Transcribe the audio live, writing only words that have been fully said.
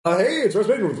Hey, it's Russ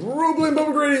Baker with Roleplaying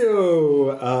Public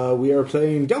Radio. We are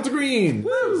playing Delta Green.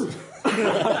 Woo! All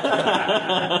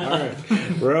right.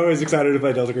 We're always excited to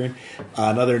play Delta Green.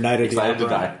 Another night at the Excited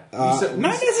opera. to die.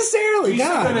 Not necessarily.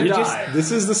 gonna die.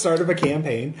 This is the start of a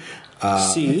campaign.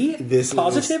 See? This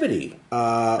Positivity.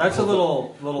 That's a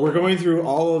little. We're going through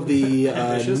all of the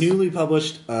newly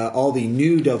published, all the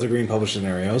new Delta Green published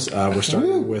scenarios. We're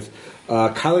starting with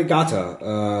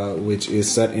Kaligata, which is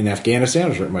set in Afghanistan. It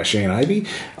was written by Shane Ivey.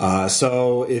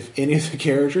 So if any of the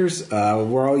characters,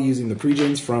 we're all using the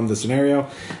pre-gens from the scenario.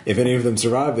 If any of them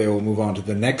survive, they will move on to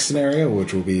the next scenario,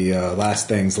 which will be Last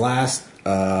Things Last.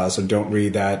 So don't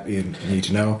read that. You need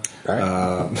to know.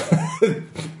 Right.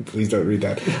 Please don't read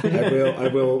that. I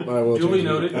will. Duly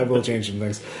noted. I will change some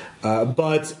things.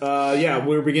 But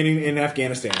we're beginning in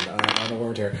Afghanistan on the war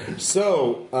on terror.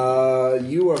 So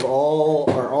you are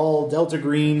all Delta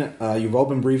Green. You've all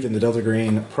been briefed in the Delta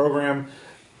Green program.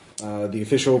 The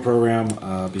official program,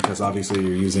 because obviously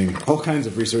you're using all kinds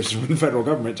of resources from the federal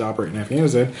government to operate in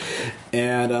Afghanistan,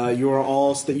 and you are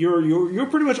all you're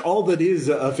pretty much all that is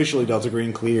officially Delta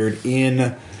Green cleared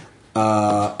in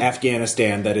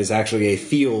Afghanistan. That is actually a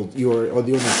field. You are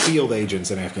the only field agents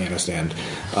in Afghanistan.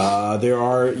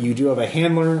 You do have a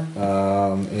handler,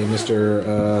 a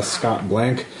Mr. Scott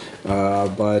Blank,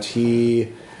 but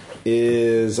he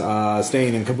is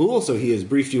staying in Kabul, so he has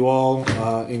briefed you all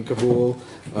in Kabul.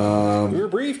 We were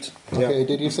briefed. Okay, Yeah.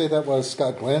 did you say that was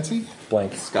Scott Glancy?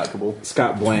 Blank. Scott Kabul.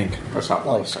 Scott Blank. Or Scott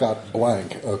Oh, Blank. Scott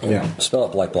Blank. Okay. Yeah. Spell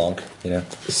it like Blanc, you know.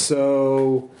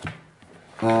 So,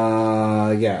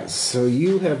 so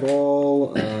you have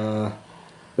all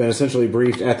been essentially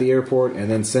briefed at the airport and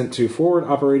then sent to Forward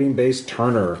Operating Base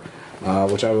Turner,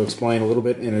 which I will explain a little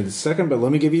bit in a second, but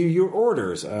let me give you your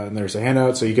orders. And there's a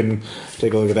handout so you can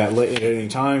take a look at that at any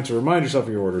time to remind yourself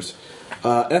of your orders.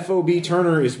 FOB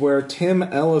Turner is where Tim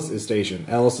Ellis is stationed.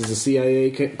 Ellis is a CIA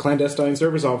clandestine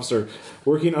service officer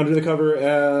working under cover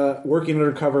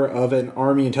of an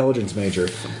Army intelligence major.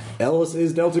 Ellis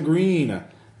is Delta Green.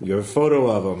 You have a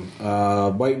photo of him.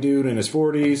 White dude in his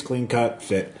 40s, clean cut,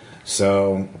 fit.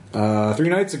 So, 3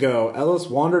 nights ago, Ellis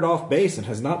wandered off base and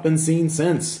has not been seen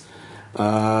since.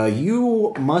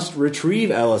 You must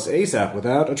retrieve Ellis ASAP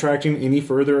without attracting any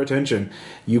further attention.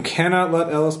 You cannot let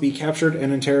Ellis be captured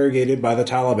and interrogated by the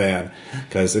Taliban,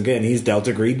 because again, he's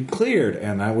Delta Green cleared,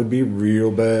 and that would be real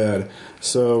bad.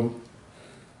 So,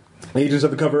 agents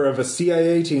have the cover of a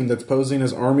CIA team that's posing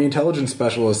as Army intelligence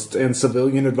specialists and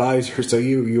civilian advisors, so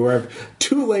you have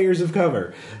 2 layers of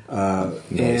cover. Nice.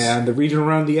 And the region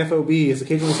around the FOB is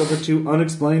occasionally subject to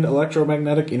unexplained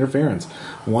electromagnetic interference.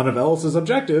 One of Ellis's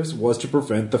objectives was to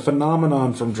prevent the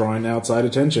phenomenon from drawing outside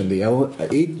attention.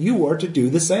 You are to do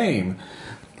the same.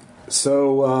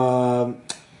 So,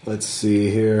 let's see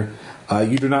here.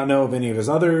 You do not know of any of his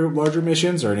other larger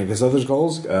missions or any of his other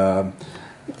goals,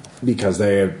 because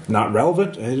they are not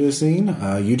relevant, it is seen.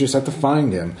 You just have to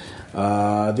find him.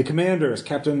 The commander is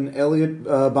Captain Elliot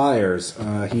Byers.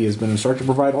 He has been instructed to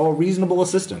provide all reasonable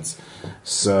assistance.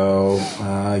 So,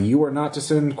 you are not to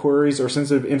send queries or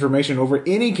sensitive information over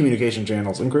any communication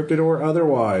channels, encrypted or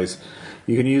otherwise.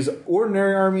 You can use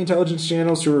ordinary Army intelligence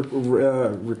channels to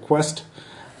request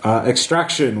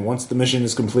extraction once the mission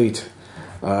is complete.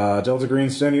 Delta Green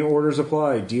standing orders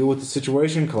apply. Deal with the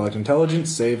situation, collect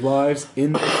intelligence, save lives,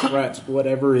 end the threat,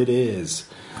 whatever it is.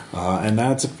 And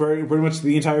that's pretty much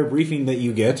the entire briefing that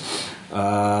you get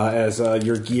as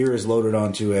your gear is loaded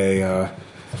onto a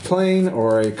plane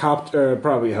or a copter,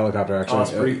 probably a helicopter actually.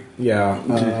 Osprey. Yeah.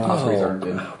 Ospreys aren't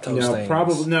good. Those things.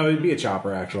 Probably no. It'd be a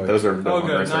chopper actually. Those are Oh,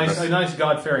 good. A nice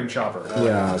God-fearing chopper.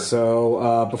 Yeah,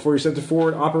 so before you're sent to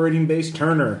Forward Operating Base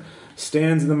Turner,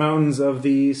 stands in the mountains of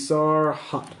the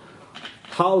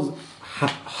Hausa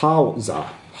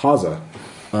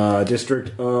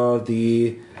district of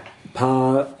the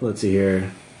Taka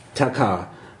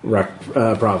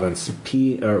province.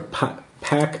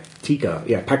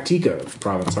 Paktika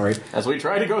province, sorry. As we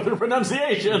try to go through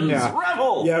pronunciations, Yeah.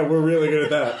 rebel! Yeah, we're really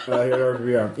good at that.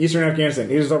 Here, Eastern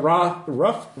Afghanistan. It is a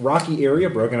rough, rocky area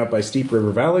broken up by steep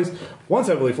river valleys, once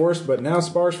heavily forested, but now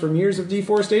sparse from years of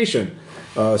deforestation.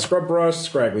 Scrub brush,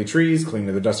 scraggly trees, cling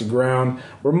to the dusty ground,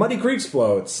 where muddy creeks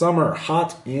flow. It's summer,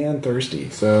 hot and thirsty.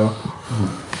 So,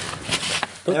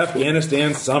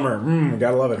 Afghanistan summer.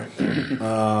 Gotta love it.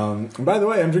 By the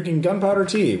way, I'm drinking gunpowder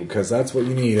tea because that's what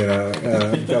you need in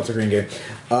a Delta Green game.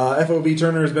 FOB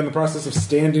Turner has been in the process of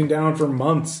standing down for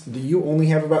months. You only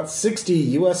have about 60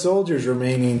 U.S. soldiers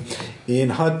remaining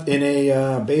in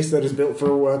a base that is built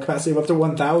for capacity of up to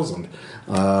 1,000.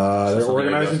 They're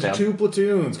organized into 2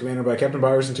 platoons, commanded by Captain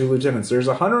Byers and 2 lieutenants. There's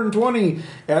 120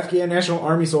 Afghan National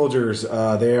Army soldiers.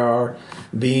 They are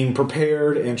being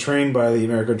prepared and trained by the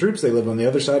American troops. They live on the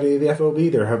other side of the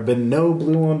FOB. There have been no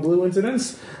blue-on-blue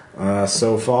incidents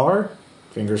so far.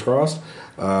 Fingers crossed.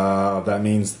 That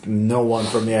means no one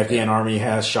from the Afghan army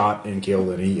has shot and killed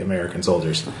any American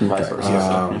soldiers. Vice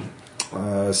versa.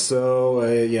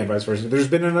 Vice versa. There's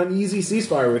been an uneasy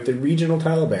ceasefire with the regional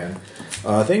Taliban.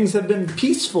 Things have been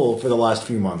peaceful for the last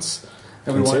few months.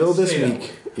 Until this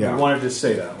week. Yeah. We wanted to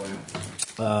stay that way.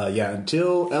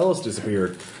 Until Ellis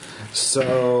disappeared.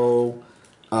 So,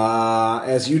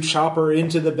 as you chopper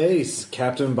into the base,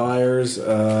 Captain Byers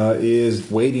is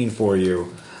waiting for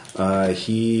you.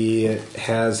 He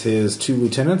has his 2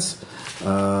 lieutenants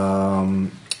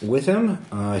with him.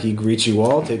 He greets you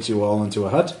all, takes you all into a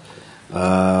hut.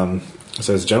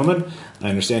 Says, "Gentlemen, I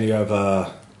understand you have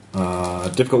a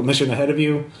difficult mission ahead of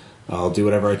you. I'll do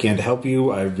whatever I can to help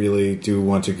you. I really do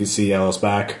want to see Alice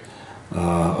back,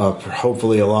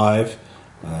 hopefully alive.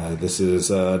 This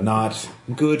is not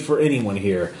good for anyone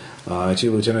here.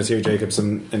 2 lieutenants here,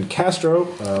 Jacobson and Castro,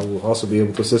 will also be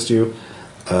able to assist you.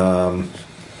 I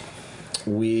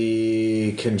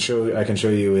can show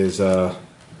you his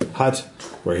hut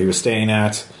where he was staying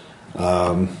at.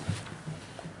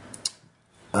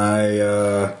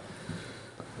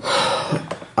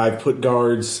 I put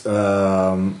guards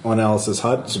on Ellis's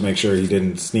hut to make sure he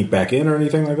didn't sneak back in or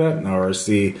anything like that, or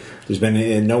see.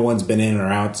 No one's been in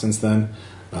or out since then.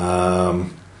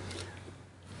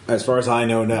 As far as I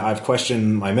know, I've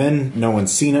questioned my men. No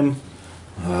one's seen him.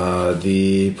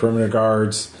 The perimeter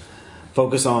guards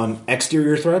focus on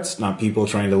exterior threats, not people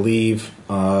trying to leave.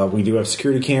 We do have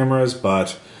security cameras,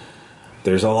 but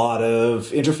there's a lot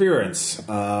of interference.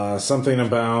 Something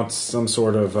about some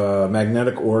sort of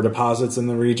magnetic ore deposits in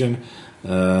the region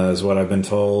is what I've been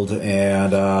told.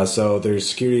 And so there's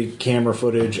security camera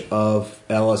footage of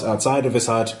Ellis outside of his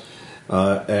hut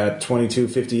at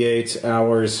 22:58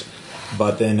 hours.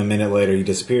 But then a minute later he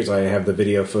disappears. I have the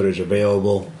video footage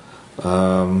available.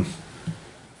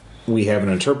 We have an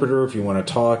interpreter if you want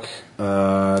to talk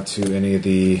to any of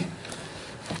the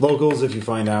locals, if you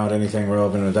find out anything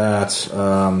relevant to that.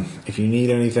 If you need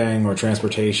anything or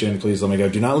transportation, please let me go.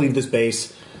 Do not leave this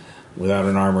base without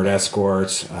an armored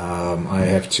escort. I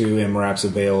have 2 MRAPs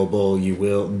available.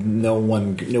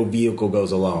 No vehicle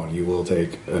goes alone. You will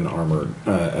take an armored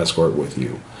escort with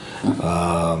you.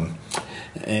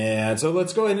 And so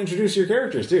let's go ahead and introduce your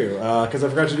characters too, because I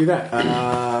forgot to do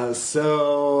that.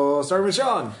 So starting with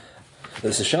Sean.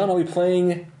 This is Sean. I'll be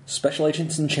playing Special Agent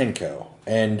Zinchenko,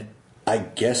 and I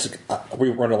guess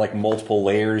we're running like multiple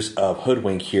layers of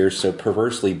hoodwink here, so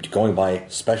perversely going by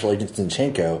Special Agent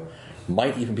Zinchenko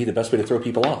might even be the best way to throw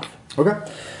people off. Okay.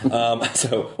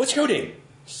 So, what's your name?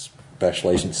 Special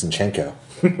Agent Zinchenko.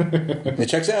 It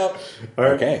checks out. All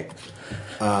right. Okay.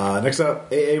 Next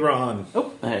up, A.A. Ron.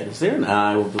 Oh, hey, it's there.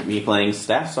 I will be playing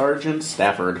Staff Sergeant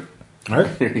Stafford. All right.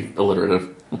 Very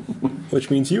alliterative. Which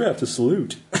means you have to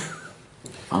salute.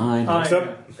 Fine. Next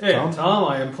up, Tom.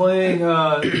 I am playing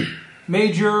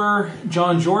Major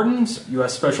John Jordans,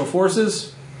 U.S. Special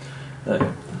Forces.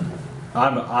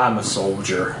 I'm a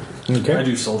soldier. Okay. I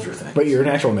do soldier things. But you're an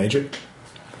actual major.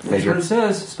 That's what it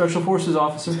says. Special Forces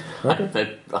officer.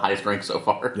 The highest rank so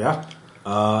far. Yeah.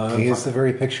 He is the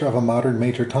very picture of a modern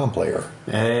Major Tom player.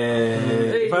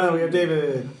 And finally, we have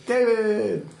David.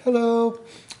 David! Hello.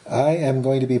 I am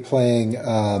going to be playing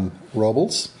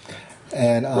Robles.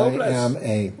 And Robles. I am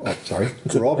a... Oh, sorry.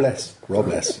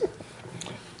 Robles.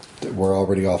 We're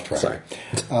already off track. Sorry.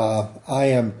 I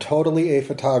am totally a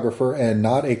photographer and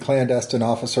not a clandestine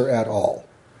officer at all.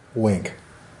 Wink.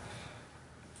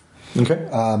 Okay.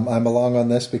 I'm along on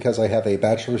this because I have a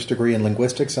bachelor's degree in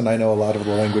linguistics and I know a lot of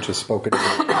the languages spoken.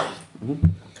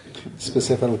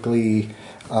 Specifically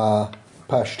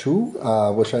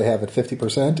Pashto, which I have at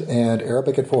 50%, and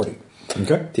Arabic at 40%.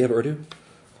 Okay. Do you have Urdu?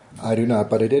 I do not,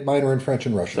 but I did minor in French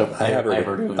and Russian. So I have Urdu.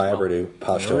 Urdu. I have Urdu.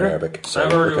 Pashto and Arabic. So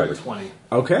I've already recovered. at 20.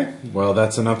 Okay. Well,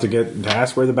 that's enough to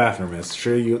ask where the bathroom is.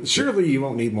 Surely you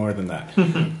won't need more than that.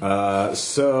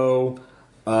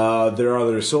 There are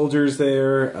other soldiers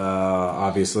there.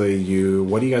 Obviously,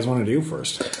 what do you guys want to do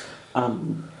first?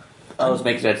 Let's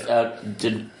make that.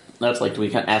 Do we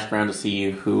kind of ask around to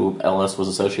see who LS was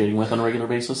associating with on a regular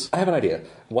basis? I have an idea.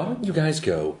 Why don't you guys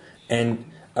go and,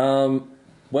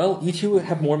 you two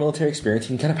have more military experience.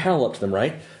 You can kind of paddle up to them,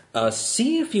 right?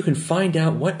 See if you can find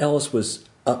out what Ellis was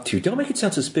up to. Don't make it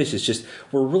sound suspicious. Just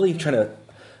we're really trying to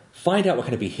Find out what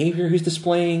kind of behavior he's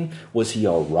displaying. Was he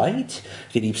all right?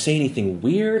 Did he say anything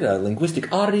weird?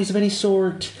 Linguistic oddities of any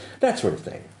sort? That sort of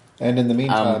thing. And in the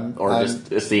meantime,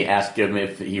 just see, ask him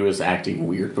if he was acting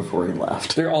weird before he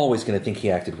left. They're always going to think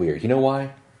he acted weird. You know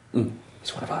why?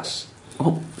 He's one of us.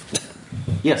 Oh,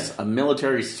 yes, a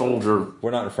military soldier.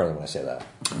 We're not in front of him when I say that.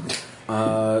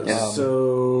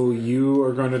 So you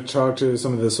are going to talk to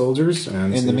some of the soldiers,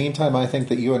 and in the meantime, I think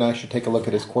that you and I should take a look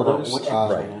at his quarters. What's your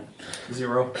right. plan?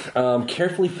 0.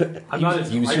 Carefully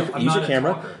use your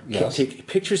camera. Yes. Take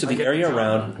pictures of I the get area the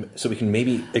around time. so we can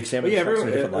maybe examine yeah, the trucks in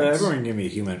different everyone, lights. everyone, give me a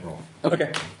human roll.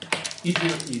 Okay.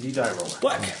 Easy die roll.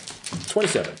 Black.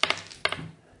 27.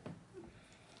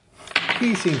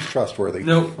 He seems trustworthy.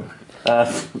 Nope.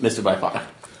 Missed it by 5.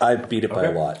 I beat it by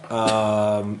a lot.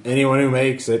 Anyone who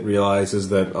makes it realizes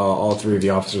that all three of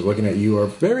the officers looking at you are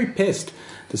very pissed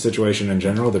at the situation in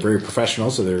general. They're very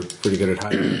professional, so they're pretty good at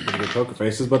hiding pretty good poker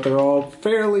faces, but they're all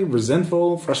fairly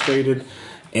resentful, frustrated,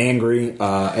 angry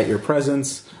at your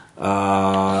presence.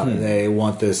 They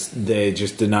want this. They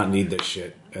just did not need this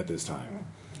shit at this time.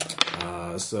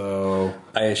 So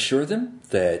I assure them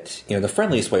that, the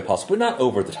friendliest way possible, but not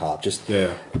over the top. Just,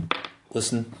 yeah.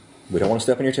 listen, we don't want to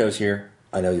step on your toes here.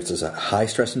 I know this is a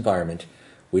high-stress environment.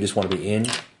 We just want to be in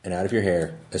and out of your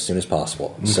hair as soon as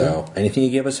possible. Mm-hmm. So anything you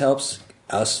give us helps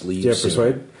us leave. Do you have soon.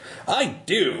 persuade? I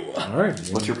do. All right.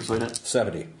 What's your persuade at?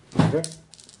 70. Okay.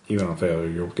 Even on failure,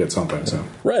 you'll get something. So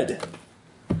Red.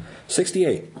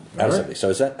 68 out of 70. So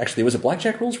is that actually, was it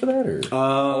blackjack rules for that? Or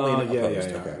only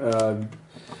opposed? yeah. Okay.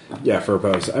 Yeah, for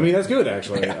opposed. I mean, that's good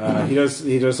actually. He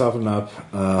does soften up.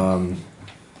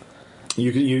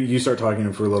 You start talking to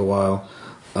him for a little while.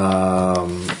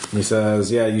 He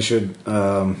says, "Yeah, you should."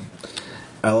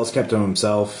 Ellis kept to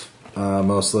himself.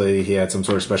 Mostly, he had some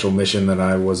sort of special mission that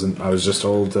I wasn't. I was just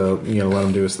told to let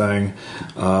him do his thing.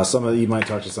 You might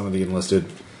talk to some of the enlisted.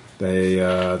 They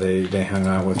hung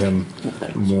out with him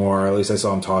more. At least I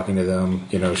saw him talking to them.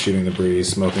 Shooting the breeze,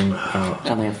 smoking out. I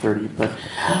only have 30, but.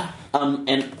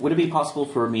 And would it be possible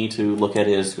for me to look at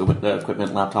his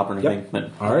equipment, laptop, or anything?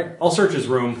 Yep. All right. I'll search his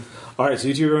room. All right. So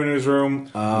you two go into his room.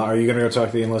 Are you going to go talk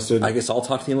to the enlisted? I guess I'll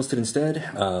talk to the enlisted instead.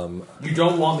 You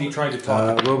don't want me trying to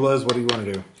talk. Robles, what do you want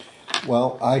to do?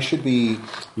 Well, I should be.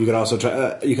 You could also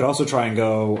try. You could also try and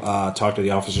go talk to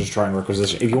the officers, try and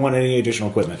requisition. If you want any additional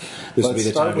equipment, this would be Let's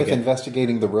the time start with to get.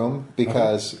 investigating the room,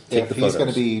 because Take if the he's going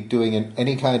to photos. be doing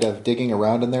any kind of digging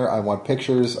around in there, I want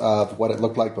pictures of what it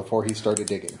looked like before he started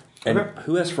digging. And Okay.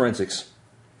 who has forensics?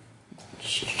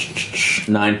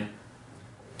 9.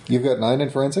 You've got 9 in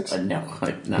forensics? No.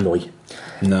 No. Noi.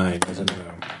 9.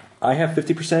 I have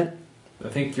 50%. I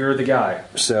think you're the guy.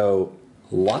 So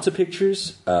lots of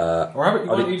pictures. Or how about Are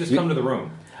why don't they- you just come to the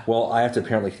room? Well, I have to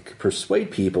apparently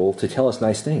persuade people to tell us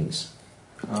nice things.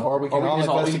 Or we can we all just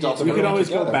all- we investigate can the We could room always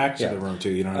go together. back to Yeah. the room too.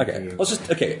 You don't have Okay,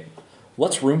 to.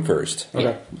 let's room first.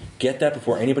 Okay. Get that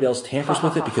before anybody else tampers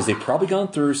with it, because they've probably gone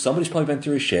through. Somebody's probably been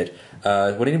through his shit.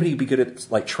 Would anybody be good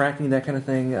at tracking that kind of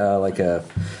thing,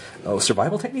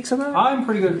 survival techniques on that? I'm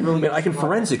pretty good. Really I mean, good. I can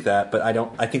forensic that, but I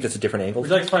don't. I think that's a different angle. Would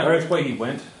you like to find out which way he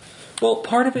went? Well,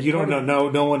 part of it. You don't know.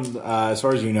 No one, as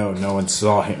far as you know, no one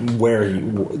saw him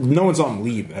no one saw him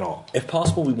leave at all. If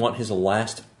possible, we want his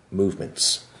last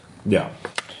movements. Yeah.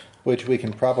 Which we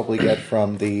can probably get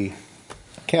from the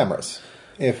cameras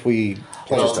if we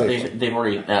play Well, it safe. they've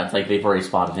already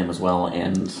spotted him as well,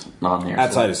 and on there.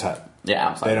 Outside so, his hut. Yeah,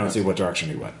 outside. They don't of see it. what direction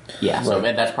he went. Yeah, so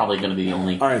that's probably going to be the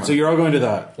only. All right. So you're all going to the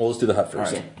hut. Well, let's do the hut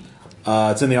first. All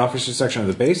right. It's in the officers section of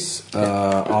the base.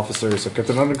 Officers have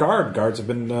kept it under guard. Guards have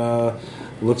been,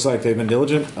 looks like they've been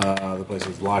diligent. The place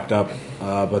is locked up,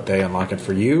 but they unlock it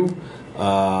for you.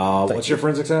 What's your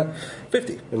forensics at?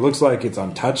 50. It looks like it's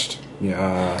untouched.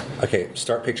 Okay,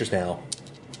 start pictures now.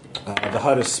 The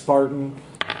hut is Spartan.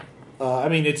 I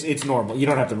mean, it's normal. You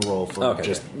don't have to roll for Okay.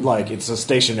 just like it's a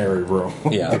stationary room.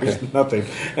 Yeah, There's okay. nothing,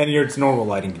 and it's normal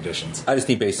lighting conditions. I just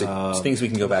need basic things we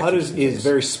can go back Hut to. is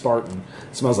very Spartan.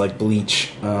 It smells like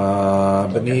bleach.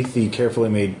 Beneath the carefully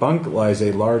made bunk lies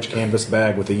a large canvas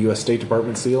bag with a U.S. State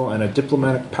Department seal and a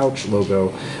diplomatic pouch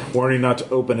logo, warning not to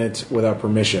open it without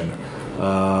permission.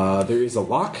 There is a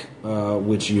lock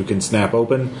which you can snap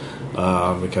open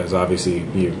because obviously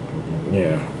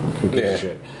who gives a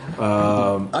shit.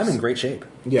 I'm in great shape.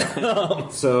 Yeah.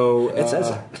 So It says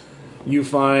it. You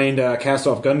find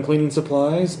cast-off gun cleaning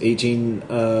supplies, 18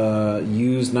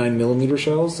 used 9mm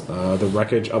shells, the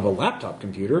wreckage of a laptop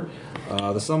computer,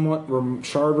 the somewhat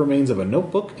charred remains of a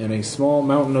notebook, and a small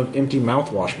mountain of empty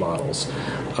mouthwash bottles.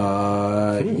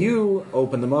 You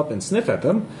open them up and sniff at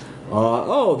them.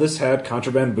 This had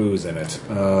contraband booze in it.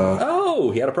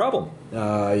 He had a problem.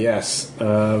 Yes.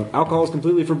 Alcohol is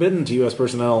completely forbidden to U.S.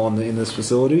 personnel in this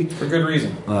facility. For good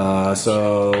reason.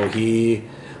 So he...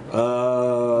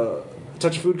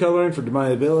 touch of food coloring for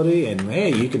deniability, and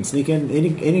hey, you can sneak in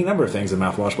any number of things in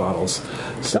mouthwash bottles.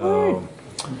 So,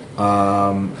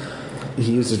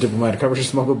 he uses diplomatic coverage to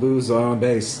smuggle booze on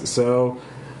base. So,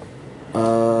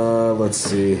 let's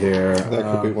see here. That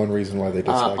could be one reason why they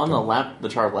dislike on them. the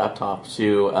charred laptop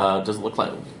too. Does it look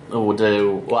like? Well, Do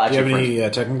you have actually, any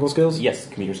technical skills? yes,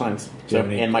 computer science. Do you have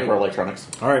any- And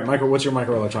microelectronics. All right, what's your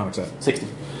microelectronics at? 60.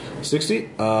 60? You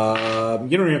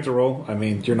don't even have to roll. I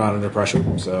mean, you're not under pressure,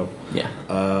 so... Yeah.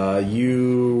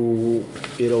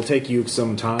 It'll take you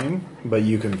some time, but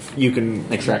you can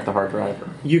Extract the hard drive.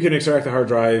 You can extract the hard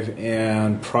drive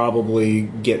and probably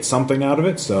get something out of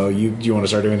it. So do you want to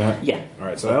start doing that? Yeah. All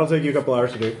right. So that'll take you a couple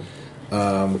hours to do.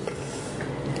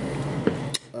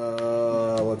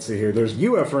 Let's see here.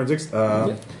 You have forensics.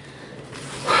 The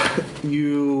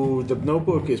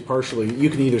notebook is partially. You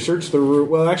can either search the room.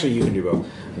 Well, actually, you can do both.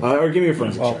 Or give me a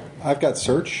forensics Well, check. I've got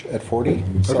search at 40,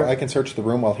 so Okay. I can search the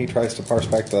room while he tries to parse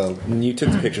back the... You took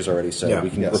the pictures already, so we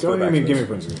can Yeah. refer So back give me to a those.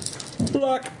 forensics.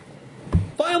 Block.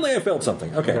 Finally, I failed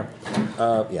something. Okay.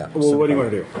 Yeah. Well, what do you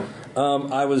want to do?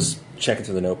 I was checking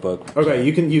through the notebook. Okay,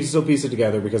 you can still piece it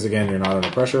together because again, you're not under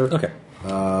pressure. Okay.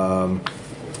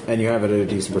 And you have it at a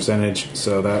decent percentage,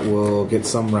 so that will get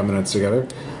some remnants together.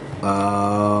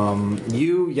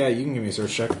 You can give me a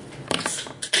search check.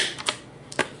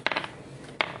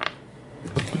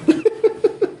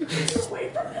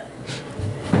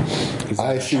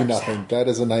 I see nothing. That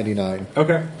is a 99.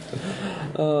 Okay.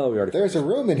 Oh, we already. There's a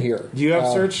room in here. Do you have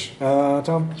search,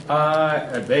 Tom?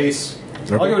 At base.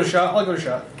 Okay. I'll give it a shot. All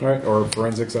right, or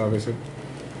forensics, obviously.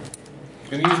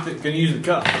 Gonna use the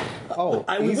cup. Oh,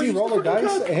 I would Easy use the Roller fucking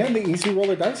Dice cup. and the Easy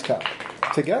Roller Dice Cup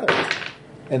together.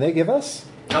 And they give us...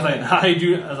 Nothing. I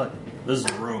was like, this is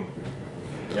a room.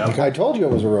 Yep. I told you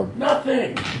it was a room.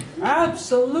 Nothing.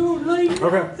 Absolutely. Okay.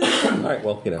 All right.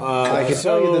 Well, you know. I can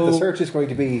tell you that the search is going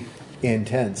to be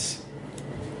intense.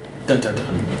 Dun, dun,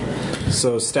 dun.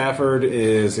 So Stafford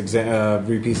is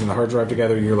repiecing the hard drive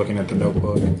together. You're looking at the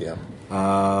notebook. yeah.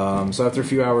 So after a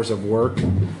few hours of work,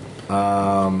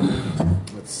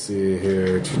 let's see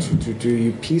here.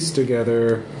 You piece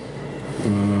together.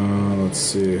 Let's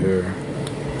see here.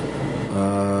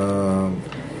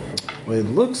 It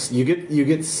looks you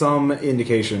get some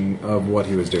indication of what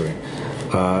he was doing.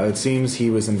 It seems he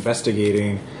was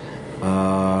investigating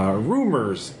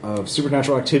rumors of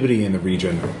supernatural activity in the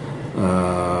region.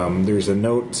 There's a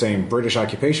note saying British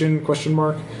occupation ?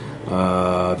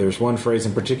 There's one phrase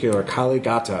in particular,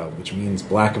 Kaligata, which means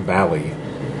Black Valley.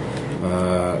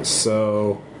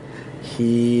 So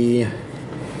he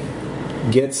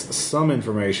gets some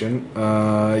information.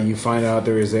 You find out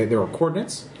there are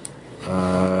coordinates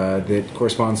that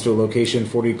corresponds to a location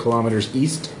 40 kilometers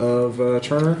east of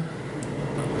Turner.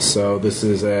 So this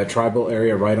is a tribal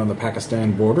area right on the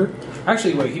Pakistan border.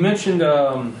 Actually, wait. He mentioned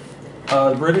the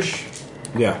British.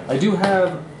 Yeah. I do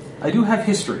have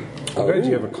history. Okay. Do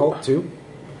you have a cult too?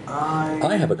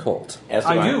 I have a cult. As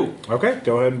I do. Okay.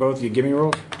 Go ahead and both. You give me a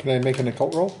roll. Can I make an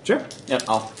occult roll? Sure. Yep.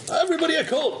 Everybody a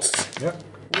cult. Yep.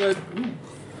 What?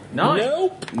 9.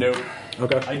 Nope. Nope.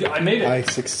 Okay. I made it. I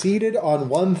succeeded on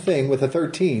one thing with a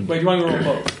 13. Wait, do you want me to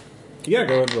roll both? Yeah.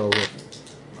 Go ahead and roll.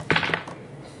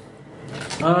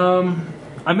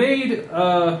 I made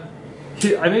a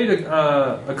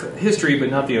history, but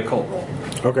not the occult roll.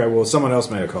 Okay. Well, someone else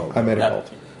made a cult. I made a Yep.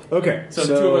 cult. Okay. So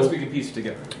the two of us, we can piece it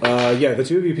together. Yeah, the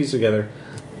two of you piece together.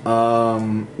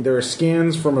 There are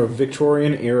scans from a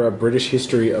Victorian era British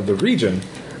history of the region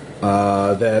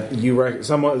that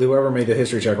whoever made the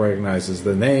history check recognizes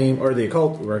the name, or the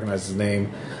occult recognizes the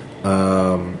name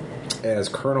as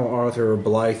Colonel Arthur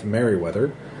Blythe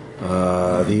Merriweather.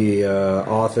 The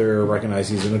author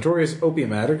recognizes he's a notorious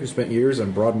opium addict who spent years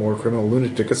in Broadmoor Criminal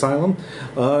Lunatic Asylum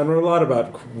and wrote a lot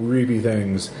about creepy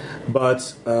things.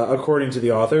 But according to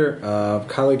the author,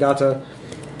 Kaligata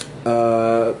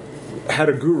had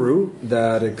a guru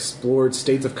that explored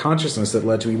states of consciousness that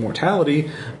led to immortality,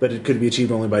 but it could be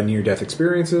achieved only by near-death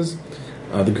experiences.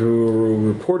 The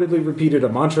guru reportedly repeated a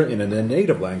mantra in a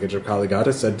native language of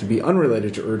Kaligata said to be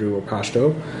unrelated to Urdu or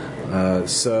Pashto.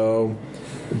 So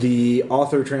the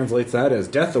author translates that as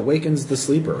death awakens the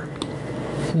sleeper,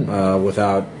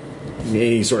 without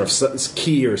any sort of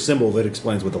key or symbol that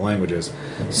explains what the language is.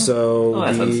 So Oh,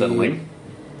 that's unsettling.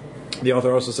 the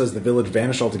author also says the village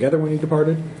vanished altogether when he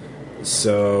departed.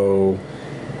 So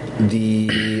the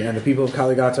people of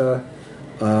Kaligata,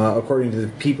 according to the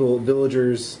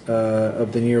villagers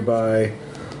of the nearby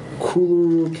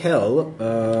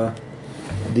Kulukel,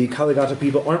 the Kaligata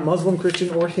people aren't Muslim, Christian,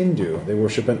 or Hindu. They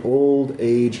worship an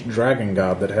old-age dragon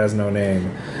god that has no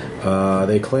name.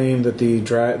 They claim that the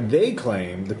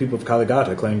people of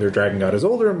Kaligata claim their dragon god is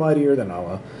older and mightier than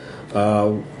Allah.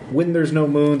 When there's no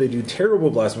moon, they do terrible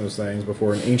blasphemous things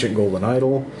before an ancient golden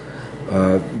idol.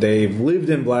 They've lived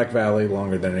in Black Valley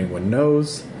longer than anyone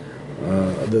knows.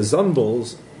 The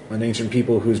Zunbuls, an ancient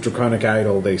people whose draconic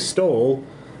idol they stole,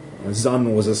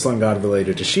 Zun was a sun god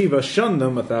related to Shiva, shunned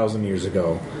them 1,000 years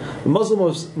ago. The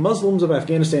Muslims of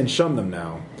Afghanistan shun them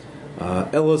now.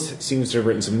 Ellis seems to have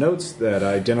written some notes that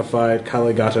identified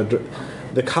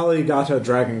the Kaligata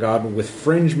dragon god with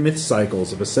fringe myth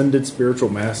cycles of ascended spiritual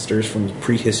masters from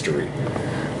prehistory.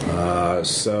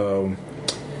 So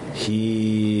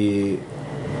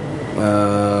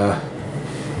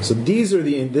this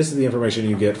is the information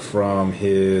you get from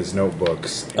his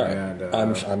notebooks. All right. And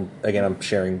I'm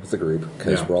sharing with the group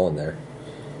because Yeah. we're all in there.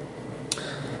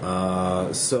 Well,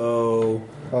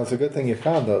 it's a good thing you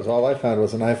found those. All I found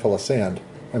was an eye full of sand.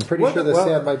 I'm pretty sure the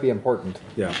sand might be important.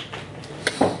 Yeah.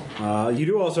 You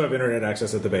do also have internet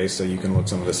access at the base, so you can look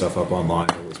some of this stuff up online,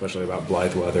 especially about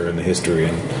Blythe weather and the history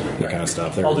and that kind of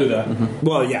stuff. I'll do that.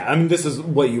 Well, yeah, I mean, this is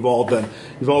what you've all done.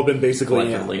 You've all been basically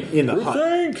Collectively. in the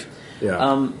hut.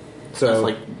 Yeah.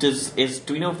 So,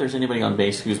 do we know if there's anybody on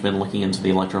base who's been looking into the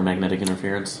electromagnetic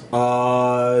interference?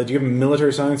 Do you have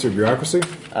military science or bureaucracy?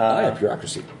 I have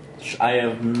bureaucracy.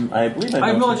 I believe I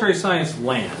have military science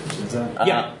land. Is that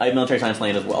Yeah, I have military science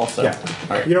land as well. So, Yeah.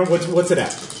 all right. You know, what's it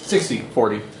at? 60?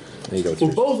 40. There you go.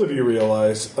 Well, both of you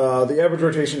realize the average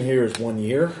rotation here is 1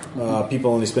 year.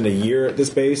 People only spend a year at this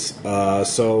base,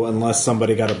 so unless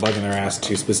somebody got a bug in their ass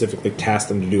to specifically task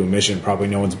them to do a mission, probably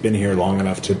no one's been here long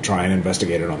enough to try and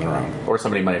investigate it on their own. Or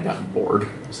somebody might have gotten bored.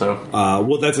 So,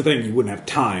 Well, that's the thing. You wouldn't have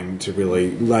time to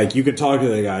really you could talk to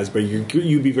the guys, but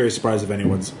you'd be very surprised if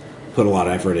anyone's put a lot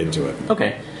of effort into it.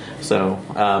 okay. So,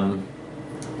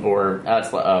 or could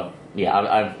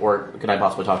I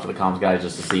possibly talk to the comms guys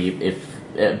just to see if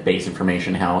base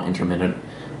information, how intermittent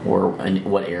or in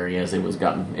what areas it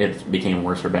became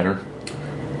worse or better?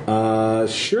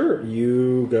 Sure.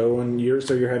 You go and you're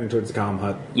heading towards the comm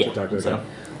hut Yeah, to talk to the so.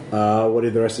 guy. What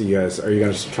did the rest of you guys? Are you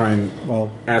going to try and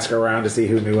ask around to see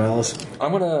who knew Ellis?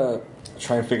 I'm gonna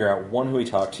try and figure out who he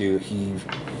talked to.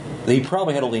 He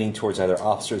probably had a leaning towards either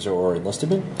officers or enlisted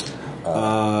men.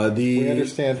 We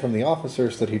understand from the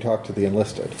officers that he talked to the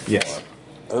enlisted. Yes.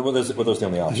 Were those the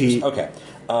only officers? Okay.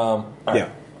 All right. Yeah.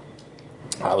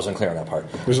 I was unclear on that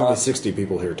part. There's only 60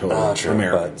 people here total. Sure,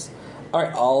 Americans. but- all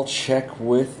right, I'll check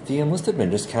with the enlisted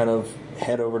men. Just kind of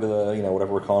head over to the,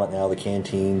 whatever we're calling it now, the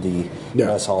canteen, the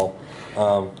mess hall.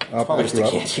 Probably just the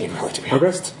canteen, really, to be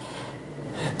honest.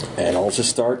 And I'll just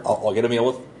start. I'll get a meal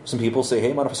with some people. Say,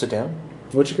 hey, mind if I sit down?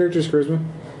 What's your character's charisma?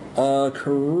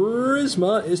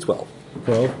 Charisma is 12.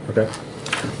 12. Okay.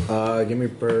 Give me a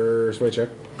persuade check.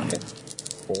 Okay.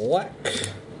 Black.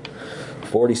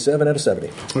 47 out of 70.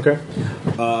 Okay.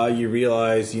 You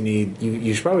realize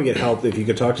you should probably get help if you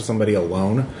could talk to somebody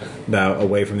alone,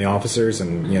 away from the officers,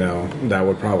 and that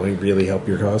would probably really help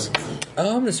your cause.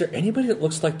 Is there anybody that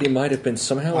looks like they might have been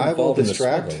somehow I will involved in the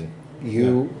distract smuggling?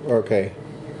 you. Okay.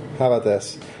 How about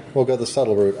this? We'll go the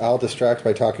subtle route. I'll distract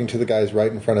by talking to the guys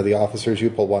right in front of the officers. You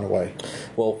pull one away.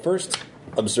 Well, first,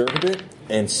 observe a bit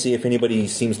and see if anybody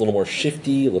seems a little more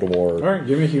shifty, a little more... All right,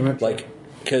 give me a human.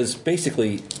 Because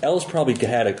basically, Ellis probably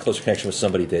had a closer connection with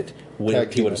somebody that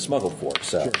he would have smuggled for.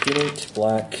 So, Unit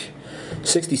Black,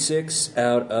 66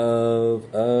 out of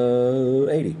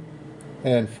 80.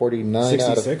 And 49 out of...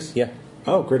 66? Yeah.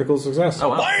 Oh, critical success. Oh,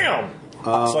 wow. Bam!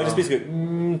 So I just basically,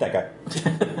 that guy.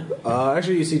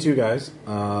 Actually, you see two guys.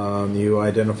 You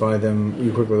identify them.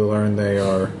 You quickly learn they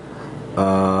are...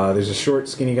 there's a short,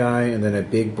 skinny guy, and then a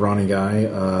big, brawny guy.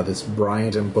 That's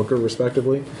Bryant and Booker,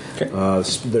 respectively. Okay.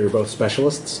 They're both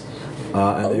specialists,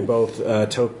 and they both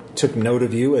took note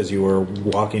of you as you were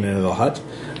walking into the hut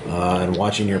and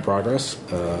watching your progress.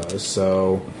 Which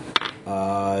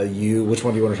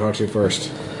one do you want to talk to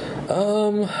first?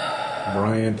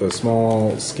 Bryant, the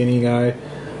small, skinny guy,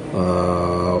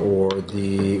 or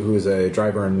who is a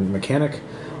driver and mechanic,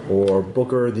 or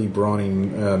Booker, the brawny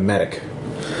medic.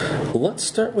 Let's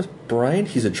start with Brian.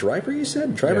 He's a driver, you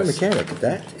said? Driver Yes. mechanic.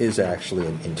 That is actually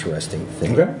an interesting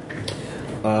thing.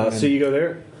 Okay. So you go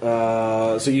there.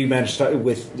 So you managed to,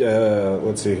 with,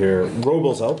 let's see here,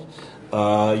 Robal's help,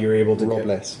 you're able to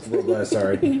Robles.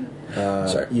 sorry.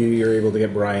 Sorry. You're able to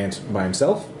get Bryant by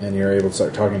himself, and you're able to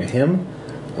start talking to him.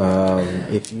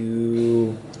 If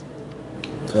you...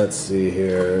 Let's see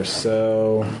here.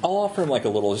 So... I'll offer him like a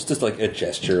little, just like a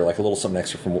gesture, like a little something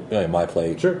extra from my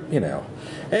plate. Sure. You know.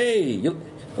 Hey, you're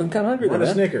looking kind of hungry One there,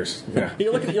 of man. Snickers. Yeah.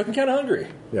 You're looking kind of hungry.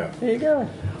 Yeah. There you go.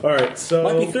 All right, so...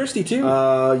 Might be thirsty, too.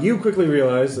 You quickly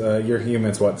realize your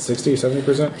human's, what, 60 or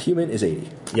 70%? Human is 80.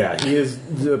 Yeah, he is...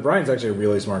 Brian's actually a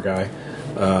really smart guy.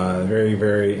 Very,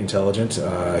 very intelligent.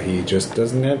 He just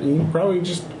doesn't have... He probably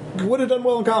just would have done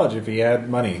well in college if he had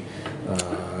money.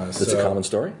 That's a common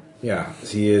story. Yeah,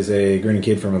 he is a grinning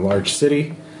kid from a large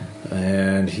city,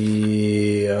 and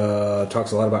he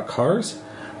talks a lot about cars,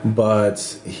 but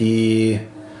he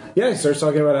starts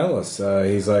talking about Ellis.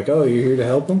 He's like, oh, you're here to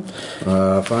help him?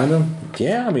 Find him?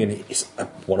 Yeah, I mean,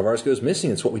 one of ours goes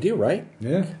missing. It's what we do, right?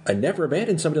 Yeah. I never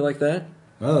abandoned somebody like that.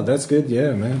 Oh, that's good.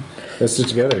 Yeah, man. Let's stick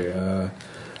together.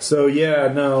 I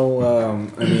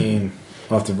mean...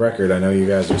 Off the record, I know you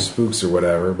guys are spooks or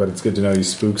whatever, but it's good to know you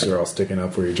spooks are all sticking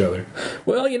up for each other.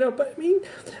 Well, but I mean,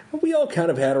 we all kind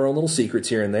of had our own little secrets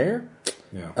here and there.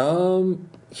 Yeah.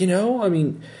 I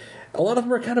mean, a lot of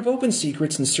them are kind of open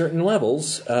secrets in certain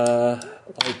levels. Like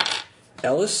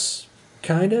Ellis,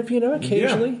 kind of,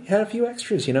 occasionally had a few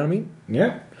extras, you know what I mean?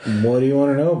 Yeah. What do you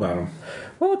want to know about him?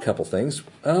 Well, a couple things.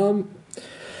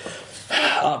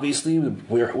 Obviously,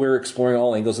 we're exploring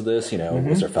all angles of this.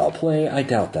 Was there foul play? I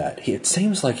doubt that. It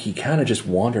seems like he kind of just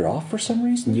wandered off for some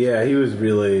reason. Yeah, he was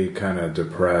really kind of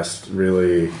depressed.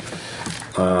 Really,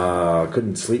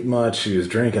 couldn't sleep much. He was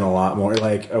drinking a lot more.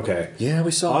 Like, okay, yeah, we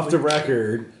saw off the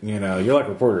record. You're like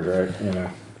reporters, right?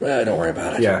 Don't worry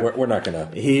about it. Yeah, we're not gonna.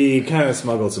 He kind of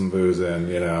smuggled some booze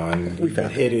in, and we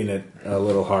found hitting it a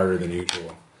little harder than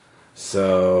usual.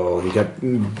 So he kept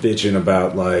bitching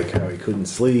about like how he couldn't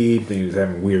sleep, and he was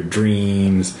having weird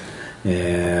dreams,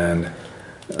 and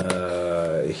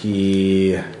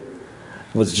he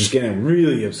was just getting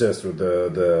really obsessed with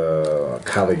the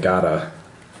Caligata.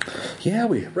 Yeah,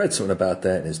 we read something about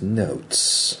that in his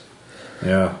notes.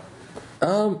 Yeah.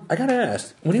 I gotta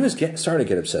ask, when he was starting to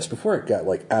get obsessed, before it got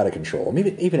like out of control,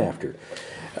 maybe even after,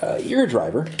 you're a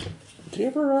driver. Did he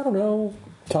ever, I don't know,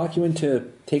 talk you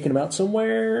into taking him out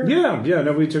somewhere? Yeah.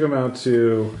 No, we took him out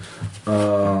to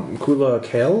Kula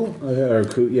Kel,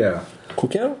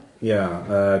 Kukel?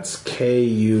 Yeah, it's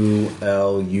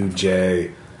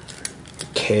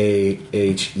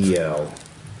KULUJKHEL.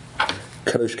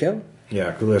 Kalushkel?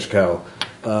 Yeah, Kuleshkel.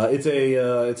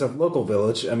 It's a local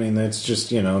village. I mean, it's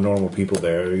just normal people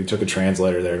there. He took a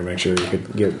translator there to make sure he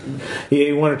could get.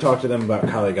 He wanted to talk to them about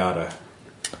Caligata.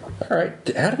 All right.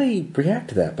 How do they react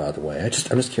to that? By the way, I'm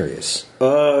just curious. They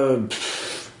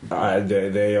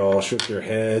all shook their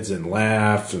heads and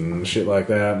laughed and shit like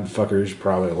that. And fuckers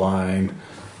probably lying.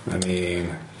 I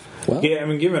mean, well, yeah. I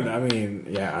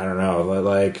don't know.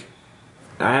 Like,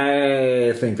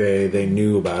 I think they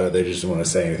knew about it. They just didn't want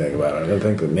to say anything about it. I don't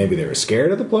think that maybe they were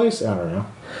scared of the place. I don't know.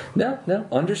 No,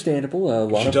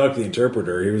 understandable. You should talk to the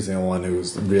interpreter. He was the only one who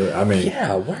was really.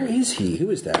 Yeah. Where is he?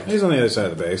 Who is that? He's on the other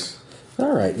side of the base.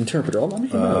 All right, interpreter. Let me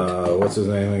know. What's his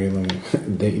name?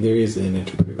 There is an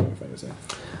interpreter. Let me find his name.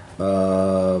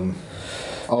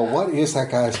 What is that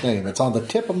guy's name? It's on the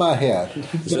tip of my head.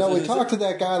 We talked to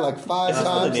that guy like 5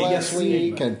 times last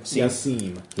week. And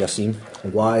Yasim.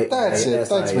 That's it.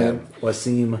 Thanks, man.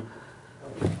 Wasim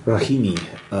Rahimi.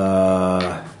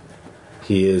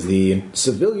 He is the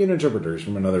civilian interpreter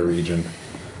from another region.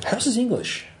 How's his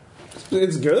English?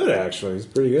 It's good, actually. It's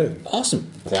pretty good. Awesome.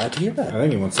 Glad to hear that. I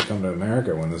think he wants to come to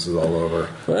America when this is all over.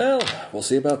 Well, we'll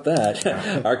see about that.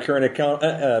 Our current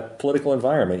political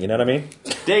environment, you know what I mean?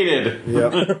 Dated.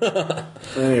 Yep.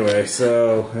 Anyway,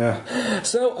 so, yeah.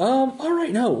 So, all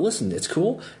right, no, listen, it's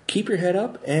cool. Keep your head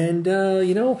up, and,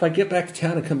 if I get back to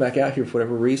town and come back out here for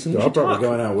whatever reason, I'll probably be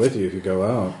going out with you if you go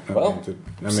out.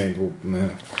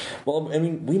 Well,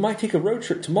 we might take a road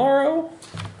trip tomorrow.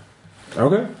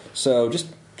 Okay. So, just...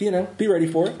 be ready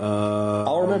for it.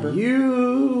 I'll remember.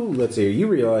 Let's see. You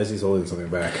realize he's holding something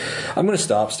back. I'm going to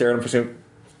stop, stare at him for a second.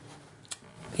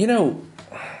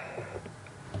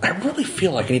 I really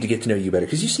feel like I need to get to know you better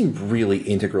because you seem really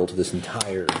integral to this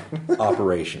entire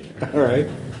operation. All right.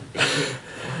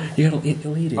 You'll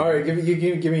lead it. All right. You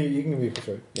can give me a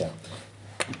picture. Yeah.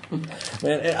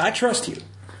 Man, I trust you,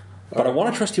 but I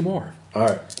want to trust you more. All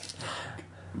right.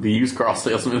 The used car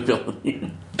salesman ability.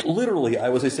 Literally, I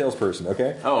was a salesperson,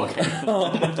 okay? Oh, okay.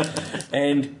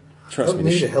 And trust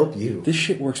me, to help you. This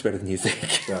shit works better than you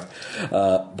think. Yeah.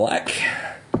 Black,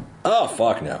 Oh,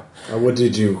 fuck no. What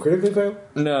did you critically fail?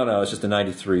 No, it's just a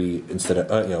 93 instead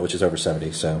of, which is over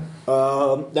 70, so.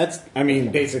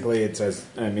 Basically it says,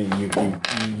 you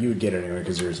would get it anyway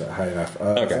because yours high enough.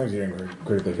 Okay. As long as you didn't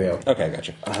critically fail. Okay,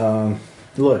 gotcha.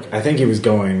 Look, I think he was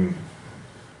going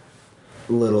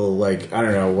a little, I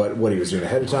don't know what he was doing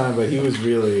ahead of time, but he was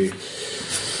really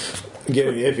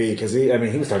getting iffy because he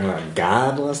was talking about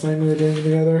God last night we were doing it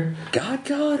together.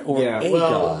 God, or Yeah,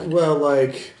 God?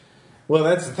 Well,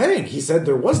 that's the thing. He said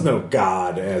there was no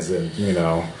God as in,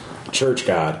 church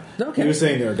God. Okay. He was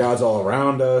saying there are gods all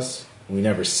around us. We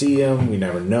never see him. We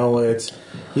never know it.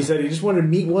 He said he just wanted to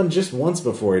meet one just once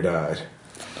before he died.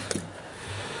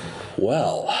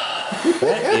 Well,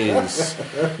 that is...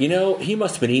 he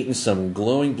must have been eating some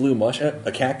glowing blue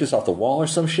a cactus off the wall or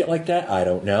some shit like that. I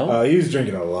don't know. He was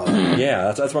drinking a lot.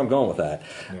 Yeah, that's where I'm going with that.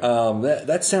 Yeah.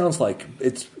 That sounds like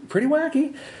it's pretty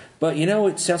wacky, but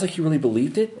it sounds like he really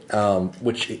believed it,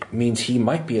 which means he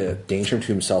might be a danger to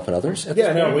himself and others.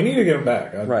 Yeah, no, we need to get him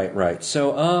back. Right.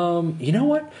 So, you know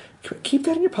what? Keep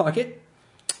that in your pocket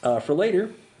for later.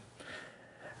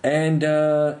 And,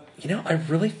 I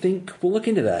really think we'll look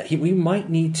into that. We might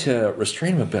need to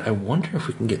restrain him a bit. I wonder if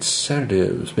we can get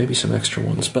sedatives, maybe some extra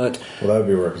ones, but... Well, that would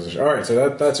be a requisition. All right, so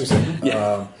that's your second.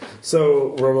 Yeah.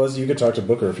 So, Robles, you could talk to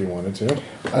Booker if you wanted to.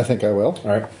 I think I will.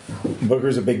 All right.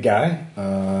 Booker's a big guy.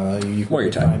 You More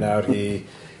your quickly time. find out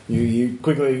you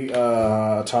quickly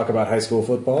talk about high school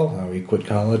football, how he quit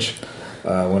college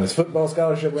when his football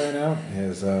scholarship ran out.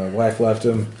 His wife left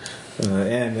him.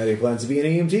 And that he plans to be an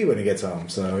EMT when he gets home.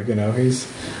 So, he's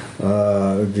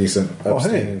a decent,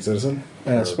 upstanding citizen.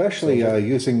 And especially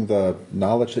using the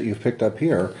knowledge that you've picked up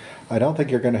here, I don't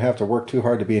think you're going to have to work too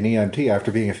hard to be an EMT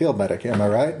after being a field medic. Am I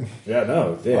right? Yeah,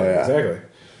 no. Yeah, Oh, yeah. Exactly.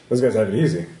 Those guys have it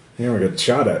easy. You don't get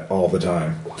shot at all the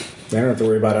time. They don't have to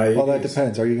worry about IEDs. Well, that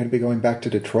depends. Are you going to be going back to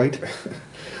Detroit?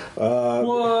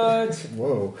 What?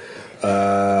 Whoa.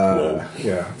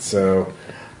 Yeah, so...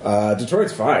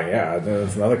 Detroit's fine, yeah.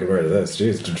 It's nothing compared to this.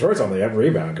 Jeez, Detroit's on the up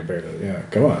rebound compared to... Yeah,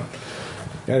 come on.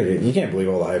 You can't believe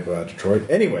all the hype about Detroit.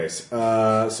 Anyways,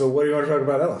 so what do you want to talk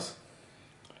about Ellis?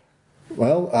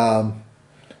 Well,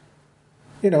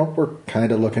 we're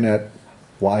kind of looking at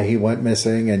why he went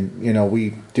missing, and,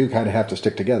 we do kind of have to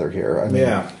stick together here.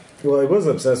 Yeah. Well, he was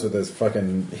obsessed with this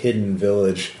fucking hidden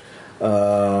village,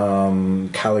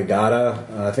 Kaligata.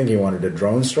 I think he wanted to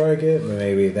drone strike it.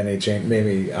 Maybe then he changed...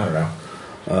 Maybe, I don't know.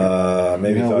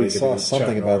 Maybe thought we he could saw do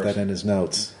something Chuck about Norris. that in his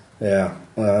notes. Yeah,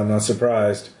 I'm not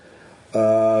surprised.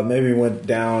 Maybe went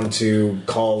down to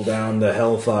call down the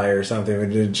Hellfire or something.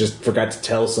 And just forgot to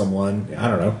tell someone. I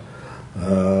don't know.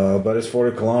 But it's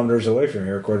 40 kilometers away from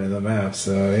here, according to the map.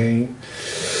 So ain't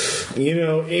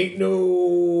no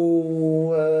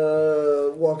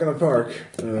walk in the park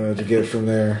to get from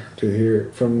there to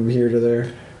here, from here to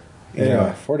there.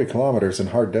 Yeah, 40 kilometers in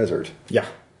hard desert. Yeah.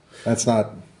 That's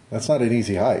not an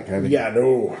easy hike. Yeah,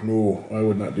 no, I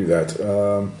would not do that.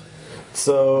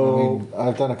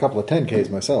 I've done a couple of 10Ks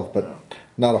myself, but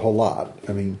not a whole lot.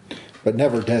 But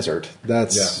never desert.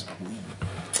 That's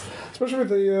especially with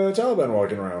the Taliban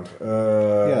walking around.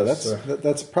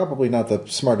 that's probably not the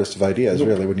smartest of ideas,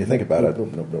 really, when you think about it.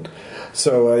 Nope.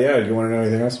 So, do you want to know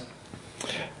anything else?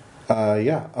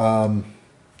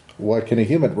 What can a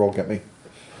human roll get me?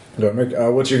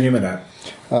 What's your human at?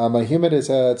 My human is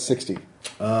at 60.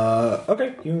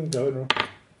 Okay, you can go ahead and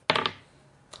roll.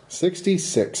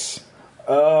 66.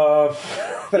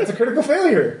 That's a critical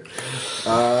failure.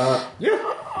 Yeah.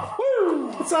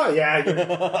 Woo! It's all,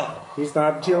 he's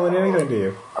not feeling anything to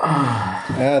you.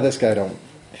 This guy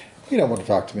you don't want to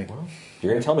talk to me.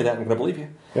 You're going to tell me that, and I'm going to believe you.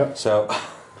 Yep. So...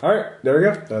 All right, there we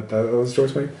go. That was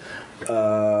George Mate.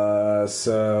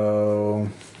 So...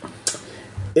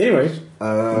 Anyways,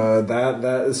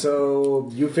 so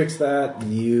you fix that.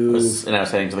 And I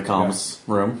was heading to the comms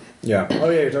room. Yeah. Oh,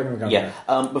 yeah, you're talking to the comms. Yeah.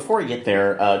 Before I get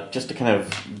there, just to kind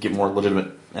of get more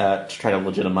legitimate, to try to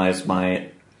legitimize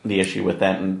the issue with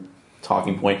that and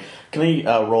talking point, can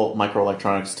I roll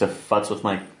microelectronics to futz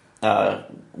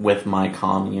with my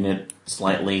comm unit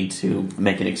slightly to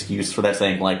make an excuse for that?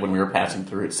 Saying when we were passing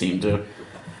through, it seemed to.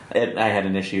 I had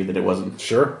an issue that it wasn't.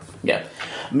 Sure. Yeah.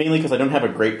 Mainly because I don't have a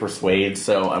great persuade,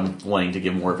 so I'm wanting to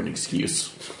give more of an excuse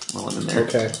while I'm in there.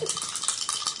 Okay.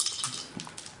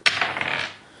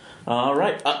 All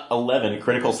right. 11.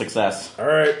 Critical success. All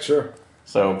right, sure.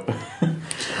 So,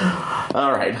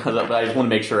 all right. I just want to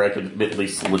make sure I could at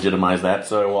least legitimize that.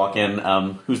 So I walk in.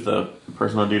 Who's the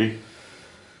person on duty?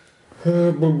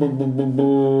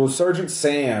 Sergeant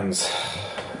Sams.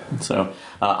 So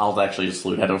I'll actually just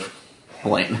salute out of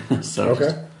Blaine. So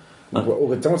Okay.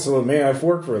 Well, don't salute me. I've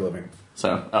worked for a living.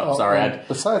 So, sorry.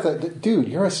 Besides that, dude,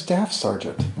 you're a staff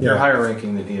sergeant. You're higher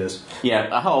ranking than he is.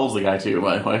 Yeah, how old's the guy too,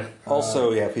 by the way?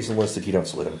 Also, if he's enlisted, you don't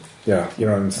salute him. Yeah, you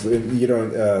don't. You do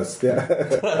not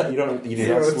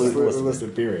salute enlisted.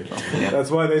 enlisted. Period. That's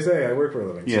why they say I work for a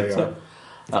living. Yeah.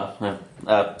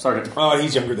 Sergeant. Oh,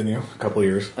 he's younger than you, a couple of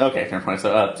years. Okay, never mind.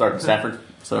 So, Sergeant Stafford.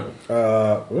 So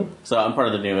I'm part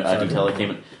of the new detail that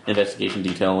came in, investigation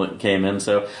detail that came in.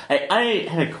 So I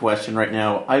had a question right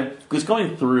now. I was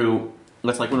going through.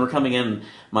 That's like when we're coming in,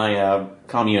 my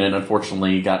comm unit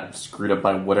unfortunately got screwed up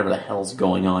by whatever the hell's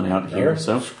going on out here. Okay.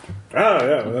 So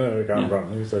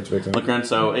Problem. He starts fixing. look around.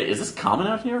 So is this common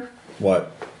out here?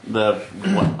 What?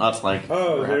 That's like.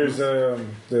 Oh, there's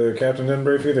the captain didn't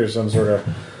brief you. There's some sort of.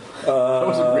 That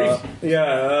was a brief.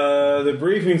 Yeah, the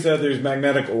briefing said there's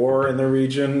magnetic ore in the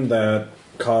region that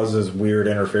causes weird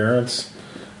interference.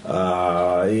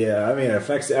 Yeah, I mean, it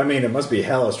affects. I mean, it must be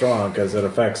hella strong because it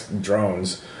affects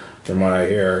drones, from what I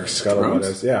hear. Scuttlebutt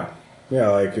is, yeah,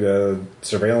 like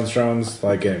surveillance drones,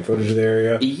 like getting footage of the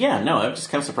area. Yeah, no, I'm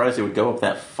just kind of surprised it would go up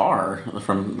that far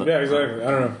from. Yeah, exactly. I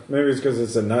don't know. Maybe it's because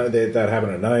it's a night. That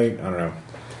happened at night. I don't know.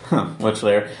 Which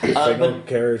there? Signal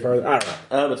carries farther. I don't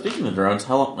know. But speaking of drones,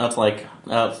 how that's like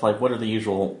what are the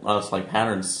usual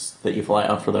patterns that you fly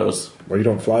out for those? Well, you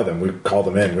don't fly them. We call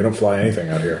them in. We don't fly anything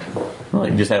out here.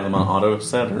 Like you just have them on auto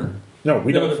set, or No,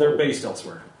 we don't. They're based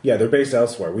elsewhere. Yeah, they're based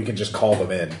elsewhere. We can just call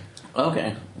them in.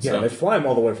 okay? Yeah, So- they fly them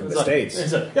all the way from the States. Hi,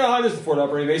 this is the Fort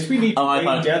Operating Base. We need I to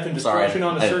thought death and sorry, destruction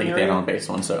on a I didn't certain think they had area. on base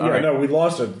one. So Yeah, all right. no, we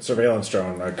lost a surveillance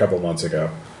drone a couple of months ago.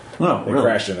 Oh, They really?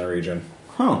 crashed in the region.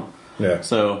 Huh. Yeah.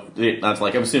 So that's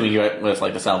like I'm assuming it's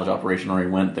like the salvage operation already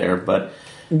went there, but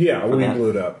Yeah, we Okay. blew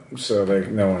it up, so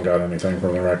no one got anything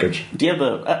from the wreckage. do you have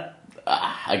the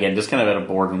again just kind of at a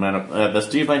board amount of this?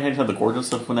 Do you by any chance have the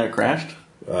coordinates of when that crashed?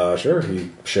 Sure,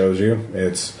 he shows you.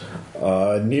 It's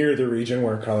near the region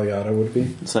where Cagliata would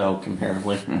be. So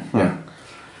comparatively, Yeah.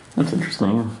 that's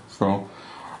interesting. So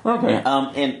okay,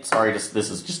 and sorry, this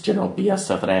is just general BS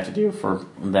stuff that I have to do for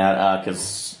that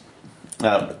because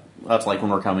that's like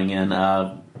when we're coming in.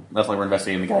 That's like we're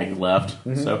investigating the guy who left.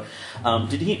 Mm-hmm. So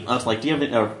did he? That's like, do you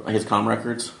have his comm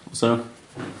records? So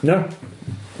No,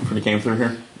 when he came through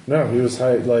here. no, he was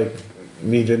like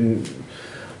he didn't.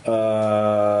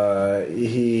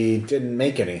 He didn't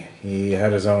make any. He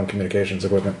had his own communications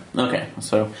equipment. Okay,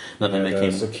 so nothing Had that a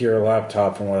came. secure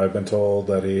laptop, from what I've been told,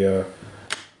 that he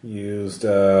used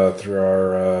through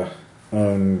our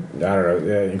own, I don't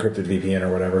know, encrypted VPN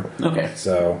or whatever. Okay,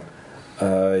 So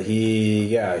he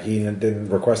didn't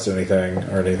request anything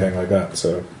or anything like that.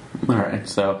 So all right.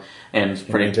 So and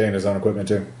he pretty. maintained his own equipment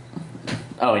too.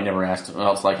 Oh, he never asked.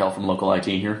 Well, it's like help from local IT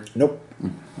here. Nope.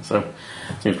 So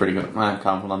seems pretty good. I'm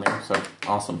confident on there. So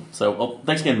awesome. So well,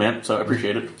 thanks again, man. So I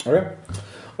appreciate it. Okay.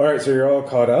 All right. So you're all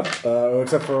caught up,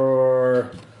 except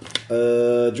for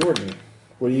Jordan.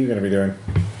 What are you going to be doing?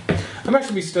 I'm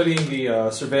actually be studying the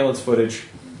surveillance footage.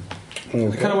 I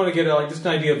kind of want to get just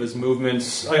an idea of his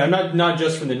movements. I'm not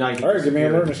just from the night. All right. Give me a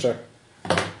alertness check.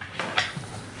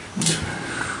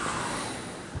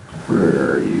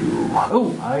 Where are you?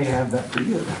 Oh, I have that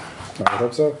pretty good. I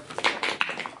hope so.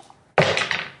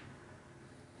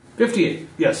 58.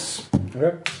 Yes.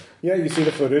 Okay. Yeah, you see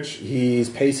the footage. He's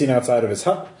pacing outside of his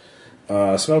hut,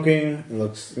 smoking.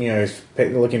 Looks, he's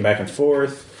looking back and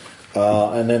forth.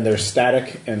 And then there's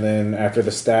static, and then after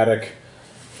the static,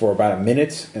 for about a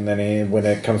minute, and then when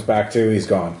it comes back to, he's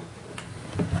gone.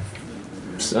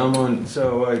 Someone.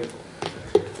 So,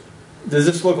 does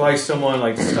this look like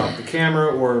someone stopped the camera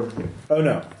or? Oh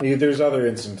no, there's other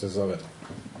instances of it.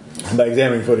 By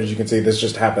examining footage, you can see this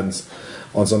just happens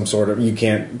on some sort of. You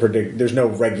can't predict. There's no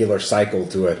regular cycle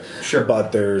to it. Sure.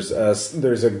 But there's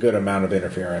a good amount of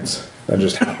interference that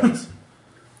just happens.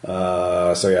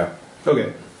 So yeah.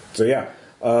 Okay. So yeah,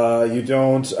 you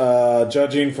don't,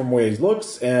 judging from the way he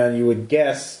looks, and you would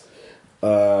guess,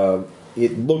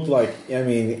 it looked like, I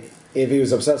mean, if he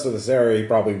was obsessed with this area, he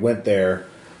probably went there,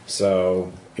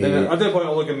 so... Then at that point,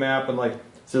 I'll look at a map and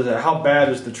so how bad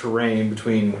is the terrain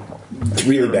between...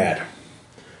 really bad.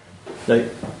 And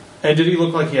did he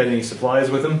look like he had any supplies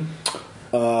with him?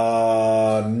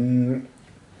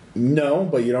 No,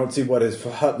 but you don't see what his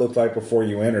hut looked like before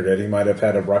you entered it. He might have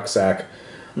had a rucksack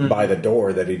by the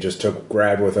door that he just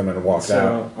grabbed with him and walked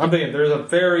out. I'm thinking there's a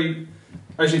very...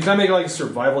 Actually, can I make a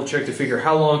survival check to figure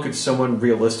how long could someone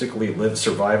realistically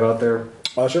survive out there?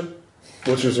 Sure.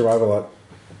 What's your survival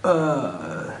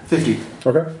at? 50.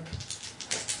 Okay.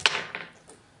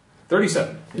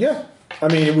 37. Yeah. I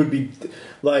mean, it would be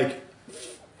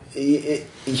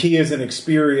he is an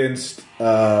experienced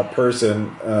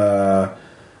person.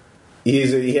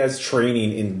 He has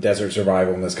training in desert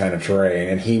survival in this kind of terrain,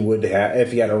 and he would have,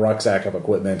 if he had a rucksack of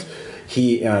equipment,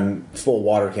 on full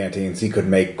water canteens, he could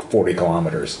make 40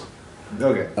 kilometers.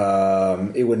 Okay.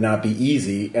 It would not be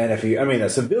easy, and a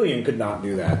civilian could not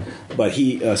do that, but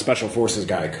a special forces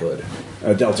guy could,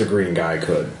 a Delta Green guy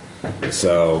could.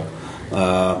 So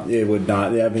it would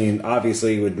not. I mean,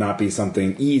 obviously, it would not be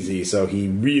something easy. So he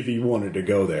really wanted to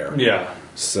go there. Yeah.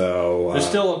 So there's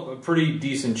still a pretty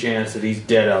decent chance that he's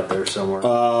dead out there somewhere.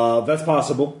 That's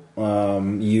possible.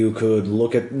 You could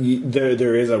look at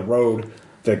there is a road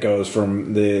that goes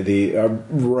from the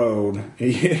road,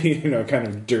 kind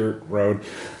of dirt road.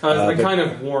 Kind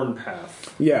of worn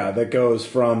path. Yeah, that goes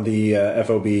from the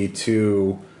FOB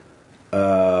to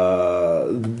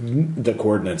the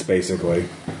coordinates, basically.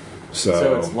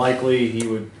 So it's likely he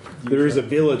would... There is a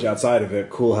village outside of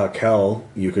it, Kulhakel.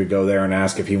 You could go there and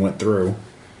ask if he went through.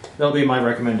 That'll be my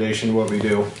recommendation, what we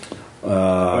do.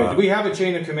 Wait, do we have a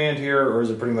chain of command here, or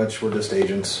is it pretty much we're just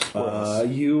agents? In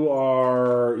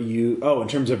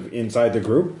terms of inside the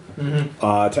group?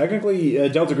 Mm-hmm. Technically,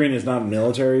 Delta Green is not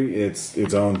military. It's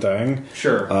its own thing.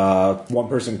 Sure. One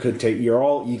person could take... You're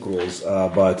all equals,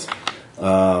 but...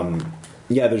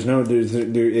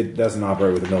 it doesn't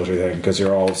operate with the military thing, because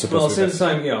you're all supposed to...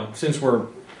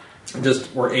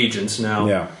 Since we're agents now,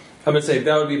 Yeah. I'm going to say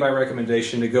that would be my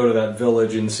recommendation, to go to that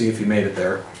village and see if he made it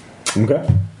there. Okay.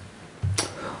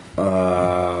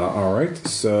 All right.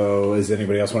 So, does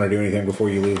anybody else want to do anything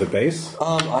before you leave the base?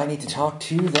 I need to talk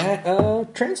to that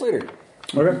translator.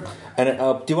 Okay.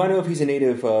 And do I know if he's a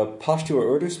native Pashto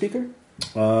or Urdu speaker?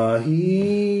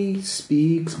 He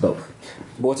speaks both.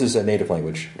 What's his native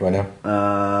language? Do I know?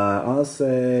 I'll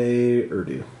say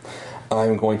Urdu.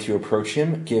 I'm going to approach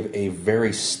him, give a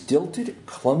very stilted,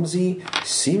 clumsy,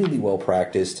 seemingly well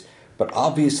practiced, but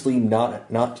obviously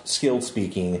not skilled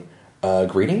speaking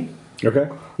greeting. Okay.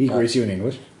 He greets you in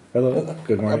English. Hello.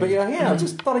 Good morning. But I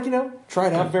just thought I'd try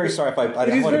it out. I'm very sorry if I It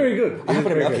is very good.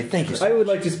 Okay, thank you. I would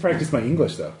like to practice my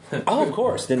English, though. Oh, of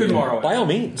course. Then, Good morrow. by all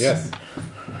means. Yes.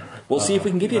 We'll see if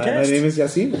we can give you a My test. name is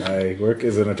Yassin. I work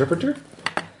as an interpreter.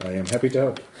 I am happy to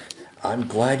help. I'm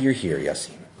glad you're here,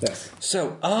 Yassin. Yes.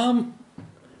 So,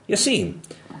 Yassin,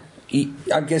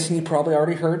 I'm guessing you probably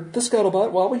already heard the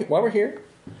scuttlebutt while we're here.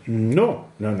 No.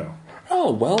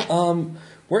 Oh, well,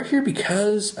 we're here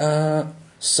because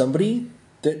somebody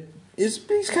that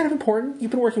he's kind of important.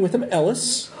 You've been working with him,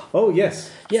 Ellis. Oh, yes.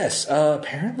 Yes,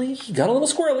 apparently he got a little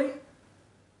squirrely.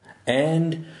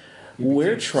 And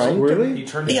we're trying Squirrely? He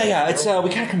turned Yeah, it's we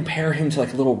kind of compare him to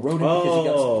like a little rodent because he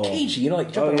got so cagey,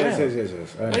 like jumping around.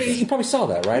 Yes. I understand. You probably saw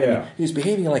that, right? Yeah. I mean, he was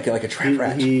behaving like a trap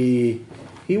rat. He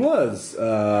was.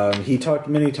 He talked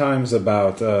many times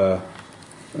about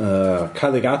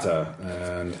Kaligata,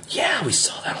 and Yeah, we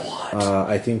saw that a lot.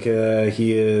 I think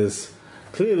he is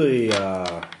clearly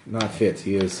not fit.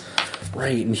 He is.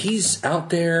 Right, and he's out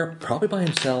there probably by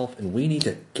himself, and we need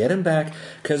to get him back.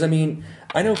 Because, I mean,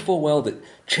 I know full well that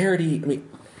charity... I mean,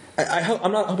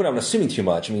 I'm not hoping I'm assuming too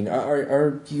much. I mean,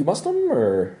 are you Muslim,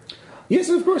 or... Yes,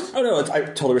 of course. Oh, no, I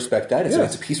totally respect that. It's,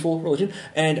 Yes. it's a peaceful religion.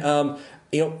 And,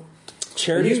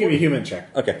 charity You is... give me a human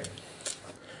check. Okay.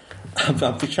 I'm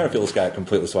trying to fill this guy out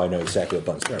completely so I know exactly what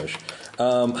buttons to push.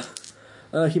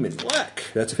 Human black.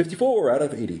 That's a 54 out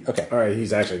of 80. Okay. All right,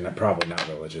 he's actually probably not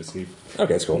religious. Okay,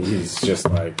 that's cool. He's just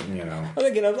like, I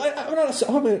think,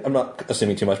 I'm not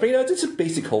assuming too much, but it's a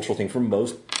basic cultural thing for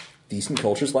most decent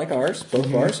cultures like ours, both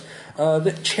of ours,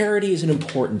 that charity is an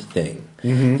important thing.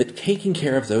 Mm-hmm. That taking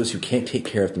care of those who can't take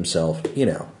care of themselves,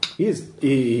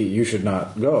 you should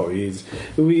not go.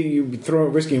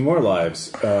 Risking more lives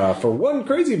for one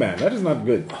crazy man. That is not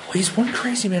good. Well, he's one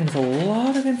crazy man with a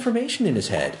lot of information in his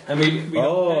head. And we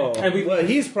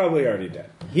he's probably already dead.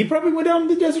 He probably went down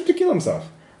to the desert to kill himself.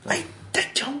 I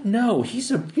don't know. He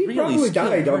Probably really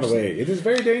died on the way. It is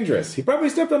very dangerous. He probably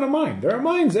stepped on a mine. There are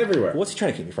mines everywhere. What's he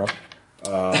trying to keep me from?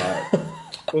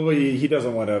 Well, he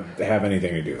doesn't want to have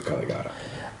anything to do with Kaligata.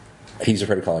 He's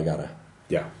afraid of Kaligata.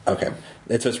 Yeah. Okay.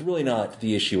 And so it's really not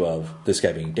the issue of this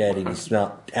guy being dead, and he's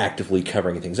not actively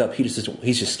covering things up. He's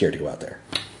just scared to go out there.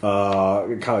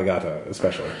 Kaligata,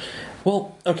 especially.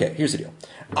 Well, okay, here's the deal.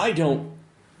 I don't...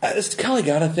 this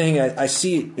Kaligata thing, I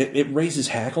see it raises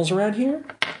hackles around here.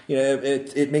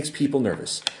 It makes people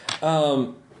nervous.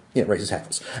 It raises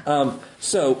hackles. Well,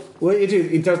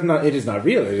 it does not. It is not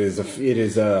real. It is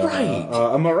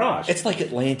a mirage. It's like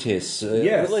Atlantis.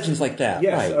 Yes. Religions like that.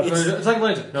 Yes. Right. It's like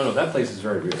Atlantis. No, that place is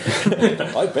very real.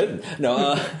 I've been.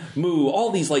 No, Mu,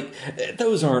 all these,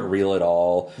 those aren't real at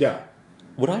all. Yeah.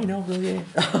 Would I know, really?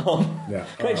 Yeah.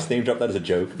 Can I just name drop that as a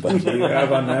joke? But Do you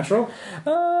have Unnatural?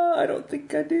 I don't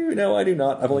think I do. No, I do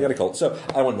not. I've only got a cult, so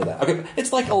I want to know that. Okay,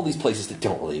 it's like all these places that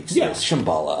don't really exist. Yeah.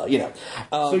 Shambhala, you know.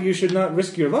 So you should not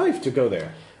risk your life to go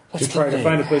there. That's To try the to thing.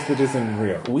 find a place that isn't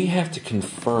real. We have to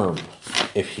confirm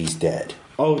if he's dead.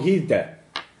 Oh, he's dead.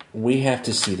 We have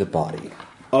to see the body.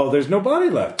 Oh, there's no body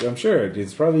left. I'm sure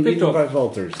it's probably Picked eaten off. by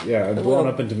vultures. Yeah, and blown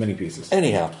Well- up into many pieces.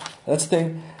 Anyhow, that's the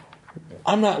thing.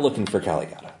 I'm not looking for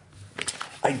Caligata.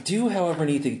 I do, however,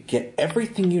 need to get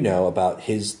everything you know about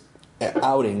his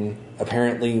outing,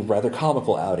 apparently rather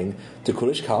comical outing, to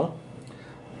Kulish Kal.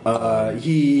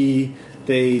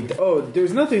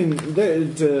 There's nothing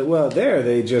there.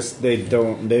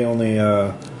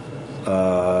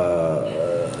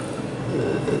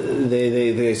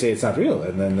 They say it's not real,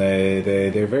 and then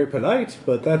they're very polite,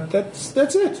 but that's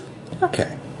it.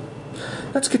 Okay.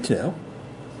 That's good to know.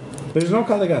 There's no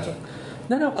Caligata.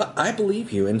 No, I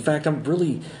believe you. In fact, I'm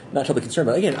really not totally concerned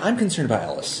about it. Again, I'm concerned about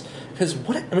Ellis. Because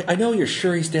I know you're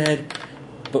sure he's dead,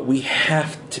 but we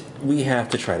have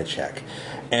to try to check.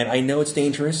 And I know it's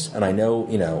dangerous, and I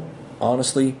know,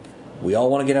 honestly, we all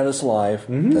want to get out of this alive.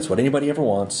 Mm-hmm. That's what anybody ever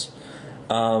wants.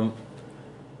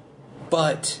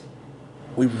 But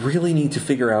we really need to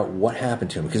figure out what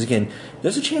happened to him. Because again,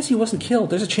 there's a chance he wasn't killed.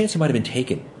 There's a chance he might have been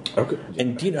taken. Okay.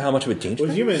 And do you know how much of a danger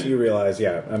Well, that is? you realize,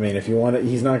 yeah. I mean, if you want it,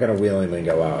 he's not going to willingly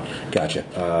go out. Gotcha.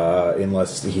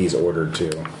 Unless he's ordered to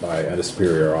by a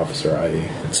superior officer, i.e.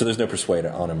 So there's no persuade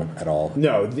on him at all.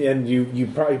 No, and he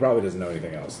probably doesn't know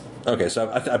anything else. Okay, so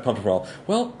I pumped him all.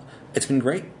 Well, it's been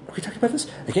great. We talked about this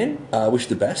again. Wish you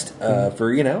the best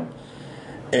for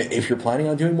if you're planning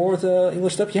on doing more with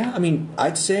English stuff. Yeah, I mean,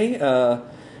 I'd say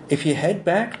if you head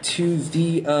back to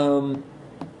the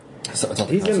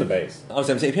He's in the base. I was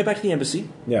going to say if you head back to the embassy.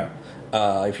 Yeah.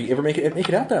 If you ever make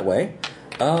it out that way,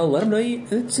 let him know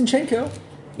it's Zinchenko.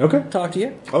 Okay. Talk to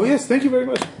you. Oh yes, thank you very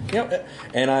much. Yep.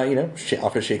 And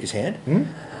offer to shake his hand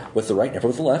with the right, never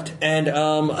with the left, and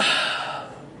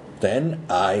then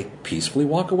I peacefully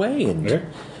walk away and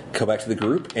go back to the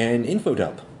group and info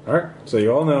dump. All right. So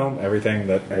you all know everything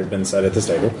that has been said at this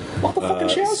table. What the fucking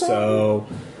show's on?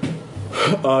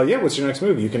 What's your next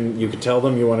move? You can tell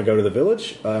them you want to go to the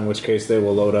village, in which case they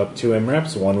will load up 2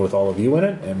 MRAPs, one with all of you in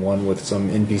it, and one with some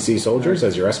NPC soldiers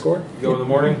as your escort. Go in the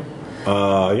morning. You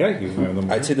can go in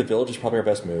the I'd say the village is probably our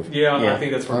best move. Yeah, Yeah. I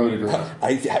think that's for me.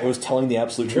 I was telling the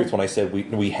absolute truth when I said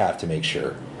we have to make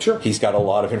sure. Sure. He's got a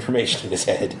lot of information in his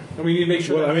head. And we need to make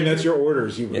sure. Well, I mean that's your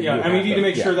orders. You Yeah, you I mean, you need to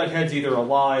make yeah. sure that head's either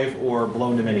alive or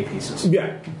blown to many pieces.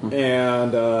 Yeah,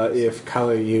 and if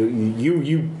Kali,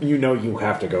 you know you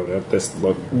have to go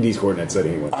to these coordinates that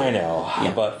he went. I know,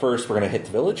 but first we're going to hit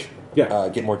the village. Yeah.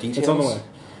 Get more details. It's on the way.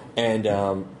 And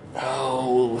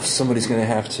somebody's going to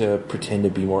have to pretend to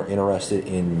be more interested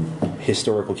in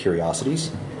historical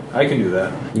curiosities. I can do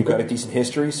that. You've got a decent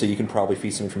history, so you can probably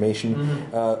feed some information.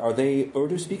 Mm-hmm. Are they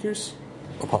Urdu speakers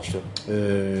or Pashto?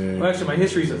 Well, actually, my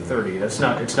history's at 30. It's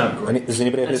not great. Does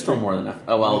anybody have That's history? still more than enough.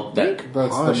 Oh well, That's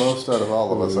the most out of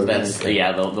all of us. I that's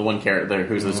think. the one character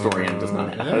who's the historian does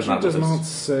not have. It actually does with us. not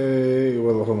say.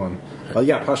 Well, hold on.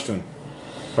 Pashtun.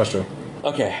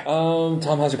 Okay.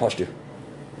 Tom, how's your Pashto?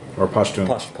 Or Pashtun.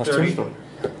 Pashto?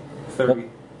 30.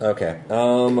 Okay. I've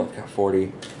got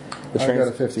 40. The I trans- got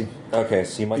a 50. Okay,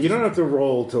 so you might You don't have to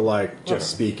roll to just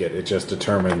speak it. It just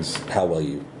determines. how well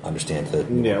you understand the Yeah,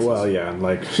 nuances. well, yeah,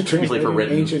 like Usually for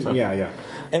written, ancient. so. Yeah.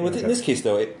 And in this case,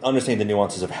 though, understanding the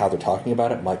nuances of how they're talking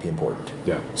about it might be important.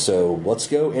 Yeah. So let's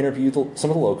go interview some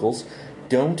of the locals.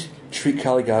 Don't treat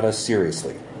Caligata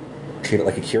seriously. Treat it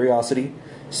like a curiosity.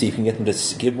 See if you can get them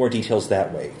to give more details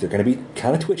that way. They're going to be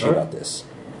kind of twitchy about this.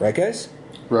 Right, guys?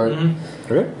 Right.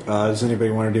 Mm-hmm. Okay. Does anybody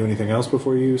want to do anything else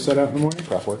before you set out in the morning?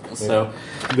 Craft work. So,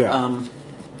 Yeah.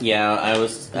 I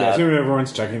was. Yeah, so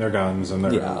everyone's checking their guns and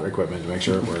their Yeah. equipment to make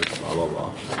sure it works. Blah blah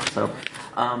blah. So,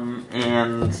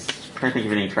 and trying to think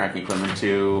of any track equipment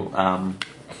too. I want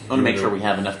to make sure we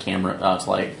have enough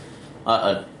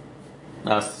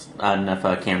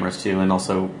enough cameras too, and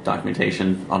also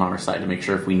documentation on our side to make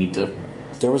sure if we need to.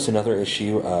 There was another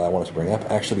issue I wanted to bring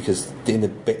up, actually, because in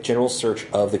the general search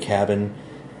of the cabin,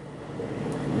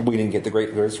 we didn't get the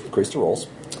greatest of rolls.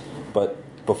 But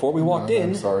before we walked in,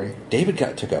 I'm sorry. David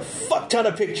took a fuck ton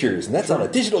of pictures, and that's on a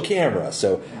digital camera.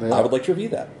 So Yeah. I would like to review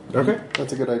that. Okay.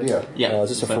 That's a good idea. Yeah, Is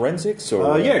this a so- forensics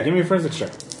or Give me a forensics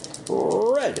check.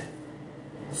 red?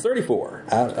 34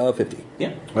 out of 50.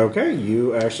 Yeah. Okay,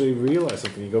 you actually realize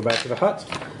something. You go back to the hut,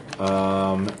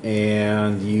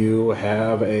 and you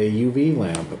have a UV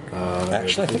lamp.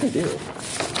 Actually, I think I do.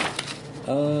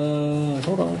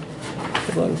 Hold on.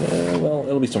 Well,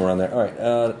 it'll be somewhere around there. All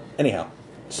right. Anyhow,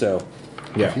 so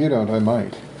If you don't, I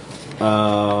might.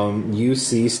 You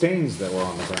see stains that were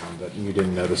on the ground that you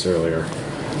didn't notice earlier.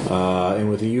 And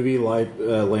with a UV light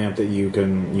lamp that you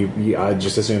can, I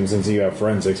just assume since you have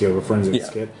forensics, you have a forensics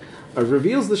kit,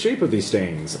 reveals the shape of these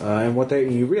stains. And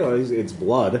you realize it's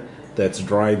blood that's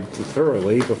dried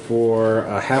thoroughly before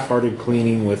a half-hearted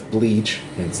cleaning with bleach.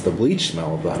 It's the bleach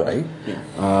smell of that. Right.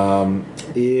 Yeah.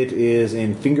 It is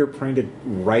in fingerprinted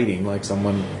writing, like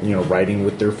someone, writing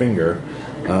with their finger.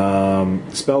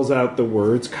 Spells out the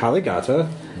words Kaligata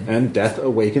and death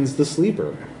awakens the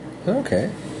sleeper.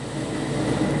 Okay.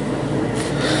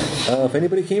 If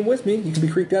anybody came with me, you can be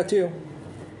creeped out too.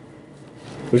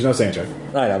 There's no saying check.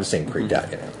 I was saying creeped out,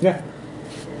 Yeah.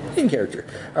 In character.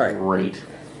 All right. Great.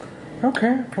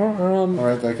 Okay. Well, All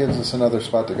right, that gives us another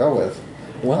spot to go with.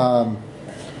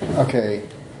 Okay.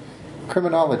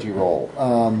 Criminology roll.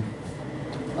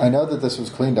 I know that this was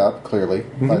cleaned up, clearly,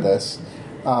 by this.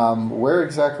 Where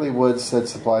exactly would said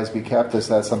supplies be kept? Is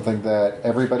that something that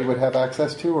everybody would have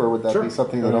access to, or would that be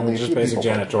something that only a just few basic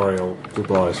people would? janitorial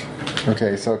supplies.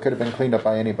 Okay, so it could have been cleaned up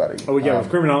by anybody. Oh yeah, with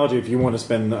criminology, if you want to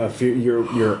spend a few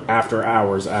your after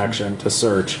hours action to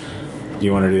search, do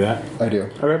you want to do that? I do.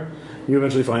 Okay. You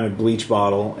eventually find a bleach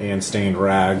bottle and stained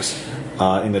rags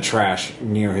in the trash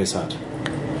near his hut.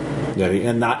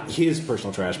 And not his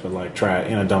personal trash, but like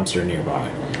in a dumpster nearby.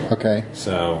 Okay.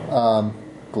 So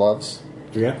Gloves.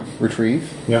 yeah,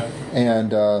 Retrieve. yeah.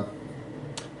 And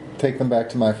take them back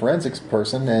to my forensics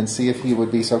person and see if he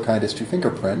would be so kind as to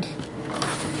fingerprint.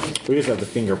 We just have the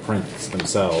fingerprints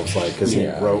themselves, like because he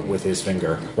wrote with his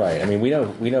finger. right. I mean, we know.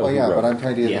 Oh who yeah, wrote but I'm it.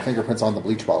 trying to get Yeah. the fingerprints on the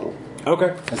bleach bottle.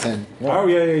 Okay. As in, Oh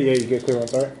yeah. You get clear on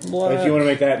that. What? If you want to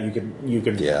make that, you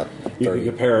could. Yeah, You 30. could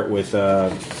compare it with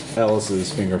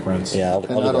Ellis's fingerprints. Yeah, I'll and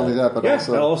do not only that, but Yeah.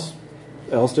 also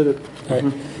Ellis did it. Right.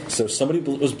 So somebody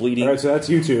was bleeding. All right, so that's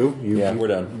you two. Yeah, we're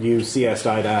done. You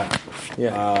CS-died at.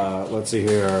 Yeah. Let's see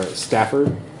here.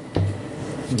 Stafford,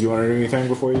 do you want to do anything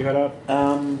before you head out?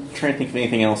 Trying to think of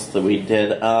anything else that we did.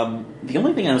 The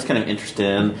only thing I was kind of interested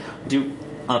in,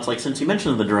 it's like since you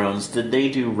mentioned the drones, did they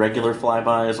do regular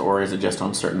flybys or is it just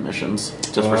on certain missions,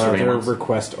 just for They're surveillance?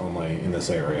 request only in this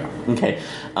area. Okay.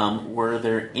 Were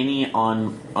there any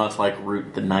on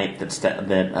route the night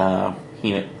that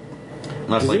he?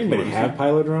 Does anybody have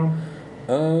pilot drone?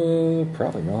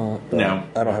 Probably not. but No.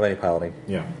 I don't have any piloting.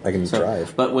 Yeah. I can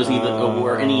drive. But was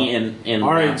were any in?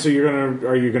 All right, so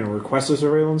are you gonna request a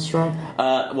surveillance drone?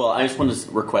 Well, I just wanted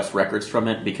to request records from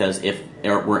it because if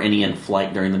there were any in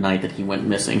flight during the night that he went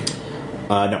missing.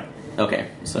 No. Okay,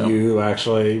 so You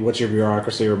actually, what's your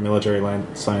bureaucracy or military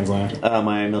science land?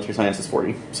 my military science is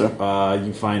 40. So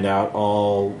You find out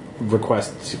all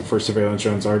requests for surveillance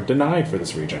drones are denied for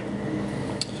this region.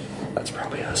 That's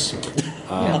probably us.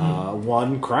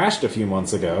 One crashed a few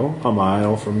months ago, a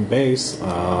mile from base,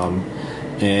 and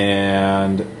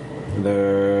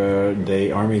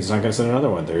the Army's not going to send another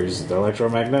one. There's the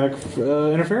electromagnetic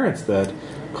interference that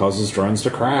causes drones to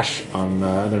crash. They're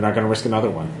not going to risk another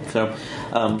one. so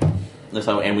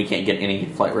and we can't get any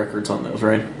flight records on those,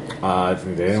 right? I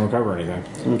think they didn't recover anything.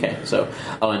 Okay, so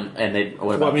and they what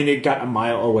Well, about? I mean, it got a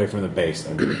mile away from the base.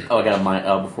 And I got a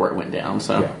mile before it went down.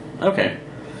 So Yeah. okay,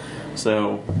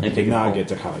 so it did not get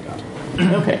to Kaligata.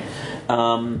 Okay.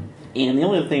 And the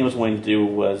only other thing I was wanting to do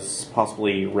was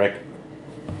possibly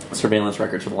surveillance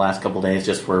records for the last couple of days,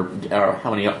 just for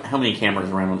how many cameras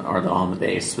around are on the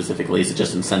base specifically? Is it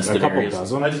just in A sensitive couple areas?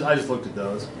 dozen. I just looked at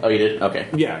those. Oh, you did? Okay.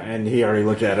 Yeah, and he already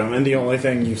looked at him. And the only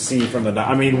thing you see from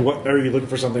I mean, what are you looking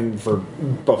for? Something for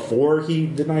before he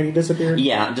denied he disappeared?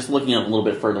 Yeah, I'm just looking a little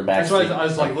bit further back. That's why I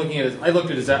was like looking at his. I looked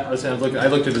at his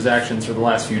actions for the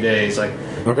last few days. Like,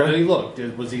 Okay. how did he look?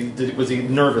 Was he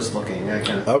nervous looking? That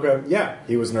kind of. Okay, yeah,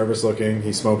 he was nervous looking.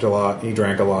 He smoked a lot. He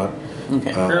drank a lot.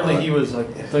 Okay. Apparently, he was like.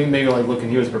 I think maybe like looking.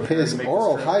 He was prepared. his to make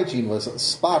oral this trip. hygiene was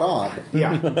spot on.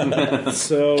 Yeah.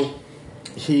 So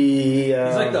he. He's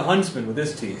like the huntsman with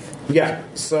his teeth. Yeah.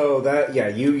 So that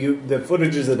you the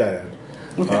footage is a dead end.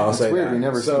 I'll It's say weird. that. We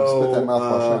never see him spit that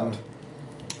mouthwash out.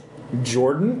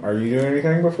 Jordan, are you doing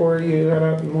anything before you head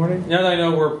out in the morning? Now that I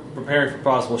know we're preparing for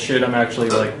possible shit, I'm actually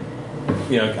like,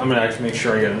 I'm gonna actually make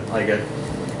sure I get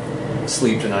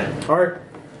sleep tonight. All right.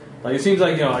 Like it seems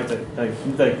like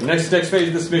the next phase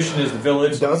of this mission is the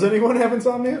village. Does anyone have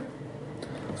insomnia?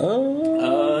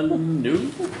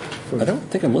 No. I don't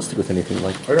think I'm listed with anything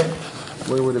like Okay.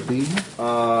 Where would it be?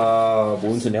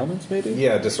 wounds and ailments, maybe?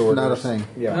 Yeah, disorders. Not a thing.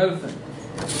 Yeah. Another thing.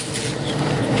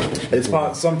 It's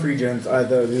some pre-gens.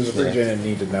 There's a pre-gen in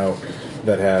Need to Know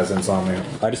that has insomnia.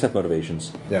 I just have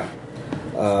motivations. Yeah.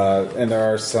 And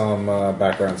there are some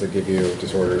backgrounds that give you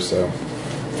disorders, so.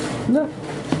 No.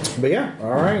 But yeah,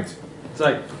 alright. It's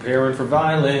like preparing for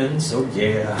violence. Oh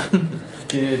yeah.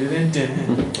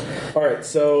 All right,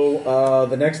 so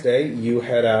the next day you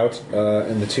head out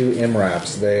in the two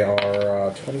MRAPs. They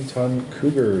are 20-ton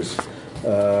Cougars.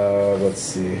 Let's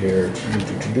see here.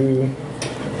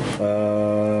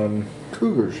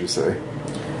 Cougars, you say?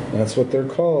 That's what they're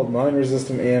called.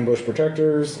 Mine-resistant ambush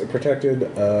protected.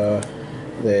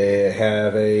 They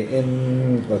have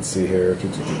let's see here.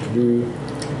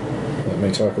 Let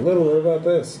me talk a little bit about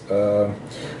this.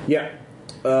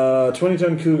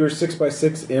 20-ton Cougar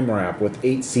 6x6 MRAP with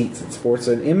 8 seats. It sports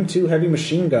an M2 heavy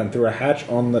machine gun through a hatch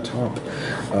on the top.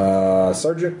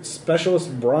 Sergeant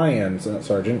Specialist Brian,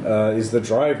 Sergeant, is the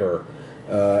driver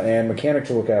and mechanic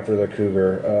to look after the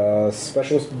Cougar.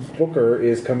 Specialist Booker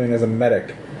is coming as a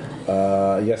medic.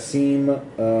 Yassim,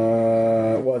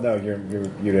 well, no, you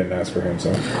didn't ask for him,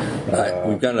 so.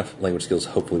 We've got enough language skills.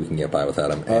 Hopefully we can get by without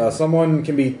him. Someone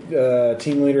can be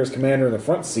team leader as commander in the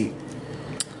front seat.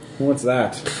 Who wants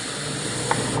that?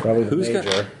 Probably the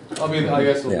major. I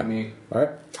guess it'll be me. All right.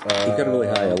 You've got a really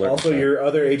high alert. Also, your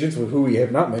other agents, who we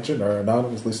have not mentioned, are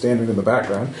anonymously standing in the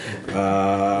background.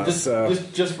 Just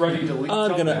ready to leave.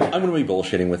 I'm gonna be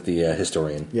bullshitting with the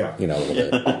historian. Yeah. A little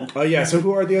bit. Oh yeah. So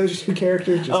who are the other two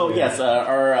characters? Yes,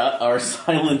 our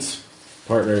silent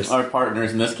partners. Our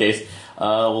partners in this case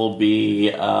will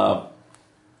be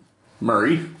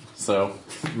Murray. So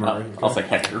I'll say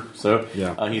Hector. So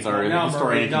he's our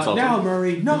historian and consultant. Not now,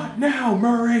 Murray. Not now,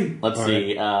 Murray. Let's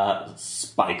see,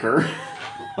 Spiker,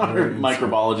 our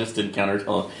microbiologist and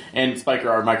and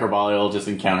Spiker, our microbiologist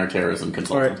and counterterrorism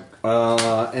consultant. All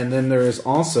right. And then there is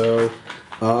also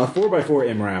a 4x4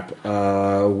 MRAP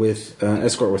with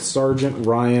escort with Sergeant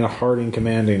Ryan Harding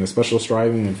commanding, the specialist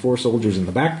driving, and 4 soldiers in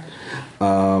the back.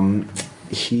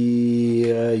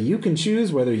 You can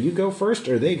choose whether you go first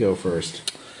or they go first.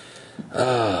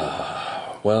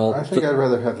 Well, I think I'd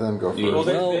rather have them go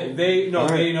first. They know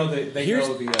here's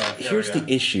the here's area.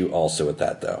 the issue also with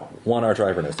that though. 1, our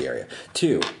driver knows the area.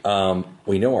 2,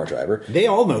 we know our driver. They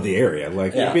all know the area.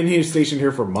 Like they've been stationed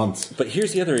here for months. But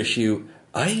here's the other issue: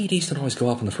 IEDs don't always go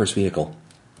off in the first vehicle.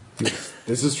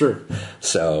 This is true.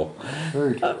 So,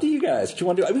 up to you guys. What you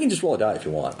want to do? We can just roll a die if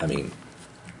you want. I mean.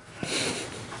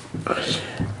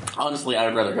 Honestly, I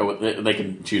would rather go with. They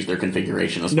can choose their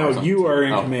configuration. As No, far as you I'm are in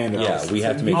concerned. command. Yeah, we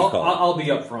have to make a call. I'll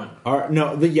be up front. I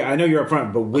know you're up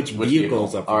front, but which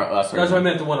vehicle's up front? Sorry. That's what I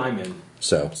meant. The one I'm in.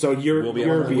 So you're We'll be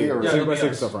your up front. vehicle. Yeah,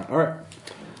 6x6 up front. All right.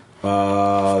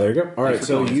 There you go. All right. Thanks for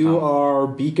So calling, you Tom. are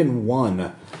Beacon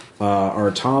 1.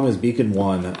 Or Tom is Beacon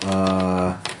 1.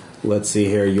 Let's see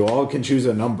here. You all can choose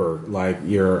a number. Like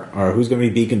who's going to be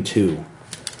Beacon 2?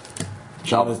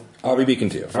 I'll be Beacon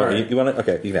 2. All right. You want it?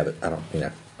 Okay, you can have it. I don't.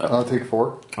 I'll take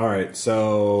 4. All right.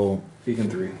 So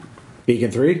Beacon 3. Beacon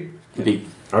 3.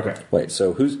 Okay. Wait.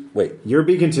 So wait? You're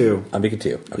Beacon 2. I'm Beacon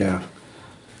 2. Okay. Yeah.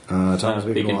 Tom's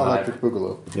Beacon Beacon 1. Electric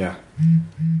Boogaloo. Yeah.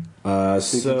 All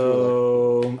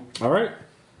right.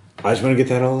 I just want to get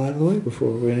that all out of the way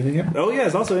before we anything else. Oh yeah,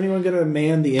 is also anyone going to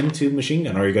man the M2 machine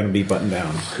gun, or are you going to be buttoned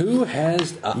down? Who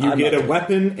has? You get a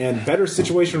weapon and better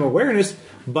situational awareness,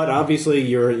 but obviously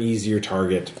you're an easier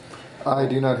target. I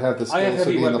do not have the I have skills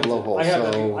to heavy be in the weapons. blowhole, I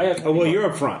have so... heavy Oh well, you're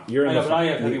up front. You're in the but front. I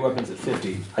have heavy weapons at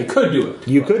 50. I could do it.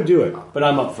 You could do it. But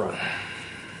I'm up front.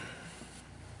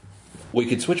 We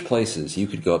could switch places. You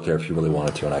could go up there if you really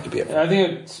wanted to, and I could be up there. I think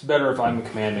it's better if I'm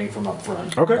commanding from up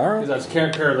front. Okay. All right. Because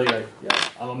that's currently,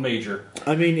 I'm a major.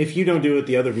 I mean, if you don't do it,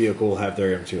 the other vehicle will have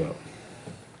their M2 up.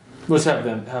 Let's have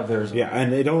them have theirs. Yeah,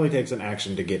 and it only takes an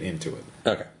action to get into it.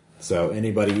 Okay. So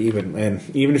anybody, even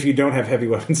if you don't have heavy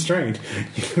weapons trained,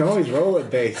 you can always roll at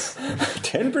base.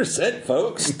 10%,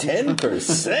 folks.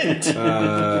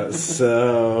 10%.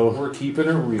 So We're keeping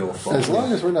it real, folks. As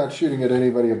long as we're not shooting at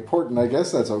anybody important, I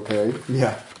guess that's okay.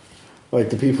 yeah,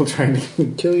 like the people trying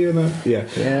to kill you.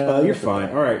 You're fine.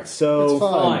 All right, so It's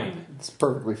fine. Fine. It's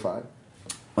perfectly fine.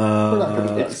 We're not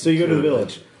going to so you go to the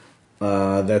village.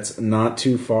 That's not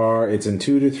too far. It's in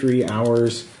 2 to 3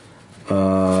 hours.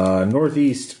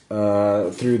 Northeast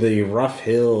through the rough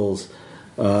hills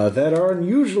that are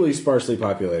unusually sparsely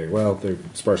populated. Well, they're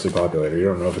sparsely populated. You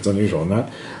don't know if it's unusual or not.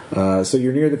 So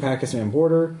you're near the Pakistan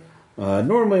border.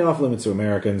 Normally off limits to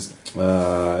Americans.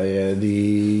 Let's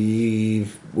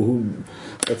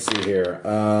see here.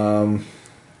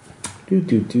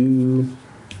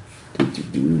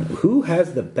 Who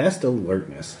has the best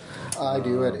alertness? I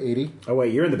do at 80. Oh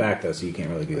wait, you're in the back though, so you can't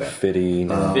really do that. 50.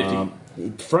 No. 50.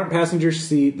 Front passenger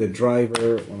seat, the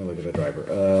driver. Let me look at the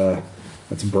driver.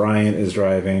 That's Brian is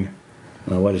driving.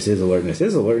 What is his alertness?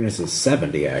 His alertness is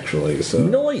 70, actually. So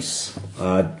Nice.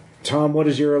 Tom, what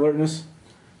is your alertness?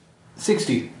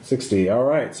 60. 60. All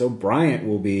right. So Bryant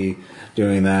will be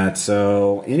doing that.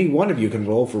 So any one of you can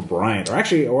roll for Bryant,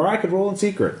 or I could roll in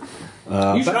secret.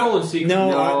 You should roll in secret.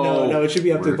 No. It should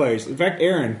be up to the players. In fact,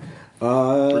 Aaron.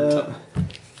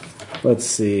 Let's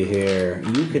see here.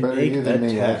 You can Better make you that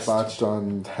than me. I've test. botched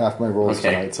on half my rolls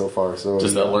Okay. tonight so far. So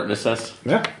Just the alertness test.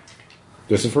 Yeah.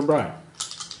 This is for Bryant.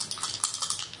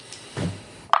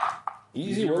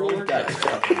 Easy roll with dice.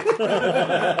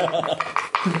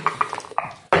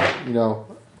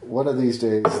 one of these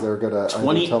days they're gonna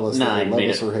either tell us that they 29 love made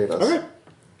us it. or hate us. Okay.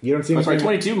 You don't see I'm sorry,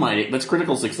 anything. 22 might. That's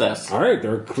critical success. All right.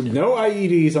 There are no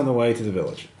IEDs on the way to the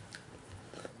village.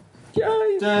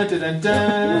 Dun, dun, dun,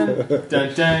 dun,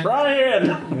 dun, dun.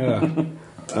 Brian!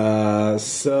 Yeah.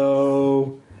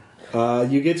 So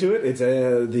you get to it. It's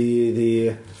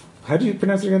the how do you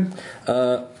pronounce it again?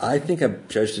 I think I'm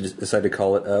judged to decide to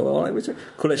call it,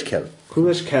 Kuleshkel.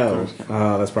 Kulish Kel.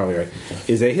 That's probably right.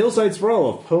 Is a hillside sprawl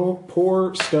of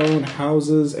poor stone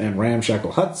houses and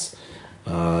ramshackle huts.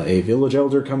 A village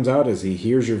elder comes out as he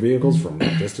hears your vehicles from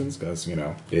a distance, because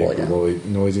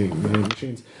noisy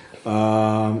machines,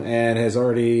 and has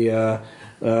already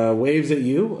waves at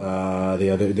you.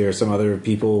 There are some other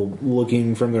people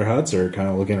looking from their huts, or kind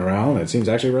of looking around. It seems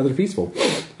actually rather peaceful.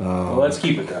 Well, let's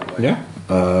keep it that way.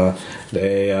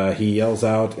 Yeah. He yells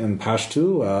out in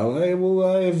Pashto,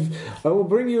 I will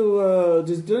bring you,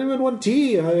 does anyone want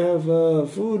tea? I have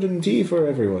food and tea for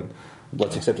everyone.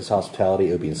 Let's accept his hospitality.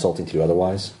 It would be insulting to do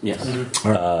otherwise. Yes.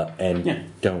 And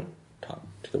don't talk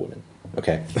to the women.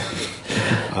 Okay. Do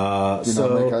not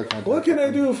make eye contact. What can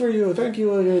I do for you? Thank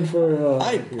you again for...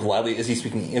 I gladly, is he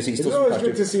speaking? Is he it's still? always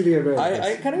speaking good to see the Americans.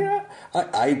 I kind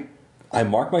of, I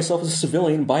mark myself as a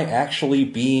civilian by actually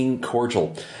being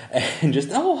cordial and just,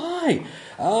 hi,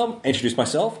 introduce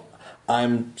myself.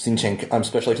 I'm Sinchenko. I'm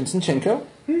Special Agent Sinchenko.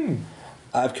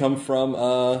 I've come from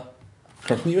the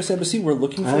U.S. Embassy. We're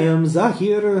looking for I am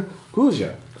Zahir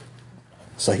Kuja.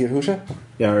 Sahir Husha.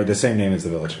 Yeah, or the same name as the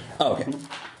village. Oh, okay.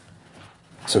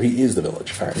 So he is the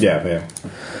village. All right. Yeah.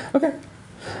 Okay.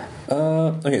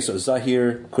 Okay. So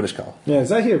Zahir Kuleshkal. Yeah,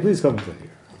 Zahir, please come to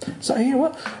here. Zahir,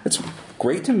 well, it's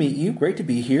great to meet you. Great to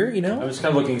be here. You I know. was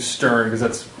kind of looking stern because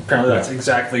that's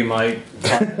exactly my.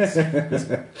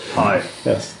 Hi.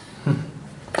 Yes.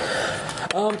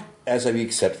 As I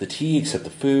accept the tea, accept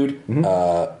the food,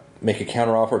 make a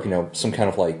counteroffer of some kind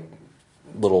of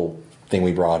little thing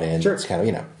we brought in. Sure. It's kind of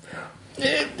a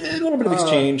little bit of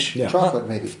exchange. yeah. Chocolate,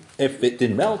 maybe. If it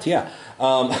didn't melt, yeah.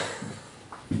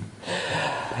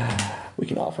 We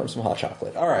can offer him some hot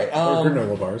chocolate. All right. Or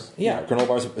granola bars. Yeah, granola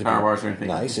bars. Would be Power bars or anything.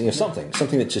 nice. And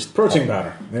something that just Protein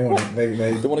powder. They want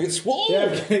They want to get swole. Yeah.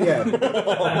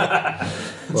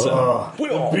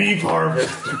 Beef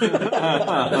harvest.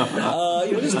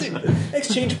 Just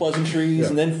exchange pleasantries,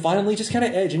 and then finally just kind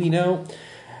of edge. And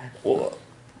well,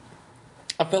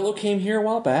 a fellow came here a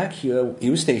while back. He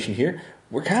was stationed here.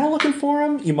 We're kind of looking for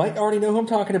him. You might already know who I'm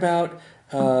talking about.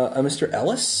 A Mr.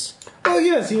 Ellis. Oh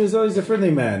yes, he was always a friendly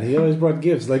man. He always brought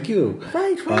gifts like you.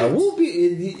 Right.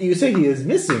 You say he is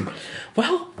missing.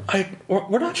 Well,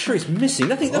 we're not sure he's missing.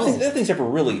 Nothing's ever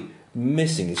really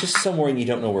missing. It's just somewhere and you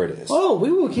don't know where it is. Oh,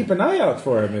 we will keep an eye out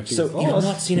for him if he's So lost. you have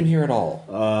not seen him here at all.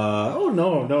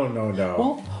 No.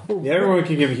 Well, Everyone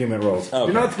can give human rolls. Okay.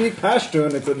 Do not speak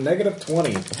Pashtun. It's a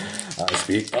 -20. I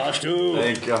speak Pashto.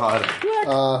 Thank God.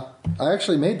 I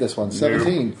actually made this one,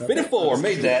 17. Bit of 4,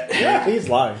 made that. Yeah, he's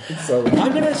lying. So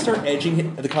I'm going to start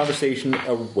edging the conversation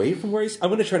away from where he's... I'm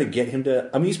going to try to get him to...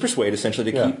 he's persuaded,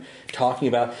 essentially, to keep talking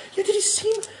about... Yeah,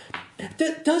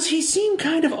 does he seem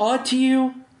kind of odd to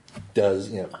you?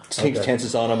 Change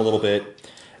tenses on him a little bit.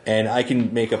 And I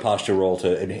can make a posture roll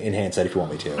to enhance that if you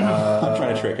want me to. I'm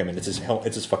trying to trick him, and it's his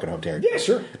fucking home territory. yeah,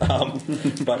 sure.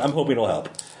 But I'm hoping it'll help.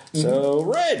 So,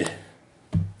 Red...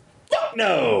 Fuck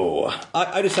no!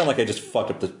 I just sound like I just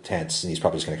fucked up the tense, and he's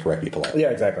probably just going to correct me politely. Yeah,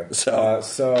 exactly.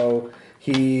 So-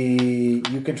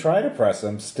 you can try to press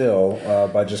him still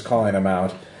by just calling him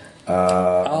out.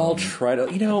 I'll try to...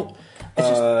 it's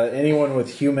just... Anyone with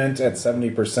human at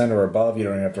 70% or above, you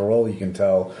don't even have to roll. You can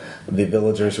tell the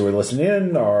villagers who are listening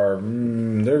in are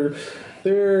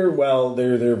they're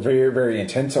very, very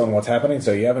intense on what's happening.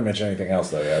 So you haven't mentioned anything else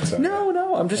though yet. So. No,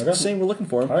 I'm just saying we're looking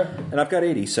for him. All right. And I've got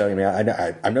 80, so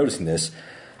I'm noticing this.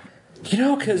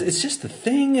 Because it's just the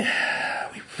thing.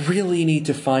 We really need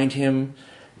to find him,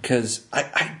 because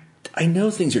I know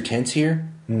things are tense here,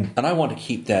 and I want to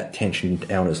keep that tension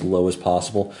down as low as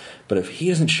possible. But if he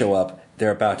doesn't show up, they're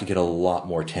about to get a lot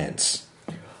more tense.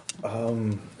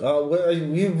 We've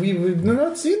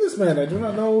not seen this man. I do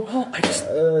not know. Well, I just...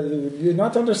 you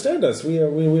not understand us. He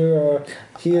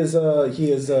is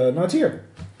not here.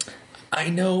 I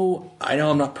know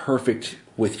I'm not perfect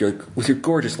with your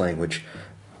gorgeous language,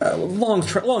 long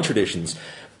traditions,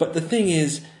 but the thing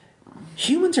is,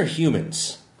 humans are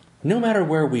humans, no matter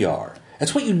where we are.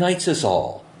 That's what unites us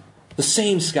all. The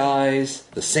same skies,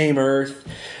 the same earth,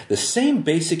 the same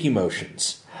basic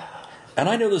emotions. And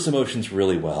I know those emotions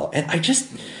really well, and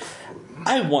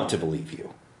I want to believe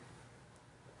you.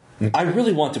 I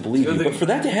really want to believe you, but for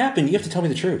that to happen, you have to tell me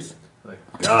the truth. Like,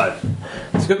 God,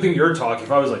 it's a good thing you're talking.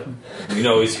 If I was like, we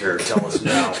know he's here, tell us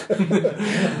now.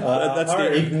 That's all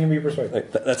right, you can give me persuasion.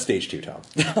 That's stage 2, Tom.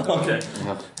 Okay.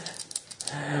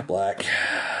 Black.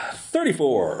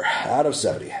 34 out of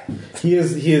 70.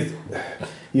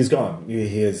 He's gone.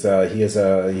 He is dead.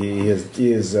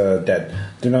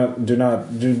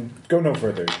 Go no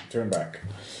further. Turn back.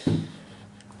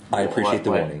 I appreciate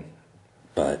the Why- warning,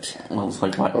 but Well, it's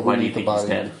like, why do you think he's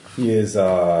dead? He is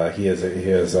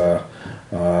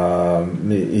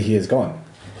gone.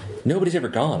 nobody's ever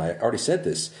gone. I already said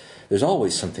this. There's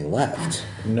always something left.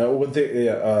 No, with the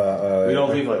We don't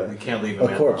leave we can't leave a of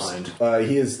man course. behind.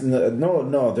 He is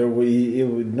no. There we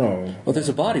no. Well, there's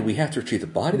a body. We have to retrieve the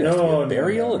body. There has to be a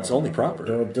burial. It's only proper.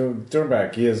 Don't turn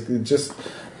back. He is just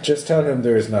tell him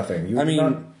there is nothing. You I mean,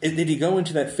 not- did he go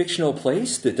into that fictional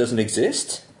place that doesn't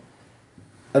exist?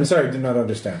 I'm sorry, I do not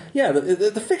understand. Yeah,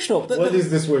 the fictional. What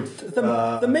is this word?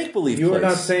 The make-believe You place. are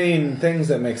not saying things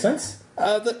that make sense.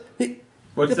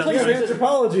 What's the that place mean? is-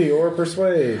 Anthropology or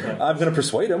persuade. I'm going to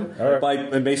persuade him. All right.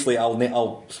 And basically, I'll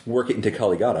work it into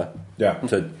Caligata. Yeah.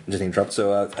 To just interrupt.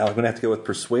 So I'm going to have to go with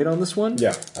persuade on this one.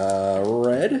 Yeah.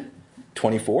 Red,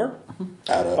 24.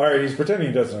 Out of. All right, he's pretending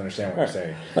he doesn't understand what you're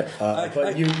saying.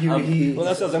 But he Well,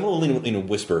 that's. I'm going to lean and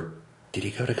whisper. Did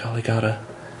he go to Caligata?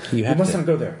 You have must to. not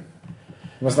go there.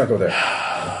 You must not go there.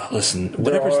 Listen,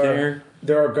 whatever's there.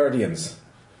 There are guardians.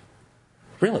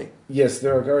 Really? Yes,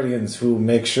 there are guardians who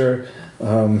make sure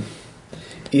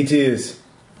it is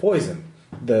poison.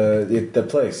 The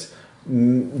place.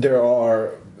 There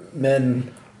are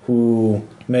men who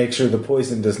make sure the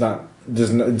poison does not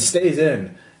stays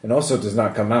in and also does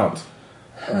not come out.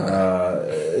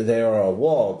 They are a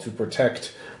wall to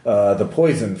protect the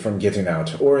poison from getting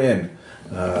out or in.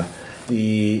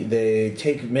 They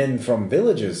take men from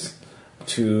villages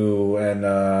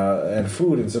and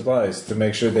food and supplies to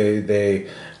make sure they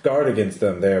guard against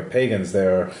them. They're pagans.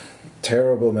 They're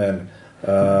terrible men.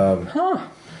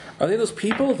 Are they those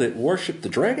people that worship the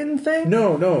dragon thing?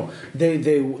 No.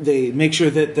 They make sure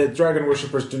that dragon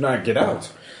worshippers do not get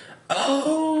out.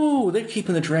 Oh, they're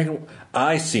keeping the dragon.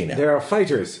 I see now. There are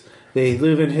fighters. They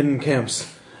live in hidden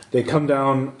camps. They come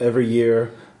down every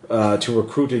year to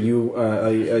recruit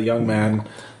a young man.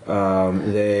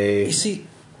 You see,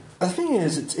 the thing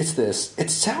is, it's this.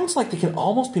 It sounds like they can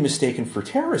almost be mistaken for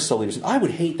terrorist soldiers, and I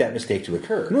would hate that mistake to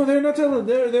occur. No, they're not.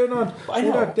 They're not. I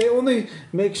they're know. not. They only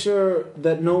make sure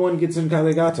that no one gets in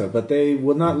Caligata, but they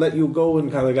will not let you go in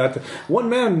Caligata. One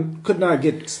man could not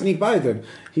sneak by them.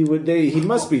 He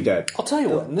must be dead. I'll tell you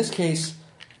what. In this case,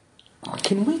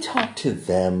 can we talk to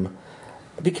them?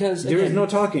 Because There is again, no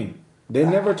talking. They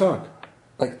never talk.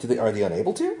 like, are they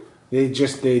unable to?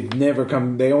 They never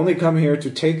come. They only come here to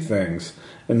take things,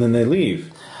 and then they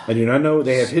leave. I do not know.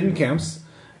 They have hidden camps.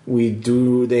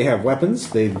 They have weapons.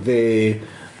 They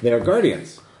are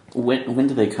guardians. When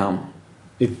do they come?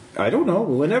 I don't know.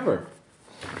 Whenever.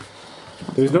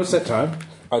 There's no set time.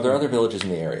 Are there other villages in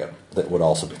the area that would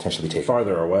also potentially be taken?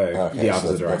 Farther away, Okay, the so opposite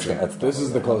that's- direction. that's This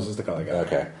is the okay. closest to Caligata.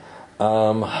 Okay.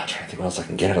 I'm trying to think what else I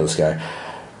can get out of this guy.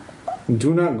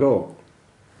 Do not go.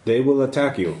 They will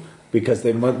attack you because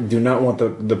they do not want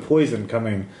the poison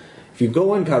coming. If you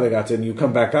go in Caligata and you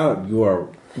come back out, you are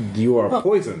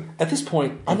poisoned. At this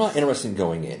point, I'm not interested in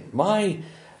going in. My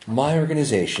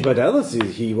organization. But Ellis,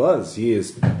 he was.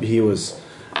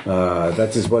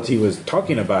 That is what he was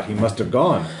talking about. He must have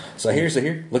gone. So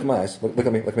here. Look at my eyes. Look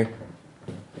at me. Look at me.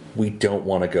 We don't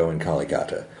want to go in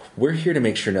Caligata. We're here to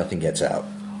make sure nothing gets out.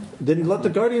 Then let the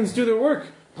Guardians do their work.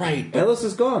 Right. Ellis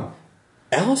is gone.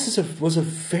 Ellis was a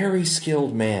very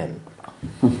skilled man.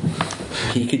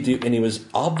 He could do, and he was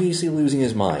obviously losing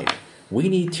his mind. We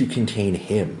need to contain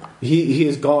him. He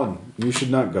is gone. You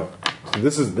should not go.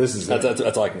 This is.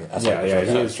 That's all I can. That's all I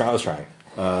can say. I was trying.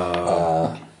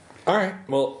 All right.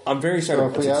 Well, I'm very sorry So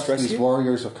if we to ask stress these you.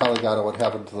 warriors of Caligata what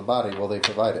happened to the body, will they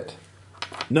provide it?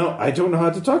 No, I don't know how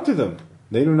to talk to them.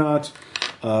 They do not.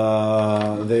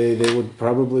 They would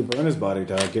probably burn his body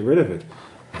to get rid of it.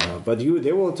 But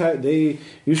they will attack.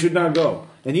 You should not go.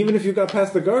 And even if you got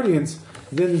past the Guardians,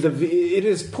 then it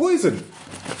is poison.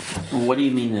 What do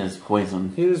you mean it's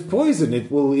poison? It is poison.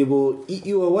 It will eat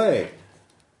you away.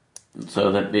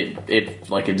 So that it's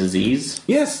like a disease?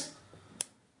 Yes.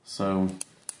 So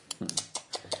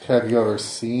Have you ever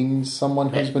seen someone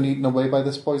who's been eaten away by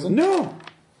this poison? No.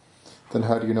 Then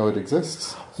how do you know it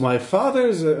exists? My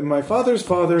father's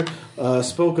father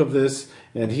spoke of this,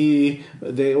 and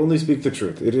they only speak the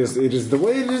truth. It is the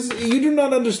way it is. You do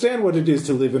not understand what it is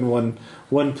to live in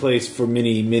one place for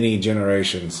many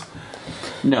generations.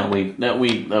 No, we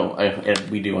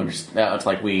do understand. It's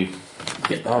like we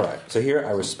get that. All right. So here,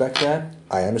 I respect that.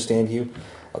 I understand you.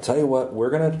 I'll tell you what. We're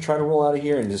going to try to roll out of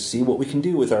here and just see what we can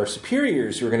do with our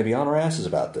superiors who are going to be on our asses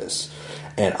about this.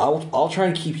 And I'll try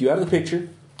and keep you out of the picture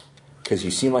because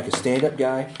you seem like a stand-up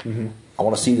guy. Mm-hmm. I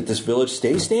want to see that this village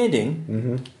stays standing.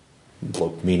 Mm-hmm.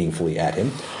 Look meaningfully at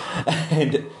him,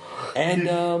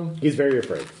 and he's very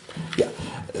afraid. Yeah,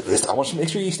 I want you to make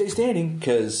sure you stay standing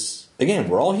because, again,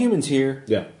 we're all humans here.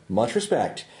 Yeah. Much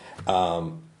respect.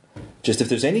 Just if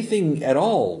there's anything at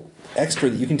all extra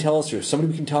that you can tell us or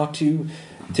somebody we can talk to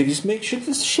just make sure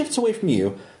this shifts away from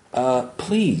you,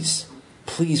 please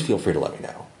feel free to let me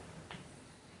know.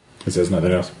 It says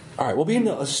nothing else. All right, we'll be in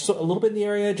a little bit in the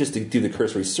area just to do the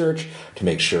cursory search to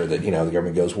make sure that, the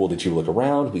government goes, well, did you look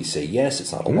around? We say yes,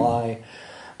 it's not a lie.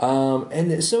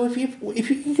 And so if you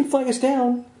can flag us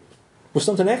down with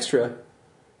something extra,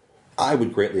 I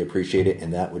would greatly appreciate it,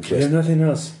 and that would just There's nothing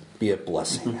else. be a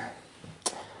blessing.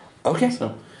 Okay,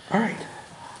 So, all right.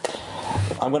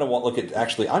 I'm going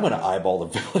to eyeball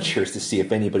the villagers to see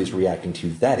if anybody's reacting to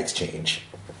that exchange.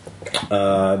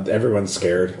 Everyone's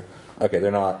scared. Okay,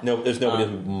 they're not. No, there's nobody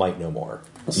who might know more.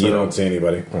 You don't see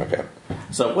anybody. Okay.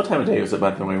 so what time of day was it, by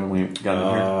the way, when we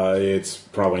got in here? It's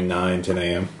probably 9, 10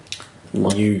 a.m.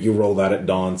 You roll that at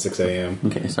dawn, 6 a.m.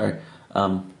 Okay, sorry.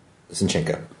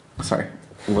 Zinchenko. Sorry.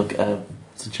 Look,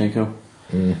 Zinchenko.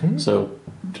 Mm-hmm. So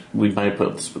we might have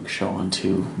put this book show on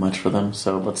too much for them.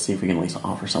 So let's see if we can at least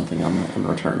offer something in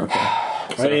return. Okay.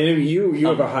 So, I mean, you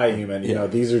have a high human. You yeah. know,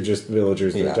 these are just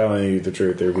villagers. They're Yeah. telling you the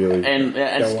truth. They're really and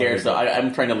don't scared. want So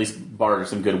I'm trying to at least barter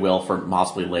some goodwill for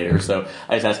possibly later. So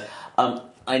I just asked.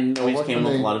 I know we just what came can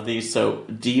with a they- lot of these. So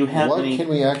do you have What any? can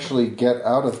we actually get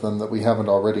out of them that we haven't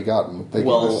already gotten? They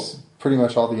Well- give us pretty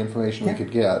much all the information we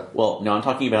could get. Well, no, I'm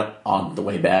talking about on the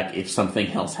way back. If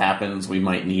something else happens, we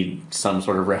might need some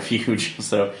sort of refuge.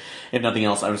 So, if nothing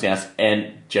else, I'm just going to ask.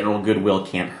 And general goodwill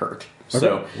can't hurt.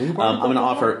 So, I'm going to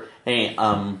offer. Hey,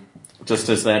 just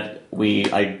as that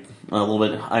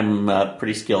I'm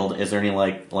pretty skilled. Is there any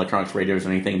electronics radios or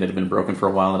anything that have been broken for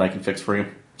a while that I can fix for you?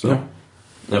 No,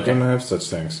 they Okay. don't have such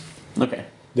things. Okay.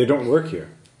 They don't work here.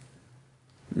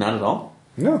 Not at all.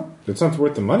 No, it's not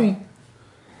worth the money.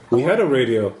 We had a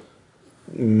radio.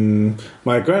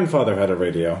 My grandfather had a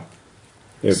radio.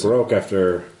 It broke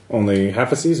after only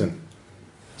half a season.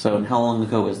 So, and how long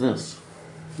ago was this?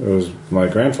 It was my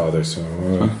grandfather's,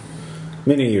 so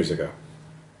many years ago.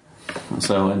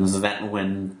 So, and is that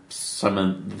when some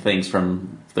of the things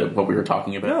from what we were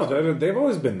talking about? No, they've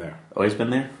always been there. Always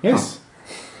been there? Yes.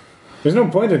 There's no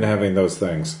point in having those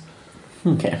things.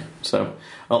 Oh. Okay. So,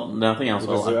 well, nothing else.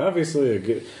 Because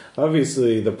Well,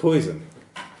 obviously, the poison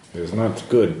is not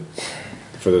good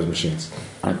for those machines.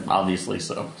 obviously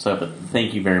so. So, but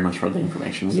thank you very much for the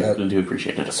information. We Yeah. do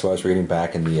appreciate it. So I was reading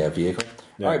back in the vehicle.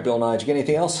 Yeah. All right, Bill Nye, did you get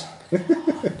anything else?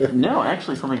 No,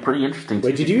 actually, something pretty interesting.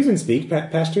 Wait, too. did you even speak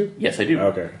Pashto? Yes, I do.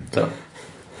 Okay. So,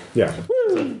 Yeah.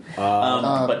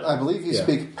 but I believe you yeah.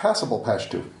 speak passable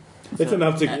Pashto. It's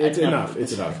enough to. It's enough.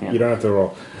 It's enough. You don't have to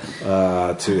roll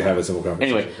to have a simple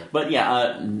conversation. anyway, but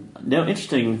yeah, no,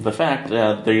 interesting. The fact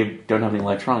they don't have any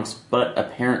electronics, but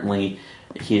apparently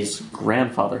his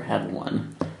grandfather had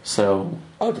one. So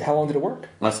Oh, how long did it work?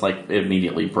 that's it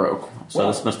immediately broke. So Wow.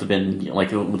 this must have been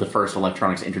the first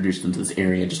electronics introduced into this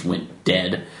area just went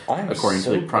dead, I'm according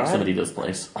so to the proximity glad- to this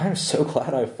place. I'm so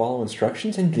glad I follow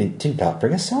instructions and did not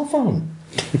bring a cell phone.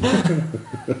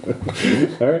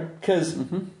 All right. Because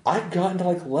I've gotten to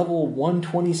level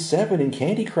 127 in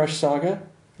Candy Crush Saga.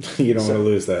 You don't want to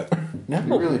lose that. No.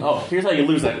 Really? Oh, here's how you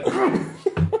lose that.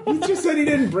 He just said he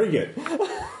didn't bring it.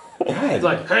 It's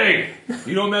like, hey,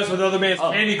 you don't mess with other man's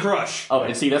Candy Crush. Oh,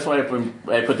 and see, that's why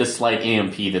I put this slight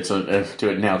EMP that's to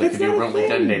it now that It's can be not a remotely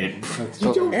thing. detonated.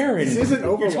 You don't, Aaron, this isn't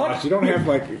you're Overwatch. talking- You don't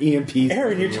have EMPs.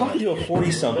 Aaron, you're talking to a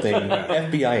 40-something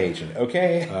FBI agent,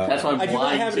 okay? That's why I I'm do not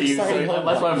lying have to an you. exciting So, home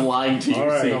that's why life. I'm lying to you. All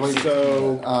right. See?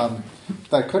 So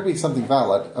That could be something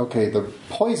valid. Okay, the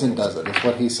poison does it, is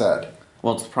what he said.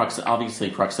 Well, it's obviously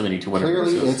proximity to whatever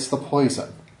Clearly, this is. it's the poison.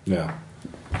 yeah.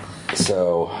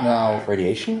 So, Now,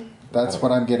 radiation? that's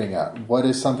what I'm getting at. What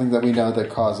is something that we know that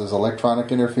causes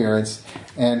electronic interference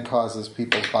and causes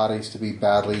people's bodies to be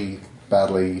badly,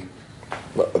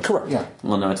 Well, correct. yeah,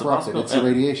 Well, no, it's a corrupted? possible. It's the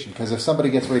radiation. Because if somebody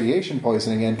gets radiation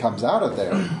poisoning and comes out of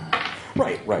there,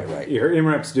 Right. Your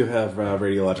MRAPs do have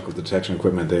radiological detection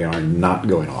equipment. They are not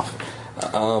going off.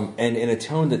 And in a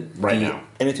tone that now.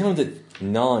 in a tone that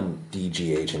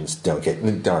non-DG agents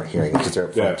aren't hearing because they're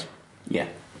up front. Yeah.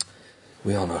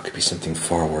 We all know it could be something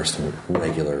far worse than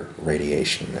regular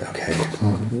radiation. Okay,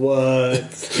 What?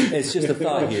 it's just a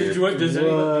thought here. Do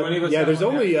any of us Yeah, have there's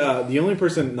one? only the only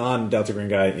person non-Delta Green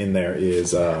guy in there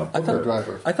is Booker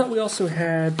driver. I thought we also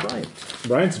had Brian.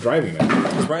 Brian's driving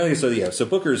it. Brian, so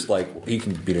Booker's like he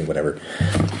can be doing whatever.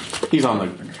 He's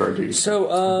on the turret.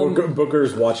 So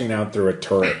Booker's watching out through a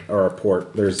turret or a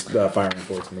port. There's firing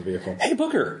ports in the vehicle. hey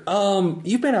Booker,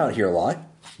 you've been out here a lot.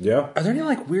 Yeah. Are there any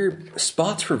like weird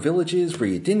spots for villages where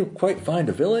you didn't quite find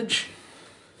a village?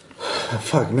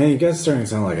 Fuck, man, you guys are starting to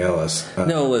sound like Ellis.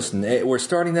 No, listen, we're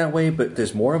starting that way, but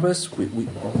there's more of us.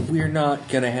 We're not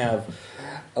gonna have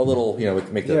a little,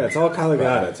 make the. Yeah, it's all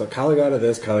Caligata. It's a Caligata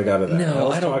this, Caligata that. No,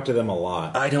 Ellis I don't- talk to them a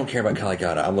lot. I don't care about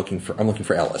Caligata. I'm looking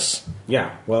for Ellis.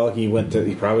 Yeah, well, he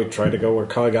probably tried to go where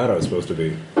Caligata was supposed to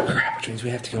be. Crap, which means we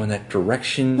have to go in that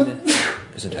direction.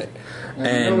 Isn't it?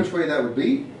 And you know which way that would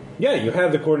be? Yeah, you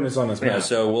have the coordinates on this map. Yeah,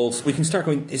 so we can start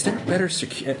going. Is there a better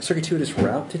circuitous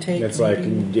route to take? It's like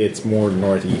it's more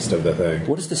northeast of the thing.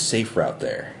 What is the safe route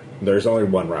there? There's only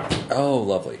one route. Oh,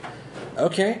 lovely.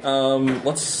 Okay,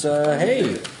 let's.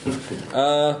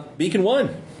 Beacon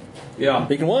 1. Yeah.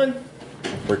 Beacon 1.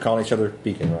 We're calling each other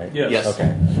Beacon, right? Yes. Yes.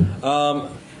 Okay.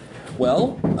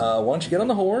 Well, why don't you get on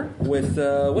the horn with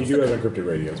You do have encrypted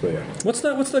radios, but yeah. what's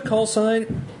the call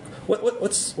sign?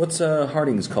 What's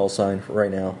Harding's call sign for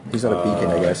right now? He's not a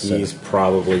beacon, I guess. He's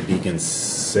probably Beacon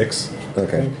 6.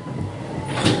 Okay.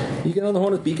 You get on the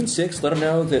horn with Beacon 6. Let him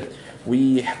know that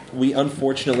we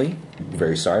unfortunately,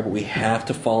 very sorry, but we have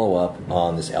to follow up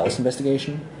on this Ellis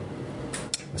investigation.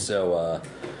 So,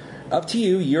 up to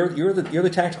you. You're the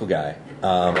tactical guy.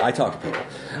 I talk to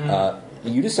people.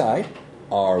 You decide.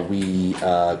 Are we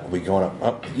going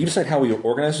up? You decide how we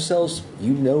organize ourselves.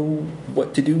 You know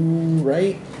what to do,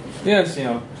 right? Yeah, it's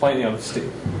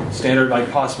standard, like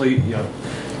possibly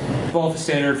both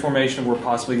standard formation. We're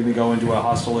possibly going to go into a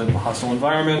hostile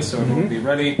environment, so everyone be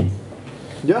ready.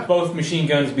 Yeah. Both machine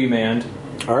guns be manned.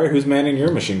 All right, who's manning your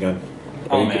machine gun?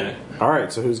 I'll man it. All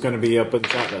right, so who's going to be up with the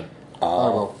shotgun? I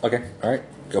will. Okay. All right.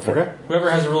 Go for Okay. it. Whoever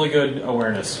has a really good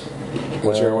awareness.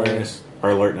 What's your awareness?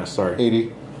 Or alertness, sorry.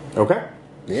 80. Okay.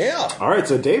 Yeah. All right,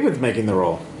 so David's making the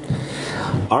roll.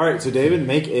 All right, so David,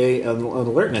 make an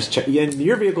alertness check. Yeah,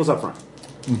 your vehicle's up front.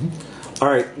 All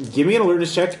right, give me an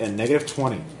alertness check at negative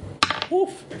 20.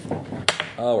 Woof.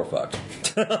 Oh, we're fucked.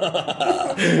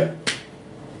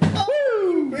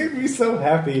 Woo! Made me so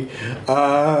happy.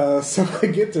 So I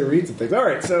get to read some things. All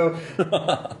right, so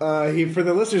for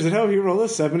the listeners at home, he rolled a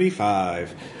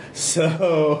 75.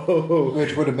 So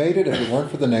Which would have made it if it weren't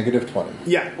for the negative 20.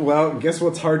 yeah, well, guess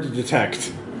what's hard to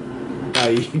detect?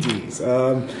 IEDs.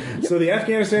 So the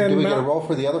Afghanistan. Do we get a roll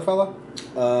for the other fella?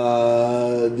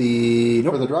 For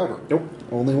For the driver? Nope,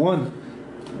 only one.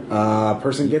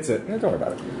 Person gets it. Don't worry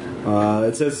about it.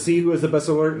 It says, see who has the best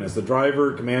alertness, the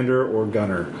driver, commander, or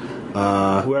gunner.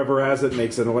 Whoever has it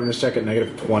makes an alertness check at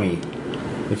negative 20.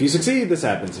 If you succeed, this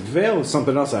happens. If you fail,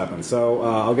 something else happens. So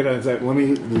I'll get an let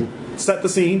me set the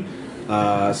scene.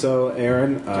 So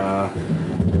Aaron,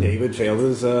 David failed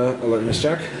his alertness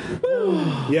check.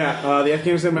 Yeah, the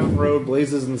Afghanistan mountain road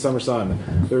blazes in the summer sun.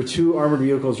 There are two armored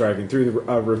vehicles driving through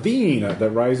a ravine that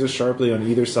rises sharply on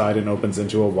either side and opens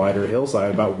into a wider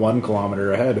hillside about 1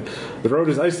 kilometer ahead. The road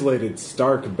is isolated,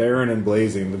 stark, barren, and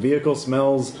blazing. The vehicle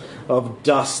smells of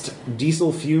dust,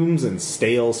 diesel fumes, and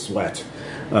stale sweat.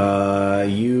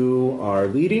 You are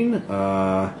leading.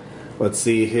 Let's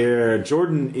see here.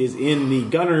 Jordan is in the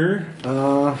gunner,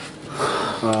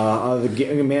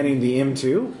 manning the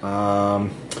M2.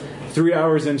 3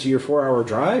 hours into your 4-hour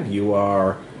drive, you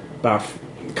are about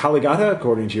Caligata,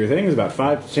 according to your thing, is about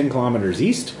 5 to 10 kilometers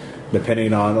east,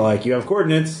 depending on you have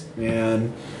coordinates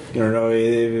and you don't know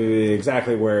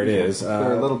exactly where it is.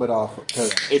 They're a little bit off.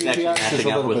 It's actually GPS is matching a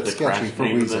up little with bit the sketchy crash for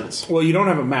name of reasons. Well, you don't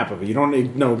have a map of it. You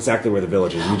don't know exactly where the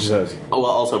village is. You just Oh, well,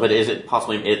 also, but is it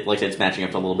possibly like I said, it's matching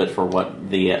up to a little bit for what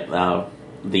the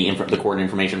coordinate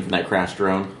information from that crash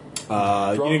drone?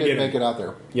 Drone didn't make it out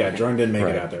there. Yeah, drone didn't make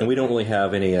it out there. And we don't really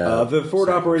have any. The forward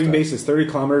operating base is 30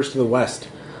 kilometers to the west.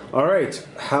 All right.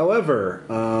 However,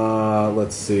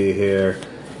 let's see here.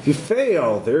 If you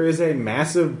fail, there is a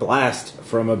massive blast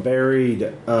from a buried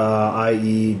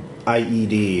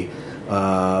IED.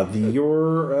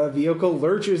 Your vehicle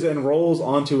lurches and rolls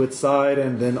onto its side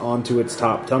and then onto its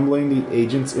top, tumbling the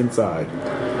agents inside.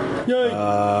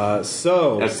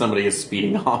 So, As somebody is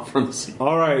speeding off from the scene.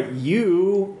 all right,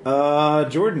 you,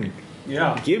 Jordan,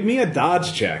 Yeah. give me a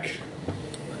dodge check.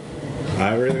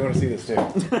 I really want to see this too.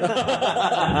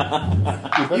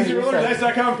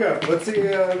 EasyRollerDice.com cup. Let's see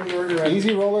where you're at.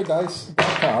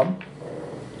 EasyRollerDice.com.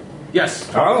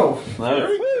 Yes. Oh,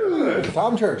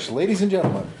 Tom Church, ladies and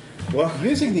gentlemen. well,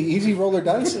 Using the Easy Roller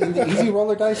Dice in the Easy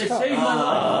Roller Dice It Cup. saved my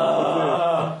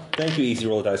life. Thank you, Easy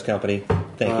Roller Dice Company.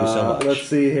 Thank you so much. let's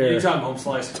see here. Anytime, home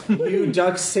slice. You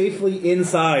duck safely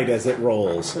inside as it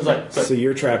rolls. It's like, So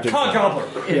you're trapped Con inside.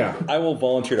 Gobbler. Yeah. I will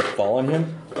volunteer to fall on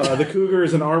him. The Cougar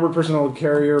is an armored personnel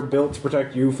carrier built to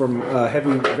protect you from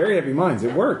very heavy mines.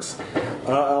 It works.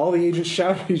 All the agents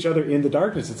shout at each other in the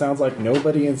darkness. It sounds like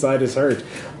nobody inside is hurt.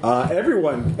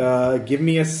 Everyone, give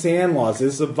me a sand loss.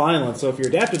 This is a violence, so if you're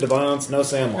adapted to violence, no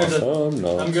sand loss.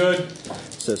 No. I'm good.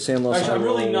 So Sam lost. Actually, I'm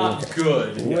really not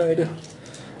good. Red.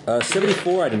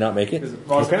 74, I did not make it.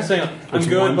 I was Okay. saying, I'm It's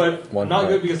good, one. but One, not right.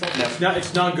 good because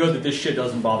it's not good that this shit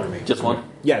doesn't bother me. Just one.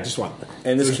 Yeah, just one.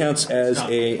 And this counts as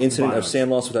not a incident of violence. sand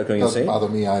loss without going Doesn't insane. bother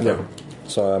me either.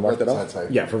 So I mark that What off. does that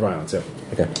say? Yeah, for violence, yeah.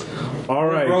 Okay. All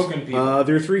right. broken people.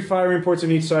 There are 3 firing ports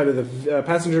on each side of the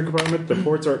passenger compartment. The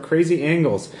ports are at crazy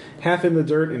angles, half in the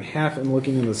dirt and half in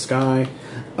looking in the sky.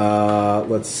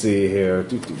 Let's see here.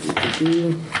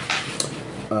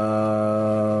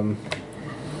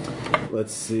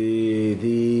 Let's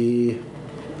see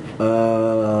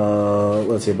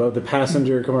let's see. Above the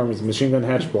passenger compartment is a machine gun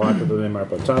hatch blocked with the name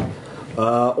mark up top.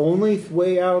 Only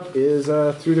way out is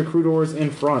through the crew doors in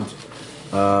front.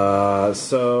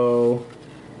 So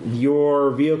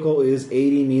your vehicle is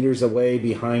 80 meters away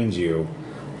behind you.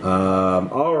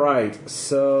 All right,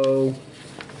 so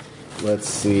let's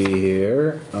see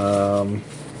here.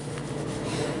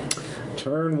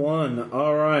 Turn 1.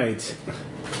 All right.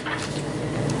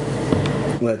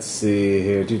 Let's see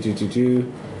here.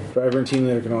 Driver and team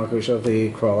leader can all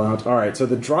shuffle, crawl out. All right, so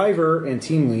the driver and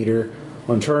team leader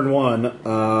on turn 1.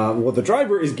 Well, the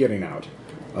driver is getting out.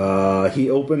 He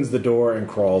opens the door and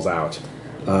crawls out.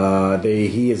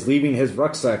 He is leaving his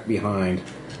rucksack behind.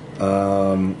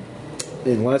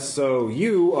 Unless so,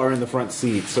 you are in the front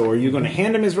seat. So, are you going to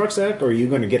hand him his rucksack, or are you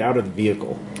going to get out of the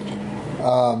vehicle?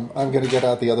 I'm going to get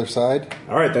out the other side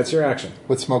All right, that's your action.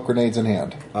 with smoke grenades in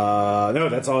hand. No,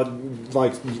 that's all.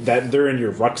 Like that, they're in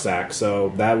your rucksack, so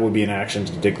that would be an action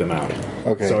to dig them out.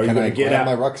 Okay, So, are you can I going to get grab out?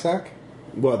 my rucksack?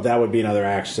 Well, that would be another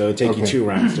action. So, it'd take you Okay. 2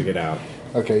 rounds to get out.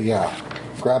 Okay, yeah.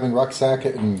 Grabbing rucksack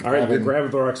and All right, you grabbing... grab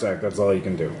the rucksack. That's all you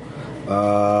can do.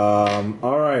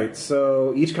 All right,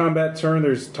 so each combat turn,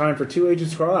 there's time for 2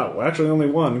 agents to crawl out. Well, actually, only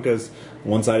one, because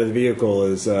one side of the vehicle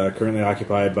is currently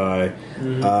occupied by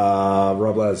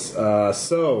Robles.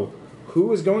 So,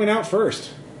 who is going out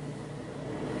first?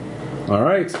 All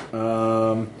right,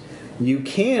 you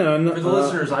can. For the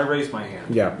listeners, I raised my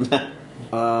hand. Yeah.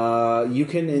 You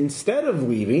can, instead of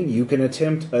leaving, you can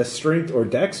attempt a strength or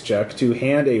dex check to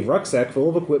hand a rucksack full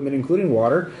of equipment, including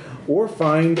water, or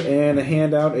find and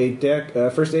hand out a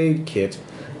first aid kit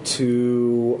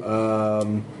to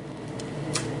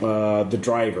the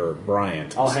driver,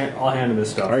 Bryant. I'll hand him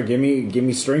this stuff. All right, give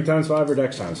me strength times 5 or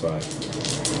dex times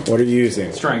 5. What are you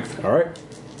using? Strength. All right.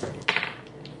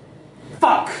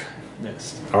 Fuck.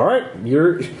 Missed. All right.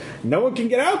 No one can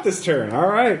get out this turn. All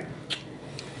right.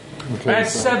 I had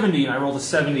 70 and I rolled a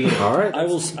 78. All right. I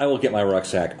will get my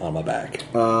rucksack on my back.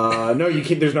 No, you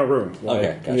can't. There's no room.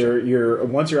 Okay, gotcha. You're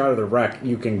once you're out of the wreck,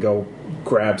 you can go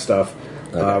grab stuff,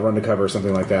 run to cover,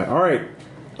 something like that. All right,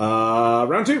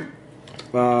 round 2.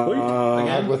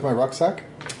 Out with my rucksack?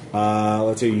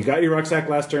 Let's see. You got your rucksack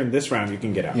last turn. This round, you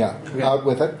can get out. Yeah, out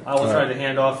with it. I will try to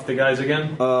hand off the guys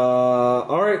again.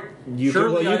 All right.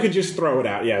 Surely You I- could just throw it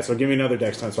out. Yeah. So give me another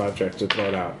Dex times 5 check to throw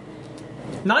it out.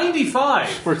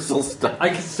 95. We're still stuck.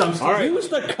 I'm still All right. Use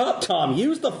the cup, Tom.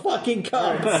 Use the fucking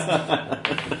cup.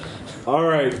 All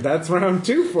right. That's round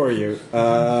 2 for you.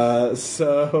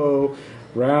 So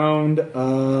round.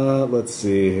 Let's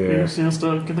see here. You're still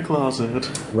stuck in the closet.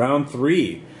 Round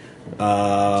 3.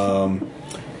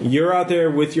 You're out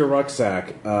there with your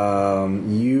rucksack.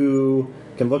 You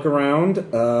can look around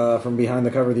from behind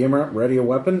the cover of the Emerald, ready a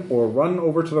weapon, or run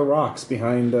over to the rocks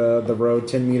behind the road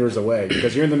 10 meters away,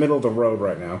 because you're in the middle of the road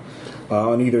right now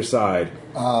on either side.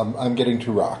 I'm getting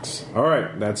 2 rocks. All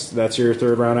right, that's your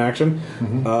third round action.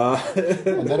 And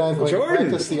then I'm going Jordan. to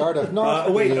practice the art of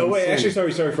not Wait, being actually,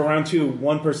 seen. sorry. For round 2,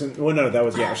 one person. Well, no, that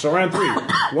was So round 3,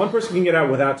 one person can get out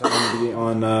without telling to be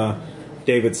on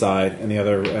David's side, and the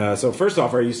other. So first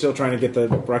off, are you still trying to get the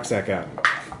rucksack out?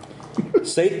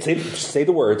 say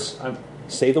the words.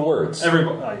 Say the words.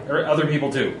 Other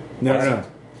people too. No.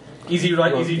 Easy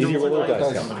roller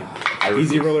dice dice. company.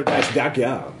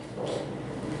 EasyRollerDice.com.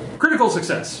 Critical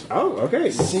success. Oh,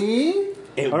 okay. See?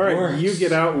 It All right, works. you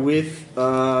get out with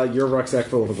your rucksack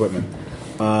full of equipment.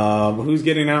 Who's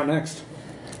getting out next?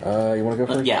 You want to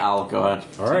go first? Yeah, I'll go ahead.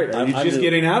 All right. Are you I'm just the-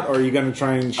 getting out, or are you going to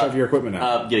try and shove your equipment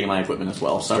out? Getting my equipment as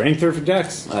well. So. Strength or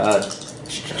Dex?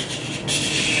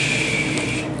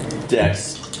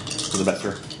 Dex for the best.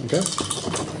 Okay.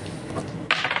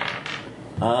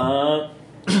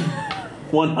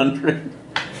 100.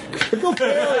 Critical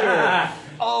failure.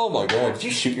 Oh my god! Did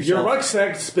you shoot yourself? Your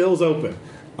rucksack spills open.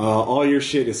 All your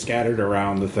shit is scattered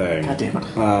around the thing. God damn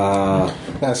it.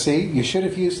 Now, see, you should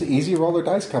have used the Easy Roller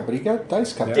Dice Company. You got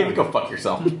Dice Company. David, go fuck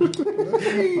yourself.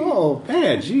 Oh,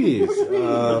 man, jeez.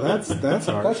 That's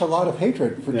hard. That's a lot of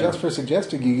hatred for just for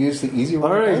suggesting you use the Easy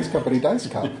Roller All right. Dice Company Dice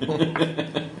Cup.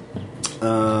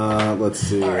 Let's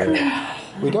see.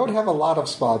 We don't have a lot of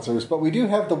sponsors, but we do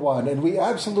have the one, and we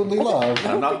absolutely love.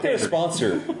 I'm not They're a paying.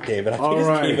 sponsor, David. I think All just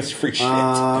right. gave us free shit.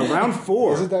 Round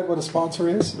 4. Isn't that what a sponsor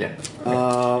is? Yeah.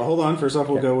 Hold on. First off,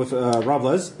 we'll go with Rob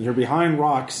Les. You're behind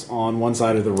rocks on one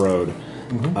side of the road.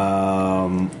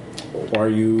 Are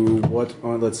you what?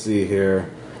 Let's see here.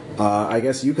 I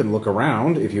guess you can look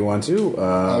around if you want to.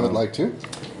 I would like to.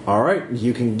 All right.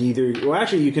 You can either. Well,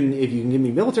 actually, you can. If you can give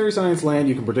me military science land,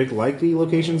 you can predict likely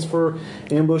locations for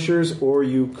ambushers, or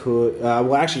you could.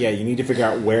 Well, actually, yeah. You need to figure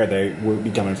out where they would be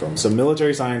coming from. So,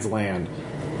 military science land.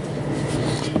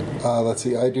 Let's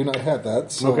see. I do not have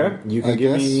that. So Okay, you can I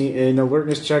give guess me an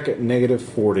alertness check at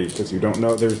 -40 because you don't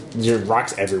know. There's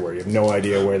rocks everywhere. You have no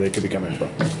idea where they could be coming from.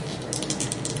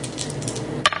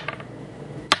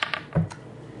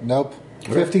 Nope.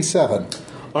 57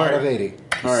 All out right. of 80.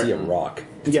 See a rock.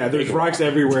 Yeah, there's rocks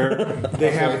everywhere.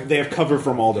 They have cover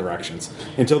from all directions.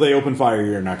 Until they open fire,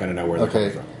 you're not going to know where they're Okay.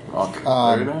 coming Rock.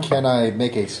 Very bad. Can I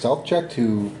make a stealth check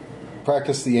to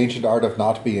practice the ancient art of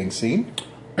not being seen?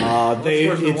 from. Of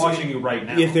course, they're watching you right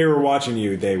now. If they were watching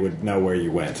you, they would know where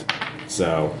you went.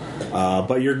 So,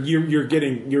 but you're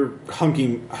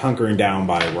hunkering down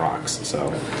by rocks.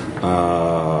 So,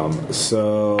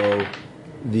 so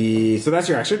that's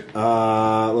your action.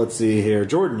 Let's see here,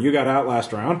 Jordan. You got out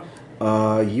last round.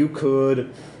 You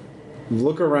could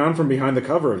look around from behind the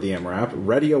cover of the MRAP,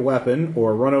 ready a weapon,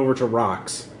 or run over to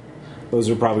rocks. Those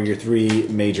are probably your 3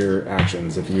 major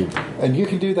actions. If you And you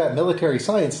can do that military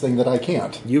science thing that I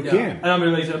can't. you Yeah. can. And I'm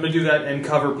gonna do that and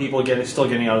cover people still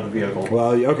getting out of the vehicle.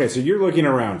 Well, okay, so you're looking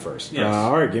around first. Yes.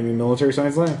 All right, give me military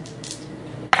science land.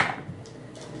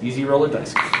 Easy roller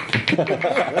dice.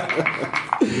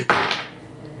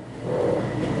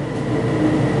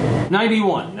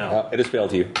 91. No. It has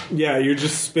failed you. Yeah, you're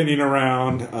just spinning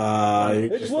around.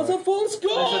 It was a false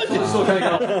god! I still kind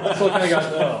of got.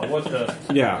 Oh, what the?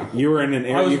 Yeah, you were in an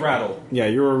area. I was rattled. Yeah,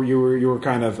 you were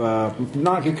kind of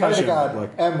not You kind concussion. of got but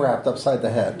like, M wrapped upside the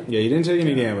head. yeah, you didn't take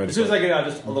any damage. As soon as I get out,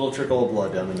 just a little trickle of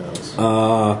blood down the nose.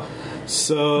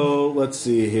 So let's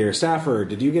see here. Stafford,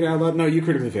 did you get out loud? No, you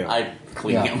critically failed. I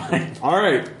cleaned Yeah. it. Mine. All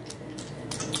right.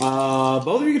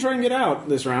 Both of you can try and get out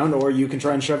this round, or you can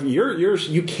try and shove.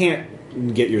 You can't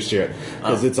get your shit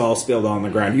because it's all spilled on the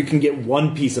ground. You can get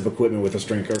one piece of equipment with a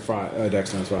strength or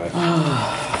dex times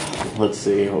 5. Let's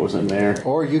see what was in there.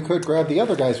 Or you could grab the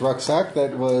other guy's rucksack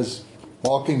that was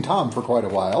walking Tom for quite a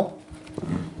while,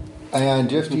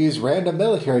 and just use random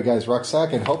military guy's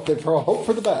rucksack and hope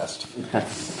for the best.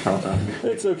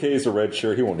 It's okay, he's a red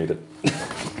shirt, he won't need it.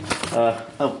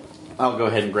 I'll go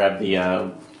ahead and grab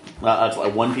the. That's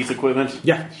like one piece of equipment.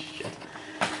 Yeah.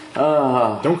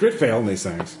 Don't crit fail in these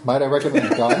things. Might I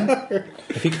recommend gun?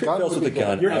 If he fails with a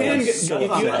gun, Your I would handgun. so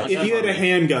If you had a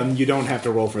handgun, you don't have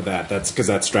to roll for that. That's because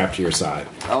that's strapped to your side.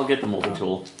 I'll get the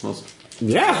multi-tool.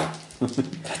 Yeah.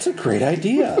 That's a great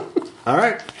idea. All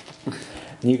right.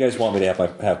 You guys want me to have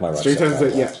my rucksack? Strength times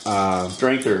out. yeah.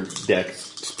 Strength or dex?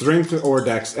 Strength or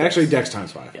dex. Actually, dex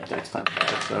times 5. Yeah, dex times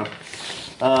 5.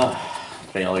 So,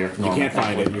 failure. You can't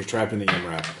find it. You're trapped in the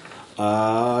MRAP.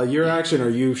 Your action. Are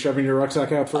you shoving your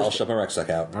rucksack out first? I'll shove my rucksack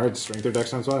out. All right. Strength or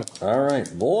dex times 5. All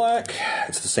right, black.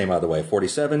 It's the same either way.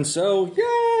 47. So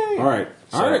yay! All right.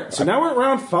 All right. So now we're at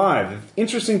round 5.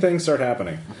 Interesting things start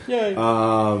happening. Yay!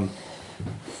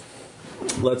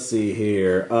 Let's see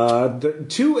here. The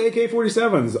 2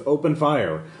 AK-47s open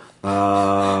fire.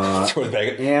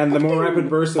 And the more rapid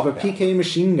burst of a PK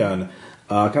machine gun,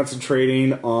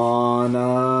 concentrating on,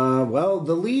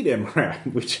 the lead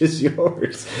MRAP, which is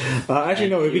yours. Actually,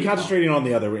 no, it'd be concentrating on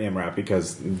the other MRAP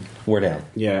because... We're down.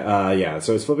 Yeah,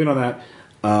 so it's flipping on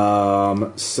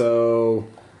that. So,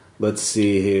 let's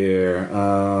see here.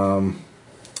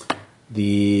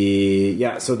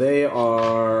 So they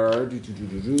are...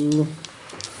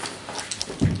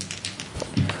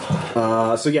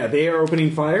 they are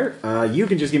opening fire. You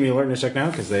can just give me an alertness check now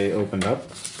because they opened up.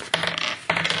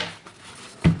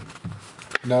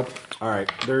 Nope. All right.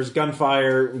 There's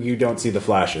gunfire. You don't see the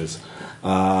flashes.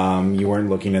 You weren't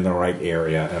looking in the right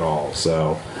area at all.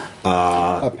 So,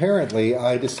 Apparently,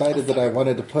 I decided that I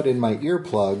wanted to put in my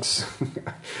earplugs.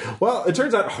 well, it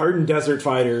turns out hardened desert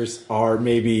fighters are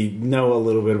maybe know a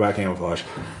little bit about camouflage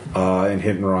and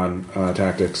hit and run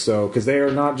tactics. So, because they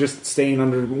are not just staying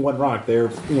under one rock, they're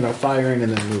firing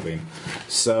and then moving.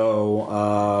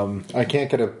 So, I can't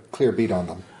get a clear beat on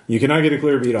them. you cannot get a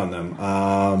clear beat on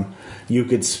them. You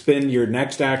could spend your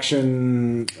next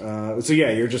action.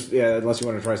 You're just unless you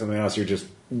want to try something else, you're just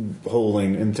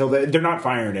holding until they're not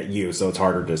firing at you, so it's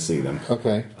harder to see them.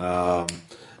 Okay.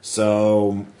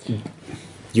 So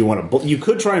you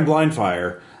could try and blind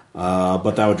fire,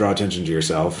 but that would draw attention to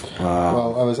yourself.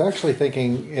 Well, I was actually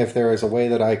thinking if there is a way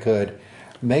that I could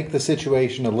make the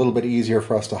situation a little bit easier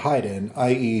for us to hide in,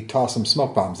 i.e., toss some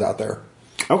smoke bombs out there.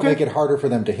 Okay. Make it harder for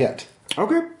them to hit.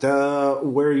 Okay.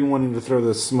 Where are you wanting to throw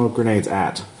the smoke grenades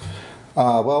at?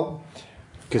 Well,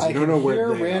 Because I you don't can know where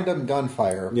hear they random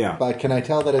gunfire. Yeah. But can I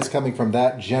tell that it's coming from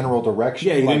that general direction?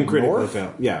 are. Yeah, you like didn't critically north,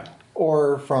 fail. Yeah.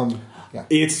 or from? Yeah.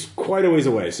 It's quite a ways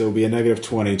away, so it'll be a negative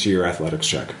 20 to your athletics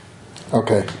check.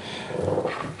 Okay.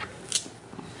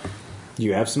 Do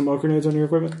you have some smoke grenades on your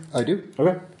equipment? I do.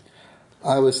 Okay.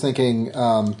 I was thinking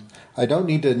I don't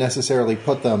need to necessarily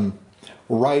put them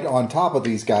right on top of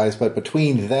these guys, but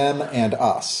between them and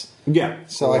us. Yeah.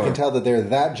 So I can tell that they're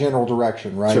that general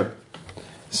direction, right? Sure.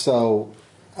 So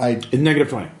It's negative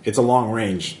 20. It's a long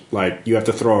range. Like, you have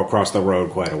to throw across the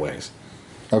road quite a ways.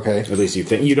 Okay. At least you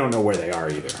think. You don't know where they are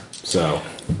either. So,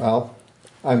 Well,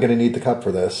 I'm going to need the cup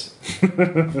for this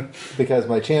because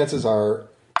my chances are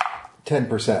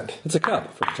 10%. It's a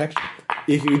cup for protection.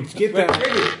 if you get Wait, that.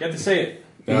 you have to say it.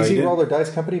 No, Easy you Roller Dice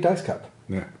Company Dice Cup.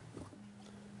 Yeah.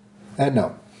 And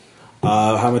no.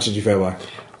 How much did you fail by?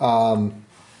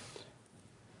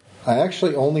 I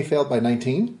actually only failed by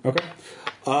 19. Okay.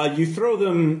 You throw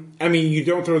them. I mean, you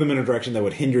don't throw them in a direction that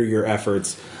would hinder your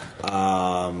efforts.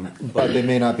 But they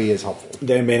may not be as helpful.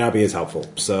 They may not be as helpful.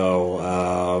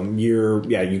 So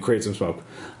you create some smoke.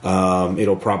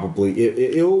 It'll probably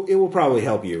it will probably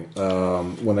help you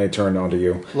when they turn onto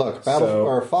you. Look,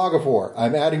 Fog of War.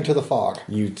 I'm adding to the fog.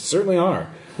 You certainly are.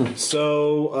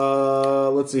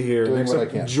 So let's see here. Doing Next what up,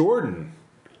 I can. Jordan.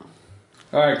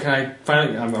 All right, can I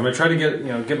finally? I'm going to try to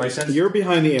get my sense. You're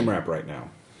behind the MRAP right now.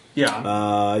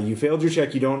 Yeah. You failed your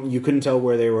check. You couldn't tell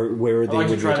where they were. Where I'd they like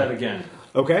to would try be. that again.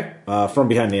 Okay. From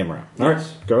behind the MRAP. All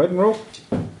right. Go ahead and roll.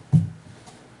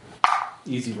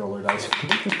 Easy roller dice.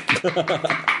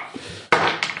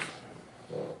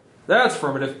 That's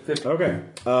affirmative. 50. Okay.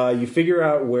 You figure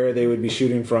out where they would be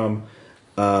shooting from,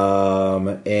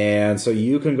 and so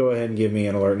you can go ahead and give me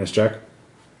an alertness check.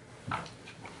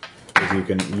 If you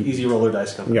can. Easy roller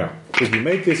dice company. Yeah. If you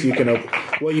make this, you can open.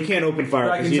 Well, you can't open fire.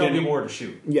 But I 'cause can you tell didn't- people where to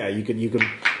shoot. Yeah, you can.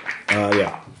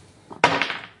 Yeah.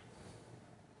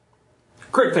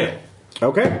 Crit fail.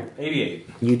 Okay. 88.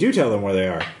 You do tell them where they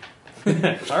are.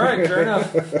 All right, fair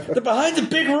enough. They're behind the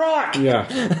big rock! Yeah.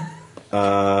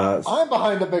 I'm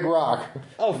behind the big rock.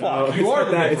 Oh, fuck. You are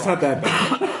the big It's not that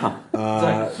bad. It's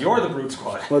like, you're the brute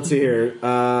squad. Let's see here.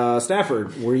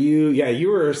 Stafford, were you? Yeah, you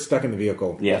were stuck in the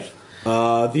vehicle. Yes.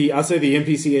 I'll say the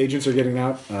NPC agents are getting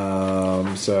out.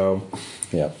 So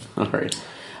Yeah. All right.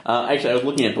 Actually, I was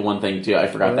looking at the one thing too. I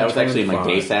forgot that was actually in my fine.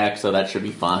 day sack, so that should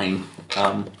be fine.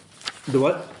 the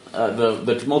what?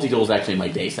 The multi tool is actually in my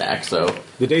day sack, so.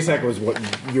 The day sack was what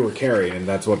you were carrying, and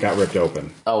that's what got ripped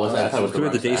open. Oh, was that? I thought it was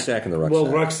Between the day rucksack. sack and the rucksack.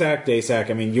 Well, rucksack, day sack.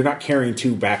 I mean, you're not carrying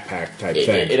two backpack type It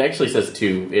things. actually says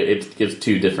two. It gives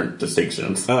two different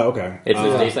distinctions. Oh, okay. It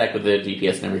says day sack with the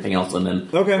GPS and everything else, and then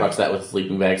Okay. rucksack with the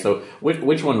sleeping bag. So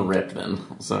which one ripped then?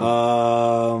 So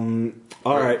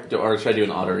All right. or should I do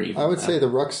an odd or even? I would say the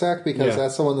rucksack because Yeah.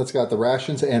 that's the one that's got the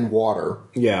rations and water.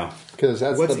 Yeah. Because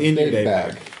that's What's the in your big day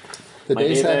bag. bag? The My day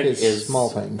day sack bag is small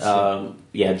things.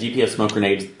 Yeah, GPS smoke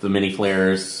grenades, the mini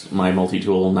flares, my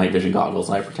multi-tool, night vision goggles,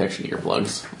 eye protection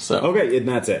earplugs. So Okay, and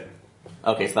that's it.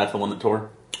 okay, so that's the one that tore.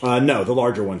 No, the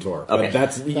larger one tore. Okay. But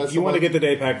that's if That's you the want to one- get the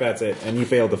day pack, that's it. And you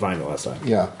failed to find it last time.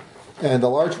 Yeah. And the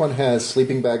large one has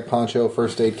sleeping bag, poncho,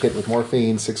 first aid kit with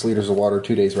morphine, 6 liters of water,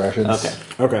 2 days rations. Okay.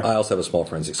 Okay. I also have a small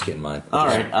forensics kit in mine. All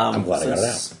right. I'm glad I got it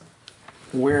out. since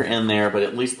We're in there, but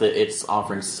at least it's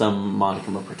offering some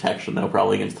modicum of protection, though,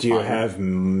 probably against the Do you fire. have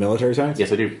military science?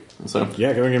 Yes, I do. So,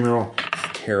 Yeah, go and give me a roll.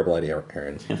 Terrible idea,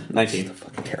 Aaron. 19.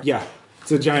 Fucking terrible. Yeah.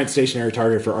 It's a giant stationary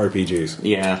target for RPGs.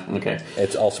 Yeah, okay.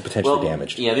 It's also potentially Well,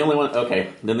 damaged. yeah, the only one, okay.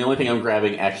 Then the only thing I'm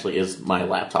grabbing actually is my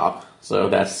laptop. So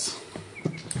that's...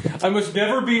 I must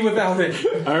never be without it.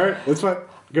 All right, that's fine.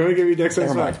 Go and give me Dex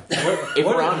Never mind. X5. If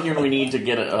we're out here and we need to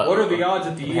get a... What are the odds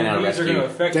that the hand out EMPs are going to rescue.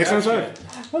 affect Dex that X5.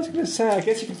 shit? I was going to say, I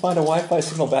guess you can find a Wi-Fi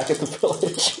signal back at the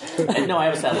village. No, I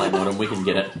have a satellite modem. We can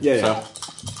get it. Yeah.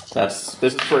 So this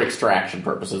is for extraction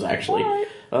purposes, actually.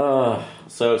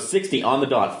 So 60 on the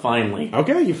dot, finally.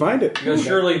 Okay, you find it. Because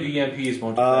surely the EMPs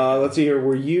won't. Let's see here.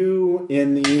 Were you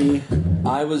in the?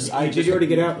 Did you already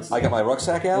get out? I got my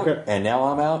rucksack out, Okay. and now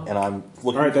I'm out, and I'm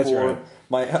looking All right, that's for right.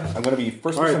 my. I'm going to be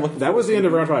first. All person right, looking that for was the end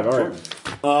of round 5. All right.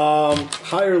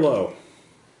 High or low?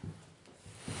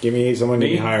 Give me someone.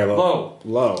 Give me high or low. Low.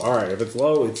 Low. All right. If it's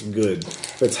low, it's good.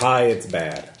 If it's high, it's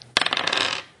bad.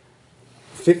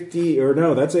 50 or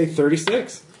no? That's a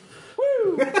 36.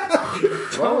 Woo!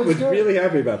 Tom was really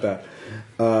happy about that.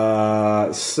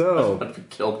 So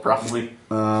Killed probably.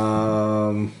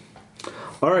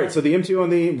 all right, so the M2 on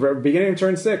the beginning of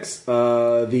turn 6,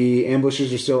 the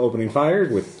ambushers are still opening fire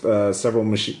with several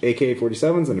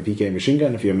AK-47s and a PK machine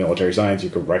gun. If you have military science, you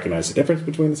could recognize the difference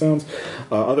between the sounds.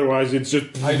 Otherwise, it's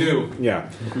just... I do. Yeah.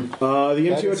 The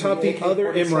M2 atop the other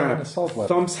AK-47 assault MRAP weapon.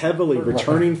 thumps heavily,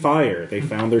 returning fire. They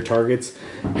found their targets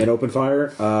and open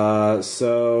fire.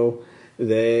 So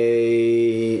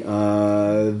they...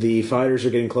 the fighters are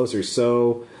getting closer.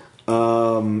 So...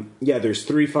 yeah, there's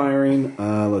 3 firing.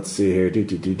 Let's see here.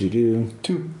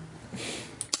 2.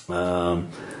 All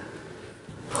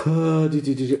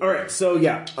right, so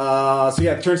yeah,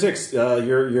 turn 6. The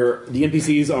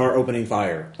NPCs are opening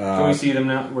fire. Can we see them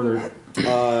now? Where they're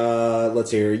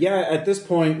Let's see here. Yeah, at this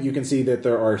point, you can see that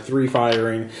there are 3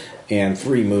 firing and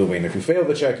 3 moving. If you fail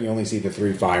the check, you only see the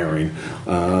 3 firing.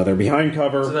 They're behind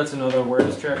cover. so that's another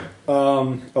awareness check.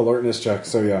 Alertness check.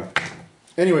 So yeah.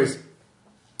 Anyways,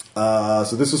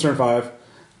 so this was turn 5.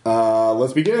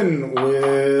 Let's begin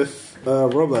with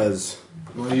Robles.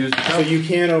 You want to use the So you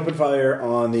can open fire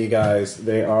on the guys.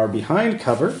 They are behind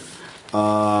cover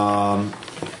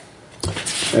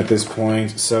at this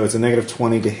point, so it's a negative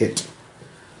 20 to hit.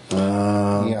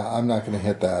 Yeah, I'm not going to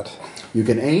hit that. You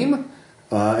can aim,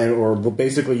 or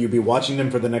basically you'll be watching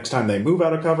them for the next time they move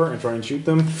out of cover and try and shoot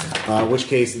them. In which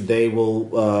case they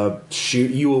will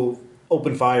shoot. You will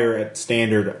open fire at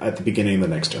standard at the beginning of the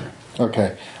next turn.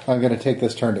 Okay, I'm going to take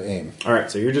this turn to aim. All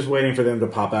right, so you're just waiting for them to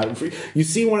pop out. You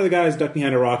see one of the guys duck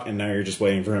behind a rock, and now you're just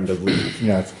waiting for him to leave.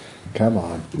 Yeah, come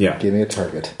on. Yeah. Give me a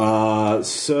target.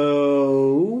 Next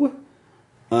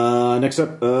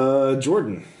up,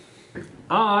 Jordan.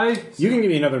 You can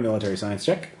give me another military science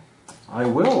check. I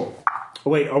will. Oh,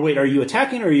 wait, are you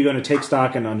attacking, or are you going to take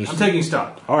stock and understand? I'm taking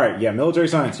stock. All right, yeah, military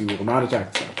science. You will not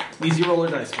attack the stock. Easy roller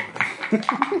dice.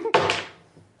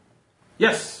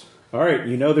 Yes. All right,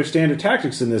 you know their standard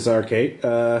tactics in this arcade.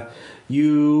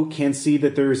 You can see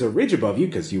that there is a ridge above you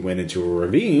because you went into a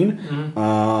ravine,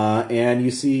 and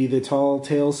you see the tall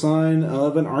tail sign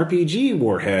of an RPG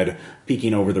warhead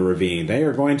peeking over the ravine.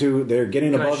 They're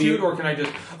getting Can I above shoot you. or can I just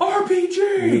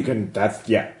RPG? You can.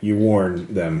 You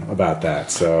warn them about that.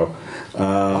 So,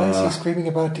 Why is he screaming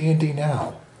about D&D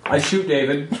now? I shoot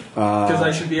David because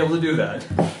I should be able to do that.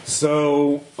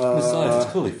 so Besides,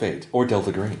 it's clearly Fate or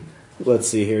Delta Green. let's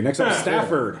see here. Next up,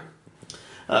 Stafford.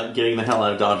 Getting the hell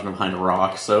out of Dodge and behind a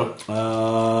rock, so...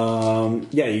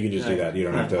 Yeah, you can just do that. You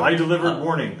don't have to. I delivered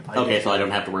warning. Okay, so I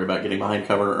don't have to worry about getting behind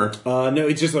cover, or... No,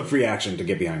 it's just a free action to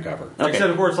get behind cover. Okay. Except,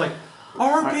 of course, like,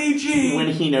 RPG! When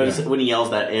he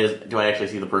yells that, do I actually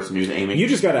see the person who's aiming? You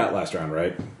just got out last round,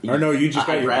 right? Or no, you just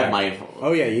got your grabbed back. my...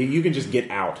 Oh yeah, you can just get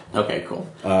out. Okay, cool.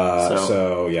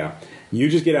 So yeah, you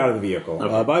just get out of the vehicle.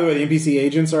 Okay. By the way, the NPC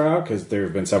agents are out because there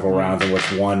have been several rounds in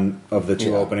which one of the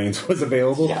 2 openings was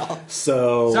available. Yeah.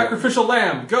 So Sacrificial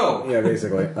lamb, go! yeah,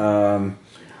 basically.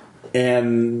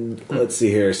 And let's see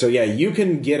here. So yeah, you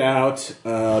can get out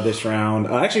this round.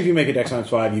 Actually, if you make a Dex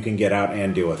 ×5, you can get out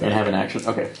and deal with it. And have an action.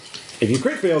 Okay. If you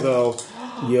crit fail, though,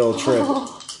 you'll trip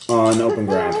on open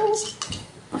ground.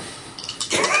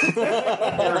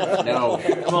 No.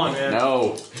 Come on, man.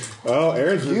 No. Oh,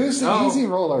 Aaron's Use the Oh. easy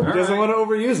roller. he doesn't want to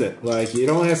overuse it. Like, you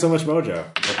only have so much mojo.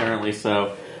 Apparently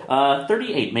so.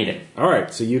 38 made it. All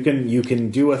right, so you can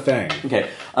do a thing. Okay.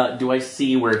 Do I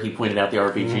see where he pointed out the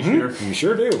RPG shooter? You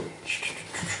sure do.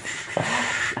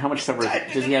 How much cover?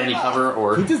 Does he have any cover? He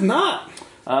Or does not.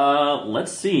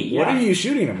 let's see. Yeah. What are you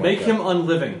shooting him? Make like him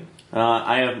unliving.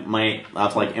 I have my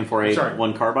like M4A Sorry.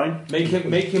 1 carbine. Make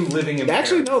him living in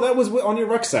Actually, no. That was on your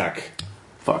rucksack.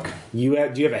 Fuck. Do you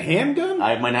have a handgun?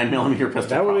 I have my 9mm pistol.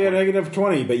 That would be a probably. negative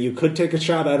 20, but you could take a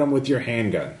shot at him with your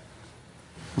handgun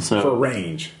So for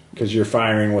range because you're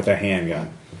firing with a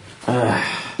handgun.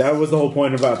 That was the whole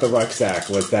point about the rucksack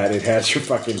was that it has your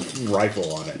fucking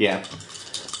rifle on it. yeah.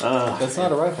 That's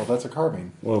not a rifle, that's a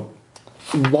carbine. Well,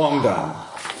 long gun,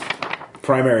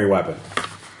 primary weapon.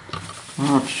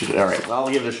 Oh, shit. All right. Well,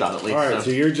 I'll give it a shot at least. All right, so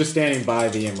you're just standing by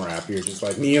the MRAP. You're just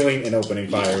like kneeling and opening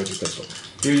fire with your pistol.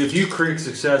 Dude, if you crit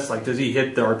success, like, does he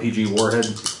hit the RPG warhead?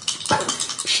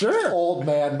 Sure. Old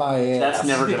man, my ass. That's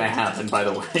never going to happen, by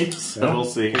the way. So we'll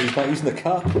see. He's not using the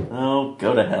cup. Oh,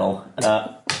 go to hell.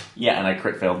 Yeah, and I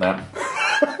crit failed that.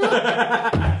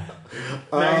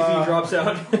 Magazine drops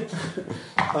out.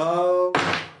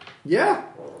 Yeah.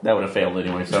 That would have failed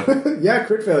anyway. So Yeah,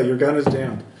 crit fail. Your gun is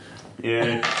jammed.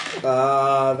 yeah,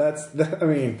 I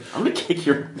mean, I'm gonna kick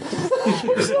your.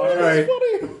 all right.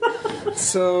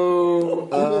 So,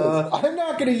 I'm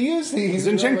not going to use these.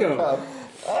 Zinchenko.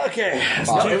 Okay.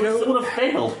 It would have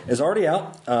failed. It's already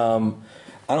out.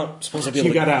 I don't suppose I'd be able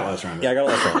you to... got out last round. Yeah, I got it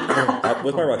last round.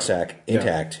 With my rucksack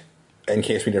intact, in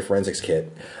case we need a forensics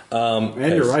kit. And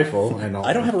your rifle and all.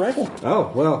 I don't have a rifle.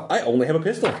 Oh, well. I only have a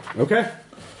pistol. Okay.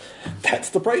 That's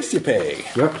the price you pay.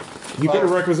 Yep. You could have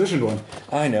requisitioned one.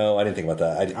 I know. I didn't think about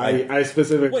that. I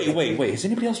specifically. Wait. Has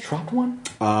anybody else dropped one?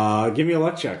 Give me a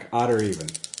luck check, odd or even,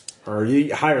 or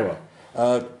high or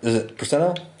low. Is it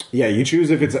percento? Yeah, you choose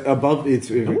if it's above.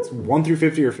 If it's 1 through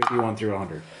 50 or 51 through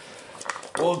 100.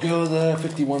 We'll go the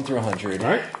 51 through 100. All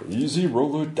right.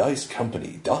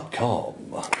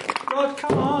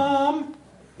 EasyRollerDiceCompany.com.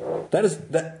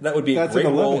 That would be That's a great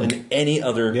an roll 11. in any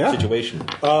other situation.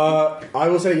 I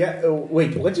will say yeah.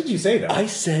 Wait, what did you say though? I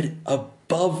said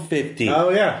above 50. Oh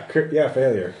yeah,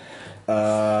 failure.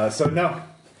 So no,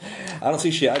 I don't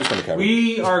see shit. I just want to cover.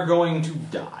 We are going to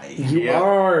die. you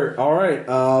are all right.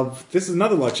 This is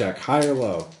another luck check, high or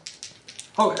low.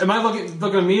 Oh, am I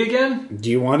looking at me again? Do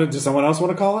you want it? Does someone else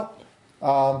want to call it?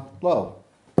 Low.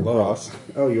 Low.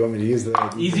 Oh, you want me to use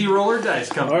the Easy Roller Dice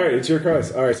Company. All right, it's your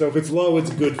choice. All right, so if it's low,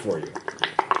 it's good for you.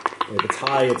 If it's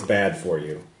high, it's bad for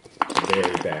you.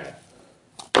 Very bad.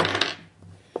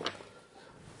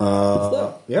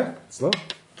 Yeah, it's low.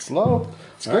 It's low.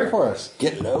 It's great for us.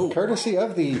 Get low. Courtesy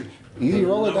of the Easy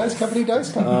Roller Dice Company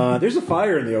Dice Company. There's a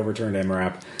fire in the overturned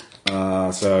MRAP.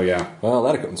 So yeah. Well,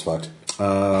 that equipment's fucked.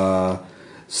 But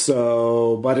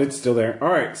it's still there. All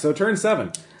right, so turn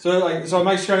 7. So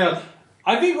Mike's trying out.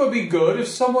 I think it would be good if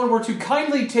someone were to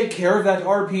kindly take care of that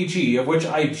RPG of which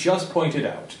I just pointed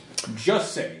out.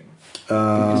 Just saying.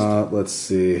 Let's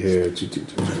see here.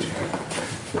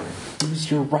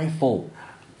 Use your rifle.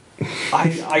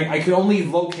 I could only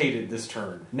locate it this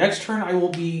turn. Next turn, I will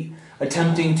be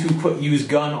attempting to use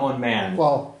gun on man.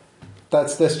 Well,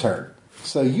 that's this turn.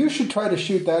 So you should try to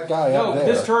shoot that guy No, up there.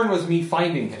 this turn was me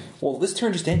finding him. Well, this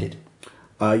turn just ended.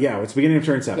 Yeah, it's beginning of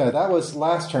turn 7. Yeah, that was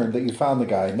last turn that you found the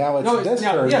guy. Now it's No, this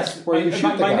now, turn yes. where you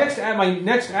shoot the guy. My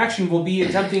next action will be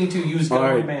attempting to use gun All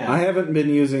right, on man. I haven't been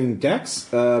using Dex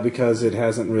because it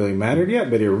hasn't really mattered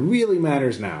yet, but it really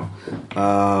matters now.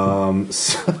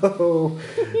 So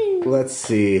let's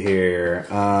see here.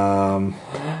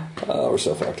 We're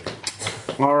so fucked.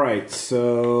 All right,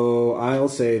 so I'll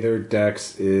say their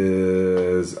Dex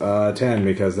is 10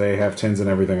 because they have 10s and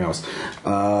everything else.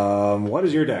 What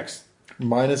is your Dex?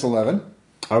 Mine is 11.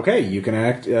 Okay, you can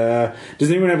act.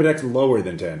 Does anyone have a Dex lower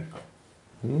than 10?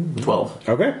 12.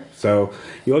 Okay, so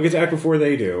you all get to act before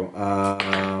they do.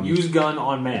 Use gun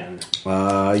on man.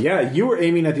 Yeah, you were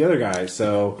aiming at the other guy,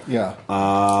 so Yeah.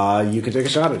 you can take a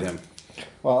shot at him.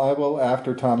 Well, I will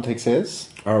after Tom takes his.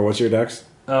 Or what's your Dex?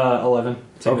 11.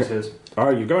 Same as Okay. his. All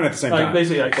right, you're going at the same time.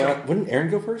 Basically, Wouldn't Aaron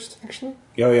go first, actually?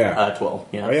 Oh yeah. 12.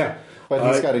 Yeah. Oh yeah. But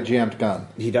he's got a jammed gun.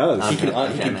 He does. He can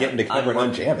Unjam get into cover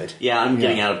and unjam it. Yeah, I'm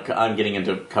getting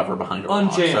into cover behind a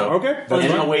rock. Unjam. So, Okay, that's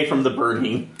and fine. away from the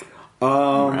burning.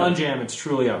 unjam. It's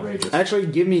truly outrageous. Actually,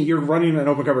 you're running an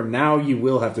open cover. Now you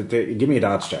will have to give me a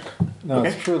dodge check. No,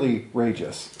 it's truly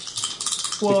rageous.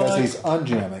 Because he's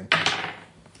unjamming.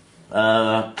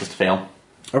 Just fail.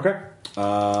 Okay.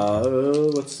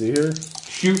 Let's see here.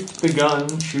 Shoot the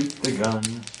gun. Shoot the gun.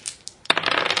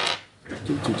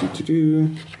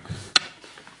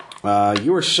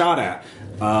 You were shot at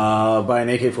by an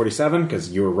AK-47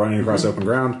 because you were running across open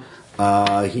ground.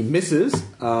 He misses.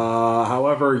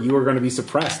 However, you are going to be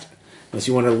suppressed unless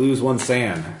you want to lose one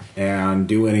sand and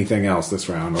do anything else this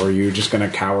round, or you're just going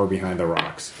to cower behind the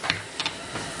rocks.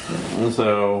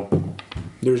 So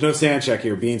There's no sand check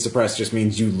here. Being suppressed just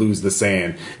means you lose the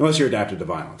sand, unless you're adapted to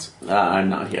violence. I'm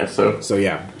not here. So So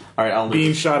yeah, all right, I'll being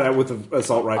lose. shot at with an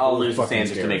assault rifle. I'll is lose the fucking sand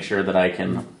just to scary. make sure that I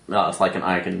can.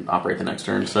 I can operate the next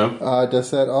turn. So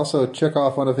Does that also check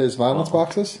off one of his violence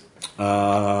boxes?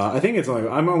 I think it's only.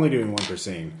 I'm only doing one per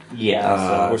scene.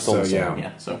 yeah. we're still so the same. yeah.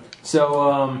 Yeah. So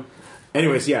So,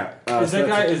 Anyways, yeah. is so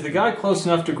the guy close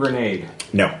enough to grenade?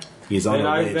 No, he's on Then the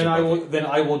ledge. then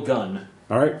I will gun.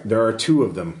 All right, there are two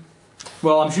of them.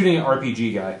 Well, I'm shooting an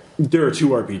RPG guy. There are two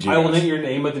RPGs. I will name your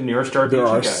name of the nearest RPG There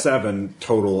are guy. 7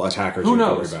 total attackers. Who you have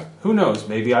to worry knows? about. Who knows?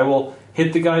 Maybe I will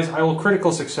hit the guys. I will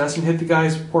critical success and hit the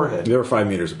guy's forehead. They were 5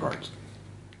 meters apart.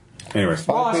 Anyways.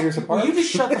 5 meters apart. Will you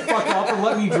just shut the fuck up and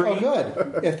let me Oh, dream?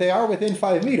 good. If they are within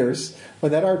 5 meters,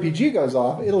 when that RPG goes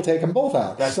off, it'll take them both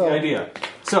out. That's the idea.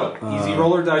 So, Easy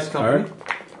Roller Dice Company.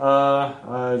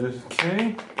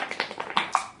 Okay.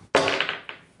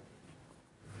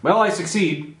 Well, I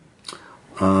succeed.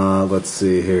 Let's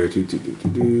see here.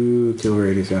 Kill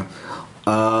radius, yeah.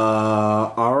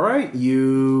 Alright,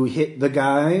 you hit the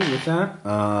guy with that.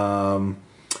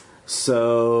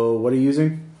 So, what are you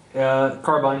using?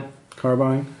 Carbine.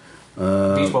 Carbine?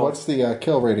 Beach ball. What's the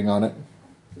kill rating on it?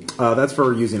 That's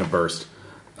for using a burst.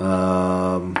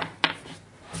 Let's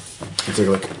take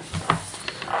a look.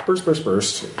 Burst.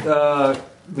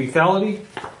 Lethality?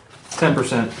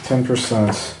 10%.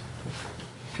 10%.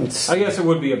 I guess it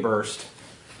would be a burst.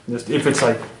 Just if it's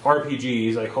like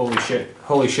RPGs, like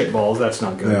holy shit balls, that's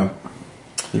not good. Yeah.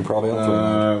 You probably up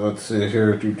for Let's see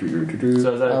here. So is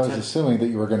that I was 10? assuming that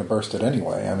you were going to burst it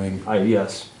anyway. I mean,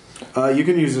 Yes. You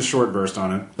can use a short burst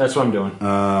on it. That's what I'm doing.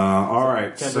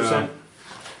 Alright. 10%?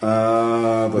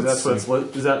 Let's see. Is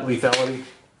that lethality?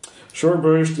 Short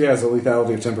burst, yeah, it's a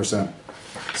lethality of 10%.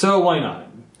 So why not?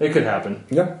 It could happen.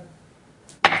 Yeah.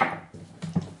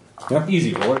 Yeah.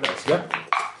 Easy roller dice. Yep.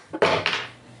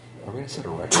 Are we going to set a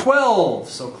record? 12!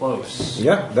 So close.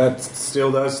 Yeah, that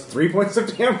still does 3 points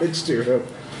of damage to him.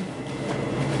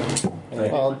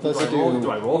 well, does it Do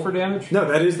do? I roll for damage? No,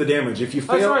 that is the damage. If you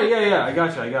fail, That's right, yeah, I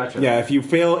gotcha. Yeah, if you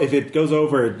fail, if it goes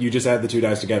over, you just add the 2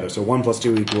 dice together. So 1 plus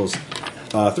 2 equals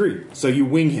 3. So you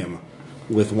wing him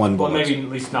with 1 Well, bullet. maybe at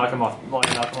least knock him off his aim.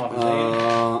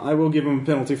 I will give him a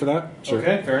penalty for that. Sure.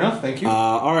 Okay, fair enough, thank you.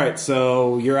 All right,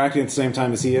 so you're acting at the same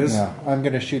time as he is. Yeah, I'm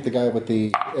going to shoot the guy with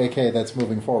the AK that's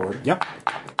moving forward. Yep.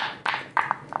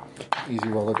 Easy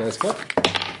roller dice cut.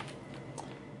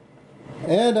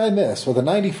 And I miss with a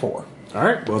 94. All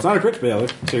right. Well, it's not a crit failure,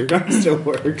 so your gun still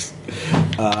works.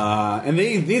 And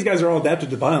these guys are all adapted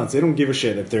to violence. They don't give a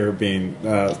shit if they're being.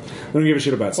 They don't give a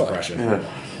shit about suppression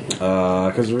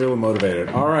because they're really motivated.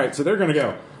 All right, so they're gonna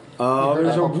go.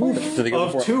 There's a woof Do they go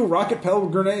of before- 2 rocket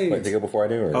pellet grenades. Wait, they go before I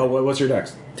do? Or? Oh, what's your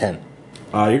dex? 10.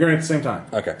 You're going at the same time,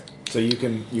 Okay. so you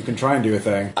can try and do a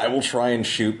thing. I will try and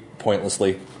shoot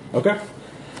pointlessly. Okay.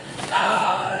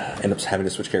 End up having to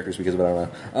switch characters because of it. I don't know.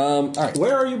 All right.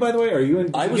 Where are you, by the way? Are you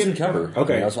in? I was in cover.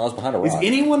 Okay. I was behind a rock. Is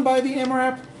anyone by the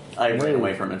MRAP? I ran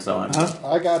away from it, so I'm.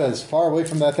 I got as far away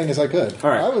from that thing as I could. All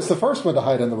right. I was the first one to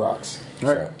hide in the rocks.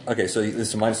 All right. Okay, so this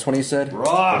is minus 20, you said?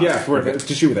 Yeah,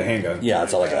 to shoot with a handgun. Yeah,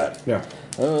 that's all I got. Yeah.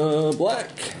 Black.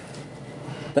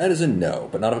 That is a no,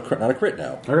 but not a crit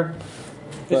no. Okay.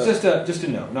 It's just a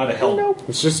no, not a hell no.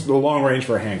 It's just the long range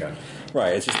for a handgun.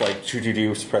 Right, it's just like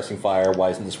do suppressing fire.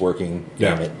 Why isn't this working?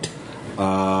 Yeah. Damn it.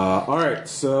 All right,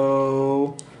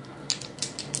 so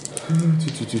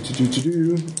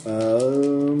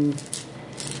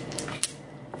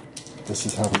This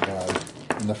is how we died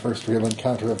in the first real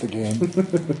encounter of the game.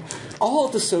 All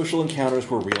of the social encounters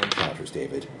were real encounters,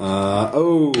 David.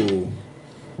 All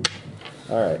All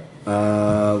right.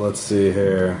 let's see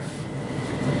here.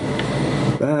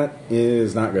 That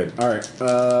is not good. All right.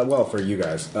 Well, for you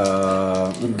guys,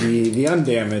 the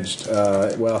undamaged.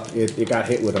 Well, it got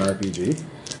hit with an RPG.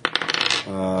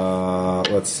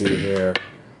 Let's see here.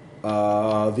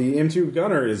 The M2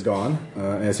 gunner is gone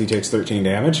as he takes 13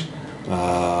 damage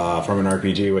from an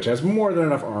RPG, which has more than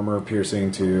enough armor piercing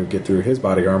to get through his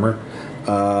body armor.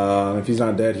 If he's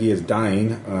not dead, he is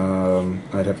dying.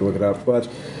 I'd have to look it up, but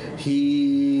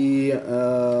he.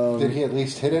 Did he at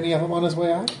least hit any of them on his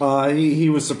way out? He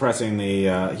was suppressing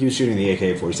the. He was shooting the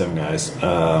AK-47 guys.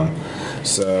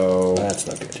 So That's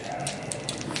not good.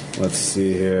 let's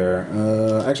see here.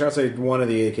 Actually, I'll say one of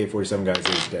the AK-47 guys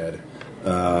is dead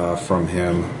from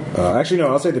him. Actually, no.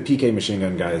 I'll say the PK machine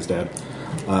gun guy is dead.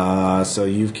 So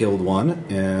you've killed one,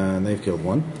 and they've killed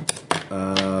one.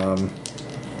 And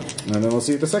then we'll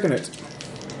see if the second hit.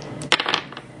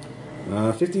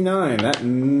 59. That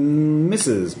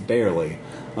misses barely.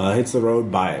 Hits the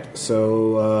road by it.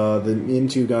 So the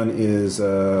M2 gun is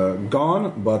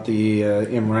gone, but the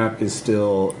MRAP is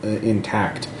still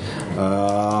intact.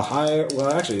 High.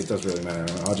 Well, actually, it does really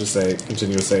matter. I'll just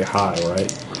continue to say high,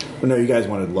 right? But no, you guys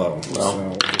wanted low, so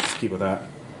we'll just keep with that.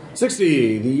 60.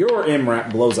 Your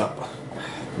MRAP blows up.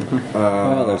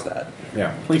 Well, there's that.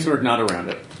 Yeah. At least we're not around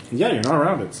it. Yeah, you're not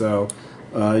around it, so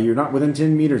you're not within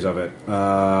 10 meters of it.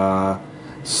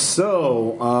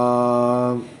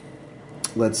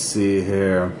 Let's see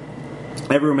here.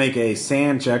 Everyone make a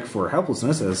sand check for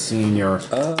helplessness as seeing your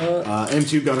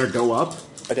M2 gunner go up.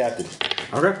 Adapted.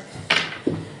 Okay.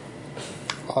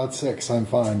 Odd 6, I'm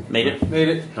fine. Made it. Made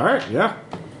it. All right, yeah.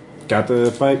 Got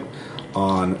the fight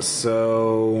on.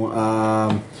 So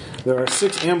there are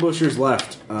 6 ambushers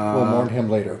left. We'll mourn him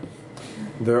later.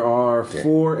 There are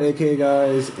 4 AK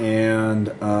guys and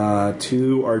 2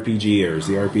 RPGers.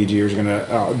 The RPGers are going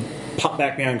to pop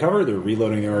back behind cover. They're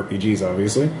reloading their RPGs,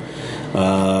 obviously.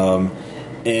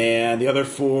 And the other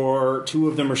 4, 2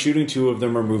 of them are shooting, 2 of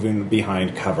them are moving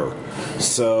behind cover.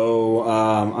 So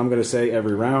I'm going to say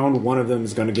every round, one of them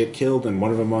is going to get killed, and one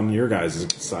of them on your guys'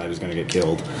 side is going to get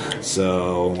killed.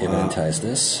 So Inventize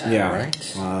this. yeah.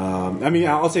 Right. I mean,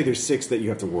 I'll say there's 6 that you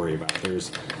have to worry about.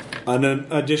 There's an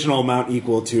additional amount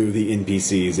equal to the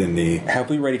NPCs in the... Have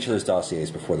we read each other's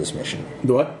dossiers before this mission?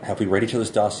 The what? Have we read each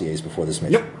other's dossiers before this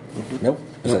mission? Nope. Nope.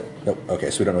 Is it? Nope. Okay,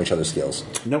 so we don't know each other's skills.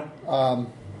 Nope.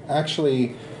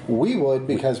 Actually, we would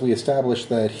because we established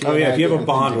that he Oh, and yeah, I if you did have a the thing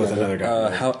bond with together.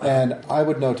 another guy. And I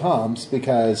would know Tom's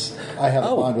because I have a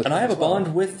bond with and him I have a as well.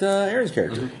 bond with Aaron's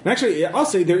character. And actually, I'll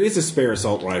say there is a spare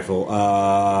assault rifle.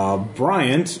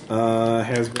 Bryant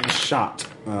has been shot.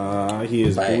 He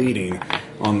is Bang. bleeding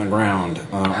on the ground,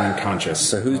 unconscious.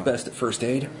 So who's best at first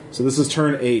aid? So this is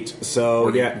turn 8. So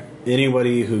yeah,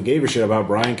 anybody who gave a shit about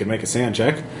Brian can make a sand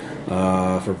check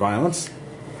for violence.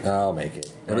 I'll make it.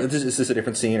 Is this a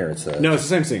different scene or it's a... No, it's the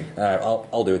same scene.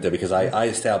 I'll do it though because I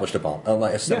established a bond,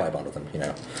 a semi-bond with him. You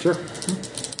know. Sure.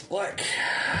 Like,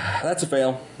 that's a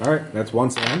fail. All right, that's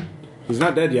 1 sand. He's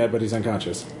not dead yet, but he's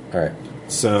unconscious. All right.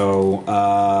 So,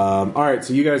 all right.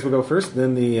 So you guys will go first,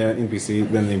 then the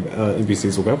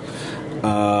NPCs will go.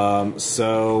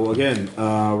 So again,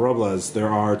 Robles, there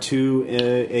are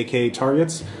 2 AK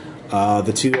targets.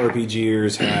 The 2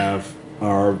 RPGers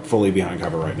are fully behind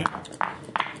cover right now.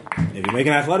 If you make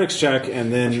an athletics check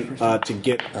and then to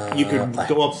get, you could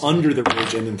go up under the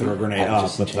ridge and then throw a grenade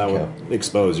up, but that would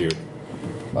expose you.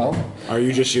 Well, Are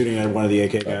you just shooting at one of the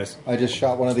AK guys? I just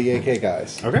shot one of the AK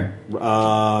guys. Okay.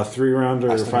 3-round or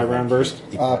 5-round burst?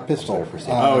 Pistol.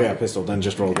 Oh yeah, pistol. Then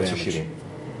just roll damage. Shooting.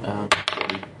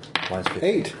 Mine's 50.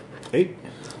 8. 8.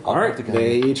 All right. grab the gun.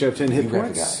 They each have 10 hit You grab the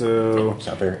points. guy. So It's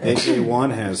not fair.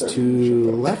 AK1 has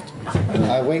 2 left.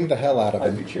 I winged the hell out of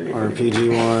him.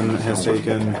 RPG1 has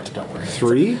taken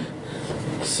 3.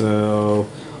 So,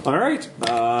 all right.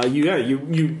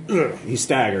 He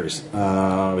staggers.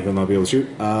 He'll not be able to shoot.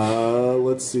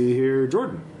 Let's see here,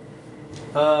 Jordan.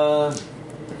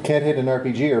 Can't hit an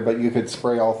RPGer, but you could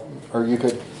spray all, or you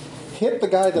could hit the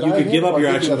guy that You I could hit, give up or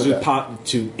your hit the action other to guy. pop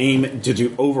to aim to do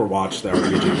Overwatch the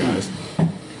RPG guys.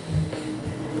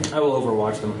 I will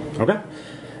overwatch them. Okay.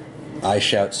 I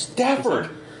shout, Stafford!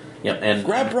 Yep, and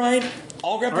Grab Brian!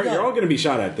 I'll grab All the right, you're all gun. going to be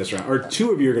shot at this round, or 2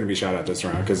 of you are going to be shot at this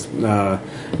round because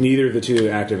neither of the 2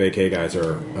 active AK guys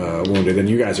are wounded, and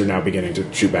you guys are now beginning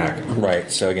to shoot back.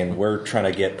 Right, so again, we're trying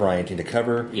to get Brian into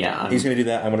cover. Yeah, He's going to do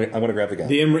that. I'm going to grab the gun.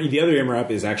 The other MRAP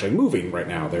is actually moving right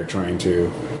now. They're trying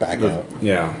to Back up.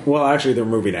 Yeah. Well, actually, they're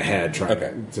moving ahead, trying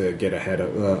Okay. to get ahead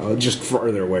of just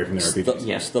further away from the RPGs.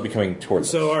 Yes. They'll be coming towards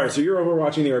us. So, all right. So you're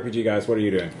overwatching the RPG guys. What are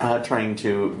you doing? trying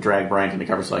to drag Brian into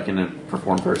cover so I can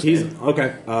perform first. He's aid.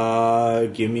 okay.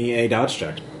 Give me a dodge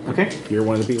check. Okay. You're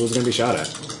one of the people who's going to be shot at.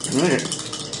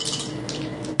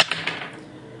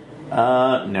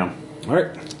 No. All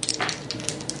right.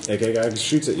 AK guy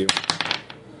shoots at you,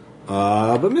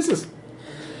 but misses.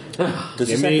 Does Give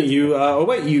this me have to- you. Oh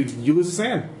wait, you lose a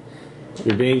sand.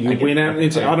 You went out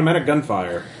into automatic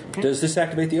gunfire. Does this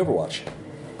activate the Overwatch?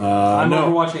 I'm no.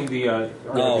 overwatching the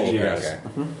RPG okay. guys.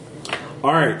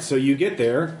 All right, so you get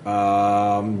there.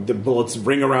 The bullets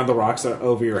ring around the rocks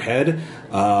over your head.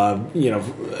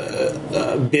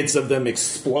 Bits of them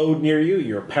explode near you.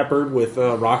 You're peppered with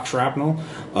rock shrapnel.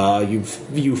 You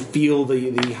feel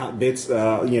the hot bits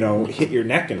hit your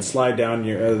neck and slide down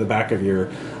the back of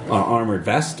your armored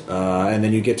vest. And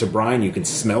then you get to Brian. You can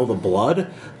smell the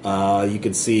blood. You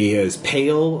can see his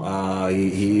pale.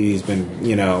 He's been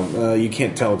you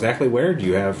can't tell exactly where. Do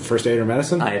you have first aid or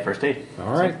medicine? I have first aid.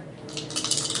 All right.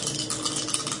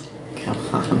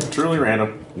 Truly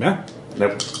random. Yeah.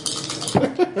 Nope.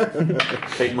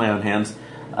 Take my own hands.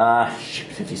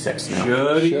 56 now.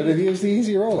 Should have used the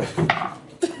easy roller.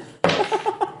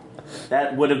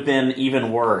 That would have been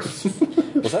even worse.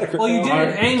 Was that a crit? Well, you did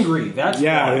it angry. That's why.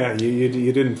 Yeah.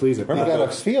 You didn't please it. You gotta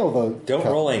feel the. Don't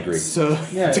roll angry. So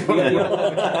Yeah,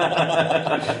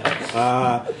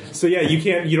 so yeah,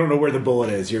 you don't know where the bullet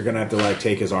is. You're gonna have to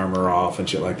take his armor off and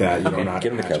shit like that. You don't know how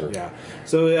get him to catch cover. it. Yeah.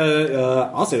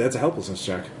 So I'll say that's a helplessness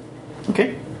check.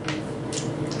 Okay.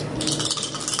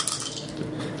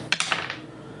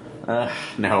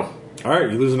 No. All right,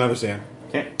 you lose another sand.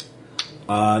 Okay.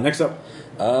 Next up.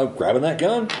 Grabbing that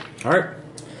gun. All right.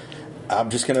 I'm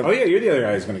just going to... Oh yeah, you're the other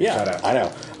guy who's gonna get shot Yeah, at. I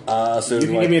know. So You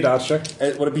can give me a dodge check.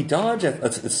 Would it be dodge?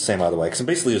 It's the same either way, because I'm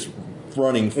basically just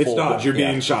running full... It's dodge. You're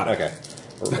being shot at. Okay.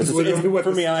 With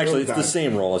For me, the actually, it's the dodge.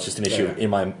 same roll. It's just an issue Yeah. in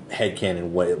my head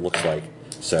canon what it looks like.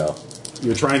 So,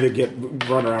 You're trying to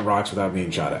run around rocks without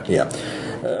being shot at. yeah.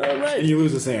 And you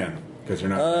lose the sand because you're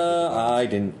not. I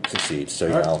didn't succeed, so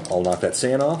yeah, I'll knock that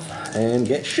sand off and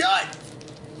get shot.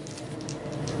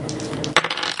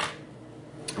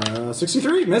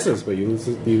 63 misses, but you lose.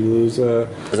 Is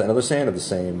that another sand or the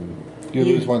same? You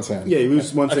lose one sand. Yeah, you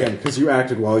lose one sand because you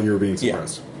acted while you were being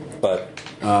suppressed. But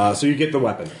So you get the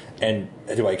weapon. and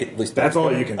do I get at least? That's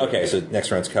all you can do. Okay, so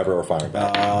next round's cover or firing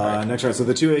back. Next round. So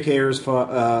the 2 AKers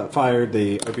fired,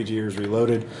 the RPGers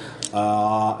reloaded,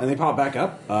 and they pop back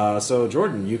up. So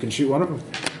Jordan, you can shoot one of them.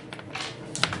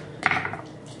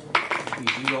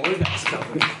 Easy roller dice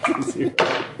company.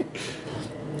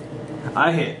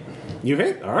 I hit. You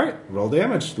hit. All right. Roll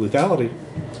damage. Lethality.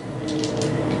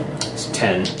 It's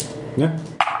 10. Yeah.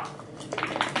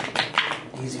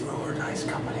 Easy roller dice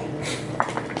company.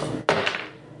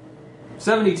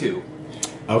 72.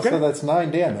 Okay. So that's 9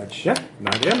 damage. Yeah,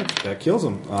 9 damage. That kills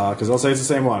him. Because I'll say it's the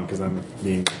same one because I'm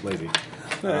being lazy.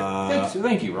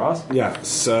 Thank you, Ross. Yeah.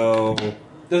 So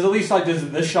Does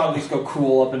this shot at least go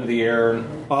cool up into the air?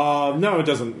 And no, it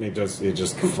doesn't. It just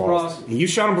falls. Ross. You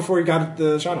shot him before he got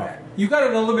the shot off. you got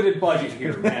an unlimited budget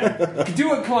here, man.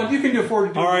 Do it. Come on, you can afford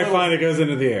to do. All right, a little, fine. It goes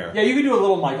into the air. Yeah, you can do a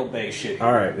little Michael Bay shit.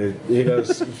 All right, it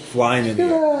goes flying in the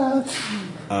air.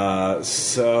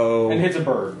 So And hits a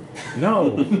bird. no,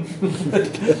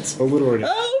 that's a little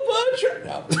ridiculous.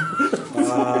 No.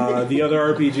 The other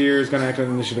RPG is going to act on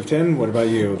initiative 10. What about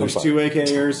you? There's 2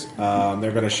 AKers.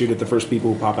 They're going to shoot at the first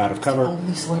people who pop out of cover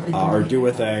or do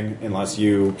a thing unless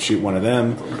you shoot one of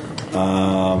them.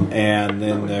 And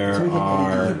then there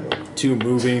are 2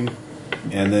 moving,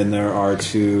 and then there are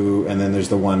 2, and then there's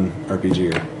the 1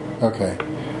 RPGer. Okay.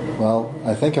 Well,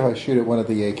 I think if I shoot at one of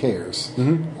the AKers,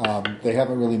 they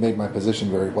haven't really made my position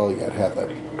very well yet, have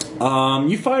they?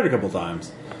 You fired a couple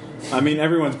times. I mean,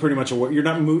 everyone's pretty much aware. You're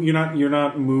not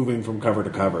moving from cover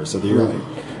to cover, so you're Right.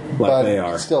 like But they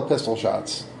are. still pistol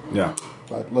shots. Yeah.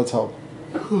 But let's hope.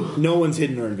 No one's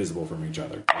hidden or invisible from each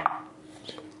other.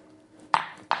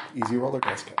 Easy roller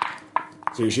dice cut.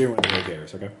 So you're shooting one of the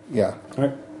AKers, okay? Yeah. All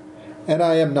right. And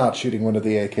I am not shooting one of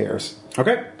the AKers.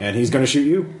 Okay, and he's going to shoot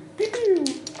you.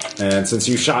 And since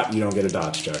you shot, you don't get a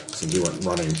dodge check since you weren't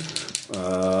running.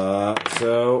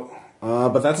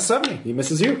 But that's a 70. He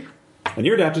misses you. And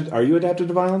you're adapted. Are you adapted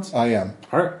to violence? I am.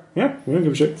 All right. Yeah, we don't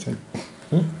give a shit.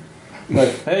 But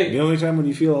hey, The only time when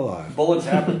you feel alive. bullets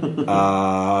happen.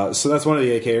 So that's one of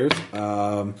the AKers.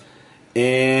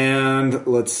 And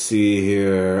let's see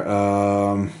here.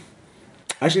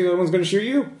 Actually, the other one's going to shoot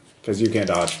you because you can't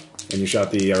dodge, and you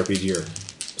shot the RPGer.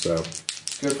 So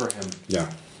Good for him. yeah.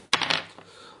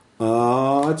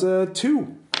 It's a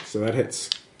 2, so that hits.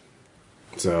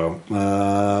 So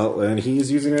and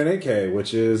he's using an AK,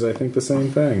 which is I think the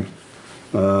same thing.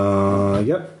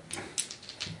 Yep.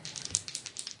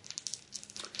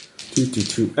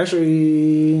 2.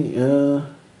 Actually,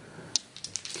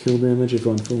 kill damage if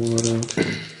on full auto.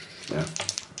 Yeah.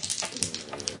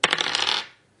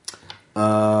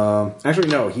 Actually,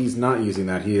 no, he's not using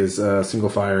that. He is single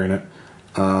firing it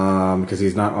because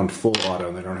he's not on full auto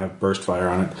and they don't have burst fire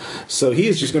on it. So he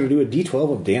is just going to do a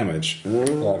D12 of damage.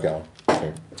 Oh, I've got one.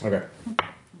 Here. Okay.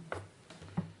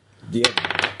 Yeah.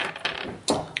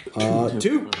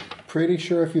 2. Pretty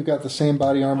sure if you've got the same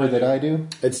body armor that I do.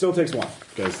 It still takes 1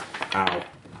 because ow.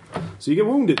 So you get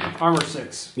wounded. Armor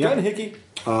 6. Yeah. Gun hickey.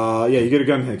 Yeah, you get a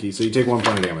gun hickey, so you take 1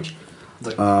 point of damage. It's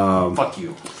like, fuck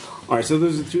you. All right, so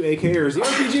those are the 2 AKers. The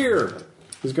RPGer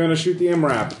is going to shoot the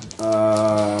MRAP.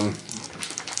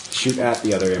 Shoot at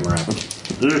the other MRAP.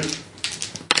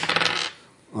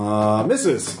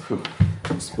 Misses.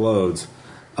 Explodes.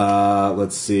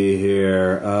 Let's see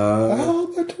here.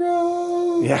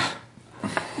 Albatross! Yeah.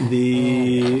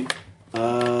 The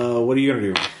what are you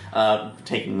gonna do?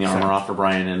 Taking the armor off for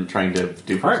Brian and trying to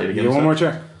do All first right, aid you again. get one more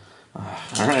check.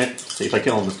 All right, see if I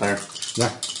kill him this time.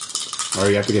 Yeah. Or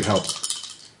you have to get help.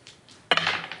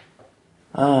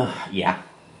 Yeah,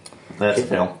 that's a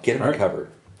fail. Get him recovered,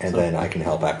 and then I can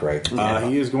help after I.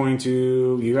 He is going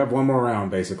to. You have 1 more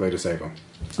round basically to save him.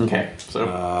 Okay,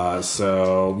 so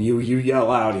So you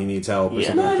yell out he needs help or Yeah.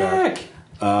 something like that.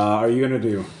 Are you gonna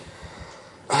do?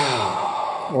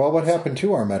 Well, what happened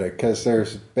to our medic? Because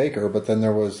there's Baker, but then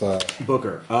there was...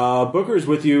 Booker. Booker's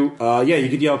with you. Yeah, you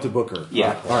could yell to Booker.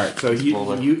 Yeah. All right. So he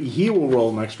will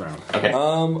roll next round. okay.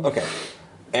 Okay.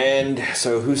 And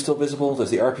so who's still visible? There's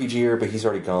the RPGer, but he's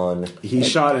already gone. He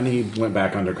shot and he went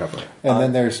back undercover. And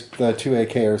then there's the 2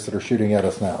 AKers that are shooting at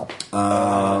us now.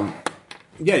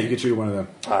 Yeah, you could shoot one of them.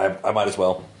 I might as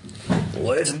well.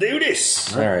 Let's do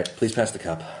this. All right. Please pass the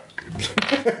cup.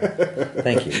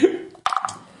 Thank you.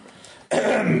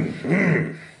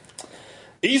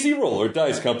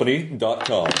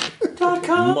 EasyRollerDiceCompany.com.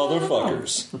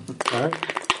 Motherfuckers. All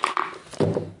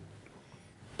right.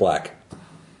 Black.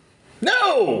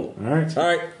 No! All right. All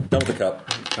right, done with the cup.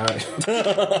 All right.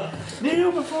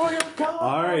 Kneel before your God.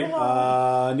 All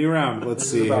right. New round. Let's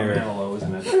see About here. Manilow,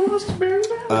 isn't it?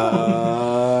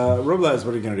 Robles,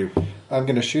 what are you going to do? I'm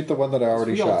going to shoot the one that I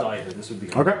already We all shot. died here. This would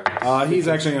be Okay. He's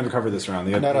actually going to cover this round.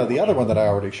 No, the other one that I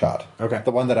already shot. Okay.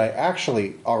 The one that I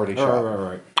actually already All shot.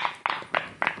 right.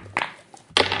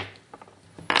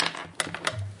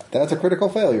 That's a critical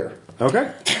failure.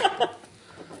 Okay.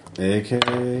 AK.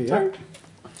 Yeah.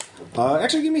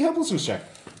 Actually, give me helplessness check.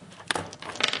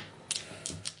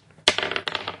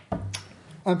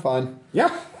 I'm fine. Yeah.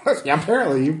 Yeah,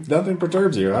 apparently nothing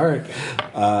perturbs you. All right.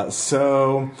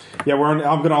 So yeah, we're on.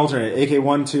 I'm going to alternate AK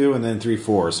 1-2 and then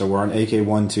 3-4. So we're on AK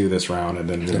 1-2 this round, and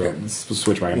then we'll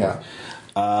switch back and forth.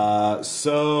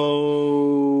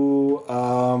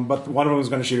 But one of them is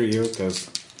going to shoot at you because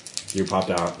you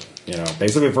popped out. You know,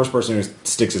 basically the first person who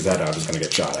sticks his head out is going to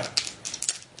get shot at.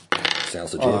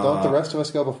 Sounds legit. Don't the rest of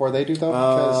us go before they do, though?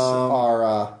 Because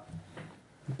our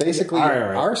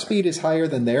our speed is higher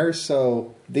than theirs,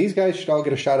 so these guys should all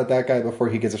get a shot at that guy before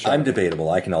he gets a shot. I'm debatable.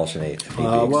 I can alternate. If need be,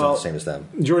 'cause I'm the same as them.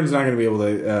 Jordan's not going to be able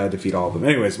to defeat all of them.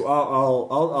 Anyways,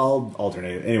 I'll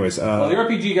alternate. Anyways, Well, the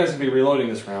RPG guys will be reloading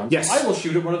this round. Yes. I will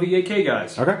shoot at one of the AK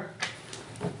guys. okay.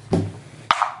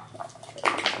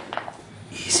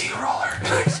 Easy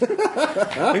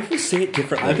roller. Maybe say it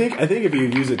differently. I think if you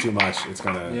use it too much, it's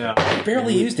gonna. Yeah. I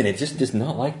barely used it. It just does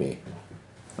not like me.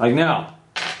 Like now.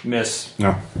 Miss.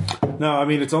 No. I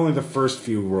mean it's only the first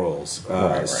few rolls.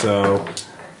 Right. So,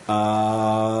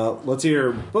 let's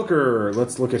hear Booker.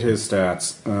 Let's look at his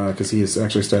stats because he is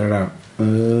actually statted out.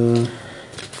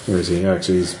 Where is he?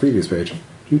 Actually, his previous page.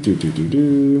 Here he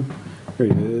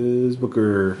is,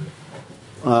 Booker.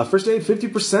 First aid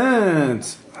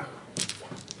 50%.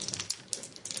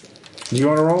 Do you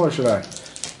want to roll or should I?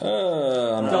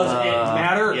 I'm not. Does it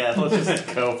matter? Yeah, let's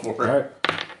just go for All it.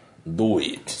 right. Do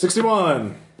it.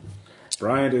 61.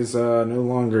 Bryant is no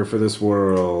longer for this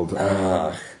world.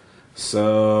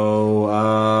 So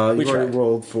We you've already tried.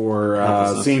 rolled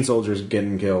for seeing soldiers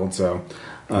getting killed. So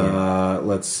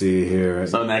let's see here.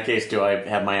 So in that case, do I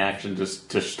have my action just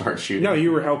to start shooting? No,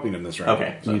 you were helping him this round.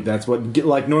 Okay, so- That's what.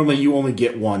 Like normally, you only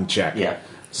get one check. Yeah.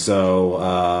 So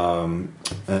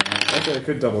actually, I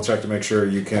could double check to make sure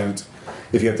you can't.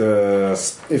 If you have to,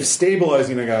 if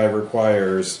stabilizing a guy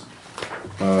requires,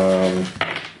 what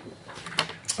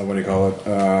do you call it?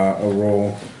 A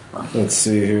roll. Let's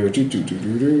see here.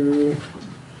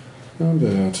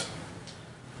 Combat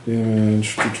damage.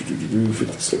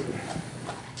 57.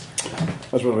 I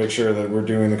just want to make sure that we're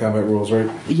doing the combat rules right.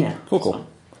 Yeah. Cool.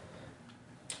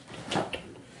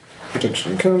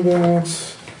 Protection in combat.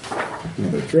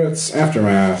 Other threats.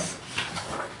 Aftermath.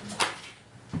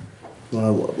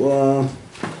 Blah, blah, blah.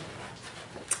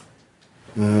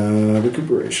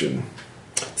 Recuperation.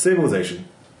 Stabilization.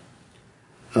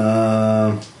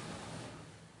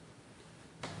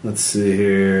 Let's see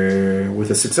here. With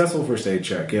a successful first aid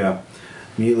check, yeah.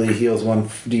 Immediately heals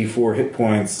 1d4 hit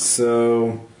points.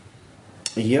 So,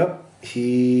 yep.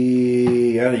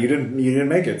 Yeah, you didn't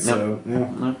make it, so, yeah.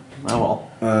 No. Oh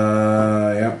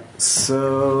well. Yeah.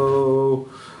 So,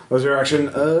 what was your action?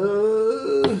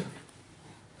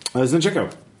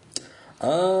 Zinchenko.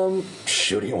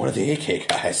 Shooting one of the AK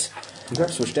guys. Okay.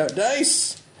 Switched out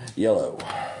dice. Yellow.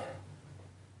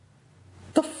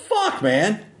 The fuck,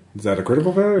 man? Is that a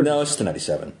critical failure? No, it's just a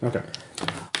 97. Okay.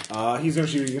 He's gonna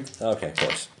shoot at you. Okay, of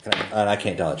course. And I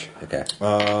can't dodge. Okay.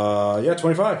 Yeah,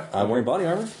 25. I'm wearing body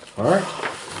armor. All right.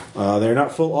 They're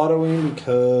not full autoing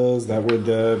because that would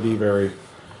be very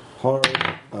hard.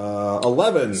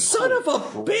 11. Son of a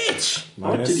bitch!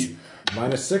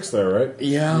 Minus 6 there, right?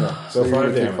 Yeah. So you're 5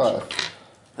 gonna take damage. 5.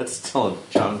 That's still a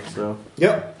chunk, so.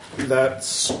 Yep.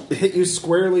 That's hit you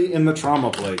squarely in the trauma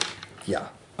plate. Yeah.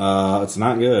 It's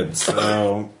not good.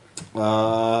 So,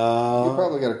 You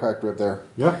probably got a cracked rib there.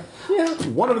 yeah.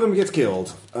 One of them gets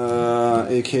killed.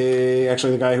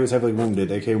 Actually, the guy who was heavily wounded,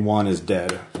 AK1, is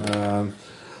dead.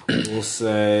 We'll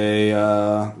say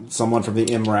someone from the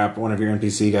MRAP, one of your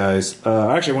NPC guys.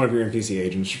 Actually, one of your NPC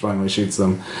agents finally shoots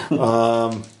them.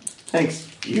 Thanks,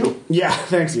 you. Yeah,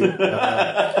 thanks you.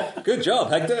 Good job,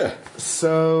 Hector.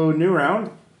 So, new round.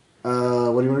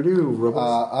 What do you want to do,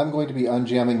 Robles? I'm going to be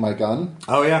unjamming my gun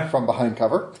Oh, yeah. from behind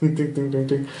cover. Ding, ding, ding, ding,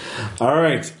 ding. All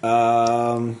right.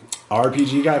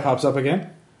 RPG guy pops up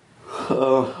again.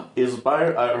 Is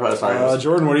Byron? Sorry.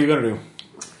 Jordan, what are you going to do?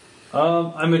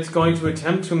 I'm going to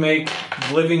attempt to make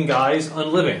living guys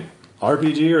unliving.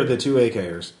 RPG or the two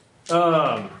AKers?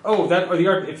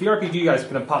 If the RPG guy's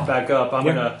going to pop back up, I'm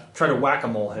Yeah. going to try to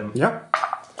whack-a-mole him. Yep.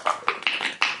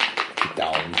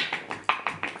 Down.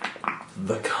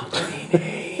 The company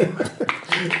name.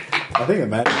 I think the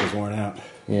magic is worn out.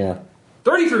 Yeah.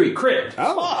 33, crit.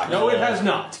 Oh, No, it has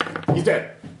not. he's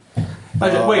dead.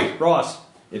 Wait, Ross,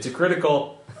 it's a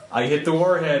critical. I hit the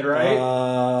warhead, right?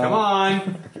 Come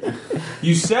on.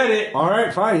 You said it. All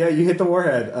right, fine. Yeah, you hit the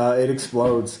warhead. It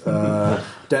explodes,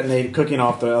 detonate, cooking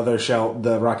off the other shell,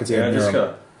 the rockets. Yeah, near just him.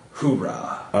 go.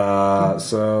 Hoorah.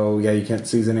 So yeah, you can't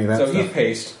seize any of that. So stuff. he's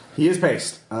paced. He is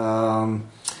paced.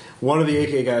 One of the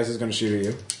AK guys is going to shoot at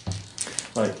you.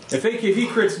 Like, if he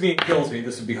crits me and kills me,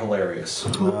 this would be hilarious.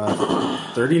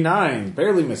 39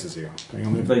 barely misses you.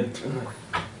 Like,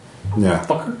 Yeah.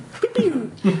 fucker.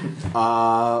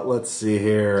 Let's see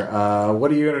here.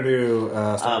 What are you going to do?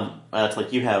 It's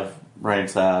like you have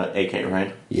Ryan's AK,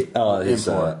 right? Yeah. His,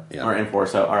 M4. yeah. Or M4.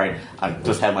 So, all right, I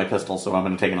just have my pistol, so I'm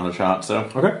going to take another shot. So,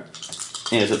 Okay.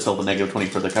 and is it still the negative 20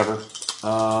 for the cover?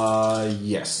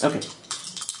 Yes. Okay.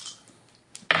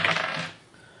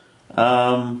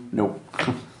 Nope.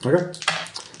 Okay.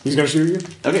 He's going to shoot you.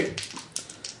 Okay.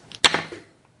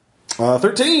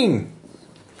 13.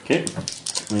 Okay.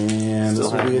 And this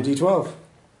Still will be a have- D12.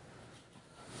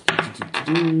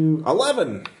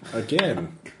 11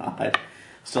 again. God.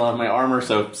 Still have my armor,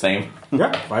 so same.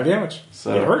 Yeah, 5 damage.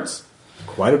 So- it hurts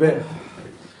quite a bit.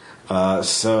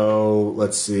 So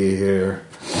let's see here.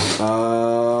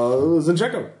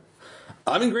 Zinchenko.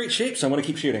 I'm in great shape, so I'm going to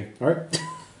keep shooting. All right.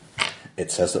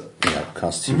 It says that,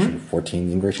 Constitution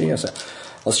 14 in great shape. Yes.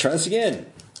 Let's try this again.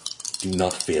 Do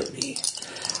not fail me.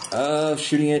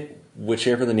 Shooting at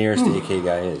whichever the nearest AK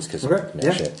guy is, because Okay,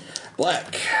 yeah. shit.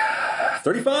 Black.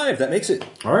 35, that makes it.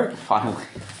 All right. Finally.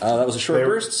 That was a short They-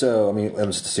 burst, so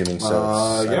I'm just assuming. So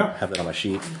I yeah. have that on my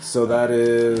sheet. So that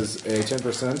is a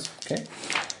 10%. Okay.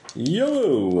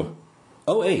 Yellow.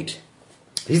 08.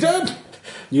 He's dead.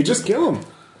 You just kill him.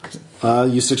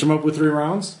 You stitch him up with 3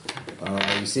 rounds.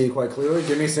 You see it quite clearly.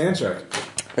 Give me a sand check.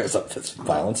 That's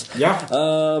violence. Yeah.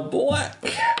 Black.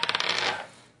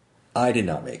 I did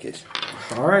not make it.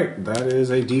 All right. That is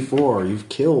a D4. You've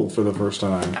killed for the first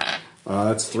time.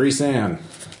 That's 3 sand.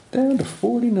 Down to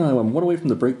 49. I'm one away from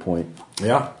the break point.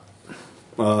 Yeah.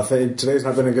 Today's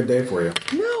not been a good day for you.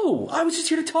 No, I was just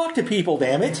here to talk to people,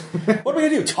 damn it. What am I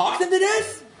going to do? Talk them to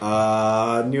death?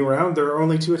 New round. There are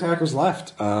only 2 attackers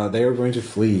left. They are going to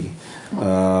flee.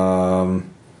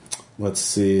 Let's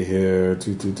see here.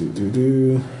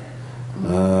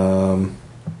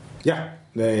 Yeah,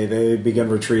 they begin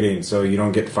retreating, so you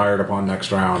don't get fired upon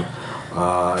next round.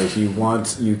 If you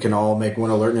want, you can all make one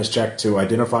alertness check to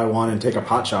identify one and take a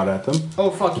pot shot at them. Oh,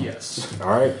 fuck yes. All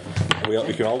right.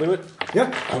 We can all do it?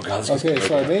 Yeah. Oh, God. This Okay,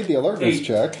 so I made the alertness 8.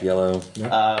 check. Yellow.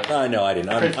 No, I didn't.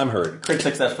 I'm hurt. Crit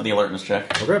success for the alertness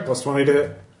check. Okay. Plus 20 to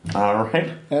hit. All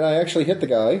right. And I actually hit the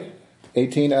guy.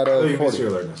 18 out Oh, of you missed 40. your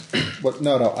alertness. What?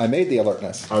 No, I made the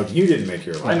alertness. Oh, you didn't make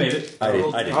your alertness. I made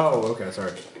it. I did. Oh, okay.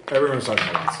 Sorry. Everyone's talking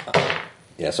about this.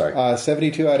 Yeah, sorry.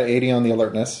 72 out of 80 on the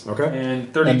alertness. Okay.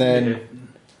 And 30 And then- to hit.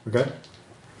 Okay.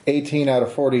 18 out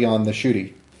of 40 on the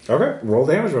shooty. Okay. Roll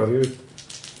damage roll. You.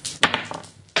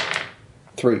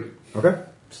 3. Okay.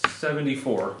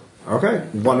 74. Okay.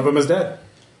 One of them is dead.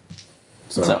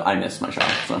 So I missed my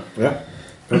shot. So Yeah.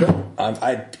 Okay.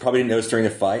 I probably didn't notice during the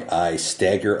fight. I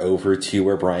stagger over to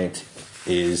where Bryant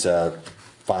is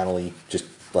finally just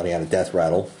letting out a death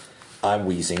rattle. I'm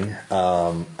wheezing,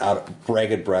 out of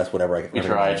ragged breath, whatever I can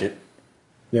tried. manage it.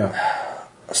 Yeah.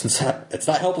 It's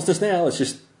not helplessness now. It's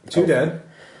just 2 dead.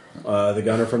 The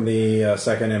gunner from the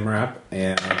second MRAP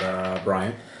and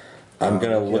Bryant. I'm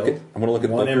gonna look at. I'm gonna look at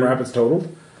one Booker. MRAP is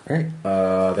totaled. All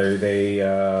right. They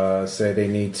say they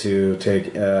need to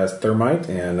take thermite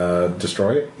and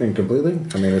destroy it completely.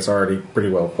 I mean, it's already pretty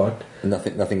well fucked.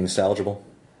 Nothing salvageable.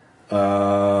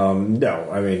 No,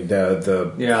 I mean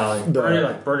the Yeah, like,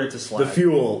 The- burn it to slag. the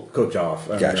fuel cooked off.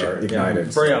 I mean, Gotcha. or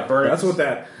ignited. Yeah, burn it. That's what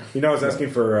that. I was asking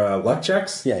for luck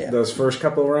checks. Yeah. Those first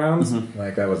couple of rounds,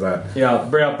 like that was that. Yeah,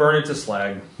 burn it to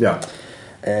slag. Yeah.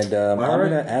 And I'm All right.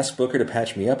 gonna ask Booker to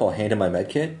patch me up. I'll hand him my med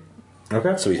kit,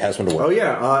 Okay. so he has one to work. Oh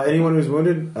yeah. Anyone who's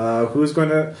wounded, who's going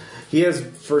to? He has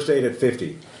first aid at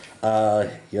 50.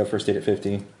 You have first aid at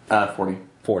 50, 40.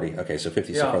 40. Okay, so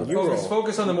 50 so Yeah, far.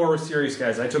 focus on the more serious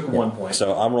guys. I took 1 point.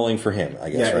 So I'm rolling for him, I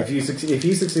guess. Yeah. right? If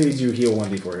he succeeds, you heal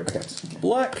 1d4 hit points.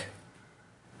 Black.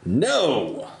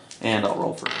 No. And I'll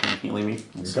roll for him healing me.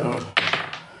 So,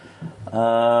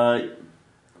 Okay.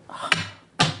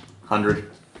 100.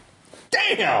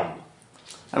 Damn.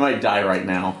 I might die right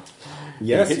now.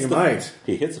 Yes, He hits you the- might.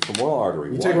 He hits the femoral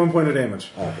artery. You take 1 point of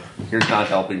damage. You're not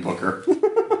helping, Booker.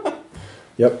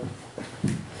 Yep.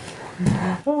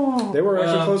 They were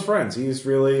actually close friends. He's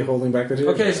really holding back the tears.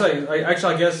 Okay, so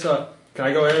I guess can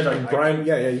I go ahead? Brian,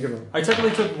 yeah, you can. I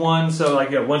technically took one, so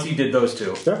once he did those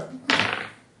two. Yeah.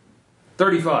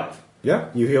 35. Yeah,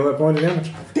 you heal that point of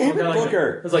damage. Damn it, Okay,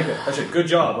 Booker! It's like I said, good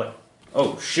job. Like,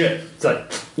 oh shit! It's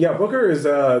like Yeah, Booker is,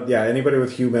 anybody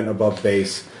with human above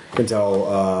base can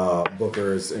tell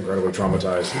Booker is incredibly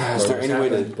traumatized. Is there any way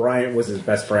to- Bryant was his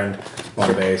best friend on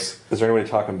the base, Is there any way to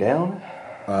talk him down?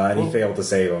 and he failed to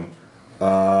save him.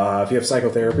 If you have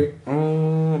psychotherapy,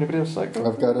 Anybody have psycho?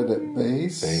 I've got it at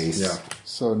base. yeah.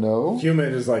 So no.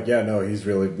 Human is like, yeah, no, he's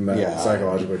really Yeah.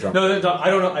 psychologically traumatized. no, I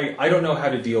don't know. I don't know how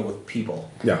to deal with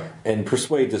people. Yeah. And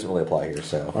persuade doesn't really apply here,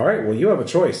 so. All right, well, you have a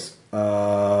choice.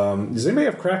 Does anybody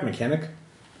have craft mechanic?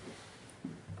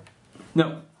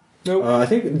 No. I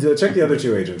think, check the other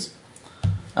two agents.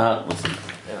 Let's see.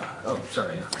 Yeah. Oh,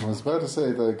 sorry. I was about to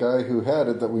say the guy who had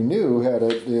it that we knew had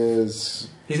it is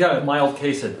He's got a mild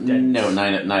case of dead. No,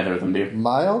 neither of them do.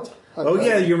 mild. Oh,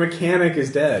 yeah, your mechanic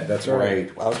is dead. That's right.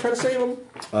 Right. I was trying to save him.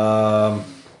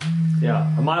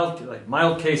 Yeah, a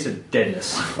mild case of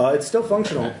deadness. It's still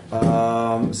functional,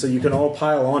 so you can all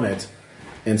pile on it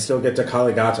and still get to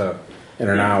Kaligata in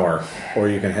an hour, or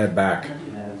you can head back.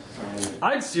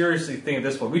 I'd seriously think at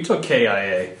this point we took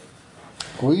KIA.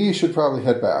 We should probably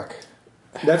head back.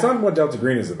 That's not what Delta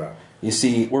Green is about. You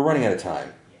see, we're running out of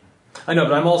time. I know,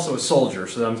 but I'm also a soldier,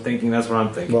 so I'm thinking that's what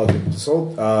I'm thinking. Well,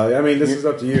 I mean, this is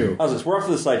up to you. How's this? We're off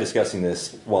to the side discussing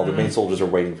this while the main soldiers are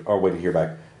waiting to hear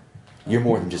back. You're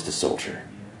more than just a soldier.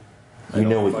 You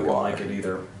know what I you don't are. like it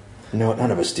either. No,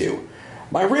 none of us do.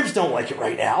 My ribs don't like it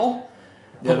right now.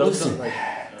 Yeah, But those listen,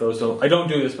 don't. Those don't. I don't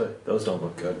do this, but those don't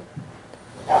look good.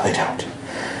 no, they don't.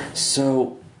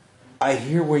 So, I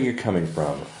hear where you're coming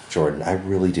from, Jordan. I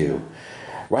really do.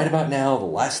 Right about now, the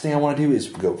last thing I want to do is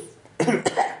go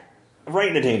right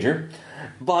into danger.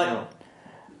 But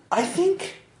I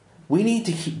think we need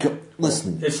to keep go.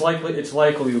 Listen, It's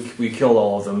likely we killed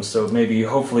all of them, so maybe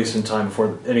hopefully some time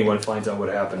before anyone finds out what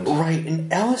happened. right?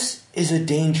 And Ellis is a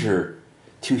danger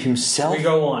to himself. We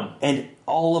go on. And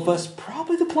all of us,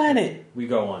 probably the planet. We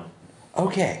go on.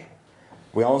 Okay,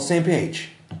 we all on the same page.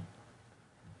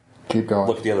 Keep going.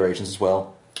 Look at the other agents as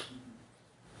well.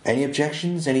 Any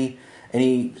objections? Any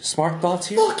smart thoughts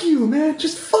here? Fuck you, man.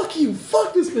 Just fuck you.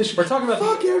 Fuck this mission. We're talking about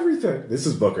fuck everything. This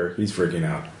is Booker. He's freaking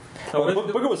out.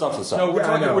 Booker was off to the side. No, we're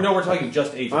Yeah, I talking. know. We're talking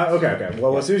just agents. Okay.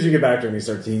 Well, as soon as you get back to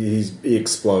him, he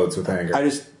explodes with anger.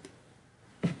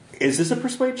 Is this a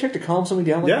persuade check to calm something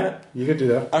down like yeah, that? you could do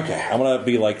that. Okay, I'm gonna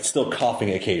be like still coughing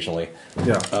occasionally.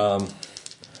 Yeah.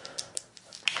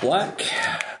 Black,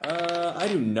 I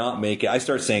do not make it. I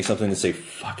start saying something and say,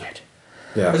 fuck it.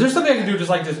 Yeah. Is there something I can do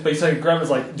just basically grab his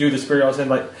do the spirit? I was saying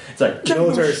it's like get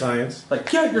Military your science.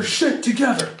 get your shit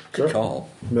together. Sure. Call.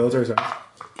 Military science.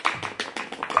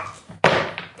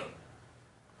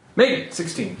 Maybe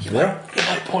 16. You might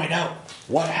point out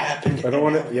what happened. I don't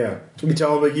want to. Yeah. You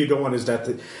tell him that you don't want his death.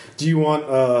 Do you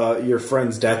want your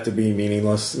friend's death to be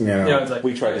meaningless? You know, Yeah, it's like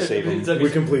We tried to save him. it's like- we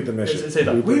complete the mission. It's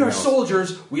like, we are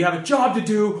soldiers. We have a job to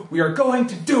do. We are going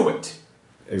to do it.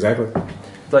 Exactly.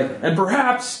 It's like, and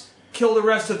perhaps kill the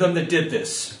rest of them that did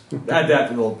this. Add that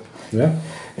little. Yeah.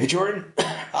 Hey, Jordan,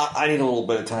 I need a little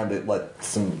bit of time to let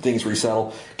some things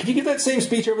resettle. Can you give that same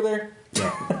speech over there?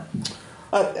 Yeah.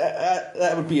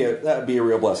 That would be a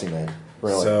real blessing, man.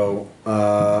 Really. So,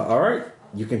 all right,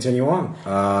 you continue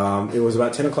on. It was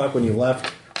about 10 o'clock when you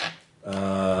left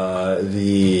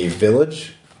the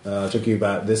village. Took you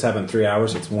about, this happened 3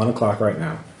 hours. It's 1 o'clock right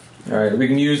now. All right, we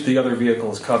can use the other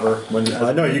vehicle as cover when.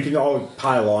 No, you can all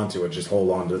pile onto it. Just hold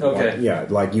on to it. Okay. Yeah,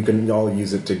 like you can all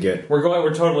use it to get. We're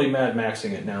totally Mad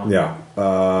Maxing it now.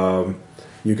 Yeah.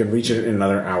 You can reach it in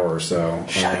another hour or so.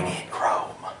 Shiny chrome.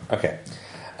 Okay.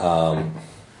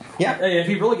 Yeah. Hey, if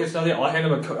he really gets down there, I'll hand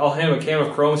him a can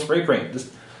of chrome spray paint.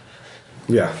 Just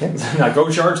Yeah. now go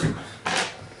charge him.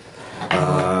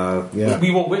 Yeah. We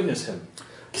will witness him.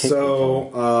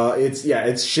 So it's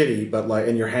shitty, but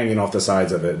and you're hanging off the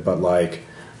sides of it, but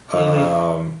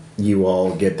you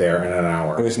all get there in an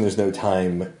hour. I'm guessing there's no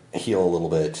time. Heal a little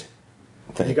bit.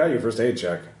 You got your first aid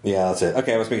check. Yeah, that's it.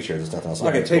 Okay, I was making sure there's nothing else. Okay,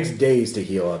 Okay, it takes days to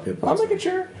heal up hit I'm points. making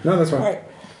sure. No, that's fine. All right.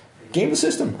 Game the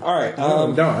system. All right.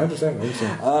 No, I understand.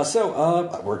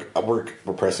 We're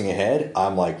pressing ahead.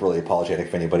 I'm really apologetic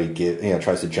if anybody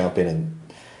tries to jump in and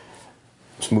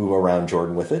just move around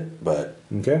Jordan with it, but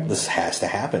Okay. this has to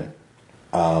happen.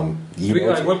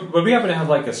 Would we happen to have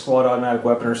a squad automatic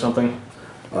weapon or something?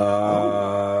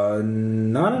 Not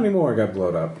anymore. It got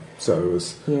blown up, so it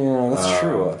was. Yeah, that's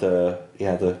true. The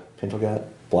Pinto got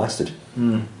blasted.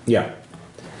 Yeah.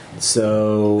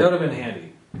 So That would have been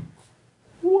handy.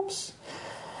 Whoops.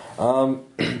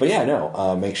 But yeah,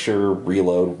 no. Make sure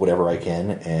reload whatever I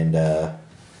can, and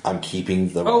I'm keeping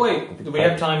the. Oh wait, do we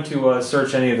have time to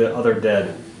search any of the other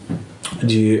dead?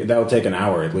 That would take an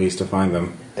hour at least to find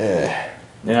them.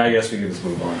 Yeah, I guess we can just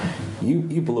move on.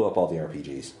 You blew up all the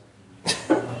RPGs.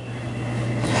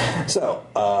 So,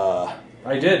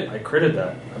 I did. I critted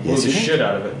that. I blew Yes, the you did. shit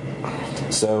out of it.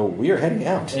 so we are heading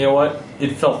out. And you know what?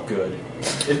 It felt good.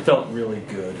 It felt really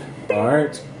good. All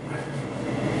right.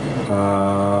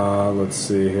 Let's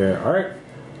see here. All right.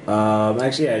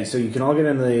 Actually, yeah. So you can all get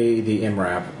in the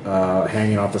MRAP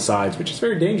hanging off the sides, which is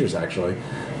very dangerous, actually.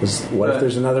 'Cause what if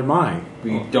there's another mine?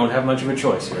 We don't have much of a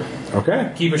choice here.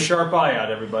 Okay. Keep a sharp eye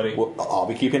out, everybody. Well, I'll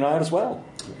be keeping an eye out as well.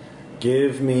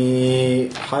 Give me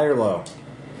high or low.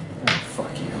 Oh,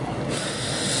 fuck you.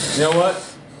 You know what?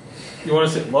 You want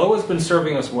to say low has been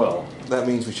serving us well. That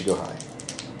means we should go high.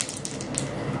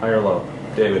 High or low?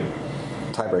 David.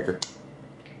 Tiebreaker.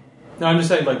 No, I'm just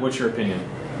saying, like, what's your opinion?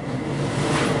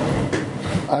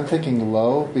 I'm thinking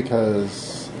low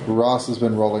because Ross has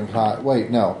been rolling high.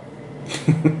 Wait, no.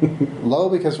 Low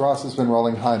because Ross has been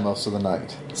rolling high most of the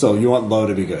night. So you want low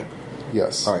to be good.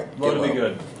 Yes. All right. Low get to be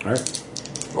good. All right.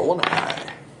 Roll a high.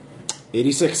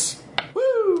 86.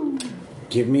 Woo!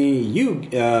 Give me you.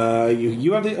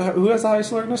 You have the who has the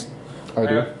highest alertness? I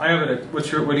do. I have it at, what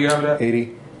do you have it at?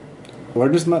 80.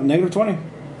 Alertness not negative 20.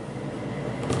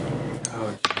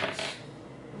 Oh, jeez.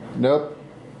 Nope.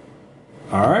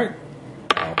 All right.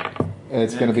 And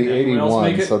it's Yeah, going to be can anyone else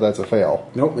 81, make it? so that's a fail.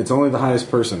 Nope. It's only the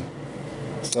highest person.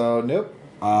 So, nope.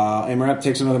 MRAP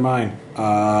takes another mine.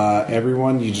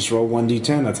 Everyone, you just roll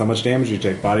 1d10. That's how much damage you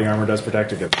take. Body armor does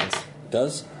protect against this.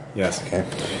 Does? Yes. Okay.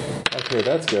 Okay,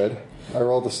 that's good. I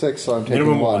rolled a 6, so I'm taking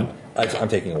Minimum 1. one. I'm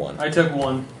taking one. I took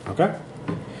one. Okay.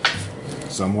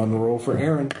 Someone roll for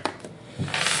Aaron.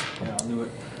 Yeah, I'll do it.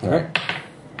 All right.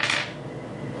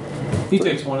 He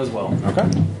takes one as well. Okay.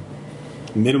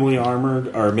 Minimally armored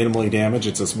or minimally damaged.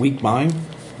 It's a weak mine,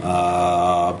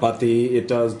 but it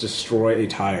does destroy a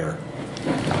tire.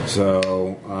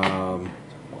 So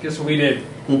Guess what we did?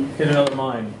 Hit another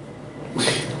mine.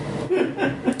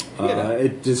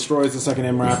 it destroys the second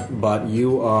MRAP, but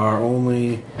you are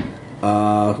only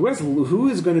who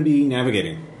is going to be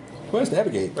navigating? Who has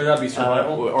navigate? Would that be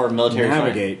survival? Or military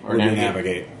Navigate or would be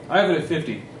navigate. navigate. I have it at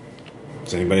 50.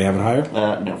 Does anybody have it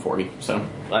higher? No, 40. So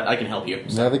I can help you.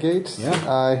 Navigate? Yeah.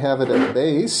 I have it at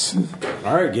base.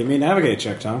 All right, give me a navigate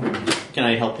check, Tom. Can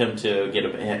I help him to get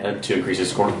to increase his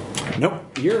score?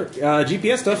 Nope, your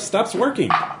GPS stuff stops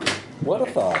working. What a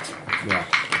thought. Yeah.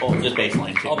 Oh, just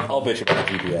baseline too. I'll bitch about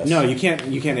GPS. No, you can't.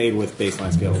 You can't aid with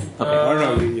baseline skill. Okay. I don't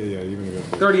know. Yeah, you're gonna go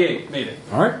for it. 38. Made it.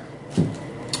 All right.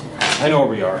 I know where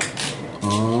we are.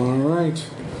 All right.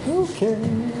 Okay.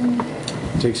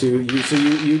 Takes you. So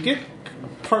you get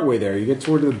partway there. You get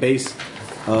toward the base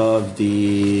of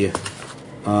the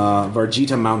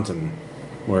Varjita Mountain,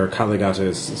 where Kaligata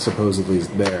is supposedly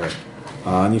there,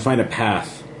 and you find a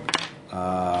path.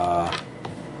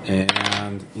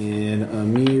 And in a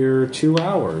mere 2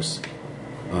 hours,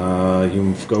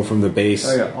 you go from the base.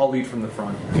 Oh, yeah, I'll lead from the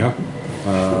front. Yeah.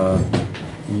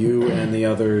 You and the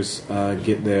others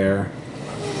get there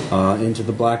into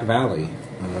the Black Valley.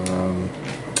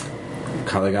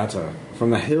 Kaligata.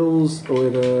 From the hills or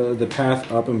the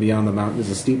path up and beyond the mountain is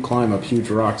a steep climb up huge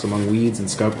rocks among weeds and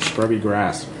scrubby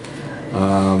grass.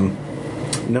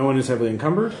 No one is heavily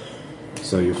encumbered,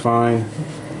 so you're fine.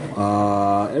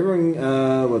 Everyone,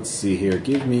 let's see here.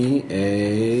 Give me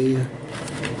a...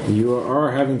 You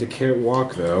are having to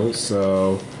walk, though,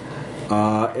 so...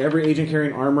 every agent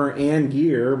carrying armor and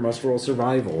gear must roll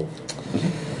survival.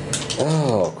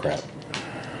 Oh, crap.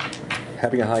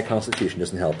 Having a high constitution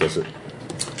doesn't help, does it?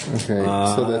 Okay,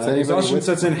 so that's anybody Exhaustion with...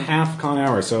 sets in half con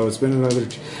hour, so it's been another...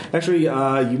 Actually,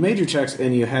 you made your checks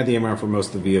and you had the amount for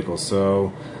most of the vehicles,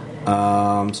 so...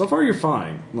 so far you're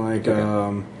fine. Like,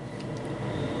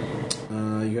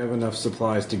 you have enough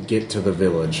supplies to get to the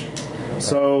village.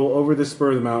 So, over the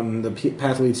spur of the mountain, the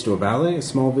path leads to a valley. A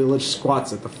small village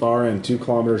squats at the far end, 2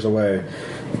 kilometers away,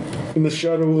 in the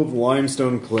shadow of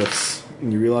limestone cliffs.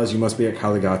 And you realize you must be at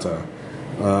Kaligata.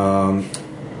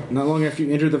 Not long after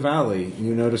you enter the valley,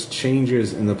 you notice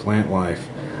changes in the plant life.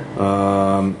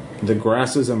 The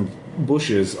grasses and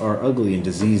bushes are ugly and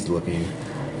diseased looking.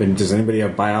 Does anybody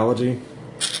have biology?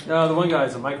 The one guy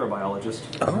is a microbiologist.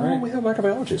 Oh, we have a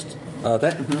microbiologist.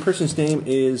 That person's name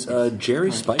is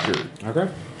Jerry Spiker. Okay.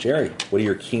 Jerry, what do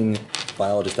your keen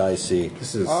biologist eyes see?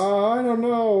 This is I don't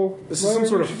know. some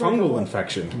sort of fungal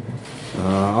infection.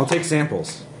 I'll take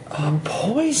samples.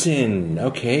 Poison.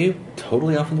 Okay,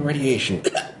 totally off from the radiation.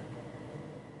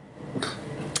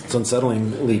 It's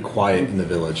unsettlingly quiet in the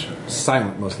village.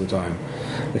 Silent most of the time.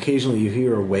 Occasionally you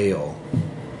hear a wail.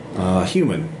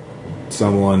 Human.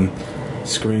 Someone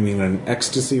screaming in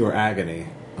ecstasy or agony.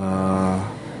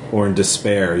 Or in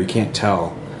despair. You can't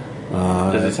tell.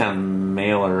 Does it sound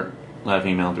male or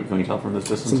female? Can we tell from this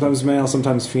distance? Sometimes male,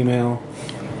 sometimes female.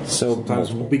 So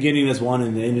Sometimes multiple. beginning as one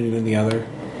and ending in the other.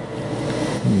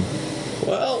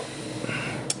 Well,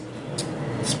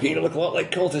 it's beginning to look a lot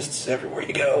like cultists everywhere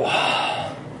you go.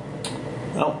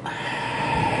 Well,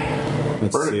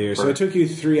 Let's Bird- see here. So bird. it took you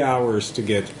 3 hours to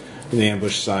get from the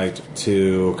ambush site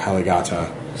to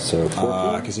Kaligata. So,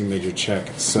 Because you made your check.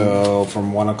 So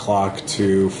from 1 o'clock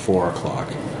to 4 o'clock.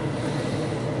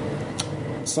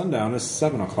 Sundown is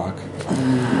 7 o'clock.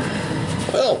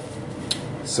 well,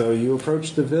 So you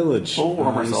approach the village. Oh,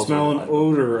 warm You ourselves smell an up.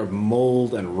 odor of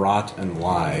mold and rot and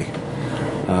lie.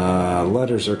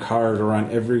 Letters are carved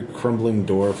around every crumbling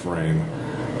door frame.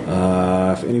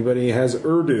 If anybody has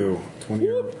Urdu,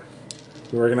 you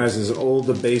recognize as an old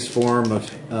debased form of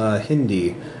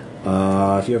Hindi.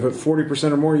 If you have it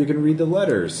 40% or more, you can read the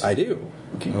letters. I do.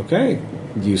 Okay.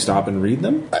 Do you stop and read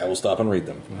them? I will stop and read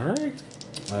them. All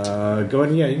right. Go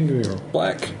ahead. Yeah, you can give me a roll.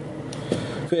 Black.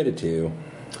 Faded 2.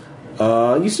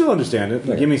 You still understand it.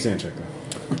 Okay. Give me a sand check,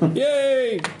 though.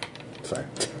 Yay! Sorry.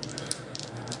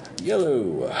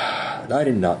 Yellow. I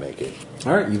did not make it.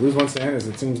 All right, you lose one sand as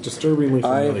it seems disturbingly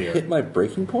I familiar. hit my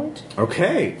breaking point.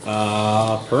 Okay,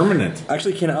 permanent.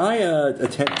 Actually, can I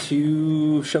attempt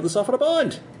to shove this off on a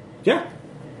bond? Yeah,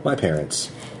 My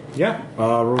parents. yeah.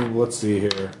 Let's see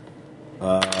here.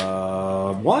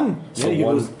 One. So yeah, you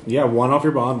one- lose, one off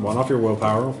your bond, one off your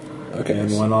willpower, Okay.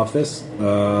 and one off this.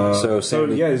 So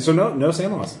sanity- yeah, so no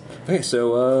sand loss. Okay,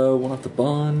 so one off the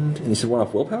bond, and you said one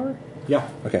off willpower. Yeah,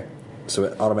 Okay, so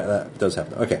it that does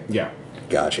happen. Okay, yeah.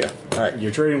 gotcha. All right,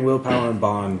 You're trading willpower and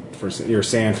bond for your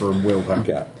sand for willpower.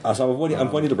 yeah. So I'm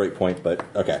avoiding the break point, but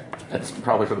okay. that's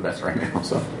probably for the best right now.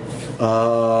 So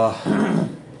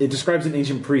It describes an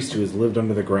ancient priest who has lived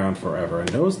under the ground forever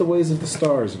and knows the ways of the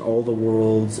stars and all the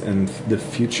worlds and the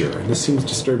future. This seems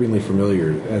disturbingly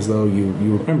familiar, as though you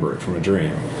remember it from a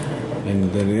dream.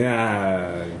 And then,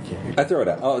 I throw it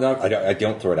out. Oh no, I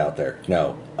don't throw it out there.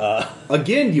 No.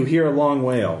 again, you hear a long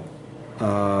wail.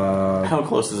 how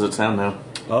close does it sound now?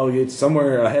 Oh, it's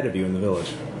somewhere ahead of you in the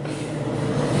village.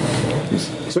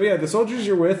 So yeah, the soldiers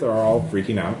you're with are all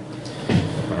freaking out.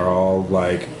 Are all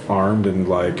like armed and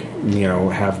like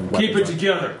have Keep it weapons.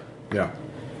 together. Yeah.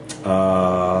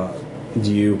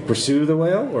 Do you pursue the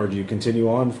whale or do you continue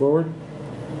on forward?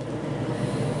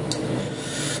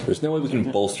 There's no way we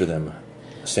can bolster them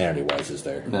sanity wise, is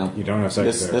there? No, You don't have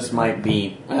sex there. This might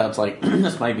be. It's like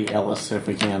this might be Ellis if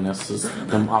we can. This is the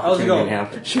How's it opportunity going? we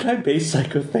have. Should I base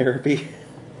psychotherapy?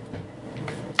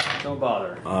 Don't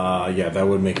bother. Yeah, that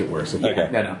would make it worse. Okay.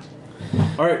 No.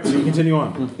 All right, so you continue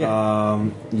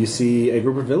on. You see a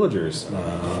group of villagers,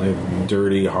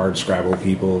 dirty, hard scrabble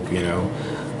people,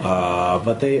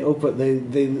 but they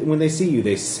when they see you,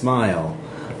 they smile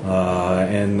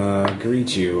and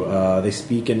greet you. They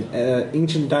speak an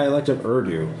ancient dialect of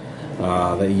Urdu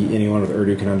that anyone with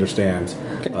Urdu can understand.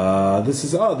 This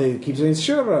is they keep saying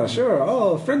sure.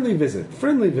 Oh, friendly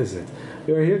visit.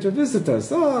 You're here to visit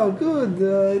us. Oh, good.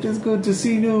 It is good to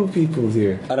see new people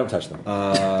here. I don't touch them.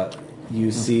 You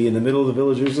see in the middle of the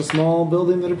village there's a small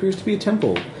building that appears to be a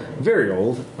temple. Very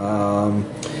old.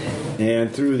 And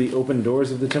through the open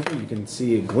doors of the temple you can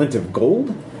see a glint of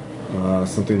gold.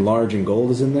 Something large in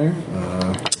gold is in there.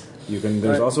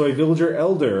 There's also a villager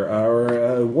elder,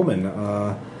 or a woman,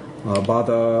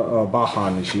 Bada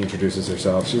Bahan, she introduces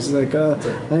herself. She's like,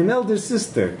 I'm elder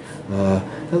sister.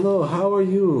 Hello, how are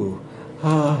you?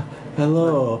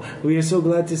 Hello. We are so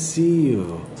glad to see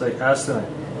you. It's like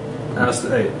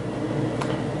hey,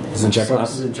 Is it Chekhov?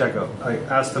 this is in Checo. I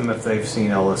asked them if they've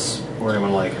seen Ellis or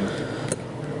anyone like him.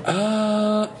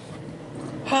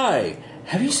 Hi.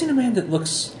 Have you seen a man that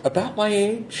looks about my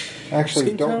age? Actually,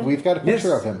 Skin tone? we've got a picture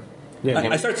Yes. of him. Yeah.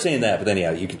 I start saying that, but then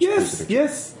you can choose the picture.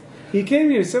 Yes. He came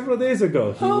here several days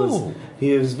ago.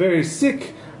 He was very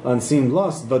sick and seemed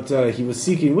lost, but he was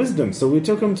seeking wisdom. So we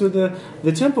took him to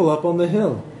the temple up on the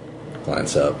hill.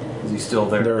 Glance up. Is he still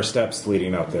there? There are steps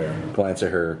leading up there. Glance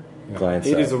at her. Glance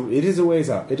It up. is a ways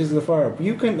out. It is the far up.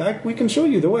 We can show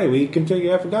you the way. We can take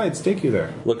you after guides. Take you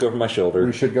there. Look over my shoulder.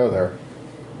 We should go there.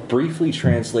 Briefly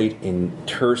translate in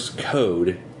terse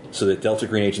code so that Delta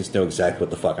Green agents know exactly what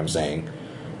the fuck I'm saying.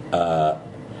 So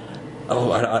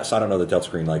I don't know the Delta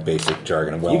Green like basic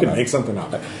jargon. Well, You can make something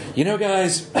up. You know,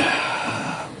 guys.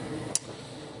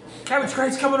 Cabbage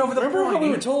Craig's coming over the Remember how we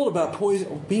were told about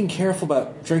poison, being careful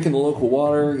about drinking the local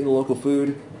water, eating the local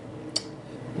food?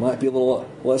 Might be a little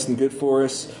less than good for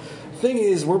us. Thing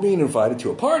is, we're being invited to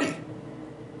a party.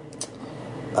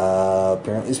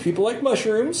 Apparently, these people like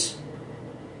mushrooms,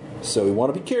 so we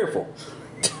want to be careful.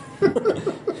 All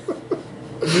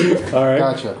right.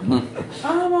 Gotcha.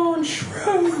 I'm on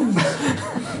shrooms.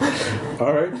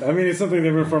 All right. I mean, it's something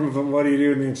different from what do you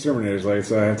do in the Exterminators, like,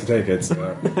 so I have to take it.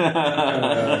 So.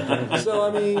 So,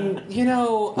 I mean, you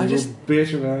know, I just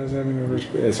Bitch about us having a rich...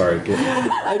 Sorry.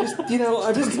 I just can't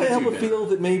help but feel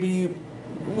that maybe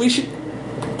we should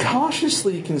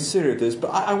cautiously consider this. But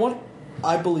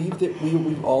I believe that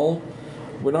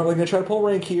we're not going to try to pull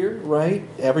rank here, right?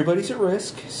 Everybody's at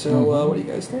risk. So, what do you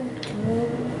guys think?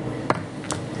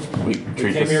 We We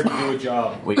treat came here this. to do a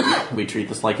job. We treat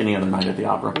this like any other night at the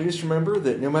opera. We just remember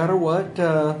that no matter what,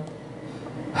 a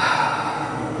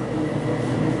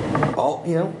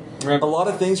lot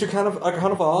of things are kind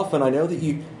of off, and I know that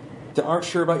you aren't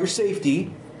sure about your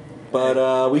safety,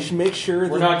 but we should make sure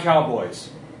that We're not cowboys.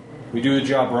 We do the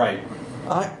job right.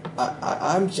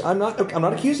 I'm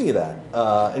not accusing you of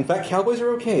that. In fact, cowboys are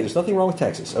okay. There's nothing wrong with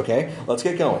Texas. Okay, let's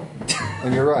get going.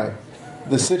 And you're right.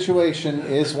 The situation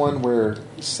is one where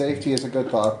safety is a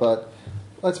good thought, but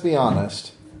let's be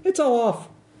honest. It's all off.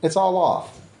 It's all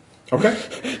off. Okay.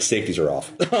 Safeties are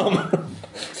off.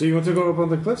 So you want to go up on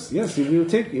the cliffs? Yes, we will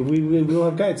take you. We will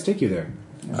have guides take you there.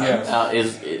 Yes.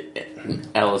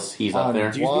 Ellis? He's up On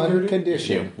there. one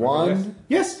condition. One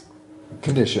Yes.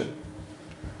 condition.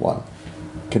 One.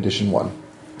 Condition one.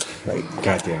 Right.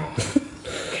 Goddamn.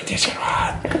 Condition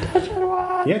one.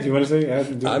 Yeah, do you want to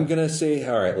say? I'm gonna say,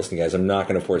 all right, listen, guys. I'm not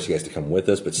gonna force you guys to come with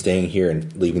us, but staying here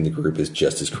and leaving the group is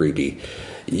just as creepy.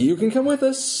 You can come with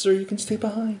us, or you can stay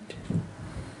behind.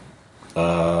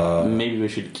 Maybe we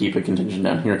should keep a contingent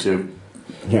down here too.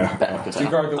 Yeah. Back to To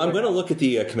town. guard the I'm going to look at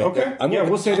the command. Okay. Yeah,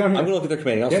 we'll stay down here. I'm going to look at their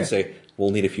commanding officer Yeah. and say, "We'll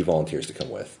need a few volunteers to come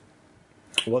with."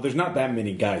 Well, there's not that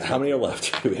many guys. How many are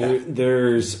left? Do we have?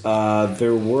 There's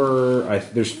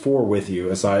there's 4 with you.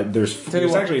 Aside, there's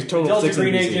actually a total the of Delta 6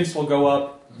 Green NPCs. agents will go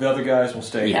up. The other guys will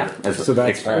stay Yeah. here. So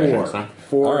that's All right, 4. so-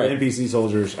 4 All right. NPC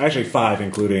soldiers. Actually, 5,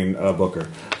 including Booker.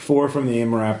 4 from the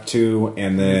MRAP 2,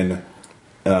 and then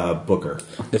Booker.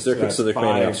 Is there, that's so their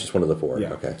commanding 5. officer is one of the 4.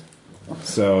 Yeah. Okay.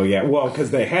 So yeah, well, because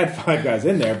they had 5 guys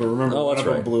in there, but remember, Oh, one that's of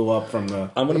them right. blew up from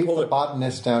the. I'm going to Leave pull the it.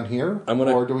 botanist down here, I'm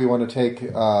gonna- or do we want to take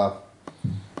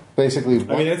basically?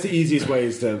 I mean, that's the easiest way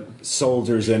is to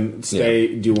soldiers and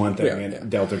stay, do one thing, Yeah, and yeah.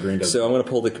 Delta Green does. So I'm going to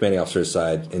pull the commanding officer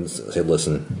aside and say,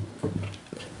 "Listen,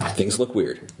 things look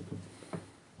weird.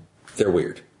 They're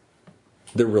weird.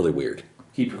 They're really weird.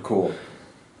 Keep your cool.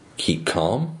 Keep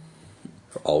calm.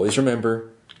 Always remember,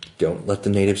 don't let the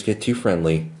natives get too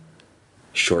friendly.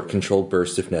 Short, controlled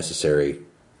bursts if necessary.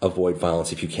 Avoid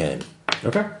violence if you can.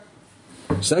 Okay.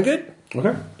 Sound good?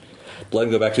 Okay. Let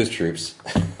him go back to his troops.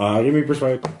 Give me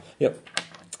persuade. Yep.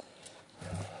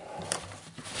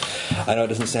 I know it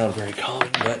doesn't sound very calming,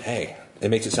 but hey, it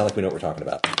makes it sound like we know what we're talking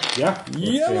about. Yeah.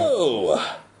 Yellow!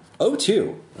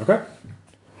 02. Okay.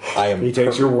 I am. He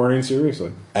takes your warning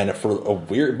seriously. And for a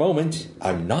weird moment,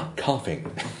 I'm not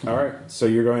coughing. All right. So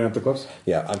you're going up the cliffs.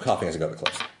 Yeah, I'm coughing as I go to the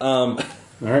cliffs. All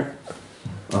right.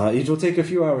 It will take a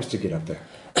few hours to get up there.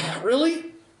 Really?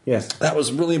 Yes. That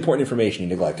was really important information you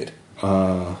neglected.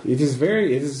 It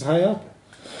is high up.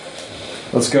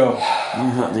 Let's go.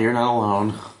 You're not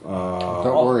alone.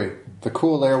 Don't worry. The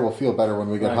cool air will feel better when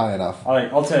we get Right. high enough. All right,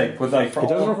 I'll take with like for It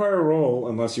doesn't all, require a roll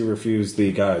unless you refuse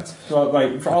the guides. well,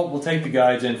 like for all, we'll take the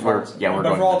guides in first. We're but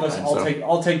going for all of to us, the guide,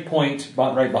 I'll take point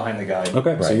right behind the guide.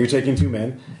 Okay. So Right. you're taking 2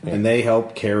 men, and they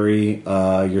help carry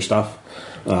your stuff.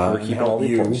 We're and keeping help all the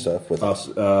you important stuff with us.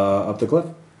 up the cliff.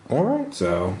 All right.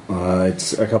 So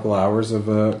it's a couple hours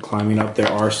of climbing up. There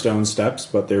are stone steps,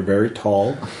 but they're very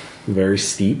tall, very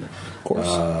steep. Of course.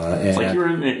 It's like you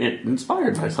were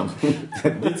inspired by something.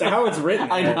 It's how it's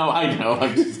written. I know.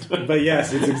 I'm just. But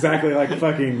yes, it's exactly like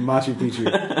fucking Machu Picchu.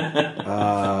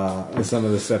 Some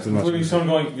of the steps in Machu Including Picchu. someone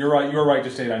going, you're right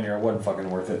to stay down here. It wasn't fucking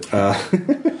worth it.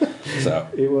 So,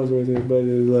 It was worth it, but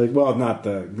it was like, well, not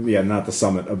the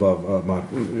summit above.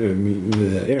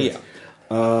 Anyways. yeah.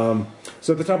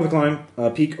 So at the top of the climb,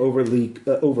 peak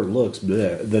overlooks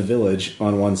the village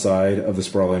on one side of the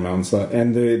sprawling mountainside,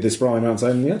 and the sprawling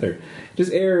mountainside on the other. It is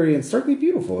airy and starkly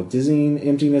beautiful, a dizzying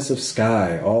emptiness of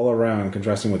sky all around,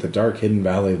 contrasting with the dark hidden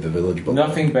valley of the village below.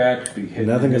 Nothing bad could be hidden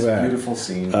Nothing in this bad. beautiful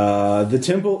scene.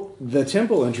 The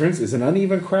temple entrance is an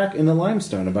uneven crack in the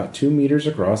limestone, about 2 meters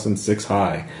across and 6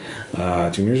 high.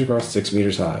 2 meters across, 6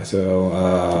 meters high.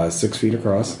 So 6 feet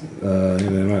across, and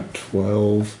then about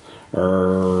 12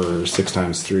 or 6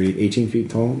 times 3, 18 feet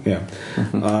tall. Yeah.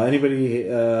 Anybody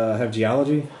have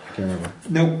geology? I can't remember.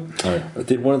 Nope. All right.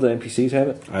 Did one of the NPCs have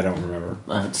it? I don't remember.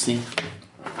 Let's see.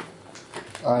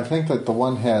 I think that the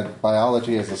one had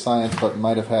biology as a science, but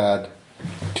might have had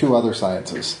 2 other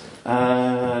sciences.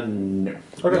 No.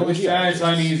 The only science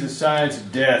I need is science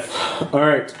of death. All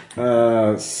right.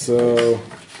 So,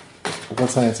 What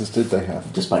sciences did they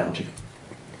have? Just biology.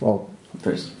 Well,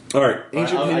 There's. all right.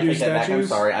 Ancient I Hindu take that back. I'm statues.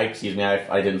 sorry. Excuse me.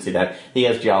 I didn't see that. He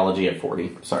has geology at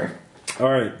 40. Sorry. All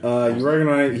right. You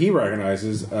recognize? He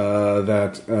recognizes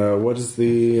that. What is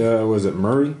the? Was it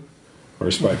Murray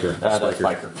or Spiker? That's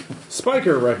Spiker.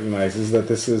 Spiker recognizes that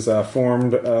this is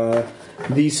formed.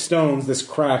 These stones, this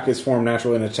crack, is formed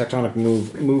naturally in a tectonic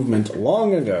movement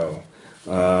long ago.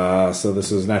 So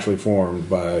this is naturally formed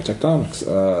by tectonics.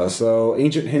 So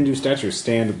ancient Hindu statues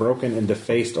stand broken and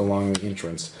defaced along the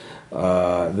entrance.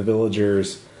 The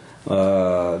villagers,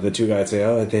 the 2 guys say,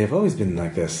 "Oh, they have always been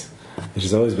like this. It's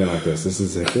just always been like this. This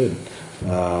is good."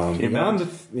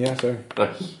 Yeah, sorry.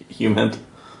 Human.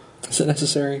 Is it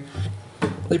necessary?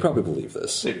 They probably believe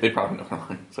this. They probably know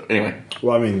wrong. So anyway.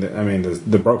 Well, I mean,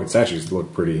 the broken statues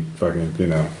look pretty fucking,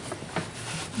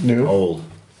 new? old.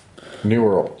 New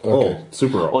or old? Okay. Old,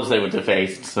 super old. Well, they were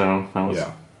defaced, so that was.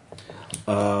 Yeah.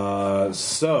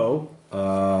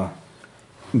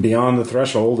 Beyond the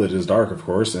threshold, it is dark, of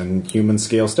course, and human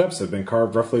scale steps have been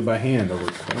carved roughly by hand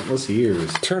over countless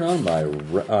years. Turn on my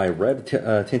red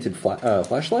tinted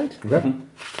flashlight. Okay.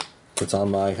 It's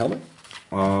on my helmet.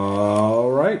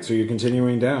 All right, so you're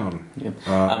continuing down. Yeah.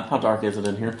 How dark is it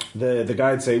in here? The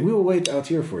guides say, "We will wait out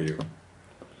here for you."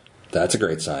 That's a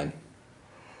great sign.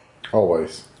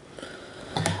 Always.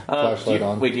 Flashlight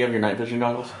on. Wait, do you have your night vision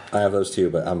goggles? I have those too,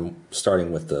 but I'm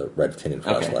starting with the red tinted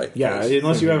flashlight. Yeah,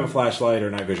 unless you have a flashlight or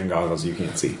night vision goggles, you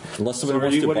can't see. Unless somebody So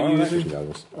wants to what are borrow you night using? vision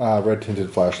goggles. Red tinted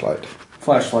flashlight.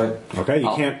 Flashlight. Okay, you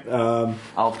Oh. can't.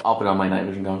 I'll put on my night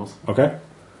vision goggles. Okay,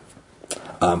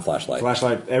 Flashlight.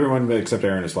 flashlight. Everyone except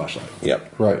Aaron is flashlight.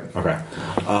 Yep. Right. Okay.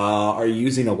 Are you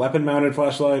using a weapon-mounted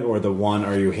flashlight or the one?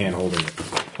 Are you hand holding it?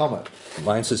 Helmet.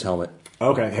 Mine says helmet.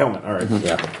 Okay, helmet. All right.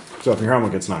 Yeah. So if your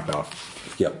helmet gets knocked off.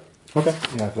 Yep. Okay.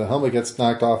 Yeah, if the helmet gets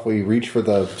knocked off, we reach for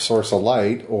the source of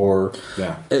light or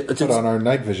Yeah. put on our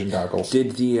night vision goggles.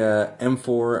 Did the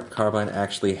M4 carbine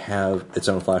actually have its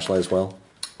own flashlight as well?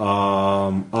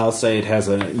 I'll say it has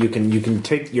a. You can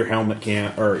take your helmet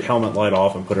helmet light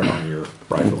off and put it on your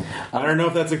rifle. I don't know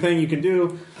if that's a thing you can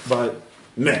do, but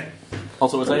meh.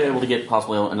 Also, was I able to get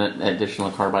possibly an additional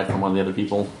carbide from one of the other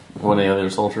people, one of the other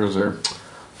soldiers, or?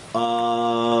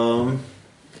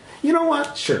 You know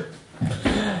what? Sure.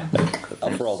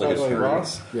 For all the By the way, history.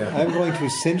 Ross, Yeah. I'm going to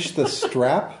cinch the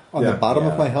strap on Yeah. the bottom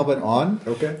Yeah. of my helmet on.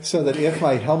 Okay. So that if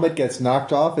my helmet gets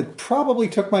knocked off, it probably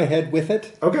took my head with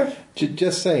it. Okay.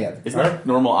 Just saying. Is that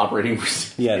normal operating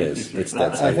procedure? Yeah, it is. It's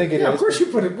that. I think it is. Yeah, of course you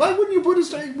put it. Why wouldn't you wear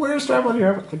a strap on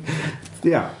your helmet?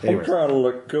 Yeah. Anyway. trying to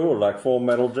look cool like Full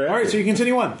Metal Jacket. All right, so you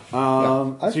continue on.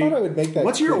 I so thought I would make that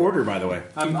What's your clear. order, by the way?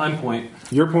 I'm point.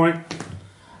 Your point.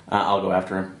 I'll go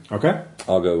after him. Okay.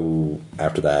 I'll go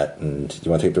after that, and do you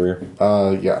want to take the rear?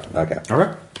 Yeah. Okay.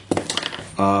 Okay.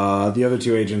 The other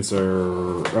 2 agents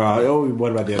are.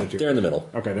 What about the other 2? They're in the middle.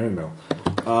 Okay, they're in the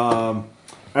middle.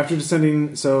 After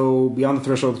descending, so beyond the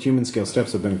threshold, human scale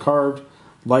steps have been carved.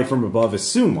 Light from above is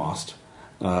soon lost.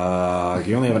 You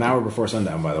only have an hour before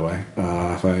sundown, by the way.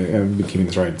 If I've been keeping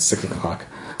this right, it's 6 o'clock.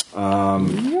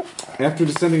 After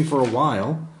descending for a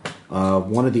while,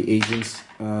 one of the agents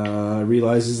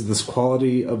realizes this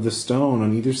quality of the stone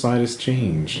on either side has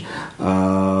changed.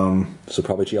 So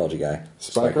probably geology guy.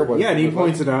 Spiker, what Yeah, and he does it look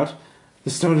points it out. The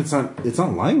stone, it's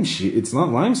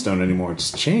not limestone anymore.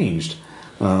 It's changed.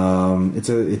 God,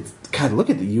 look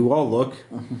at it. You all look.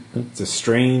 It's a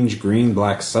strange green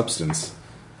black substance.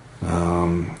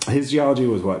 His geology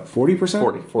was what,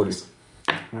 40%? 40.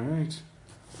 All right.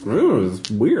 Ooh, it's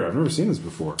weird. I've never seen this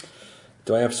before.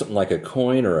 Do I have something like a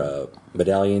coin or a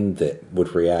medallion that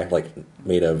would react, like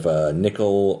made of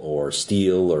nickel or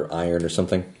steel or iron or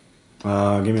something?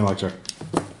 Give me a luck check.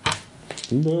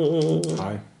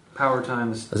 Hi. Power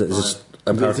times. Is this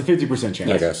It's a 50%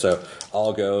 chance. Okay, so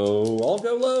I'll go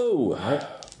low. All right.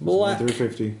 Black.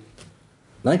 350.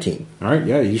 19. All right.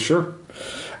 Yeah. You sure?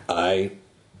 I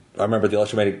remember the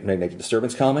electromagnetic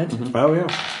disturbance comment. Oh yeah.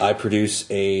 I produce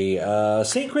a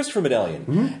St. Christopher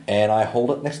medallion, and I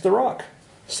hold it next to the rock.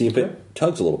 See if it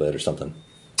tugs a little bit or something.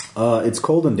 It's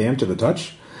cold and damp to the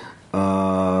touch,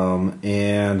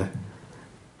 and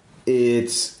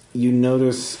you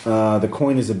notice the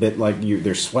coin is a bit like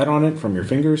there's sweat on it from your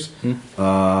fingers,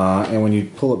 and when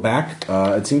you pull it back,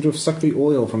 it seems to have sucked the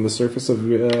oil from the surface of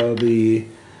the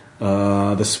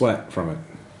sweat from it.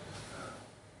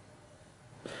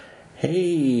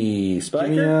 Hey,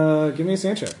 Spiker. Give me a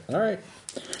sand check. All right.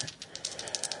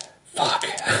 Fuck.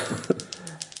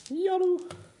 Yadu.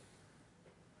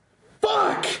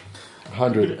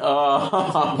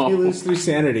 100. You lose through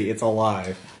sanity. It's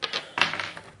alive.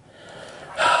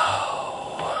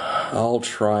 I'll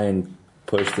try and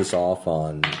push this off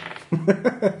on.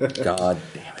 God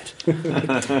damn it!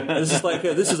 This is like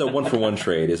this is a 1-for-1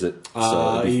 trade, is it?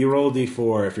 You roll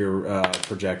d4 if you're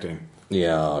projecting.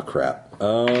 Yeah, crap. I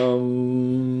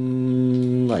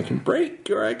can break,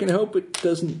 or I can hope it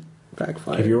doesn't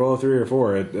backfire. If you roll a 3 or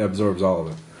 4, it absorbs all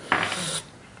of it.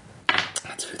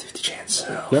 That's a 50-50 chance.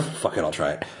 So Yeah. fuck it, I'll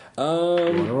try it. You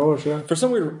want to roll or should I? For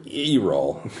some weird, you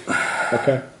roll.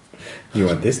 Okay. You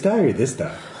want this die or this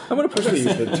die? I'm gonna push I'm going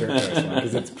to this. use the turquoise one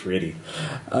because it's pretty.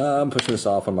 I'm pushing this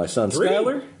off on my son, 3.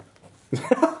 Skylar.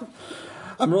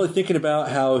 I'm really thinking about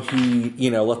how he,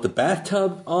 left the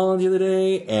bathtub on the other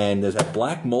day, and there's that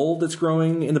black mold that's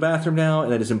growing in the bathroom now,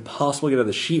 and it is impossible to get out of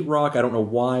the sheetrock. I don't know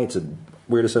why. It's a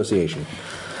weird association.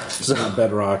 It's not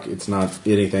bedrock. It's not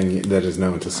anything that is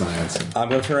known to science. I'm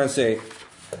going to turn around and say,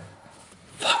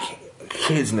 fucking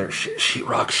kids and their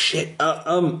sheetrock shit.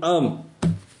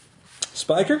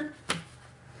 Spiker?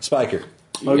 Spiker.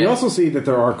 Oh, you also see that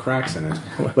there are cracks in it,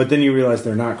 but then you realize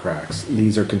they're not cracks.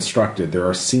 These are constructed. There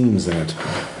are seams in it.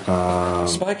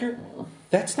 Spiker?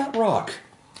 That's not rock.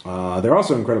 They're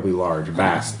also incredibly large,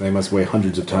 vast. They must weigh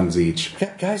hundreds of tons each.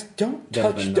 Guys, don't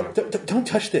Better touch. than Don't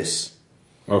touch this.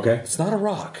 Okay. It's not a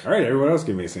rock. All right, everyone else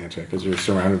give me a sand check because you're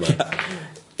surrounded by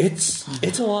it.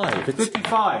 It's alive. It's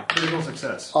 55 critical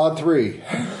success. Odd 3.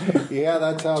 Yeah,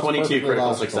 that sounds 22 perfectly critical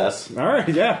logical. success. All right,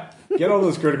 yeah. Get all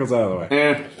those criticals out of the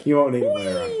way. You won't need them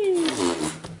later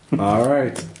on. All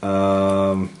right.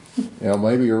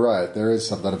 Maybe you're right. There is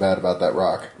something bad about that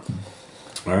rock.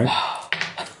 All right.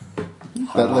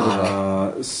 That living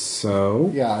rock.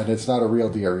 So Yeah, and it's not a real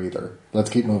deer either. Let's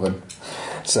keep moving.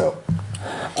 so.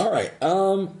 All right.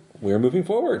 We're moving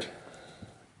forward.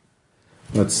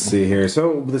 let's see here.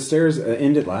 So the stairs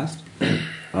end at last.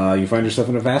 You find yourself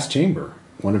in a vast chamber,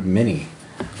 one of many.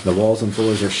 The walls and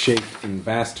floors are shaped in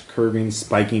vast, curving,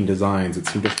 spiking designs that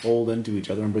seem to fold into each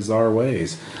other in bizarre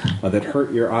ways that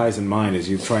hurt your eyes and mind as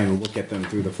you try and look at them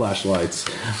through the flashlights,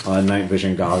 night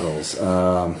vision goggles.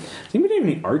 Does anybody have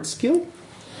any art skill?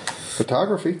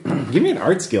 Photography? Give me an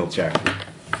art skill check.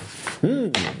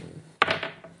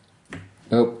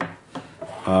 Nope.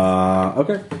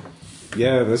 Okay.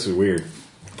 Yeah, this is weird.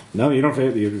 No, you don't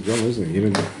fail. You don't lose it. You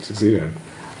didn't succeed in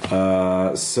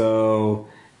it. So,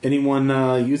 anyone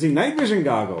using night vision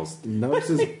goggles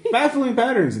notices baffling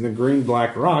patterns in the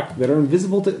green-black rock that are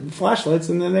invisible to flashlights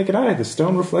in the naked eye. The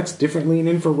stone reflects differently in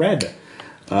infrared.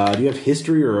 Do you have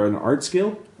history or an art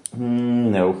skill?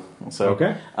 No. So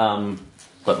Okay.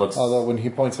 But let's. Although when he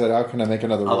points that out, can I make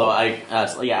another roll? Although I'm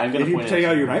going If to you point take it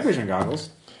out your night vision goggles.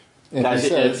 And Guys, he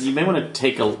says, you may want to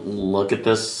take a look at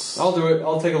this. I'll do it.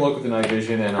 I'll take a look with the night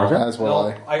vision and I'll. Okay. As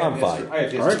will I. have I'm history. fine. I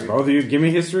have All right, history. both of you, give me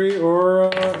history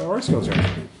or art skill check.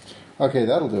 okay,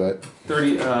 that'll do it.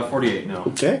 48. No,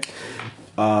 Okay.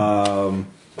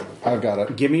 I've got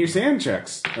it. Give me your sand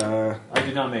checks. I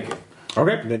did not make it.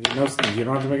 Okay, then you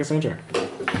don't have to make a sand check.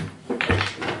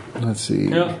 Let's see.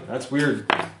 Yeah, that's weird.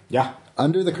 Yeah.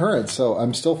 Under the current, so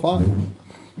I'm still fine.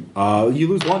 You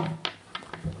lose one.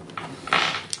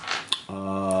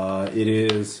 It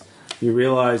is. You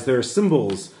realize there are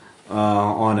symbols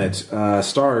on it,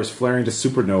 stars flaring to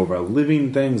supernova,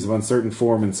 living things of uncertain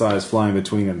form and size flying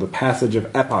between them, the passage of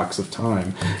epochs of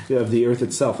time, of the Earth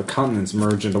itself. The continents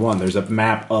merge into one. There's a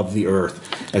map of the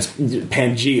Earth as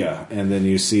Pangea, and then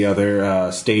you see other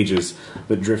stages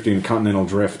that drifting continental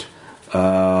drift.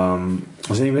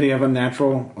 Does anybody have a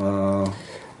natural?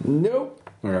 Nope.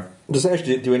 Okay. Does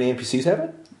actually do any NPCs have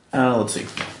it? Let's see.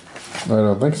 I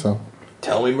don't think so.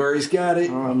 Tell me Murray's got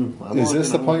it. Is this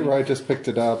the point where I just picked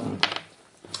it up?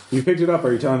 You picked it up.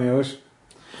 Are you telling the others?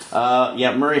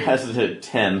 Yeah, Murray has it at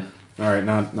 10. All right,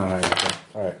 not high. Okay.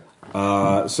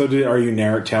 All right. So, are you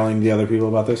telling the other people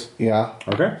about this? Yeah.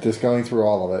 Okay. Just going through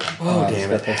all of it. Oh,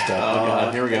 damn it. Stuff. Oh,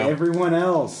 God, here we go. Everyone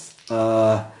else,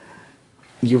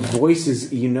 your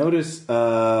voices. You notice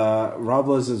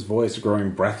Roblez's voice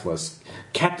growing breathless,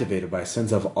 captivated by a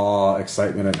sense of awe,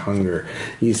 excitement, and hunger.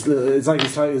 It's like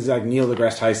Neil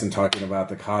deGrasse Tyson talking about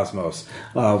the cosmos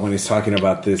when he's talking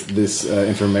about this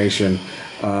information.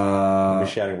 You're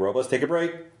shouting, Robles, take a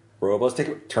break. Robles,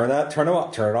 turn it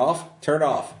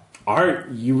off. All right,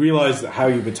 you realize how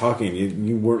you've been talking.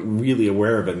 You weren't really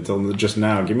aware of it until just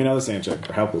now. Give me another sand check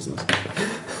for helplessness.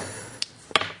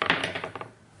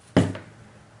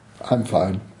 I'm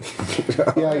fine.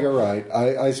 Yeah, you're right.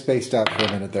 I spaced out for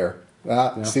a minute there.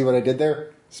 See what I did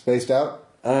there? Spaced out?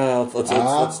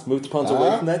 Let's move the puns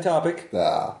away from that topic.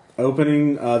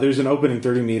 Opening. There's an opening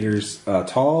 30 meters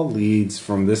tall, leads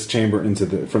from this chamber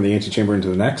from the antechamber into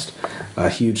the next.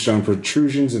 Huge stone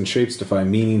protrusions and shapes defy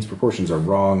meanings. Proportions are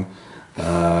wrong.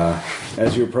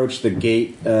 As you approach the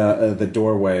gate, the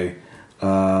doorway,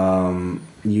 you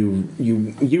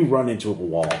run into a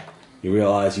wall. You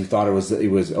realize you thought it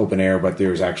was open air, but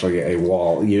there's actually a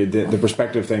wall. The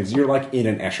perspective things. You're like in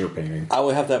an Escher painting. I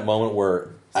will have that moment where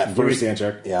Give me a sand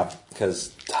check. Yeah,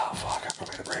 because I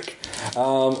probably had a break.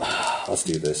 Let's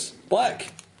do this.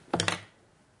 Black.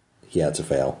 Yeah, it's a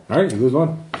fail. All right, you lose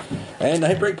one. And I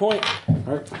hit break point. All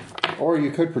right, Or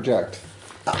you could project.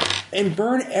 And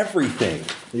burn everything.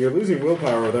 you're losing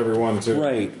willpower with every one too.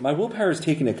 Right. My willpower is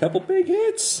taking a couple big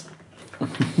hits.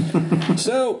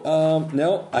 So,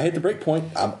 no, I hit the break point.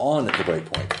 I'm on the break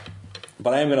point.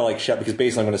 But I am going to shut because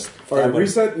basically I'm going to... All right,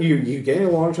 reset. You gain a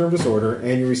long-term disorder,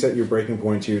 and you reset your breaking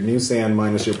point to your new sand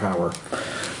minus your power.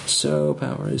 So,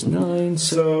 power is 9.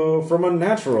 So, from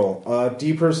unnatural,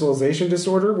 depersonalization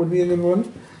disorder would be a good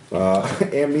one.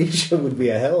 Amnesia would be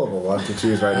a hell of a one to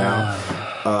choose right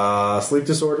now. Sleep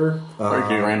disorder. Or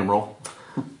do a random roll.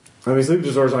 I mean, sleep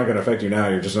disorder's not going to affect you now.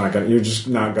 You're just not going.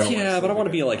 Yeah, but I want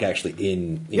to be actually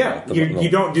in. Yeah, you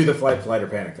don't do the flight or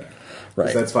panic thing.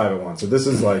 Right. That's 5 at 1. So this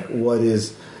is what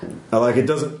is it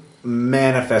doesn't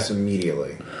manifest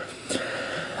immediately.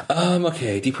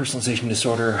 Okay, depersonalization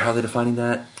disorder. How are they defining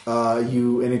that?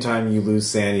 Anytime you lose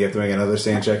sand, you have to make another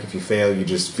sand check. If you fail, you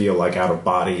just feel like out of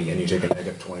body, and you take a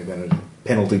negative 20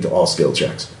 penalty to all skill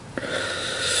checks.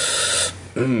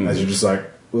 As you're just like,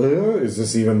 well, is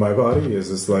this even my body? Is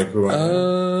this who I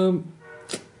am?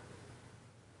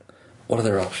 What are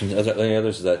their options? Are there any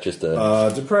others? Is that just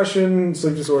a... Depression,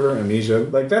 sleep disorder, amnesia.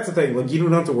 That's the thing. You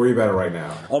don't have to worry about it right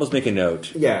now. I'll just make a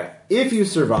note. Yeah, if you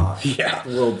survive, Yeah.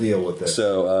 we'll deal with it.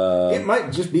 So, it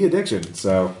might just be addiction.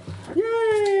 So,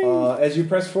 yay! as you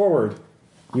press forward,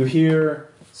 you hear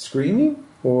screaming,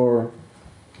 or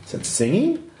is it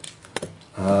singing?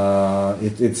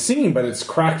 It's singing, but it's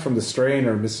cracked from the strain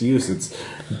or misuse. It's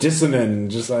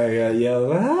dissonant, just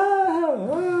yell.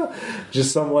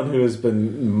 Just someone who has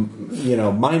been,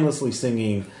 mindlessly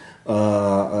singing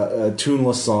a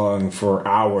tuneless song for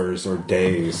hours or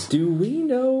days. Do we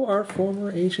know our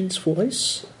former agent's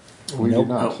voice? We do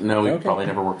not. Oh, no, we probably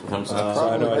never worked with him.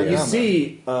 So You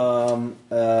see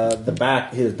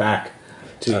his back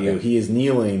to you. He is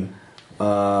kneeling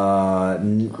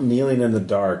in the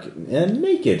dark and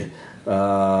naked,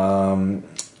 and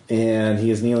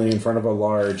he is kneeling in front of a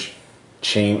large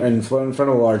in front of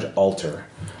a large altar.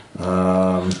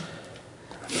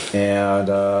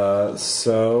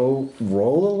 So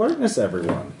roll alertness,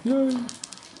 everyone.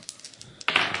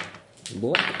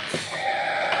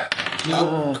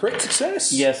 Crit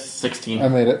success? yes, 16. I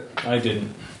made it. I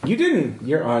didn't. You didn't.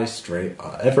 Your eyes stray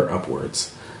ever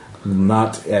upwards,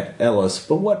 not at Ellis,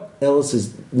 but what Ellis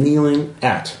is kneeling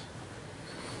at.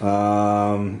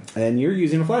 And you're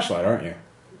using a flashlight, aren't you?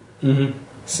 Mm-hmm.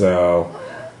 So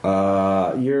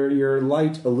your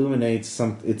light illuminates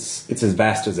some. It's as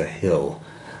vast as a hill.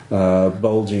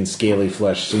 Bulging, scaly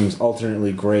flesh seems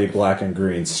alternately gray, black, and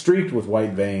green, streaked with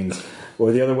white veins,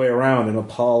 or the other way around in a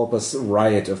polypus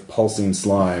riot of pulsing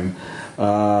slime.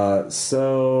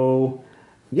 So,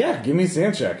 yeah, give me a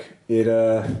sand check. It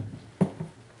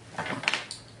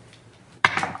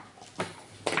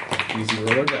Easy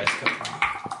roller dice.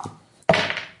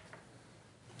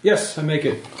 Yes, I make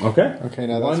it. okay. Okay,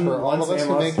 now that's for all of us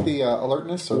who make the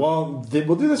alertness? Or? Well,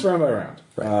 we'll do this round by round.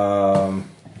 Right.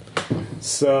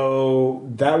 So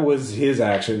that was his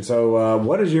action. So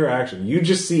what is your action? You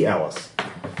just see Ellis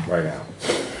right now.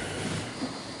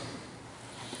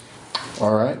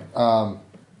 All right.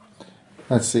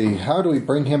 Let's see. How do we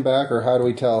bring him back, or how do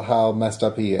we tell how messed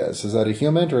up he is? Is that a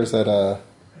human, or is that a...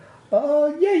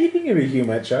 Yeah, you can give me a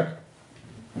human check.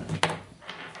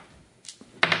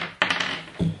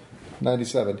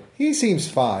 97. He seems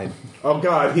fine. Oh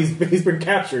God, he's been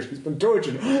captured. He's been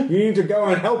tortured. You need to go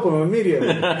and help him immediately.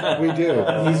 We do.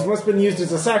 He's must have been used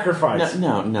as a sacrifice.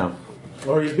 No.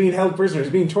 Or he's being held prisoner.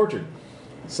 He's being tortured.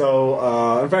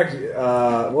 So, in fact, it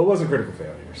wasn't critical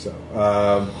failure. So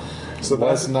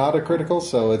That's not a critical,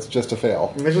 so it's just a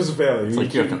fail. it's just a failure.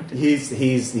 like you have to-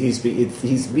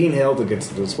 He's being held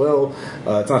against his will.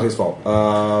 It's not his fault.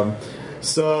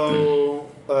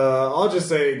 I'll just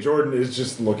say Jordan is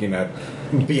just looking at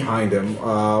behind him.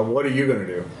 What are you going to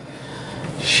do?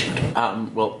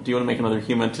 Well, do you want to make another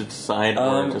human to decide?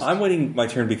 Or just... I'm waiting my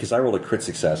turn because I rolled a crit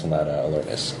success on that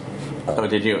alertness. Oh,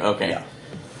 did you? Okay. Yeah.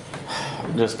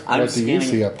 Just I'm What do you see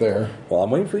scanning. up there? Well,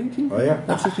 I'm waiting for you to. Oh, yeah.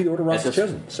 That's just the order Ross has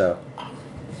chosen. So,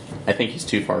 I think he's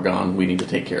too far gone. We need to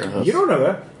take care of this. You don't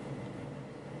know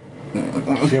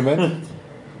that. Human?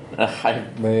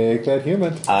 Make that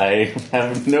human. I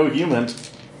have no human.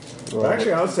 Well,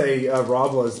 actually, I would say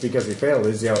Rob was because he failed.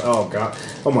 He's yelled, "Oh god!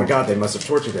 Oh my god! They must have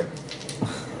tortured him."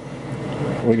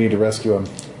 We need to rescue him.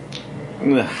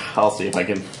 I'll see if I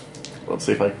can. Let's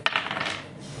see if I.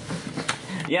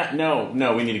 Yeah, no,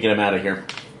 we need to get him out of here.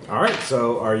 All right.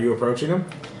 So, are you approaching him?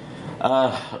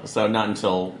 So not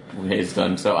until he's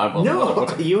done. So I will. No,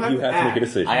 you have You to have to act. make a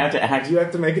decision. I have to act. You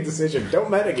have to make a decision. Don't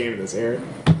metagame this, Aaron.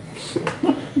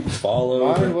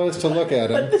 Follow. Mine was to look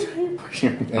at him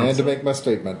and to make my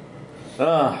statement.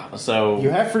 So You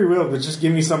have free will, but just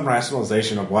give me some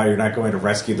rationalization of why you're not going to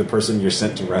rescue the person you're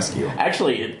sent to rescue.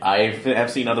 actually, I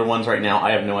have seen other ones right now.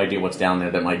 I have no idea what's down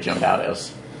there that might jump out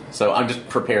as. So I'm just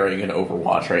preparing an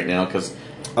Overwatch right now because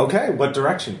Okay, what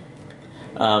direction?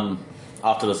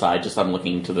 off to the side. Just I'm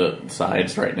looking to the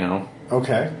sides right now.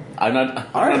 Okay. I'm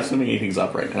not Alright. assuming anything's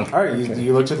up right now. All right,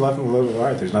 you look to the left and look. All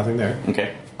right, there's nothing there.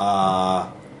 Okay.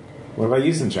 What about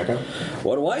you, Sincheko?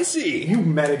 What do I see? You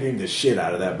metagamed the shit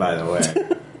out of that, by the way.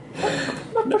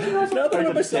 Now that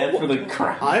I'm Stand for myself, the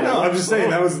crowd. I know. I'm just saying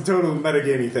that was a total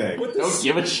metagaming thing. Don't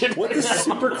give a shit. what right this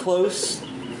now. super close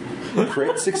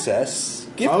crit success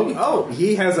give me? Oh,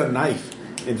 he has a knife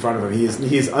in front of him. He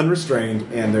is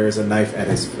unrestrained, and there is a knife at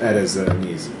his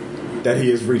knees that he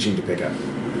is reaching to pick up.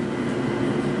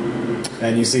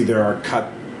 And you see there are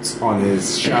cuts on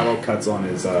his shallow cuts on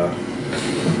his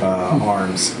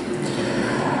arms.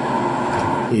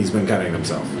 He's been cutting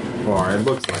himself, or it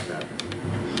looks like that.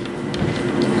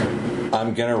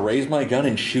 I'm gonna raise my gun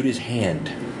and shoot his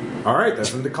hand. All right,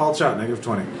 that's in the called shot.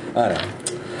 -20. I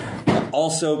don't know.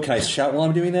 Also, can I shout while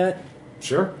I'm doing that?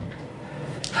 Sure.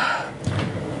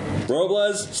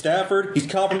 Robles, Stafford, he's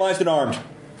compromised and armed.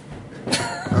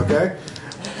 Okay.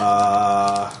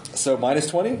 So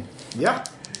 -20. Yeah.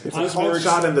 It's a this called works-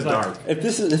 shot in the dark. If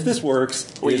this works,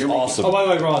 Wait, it's you're making- awesome. Oh, by the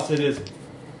way, Ross, it is.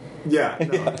 Yeah.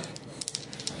 No.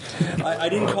 I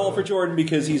didn't call for Jordan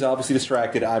because he's obviously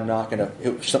distracted. I'm not gonna.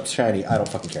 Something's shiny. I don't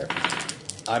fucking care.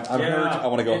 I'm Yeah, hurt. I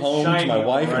want to go it's home to shiny, my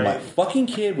wife and my right. fucking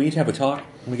kid. We need to have a talk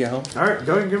when we get home. All right,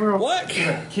 go ahead and give me a roll. What?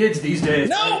 Kids these days.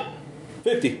 No.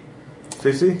 50.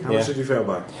 50? How Yeah. much did you fail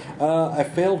by? I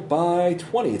failed by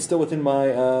 20. It's still within my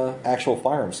actual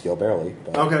firearm skill, barely.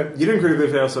 But Okay, you didn't critically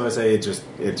fail, so I say it just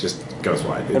goes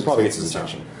wide. it probably gets hits his the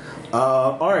attention.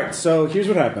 top. All right, so here's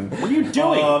what happened. What are you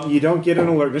doing? You don't get an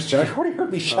alertness check. You already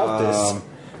heard me shout this.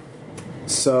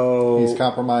 So He's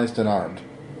compromised and armed.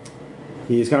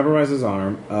 he's compromised his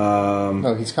arm.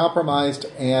 No, he's compromised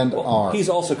and armed. He's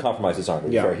also compromised his arm. to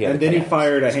be Yeah, fair. He had and to then he cut out.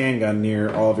 fired a handgun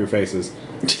near all of your faces.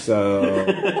 So,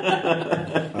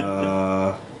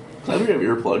 Glad we have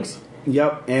earplugs.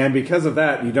 yep. And because of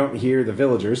that, you don't hear the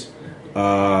villagers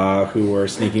who were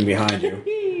sneaking behind you.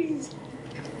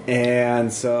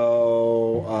 And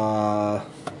so,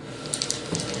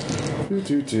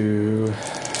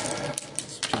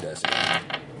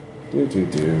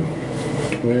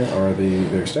 Where are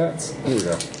their stats? Here we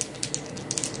go.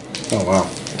 Oh wow.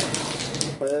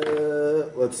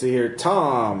 Let's see here.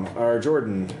 Tom or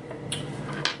Jordan.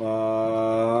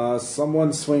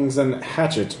 Someone swings a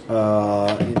hatchet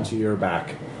into your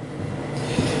back.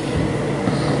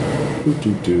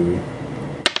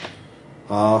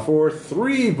 For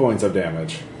 3 points of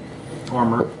damage.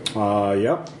 Armor.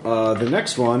 Yep. The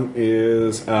next one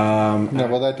is Now,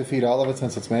 will that defeat all of it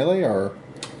since it's melee, or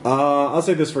I'll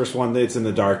say this first one. It's in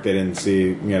the dark. They didn't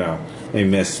see. They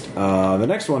missed. The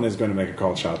next one is going to make a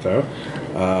called shot though,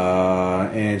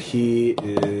 and he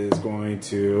is going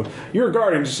to. You're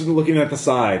guarding, just looking at the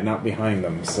side, not behind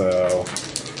them. So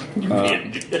you're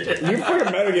fucking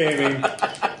metagaming.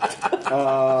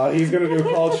 He's going to do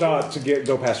a called shot to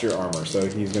go past your armor. So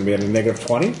he's going to be at a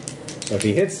 -20. If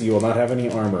he hits, you will not have any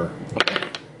armor.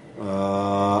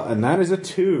 And that is a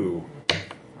 2.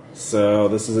 So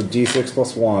this is a d6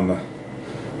 plus 1.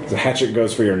 The hatchet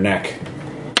goes for your neck.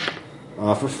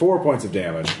 For 4 points of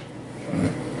damage.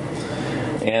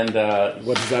 And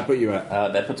What does that put you at?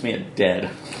 that puts me at dead.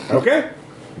 Okay.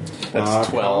 That's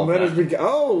 12. Combat has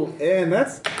begun. And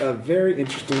that's a very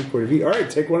interesting point of view. All right,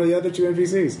 take one of the other 2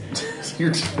 NPCs.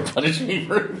 You're punishing me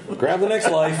for. Grab the next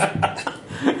life.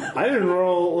 I didn't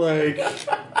roll a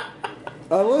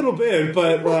little bit,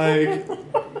 but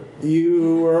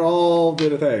you were all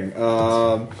did a thing.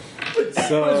 So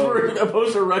We're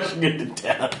opposed to rushing into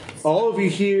death. all of you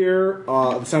hear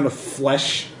the sound of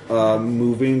flesh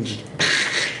moving.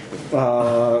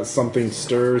 Something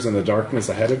stirs in the darkness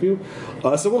ahead of you.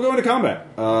 So we'll go into combat.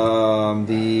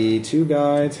 The 2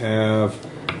 guides have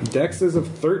dexes of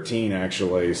 13,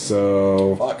 actually.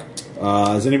 So Fuck.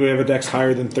 does anybody have a dex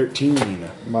higher than 13?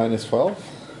 -12?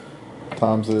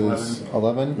 Tom's is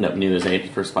 11. Nope, new is 8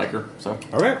 for Spiker. So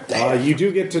All right. You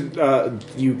do get to.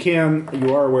 You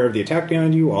are aware of the attack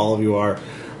behind you. All of you are.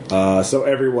 So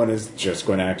everyone is just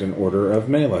going to act in order of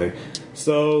melee.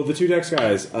 So the two dex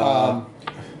guys.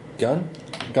 Gun?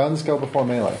 Guns go before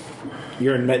melee.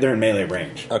 They're in melee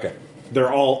range. Okay.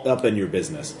 They're all up in your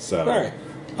business. So. All right.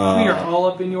 We are all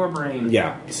up in your brain.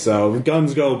 Yeah. So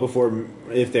guns go before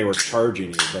if they were charging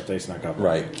you, but they snuck up.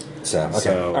 Right. So, okay.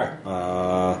 So, all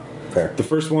right. Fair. the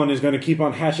first one is going to keep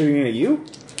on hatcheting at you.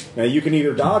 Now, you can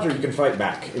either dodge or you can fight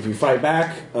back. If you fight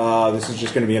back, this is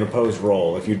just going to be an opposed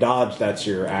roll. If you dodge, that's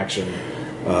your action,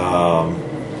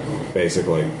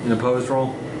 basically. An opposed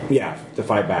roll? Yeah, to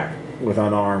fight back with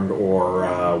unarmed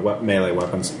or melee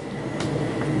weapons.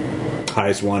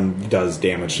 Highest one does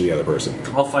damage to the other person.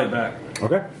 I'll fight back.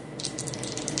 Okay.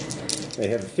 They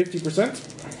have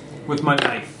 50%. With my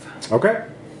knife. Okay.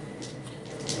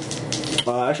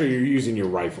 Actually, you're using your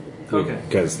rifle. Okay.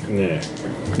 Because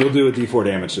you'll do a d4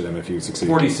 damage to them if you succeed.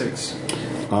 46.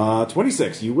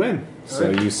 26. You win. So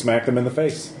Alright. you smack them in the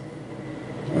face.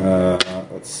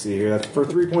 Let's see here. That's for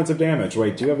 3 points of damage.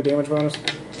 Wait, do you have a damage bonus? I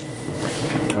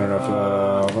don't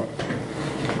know if.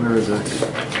 Where is it?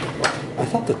 I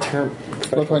thought the term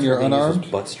Look on your term they use was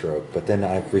unarmed. butt stroke, but then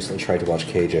I've recently tried to watch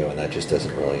Keijo, and that just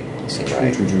doesn't really seem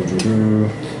right.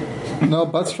 No,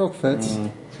 butt stroke fits.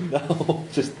 No,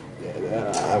 just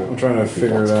I'm trying to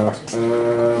figure it out.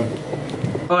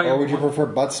 Oh, yeah. Or would you prefer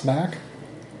butt smack?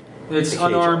 It's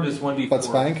unarmed is 1d4. Butt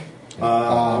spank?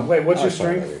 Wait, what's your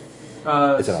strength?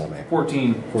 It's an anime.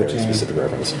 14. Very specific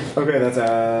reference. Okay, that's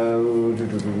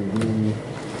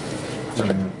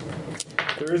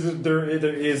there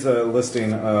is a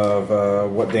listing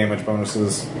of what damage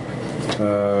bonuses.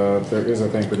 There is a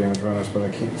thing for damage bonus, but I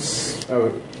can't.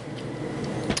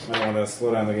 I don't want to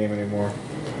slow down the game anymore.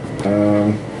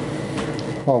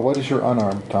 Well, what is your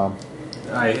unarmed, Tom?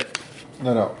 I hit.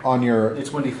 No, on your...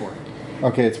 It's 1d4.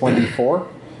 Okay, it's 1d4.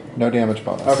 No damage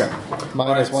bonus. Okay.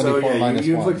 Minus Alright, so 1d4 yeah, minus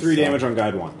you 1. inflict 3 so- damage on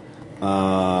guide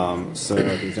 1. So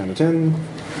it goes down to 10,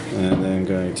 and then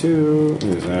guide 2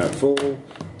 is at full.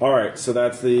 Alright, so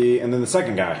that's and then the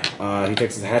second guy, he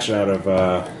takes his hatchet out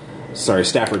of,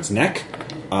 Stafford's neck,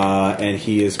 and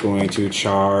he is going to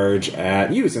charge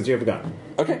at you since you have a gun.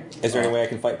 Okay. Is there any way I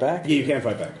can fight back? Yeah, you can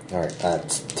fight back. All right.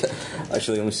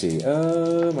 Actually, let me see.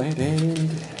 My hand.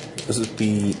 This would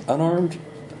be unarmed.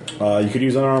 You could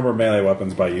use unarmed or melee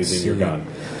weapons by using your gun.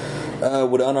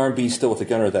 Would unarmed be still with the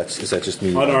gun, or is that just me?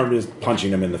 Unarmed is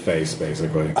punching him in the face,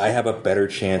 basically. I have a better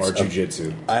chance. Or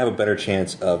jujitsu. I have a better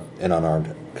chance of an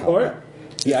unarmed combat. All right.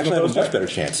 Yeah, actually, I have a Those much guys. better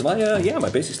chance. My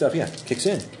basic stuff, kicks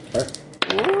in. All right.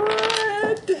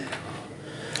 Red.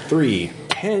 3.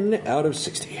 10 out of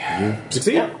 60. You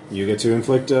succeed. You get to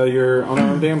inflict your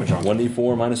unarmed damage on him.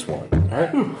 1d4 minus 1. All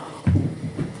right.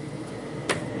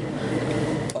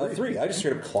 3. I just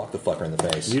straight up clocked the fucker in the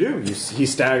face. You do. He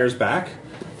staggers back.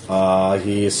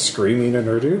 He is screaming in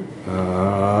Urdu.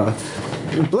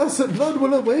 Blessed blood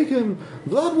will awaken.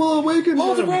 Blood will awaken.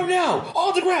 On the him." ground now!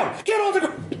 On the ground! Get on the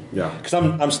ground! Yeah. Because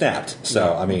I'm snapped.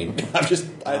 So, I mean, I'm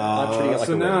treating it like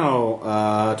So a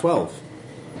now, 12.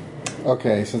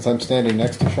 Okay, since I'm standing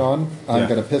next to Sean, I'm Yeah.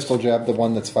 going to pistol jab the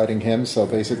one that's fighting him. So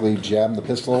basically, jab the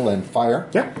pistol and fire.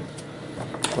 Yeah.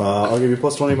 I'll give you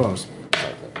plus 20 bonus.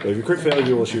 If you crit fail,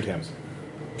 you will shoot him.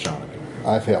 Sean.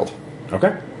 I failed,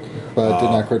 Okay. but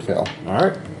did not crit fail. All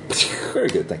right. Very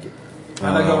good, thank you.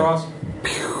 How'd that go, Ross?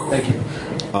 Thank you.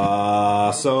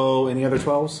 So, any other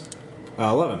 12s?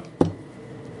 11.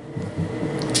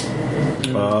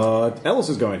 Ellis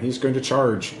is going. He's going to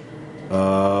charge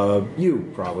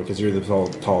you, probably, because you're the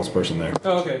tallest person there.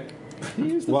 Oh, okay.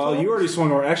 Well, you already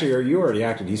swung over. Actually, or you already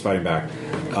acted. He's fighting back.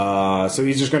 So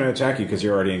he's just going to attack you because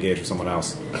you're already engaged with someone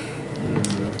else.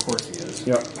 Of course he is.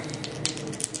 Yep.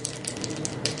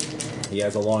 He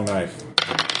has a long knife.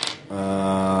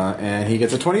 And he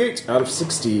gets a 28 out of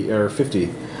 60 or 50.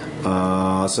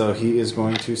 So he is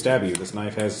going to stab you. This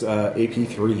knife has AP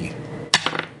 3.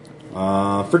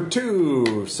 For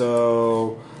 2.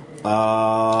 So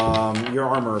your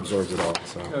armor absorbs it all.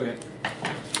 So Okay.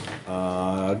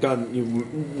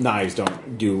 knives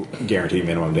don't do guaranteed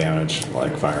minimum damage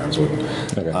like firearms would.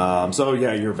 Okay. So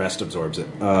yeah, your vest absorbs it.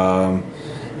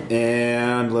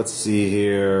 And let's see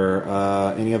here.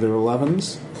 Any other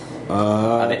 11s?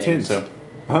 I'm at 8, 10s. so.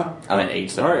 Huh? I'm at 8,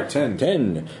 so. All right, 10.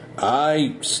 10.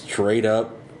 I straight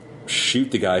up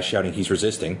shoot the guy shouting he's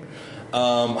resisting.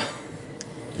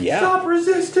 Yeah. Stop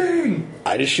resisting!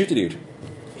 I just shoot the dude.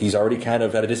 He's already kind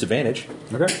of at a disadvantage.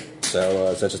 Okay. So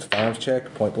that's just a firearms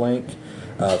check, point blank,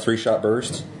 3-shot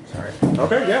burst.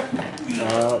 Okay, yeah.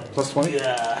 Plus 20.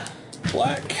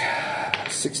 Black.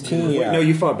 16. Wait, Yeah. no,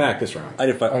 you fought back this round. I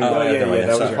did fight. Oh, Oh, yeah, yeah, that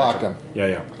was so, your Blocked action. him.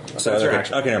 Yeah. so That's your okay,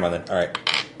 action. okay, never mind then. All right.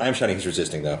 I am shouting he's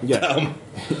resisting, though. Yeah.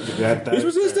 He's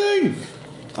resisting!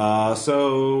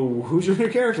 So, who's your new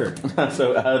character?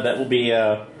 So that will be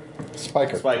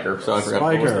Spiker. Spiker. So I forgot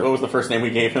Spiker. what was the first name we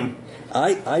gave him.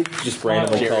 I just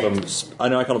randomly Jerry. called him... I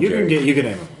know I called him You Jerry. can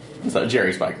name him. So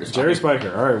Jerry Spiker. Jerry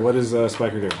Spiker. All right, what does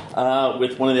Spiker do?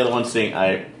 With one of the other ones seeing,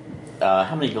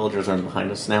 how many villagers are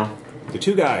behind us now? The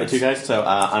two guys. The two guys. So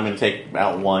I'm going to take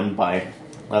out one by.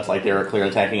 That's like they were clear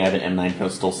attacking. I have an M9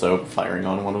 pistol, so firing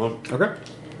on one of them. Okay.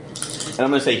 And I'm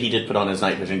going to say he did put on his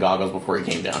night vision goggles before he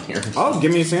came down here. Oh,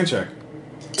 give me a sand check.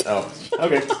 Oh,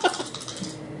 okay.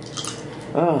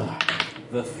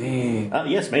 The thing.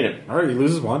 Yes, made it. All right, he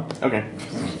loses one. Okay.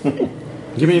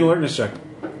 Give me an alertness check.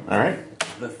 All right.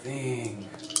 The thing.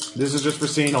 This is just for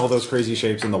seeing all those crazy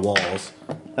shapes in the walls.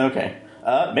 Okay.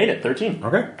 Made it. 13.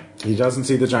 Okay. He doesn't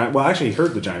see the giant. Well, actually, he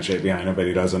heard the giant shape behind him, but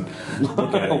he doesn't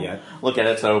look at it yet. Look at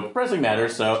it. So pressing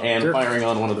matters. So and Sure. firing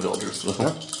on one of the villagers.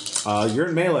 So. You're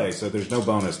in melee, so there's no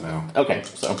bonus now. Okay.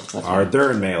 So that's Or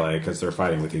they're in melee because they're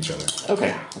fighting with each other.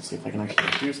 okay. Let's see if I can actually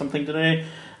do something today.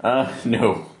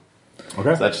 No.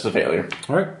 Okay. So that's just a failure.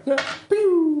 All right.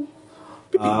 Pew.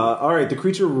 All right. The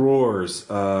creature roars,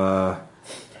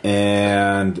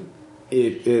 and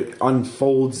it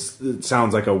unfolds. It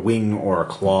sounds like a wing or a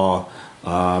claw.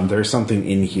 There's something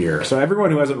in here. So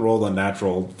everyone who hasn't rolled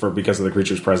unnatural because of the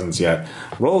creature's presence yet,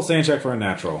 roll a sand check for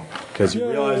unnatural because you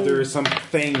realize there is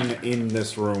something in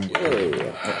this room.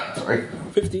 Sorry.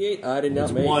 58, I did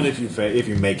not make One if you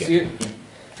make See it. it?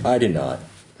 I did not.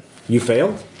 You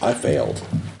failed. I failed.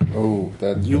 Oh,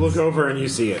 that. You look over and you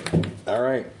see it. All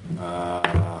right.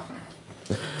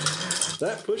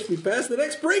 That pushed me past the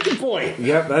next breaking point.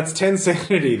 Yep, that's 10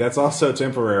 sanity. That's also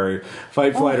temporary.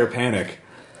 Fight, flight, or panic.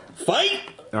 Fight!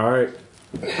 All right.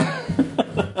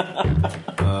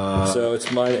 So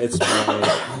it's my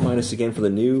minus again for the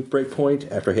new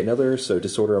breakpoint after I hit another. So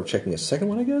disorder, I'm checking a second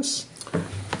one, I guess.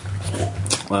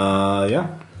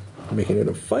 Yeah. Making it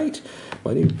a fight.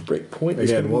 My new breakpoint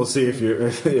is Again, gonna we'll see if you.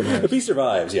 if he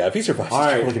survives, yeah. If he survives, All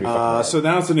it's totally gonna be right. fucking So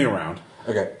now it's a new round.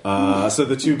 okay. So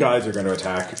the two guys are going to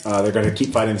attack. They're going to keep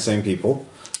fighting the same people.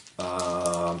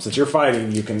 Since you're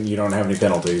fighting, you don't have any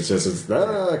penalties. Just it's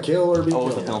kill or be What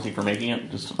was the killed. penalty for making it?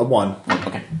 Just A 1.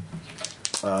 okay.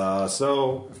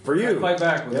 So for you, Fight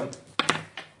back with Yep.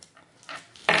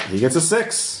 He gets a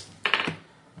 6. him.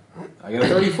 I got a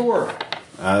 34.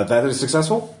 That is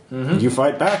successful. Mm-hmm. You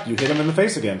fight back. You hit him in the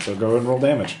face again. So go and roll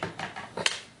damage.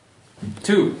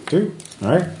 2. 2. All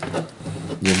right.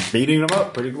 You're beating him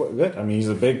up pretty good. I mean, he's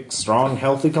a big, strong,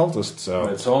 healthy cultist. So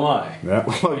And so am I. yeah.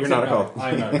 Well, you're not a cult.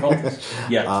 I'm not a cultist.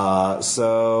 Yes.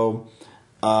 So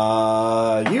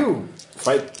you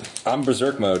fight. I'm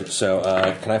berserk mode. So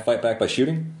can I fight back by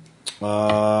shooting? He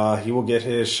will get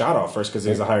his shot off first because he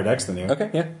has a higher dex than you.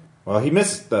 Okay, yeah. Well, he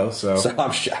missed though. So So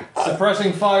I'm shot.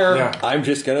 Suppressing fire. yeah, I'm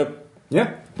just gonna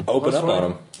yeah. open Plus up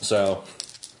on him. So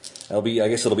it'll be. I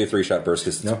guess it'll be a 3-shot burst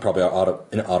because it's probably an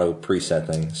auto preset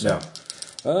thing. So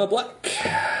black.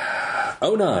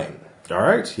 09. All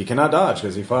right. He cannot dodge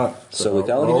because he fought. So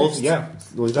lethality roll- next? Yeah,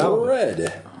 lethality.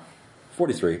 Red.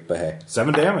 43. But hey,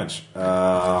 7 damage.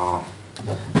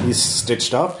 He's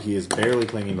stitched up. He is barely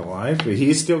clinging to life, but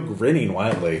he's still grinning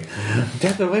wildly.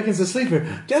 Death awakens the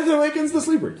sleeper. Death awakens the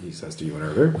sleeper. He says to you and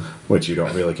Urger, which you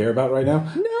don't really care about right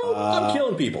now. no, I'm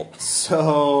killing people.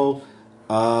 So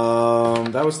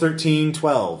that was 13,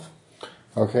 12.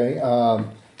 Okay.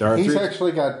 There are He's 3.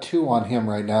 actually got 2 on him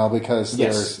right now because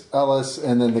Yes. there's Ellis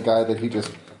and then the guy that he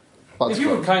just. If you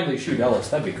would kindly shoot Ellis,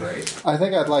 that'd be great. I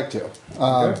think I'd like to.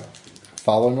 Okay.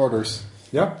 Following orders.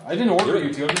 Yeah. I didn't order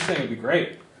you to. I'm just saying it'd be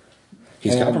great.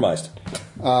 He's And- compromised.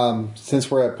 Since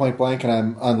we're at point blank and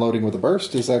I'm unloading with a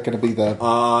burst, is that going to be the.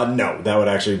 No, that would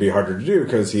actually be harder to do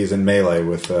because he's in melee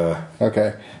with.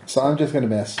 Okay. So I'm just going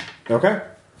to miss. Okay.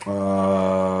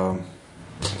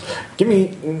 Give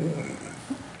me.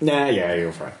 Nah, yeah,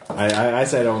 you're fine. I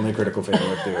said only critical failure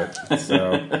would do it.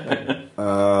 So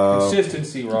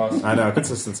Consistency, Ross. I know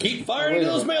consistency. Keep firing into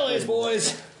those melees,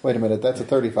 boys. Wait a minute. That's a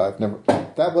 35. Never.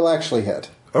 That will actually hit.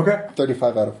 Okay.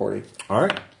 35 out of 40. All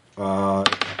right.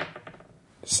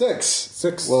 6.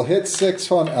 6. We'll hit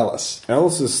 6 on Ellis.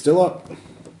 Ellis is still up.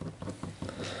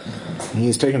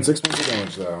 He's taken 6 points of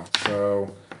damage though.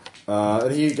 So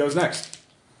he goes next.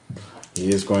 He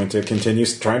is going to continue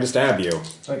trying to stab you.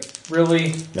 Like,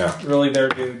 really? Yeah. Really there,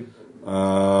 dude?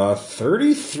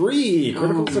 33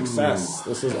 critical success.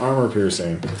 This is armor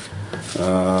piercing.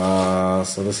 So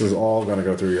this is all going to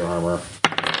go through your armor.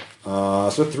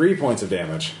 So 3 points of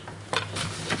damage.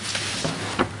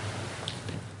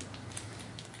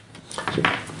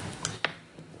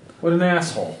 What an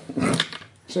asshole.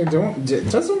 So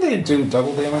doesn't they do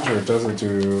double damage or does it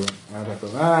do?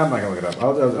 I'm not gonna look it up.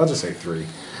 I'll just say 3.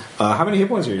 How many hit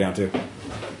points are you down to?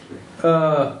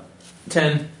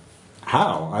 10.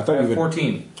 How? I thought you would.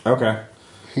 14. Okay.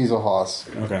 He's a hoss.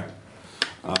 Okay.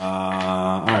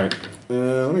 All right.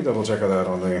 Let me double check that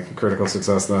on the critical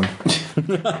success then.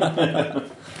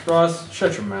 Ross,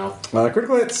 shut your mouth.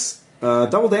 Critical hits,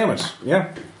 double damage.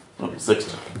 Yeah. Oh,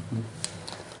 6.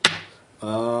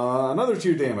 Another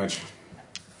 2 damage.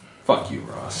 Fuck you,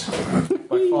 Ross.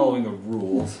 By following the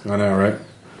rules. I know, right?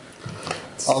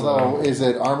 Although, is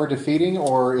it armor defeating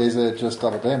or is it just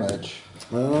double damage?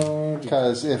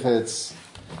 Because if it's...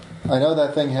 I know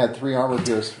that thing had 3 armor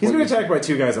pierce. He's been attacked by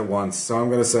 2 guys at once, so I'm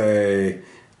going to say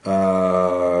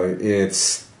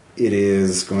it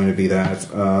is going to be that.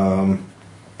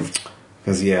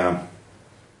 Because yeah.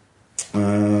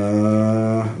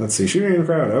 Let's see, shooting in a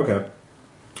crowd. Okay.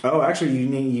 Oh, actually,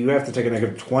 you have to take a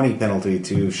negative 20 penalty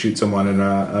to shoot someone in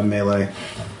a melee.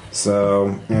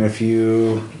 So, and if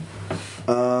you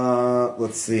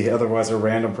let's see, otherwise a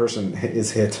random person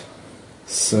is hit.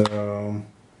 So.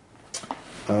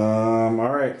 All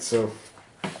right. So,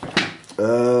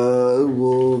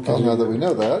 we'll. Now that we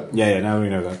know that. Yeah. Now that we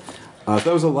know that. So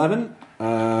that was 11.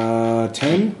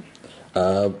 10.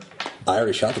 I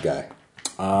already shot the guy,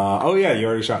 Oh yeah, you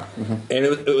already shot. and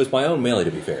it was my own melee.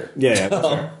 To be fair, Yeah, that's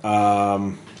fair.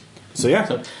 So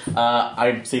yeah.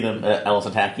 I see them Ellis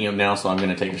attacking him now, so I'm going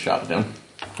to take a shot at him.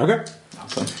 Okay.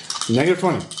 Negative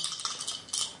 20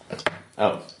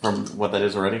 Oh, from what that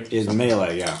is already? is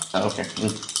melee. Yeah. Oh, okay.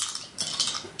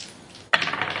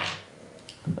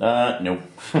 Nope.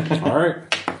 All right.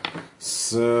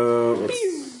 So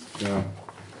let's go.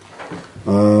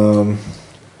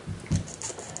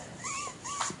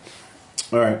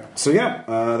 All right. So yeah,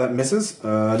 that misses. New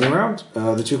round.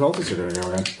 The 2 cultists are going to go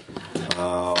around.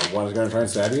 One is going to try and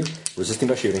stab you. resisting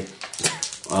by shooting.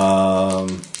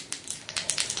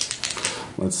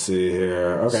 Let's see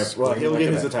here. Okay. Well, he'll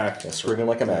get his attack. Yeah, screaming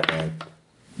like a madman.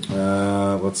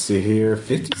 Let's see here.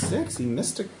 56. He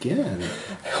missed again.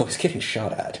 Oh, he's getting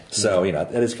shot at. So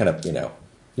that is kind of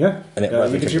Yeah. And it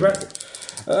you can shoot back.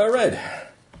 red.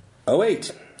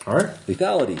 08. All right.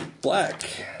 Lethality. Black.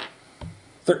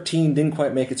 13 didn't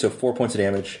quite make it, so 4 points of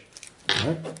damage. All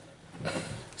right.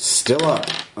 Still up.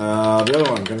 The other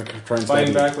one going to try and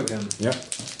Fighting stab back with him. you. Yep.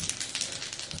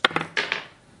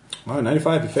 Oh,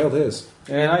 95. He failed his.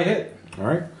 And I hit. All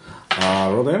right.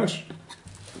 Roll damage.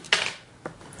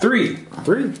 3.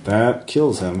 3. That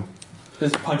kills him.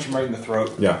 Just punch him right in the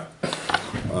throat. Yeah.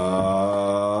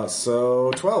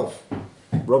 So 12.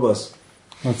 Robles.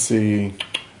 Let's see.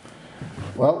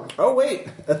 Well, Oh wait,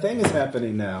 a thing is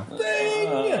happening now.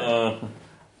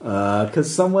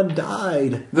 Because someone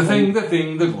died. The thing,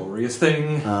 the glorious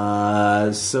thing.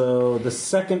 So the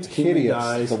second human hideous.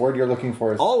 dies. The word you're looking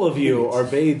for is... All of you are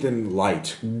bathed in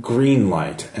light, green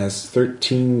light, as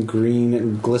 13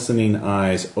 green glistening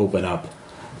eyes open up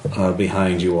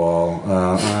behind you all.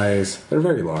 Eyes that are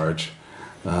very large,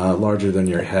 larger than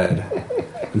your head.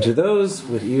 And to those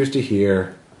with ears to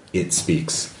hear, it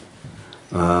speaks.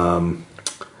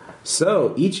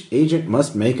 So each agent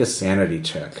must make a sanity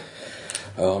check.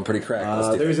 Oh, I'm pretty cracked. Let's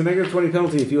do There is a negative 20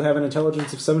 penalty if you have an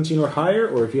intelligence of 17 or higher,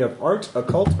 or if you have art,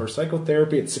 occult, or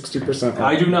psychotherapy at 60%.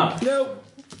 I do not. Nope.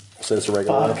 So it's a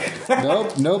regular one.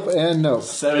 Nope, and nope.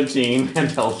 17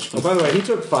 intelligence. Oh, by the way, he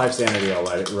took 5 sanity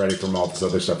already from all this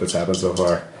other stuff that's happened so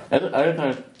far.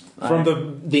 From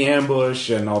the ambush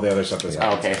and all the other stuff that's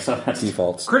happened. Okay, so that's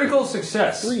Defaults. Critical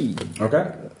success. 3.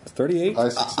 Okay. 38. I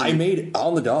succeed. I made it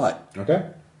on the dot. Okay.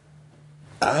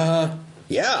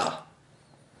 Yeah.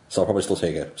 So I'll probably still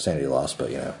take a sanity loss,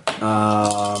 but Let's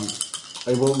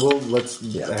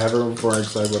have her before I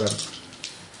decide what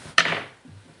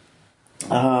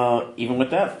even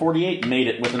with that, 48 made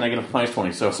it with a negative minus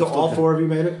 20. So all 4 of you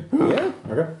made it? yeah.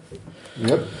 Okay.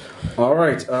 Yep. All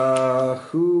right.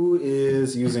 Who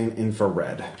is using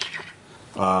infrared?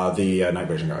 The night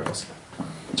vision goggles.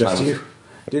 Just you.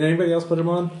 Did anybody else put them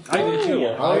on? I did too.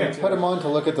 yeah. I put them on to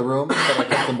look at the room, but I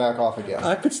put them back off again.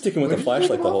 I could stick him with a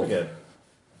flashlight the whole game.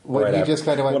 When right he after- just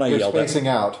kind of went, when I you're yelled at him. spacing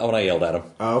out. Oh, when I yelled at him.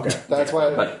 Oh, okay. That's why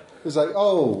it was like,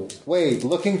 oh, wait,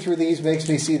 looking through these makes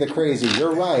me see the crazy.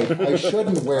 You're right. I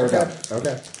shouldn't wear them.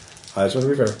 Okay. I just want to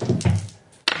be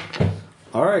fair.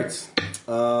 All right.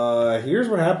 Here's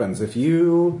what happens if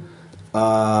you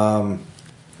don't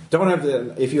have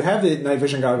if you have the night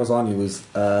vision goggles on, you lose.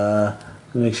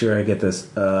 Let me make sure I get this.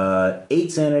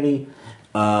 8 sanity.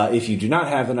 If you do not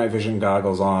have the night vision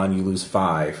goggles on, you lose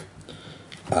 5.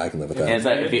 I can live with And that. is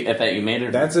that if that you made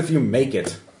it? That's if you make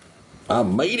it. I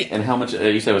made it. And how much?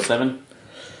 You said it was 7?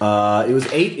 It was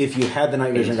 8 if you had the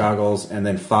night vision goggles, and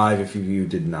then 5 if you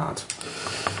did not.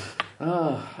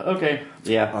 Okay.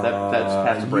 Yeah, that's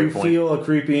past the break You point. feel a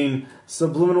creeping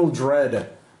subliminal dread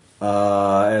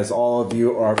as all of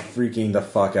you are freaking the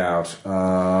fuck out.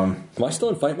 Am I still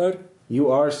in fight mode? You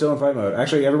are still in fight mode.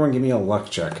 Actually, everyone give me a luck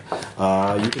check.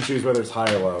 You can choose whether it's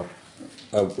high or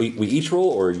low. We each roll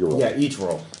or you roll? Yeah, each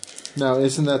roll. Now,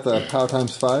 isn't that the power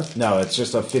times 5? No, it's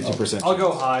just a 50%. I'll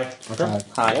go high. Okay.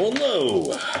 Hi. Roll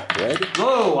low. Red.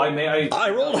 Whoa! I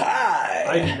rolled high.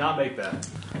 I did not make that.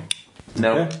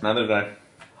 No, Okay. neither did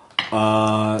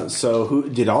I. So who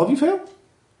did all of you fail?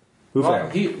 Who Well,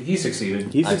 failed? he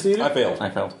succeeded. He succeeded. I failed. I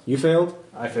failed. You failed.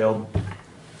 I failed.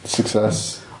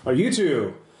 Success. Are you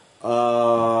two?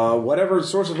 Whatever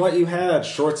source of light you had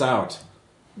shorts out.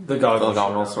 The goggles.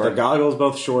 Goggles, The goggles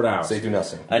both short out. They do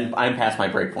nothing. And I'm past my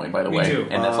break point, by the Me way. too.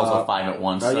 And that's also 5 at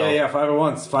once. So. Yeah, 5 at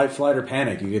once. Fight, flight, or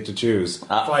panic. You get to choose.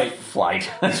 Fight. Flight.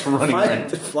 That's running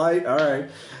Fight, flight. All right.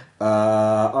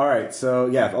 All right. So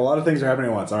yeah, a lot of things are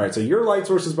happening at once. All right. So your light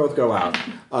sources both go out.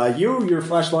 Your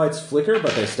flashlights flicker,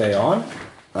 but they stay on.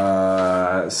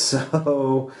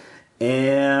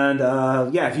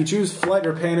 If you choose flight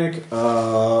or panic,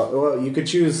 well, you could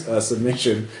choose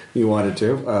submission if you wanted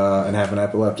to, and have an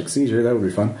epileptic seizure. That would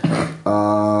be fun.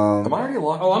 Am I already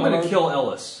locked? Oh, I'm in going to mode? kill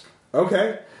Ellis.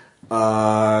 Okay.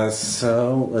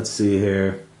 So let's see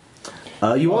here.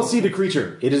 You all see the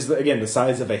creature. It is, again, the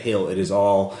size of a hill. It is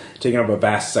all taking up a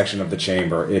vast section of the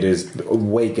chamber. It is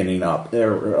awakening up.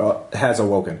 Has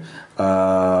awoken.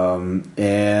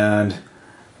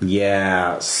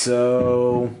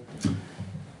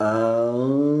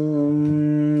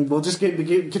 We'll just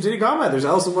continue combat. There's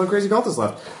also one crazy cultist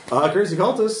left. Crazy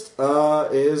cultist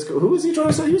who is he trying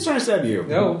to stab? He was trying to stab you.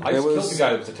 No, I just was- killed the guy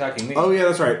that was attacking me. Oh yeah,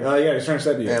 that's right. He's trying to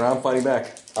stab you. And I'm fighting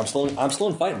back. I'm still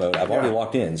in fight mode. I've already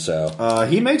walked in, so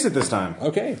He makes it this time.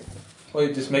 okay. Well,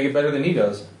 you just make it better than he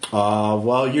does.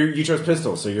 Well, you chose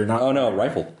pistol, so you're not. Oh no,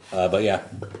 rifle. But yeah,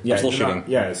 Yeah, I'm still you're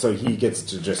shooting. not- so he gets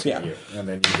to just hit Yeah. you, and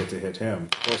then you get to hit him.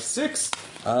 For 6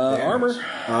 Armor.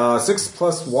 6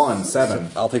 plus 1, 7.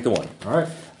 I'll take the 1, All right,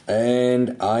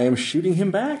 and I am shooting him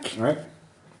back. all right.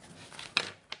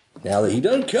 Now that he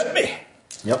done cut me.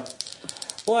 Yep.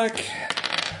 Black.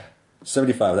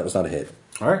 75. That was not a hit.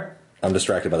 All right. I'm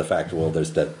distracted by the fact, well,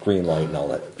 there's that green light and all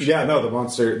that. Yeah, no, the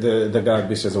monster, the god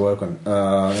beast has awoken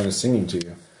and is singing to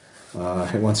you.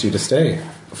 It wants you to stay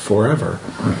forever.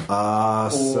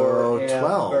 So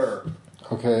 12.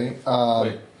 Okay.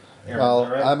 Wait, Aaron, Well, is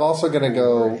that right? I'm also going to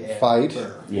go fight,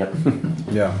 Yep.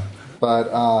 Yeah.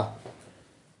 but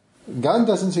gun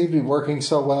doesn't seem to be working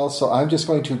so well, so I'm just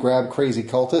going to grab Crazy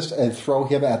Cultist and throw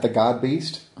him at the God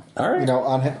Beast. All right.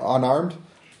 Unarmed.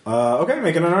 Okay,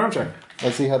 make an unarmed check.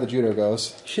 Let's see how the judo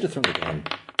goes. Should have thrown the gun.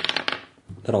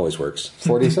 That always works.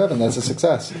 47. That's a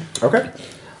success. Okay.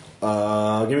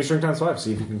 Give me strength times 5.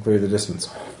 See if you can clear the distance.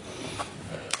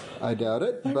 I doubt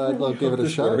it, but we'll give it a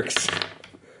This shot. works.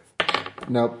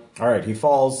 Nope. All right, he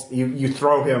falls. You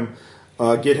throw him,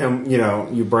 get him.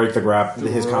 You break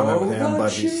his combat with him,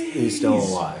 but he's still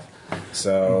alive.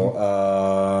 So,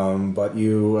 but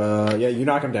you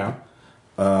knock him down.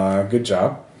 Good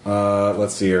job.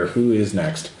 Let's see here. Who is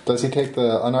next? Does he take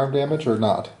the unarmed damage or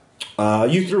not?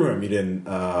 You threw him. You didn't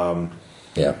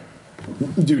Yeah.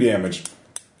 do damage.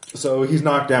 So he's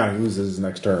knocked down. He loses his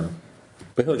next turn.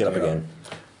 But he'll get up again.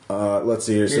 Let's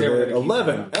see here. So never the gonna keep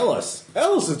 11. Ellis.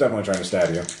 Ellis is definitely trying to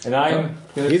stab you. And I'm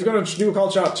gonna, He's going to do a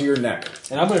called shot to your neck.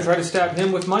 and I'm going to try to stab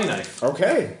him with my knife.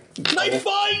 Okay. Knife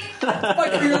fight!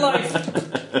 Fight for your life.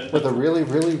 With a really,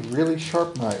 really, really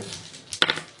sharp knife.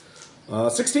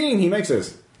 16. He makes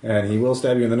his. And he will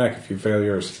stab you in the neck if you fail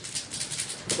yours.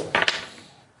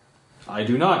 I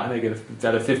do not. I make it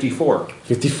at a 54.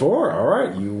 54. All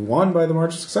right. You won by the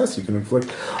margin of success. You can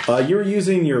inflict. You're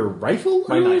using your rifle?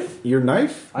 My knife. Your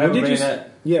knife? I have What a did you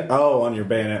bayonet. Yeah. Oh, on your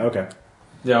bayonet. Okay.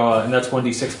 Yeah, and that's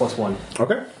 1d6 plus 1.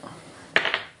 Okay.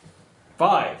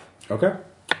 5. Okay.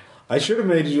 I should have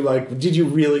made you did you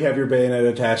really have your bayonet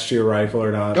attached to your rifle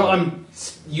or not? No, I'm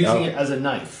using it as a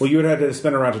knife. Well, you would have to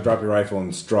spin around to drop your rifle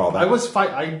and draw that. I was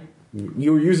fight.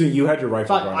 You had your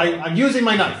rifle. I'm using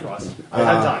my knife, Ross. I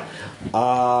had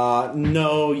time.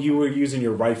 No, you were using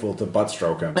your rifle to butt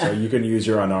stroke him, so you can use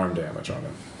your unarmed damage on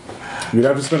him. You'd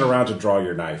have to spin around to draw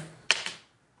your knife.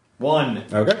 1.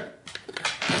 Okay.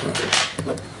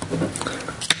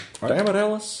 Damn it,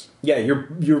 Ellis. Yeah, you're.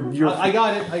 I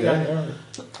got it. I got it.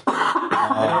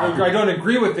 I don't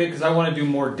agree with it because I want to do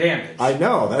more damage. I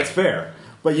know that's fair,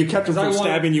 but you kept him from 'Cause I want-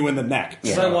 stabbing you in the neck.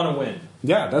 Because I want to win.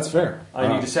 Yeah, that's fair. I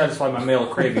need to satisfy my male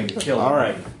craving to kill. All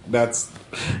right, that's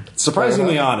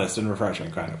surprisingly honest and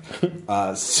refreshing, kind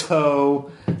of.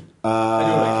 I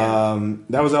do what I can.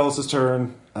 That was Ellis's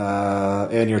turn,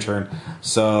 and your turn.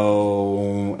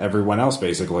 So everyone else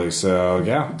basically. So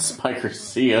yeah, Spiker,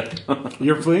 see ya.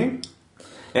 you're fleeing.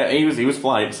 Yeah, he was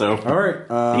flying, so All right.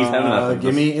 He's having enough of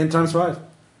give this. me int times 5.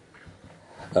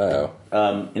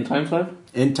 Uh-oh. in times 5?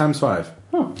 Int times 5.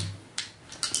 Oh.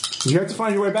 You have to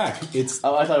find your way back. It's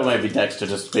Oh, I thought it might be Dex to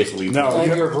just basically. No.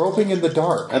 And you're groping in the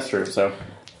dark. That's true. So,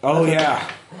 oh yeah.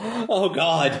 Oh,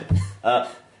 God.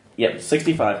 yeah,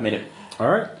 65 made it. All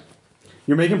right.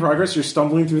 You're making progress. You're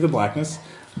stumbling through the blackness.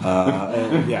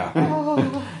 And, yeah.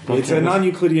 It's a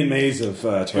non-Euclidean maze of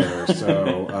terror,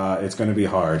 so it's going to be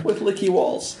hard. With licky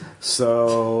walls.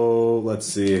 So let's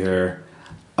see here.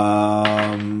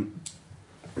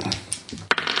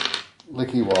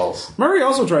 Licky walls. Murray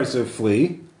also tries to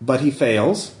flee, but he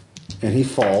fails, and he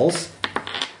falls,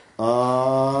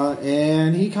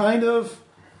 and he kind of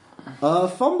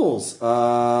fumbles.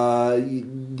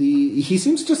 He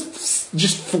seems to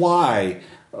just fly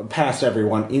past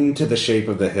everyone into the shape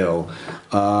of the hill.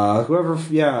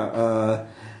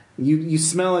 You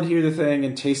smell and hear the thing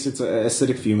and taste its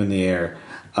acidic fume in the air.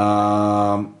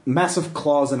 Massive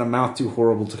claws and a mouth too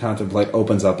horrible to contemplate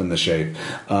opens up in the shape.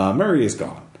 Murray is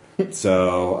gone.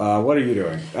 So, what are you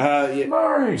doing?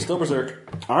 Murray! Still berserk.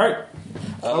 All right.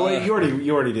 Oh wait, you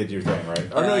already did your thing, right?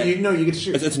 Oh no, you get to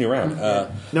shoot. It's a new round.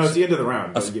 No, it's the end of the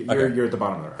round. But Okay. You're at the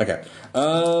bottom of the round.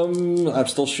 Okay. I'm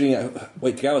still shooting at...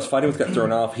 Wait, the guy I was fighting with got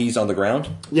thrown off. He's on the ground.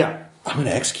 Yeah. I'm going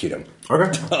to execute him. Okay.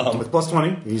 With plus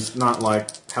 20, he's not like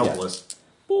helpless.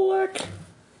 Black.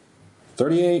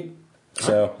 38.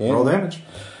 So, yeah. Roll damage.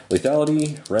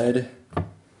 Lethality, red.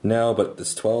 No, but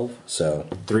it's 12, so...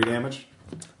 3 damage.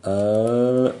 8,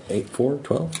 4,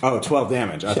 12. Oh, 12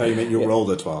 damage. I thought you meant you rolled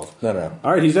a 12. No.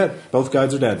 All right, he's dead. Both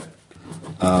guys are dead.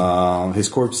 His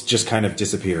corpse just kind of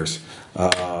disappears,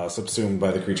 subsumed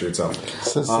by the creature itself.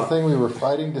 Since the thing we were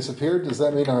fighting disappeared, does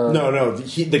that mean our... No,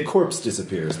 the corpse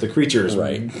disappears. The creature is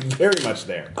Right. very much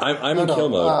there. I'm in No, kill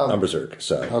mode. um, I'm berserk,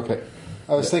 so... Okay.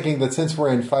 I was thinking that since we're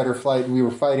in fight or flight, we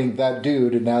were fighting that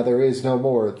dude, and now there is no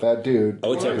more that dude.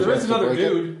 Oh, it's There everywhere. is another break it?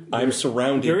 dude. I'm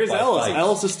surrounded There is by Ellis. fights.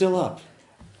 Ellis is still up.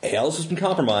 Hey, Ellis has been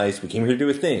compromised. We came here to do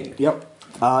a thing. Yep.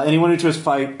 Anyone who tries to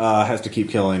fight has to keep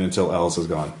killing until Ellis is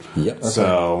gone. Yep.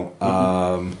 So,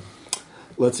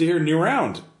 let's see here. New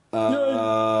round.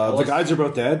 The guys are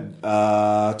both dead.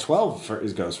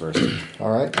 12 goes first.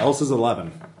 All right. Ellis is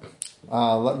 11.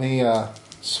 Let me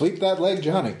sweep that leg,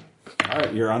 Johnny. All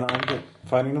right, you're unarmed at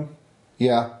fighting them?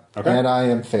 Yeah. Okay. And I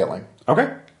am failing.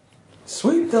 Okay.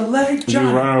 Sweep the leg, Did you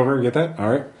John. run over and get that? All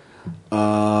right.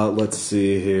 Let's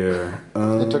see here.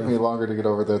 It took me longer to get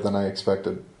over there than I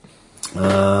expected.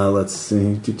 Let's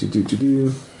see.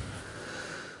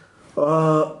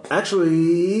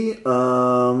 Actually,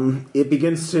 it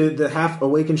begins to, the half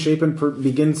awakened shape and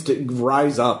begins to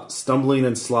rise up, stumbling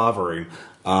and slavering.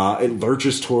 It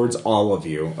lurches towards all of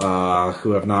you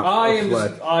who have not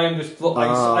fled. I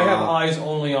have eyes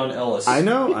only on Ellis. I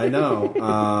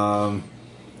know.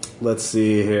 Let's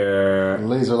see here.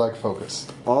 Laser-like focus.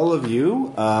 All of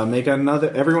you make another.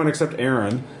 Everyone except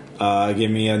Aaron,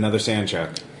 give me another sand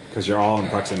check because you're all in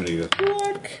proximity to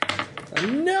this.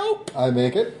 Nope. I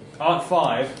make it.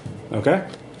 5. Okay.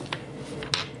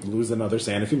 Lose another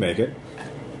sand if you make it.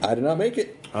 I did not make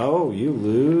it. Oh, you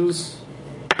lose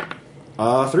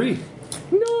 3.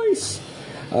 Nice.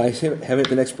 I haven't hit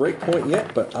the next break point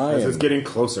yet, but I This am is getting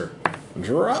closer.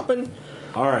 dropping.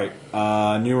 All right,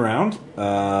 new round.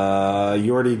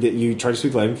 You already did. You tried to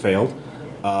sweep leg and failed.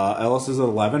 Ellis is at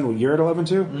 11. You're at 11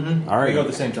 too. Mm-hmm. All right, We go at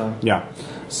the same time. Yeah.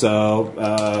 So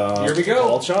Here we go.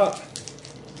 Called shot.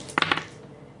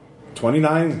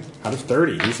 29 out of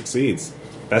 30. He succeeds.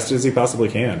 Best as he possibly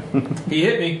can. He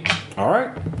hit me. All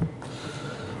right.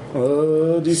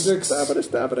 D6.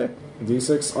 Stab it.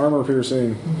 D6 armor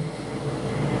piercing.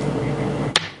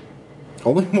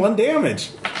 Only 1 damage.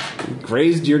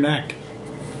 Grazed your neck.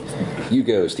 You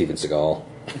go, Steven Seagal.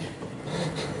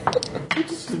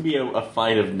 This could be a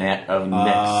fight of neck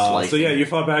slicing. So yeah, you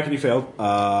fought back and you failed.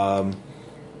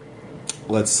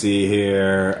 Let's see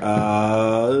here.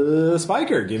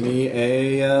 Spiker, give me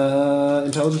a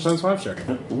intelligence times 5 check.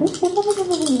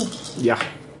 Yeah.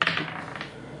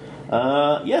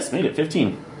 Yes, made it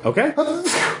 15. Okay.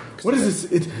 What is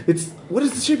this? It's what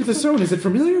is the shape of the stone? Is it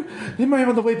familiar? Am I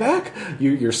on the way back?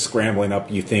 You're scrambling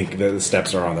up. You think the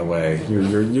steps are on the way.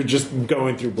 You're just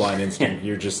going through blind instinct.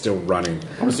 You're just still running.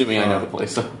 I'm assuming I know the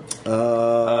place.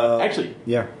 Actually,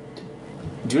 Yeah.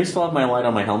 do I still have my light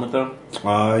on my helmet though?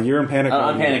 You're in panic mode.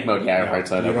 I'm panic mode. Yeah, right.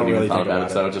 So I You don't don't even really thought think about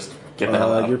about it. So it. just Get the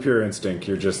hell out. You're pure instinct.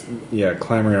 You're just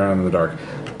clambering around in the dark.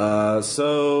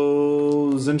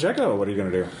 So Zinchenko, what are you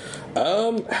going to do?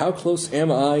 How close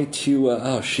am I to?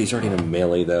 Oh, she's already in a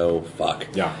melee though. Fuck.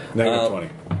 Yeah, -20.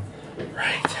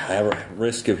 Right. I have a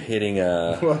risk of hitting.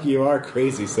 Well, you are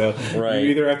crazy, so Right. you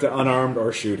either have to unarmed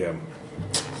or shoot him.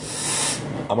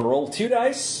 I'm gonna roll 2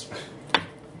 dice.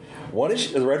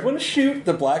 The red one is shoot.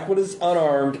 The black one is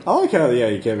unarmed. I like how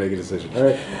you can't make a decision. All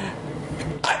right.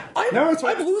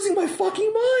 I'm losing my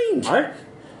fucking mind. All right.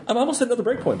 I'm almost at another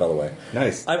breakpoint, by the way.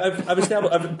 Nice. I've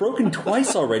established. I've broken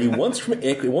twice already. Once from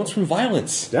ick, once from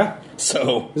violence. Yeah.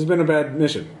 So. This has been a bad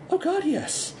mission. Oh God,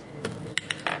 yes.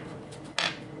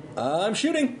 I'm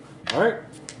shooting. All right.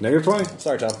 -20.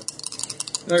 Sorry, Tom.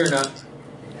 No, you're not.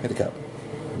 Hit the cup.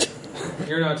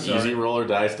 You're not sorry.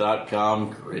 EasyRollerDice.com.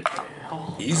 Great.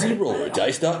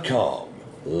 EasyRollerDice.com.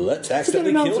 Let's It's a good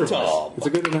accidentally kill announcer. Tom. It's a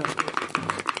good announcer.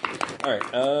 All right.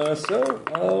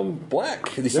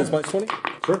 Black. These things minus 20.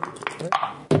 Sure.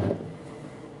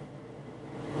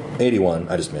 81.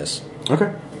 I just miss.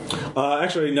 Okay.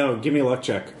 Actually, no. Give me a luck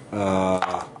check. Red.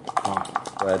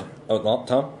 Oh, no,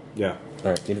 Tom. Yeah. All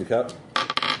right. Give me the cup.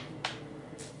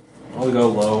 I'll go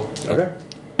low. Okay.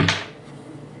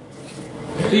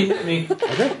 He hit me.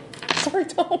 Okay. Sorry,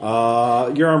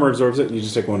 Tom. Your armor absorbs it. You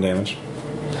just take 1 damage.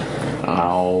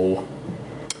 Ow.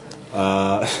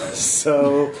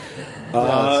 So.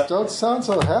 Don't sound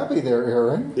so happy there,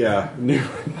 Aaron. Yeah. New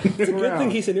It's a good round.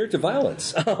 thing he's inured to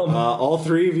violence. All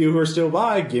 3 of you who are still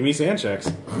by, give me sand checks.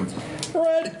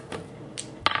 Red.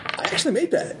 I actually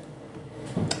made that.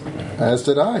 As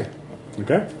did I.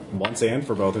 Okay. 1 sand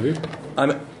for both of you.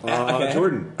 I'm okay,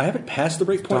 Jordan. I haven't passed the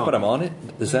break point, Tom. but I'm on it.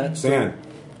 Is that Sand.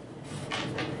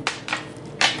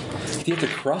 Do you have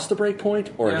to cross the break point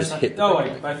or Yes, just hit the No,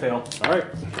 break? I fail. All right.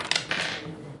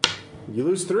 You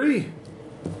lose 3.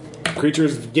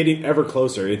 Creature's getting ever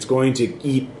closer. It's going to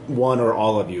eat one or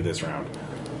all of you this round.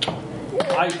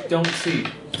 I don't see.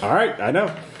 All right, I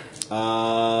know.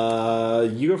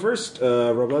 You go first,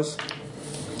 Robles.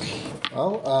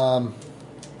 Well,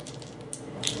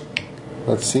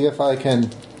 let's see if I can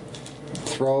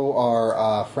throw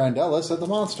our friend Ellis at the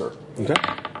monster. Okay.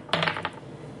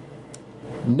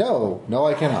 No,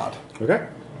 I cannot. Okay.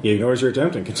 He ignores your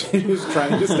attempt and continues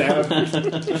trying to stab.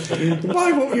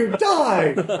 Why won't you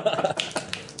die?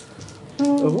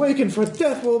 Awaken, for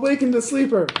death will awaken the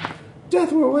sleeper.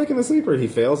 Death will awaken the sleeper. He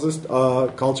fails this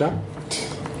call check.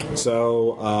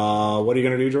 So, what are you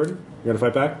going to do, Jordan? You're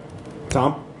going to fight back?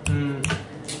 Tom?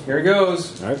 Here it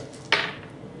goes. All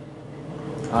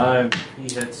right. He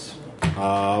hits.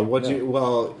 What'd you...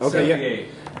 Well, okay, yeah. 78.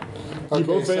 Okay,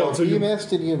 both failed, so he you-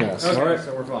 missed and you missed. Okay, All right.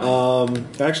 so we're fine.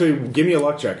 Actually, give me a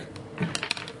luck check.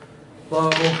 Low.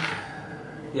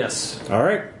 Yes. All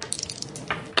right.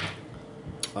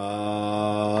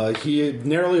 He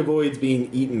narrowly avoids being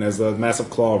eaten as the massive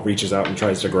claw reaches out and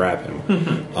tries to grab him.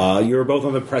 You're both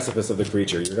on the precipice of the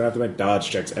creature. You're going to have to make dodge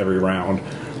checks every round.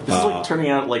 This is like turning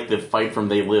out like the fight from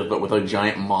They Live, but with a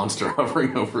giant monster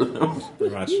hovering over them.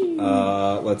 Pretty much.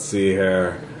 Let's see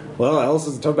here. Well, Ellis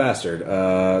is a tough bastard.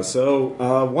 So,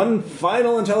 one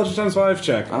final intelligence times 5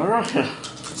 check. All right.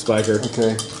 Spiker.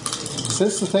 Okay.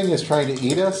 Since the thing is trying to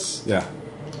eat us, Yeah.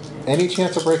 any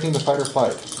chance of breaking the fight or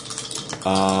flight?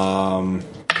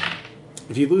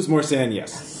 If you lose more sand,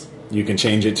 yes. You can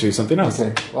change it to something else.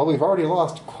 Okay. Well, we've already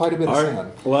lost quite a bit of All right.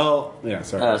 sand. Well, yeah,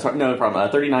 sorry. Sorry, no problem.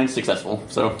 39 successful.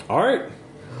 So All right.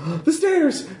 The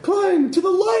stairs! Climb to the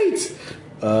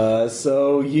light!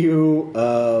 So you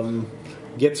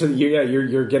get to...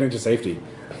 You're getting to safety.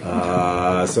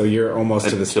 So you're almost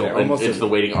to the stair. Almost into to the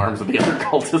waiting arms of the other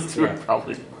cultists who are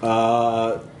probably.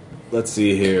 let's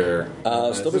see here.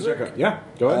 Still berserk? Yeah,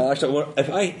 go ahead. Actually, if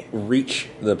I reach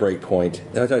the break point,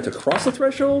 do I have to cross the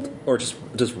threshold or just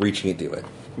reaching it do it?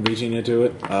 Reaching into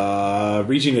it.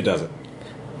 Reaching it does it.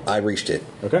 I reached it.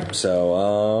 Okay.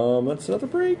 So, that's another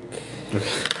break.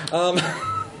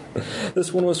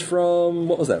 This one was from...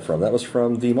 What was that from? That was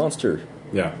from the monster.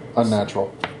 Yeah.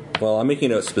 Unnatural. Well, I'm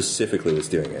making a note specifically that's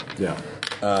doing it. Yeah.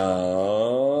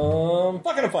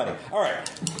 Fucking funny. All right.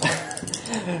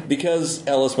 Because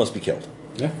Ellis must be killed.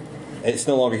 Yeah. It's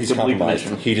no longer he's Complete compromised.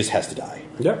 mission. He just has to die.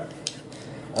 Yep.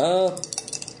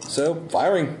 So,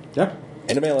 firing. Yeah.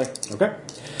 Into melee. Okay.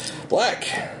 Black.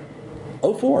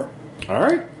 04. All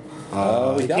right.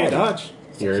 You can't lethality. dodge.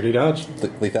 You already dodged.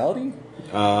 Lethality?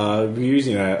 You're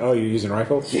using a... Oh, you're using a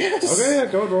rifle? Yes. Okay, yeah,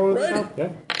 go roll it. Right. Yeah.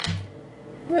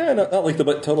 Yeah, not like the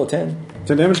but total of 10.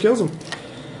 10 damage kills him.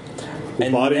 His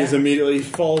And body now- is immediately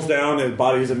falls down and his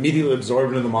body is immediately absorbed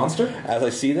into the monster. As I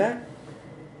see that,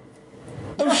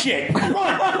 Oh shit!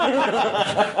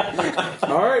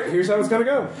 All right, here's how it's gonna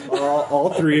go.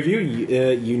 All three of you,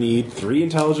 you need 3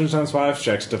 intelligence times 5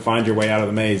 checks to find your way out of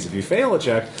the maze. If you fail a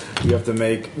check, you have to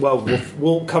make. Well,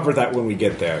 we'll cover that when we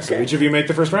get there. So each of you make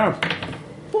the first round.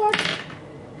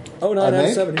 Oh, 9 I out of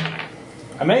make? 70.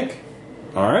 I make.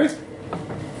 All right.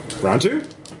 Round 2.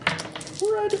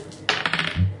 Red.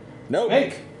 No.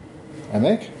 Make. I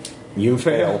make. You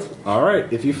failed. All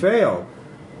right. If you fail,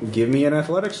 give me an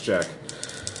athletics check.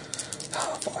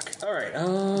 Oh, fuck. Alright,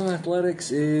 athletics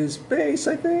is base,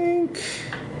 I think.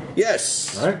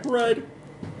 Yes. All right. Red.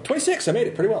 26, I made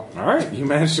it pretty well. All right. You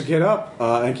managed to get up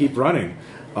and keep running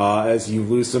as you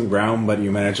lose some ground, but you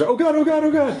manage to. Oh god! Oh god!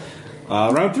 Oh god!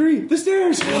 Round 3. The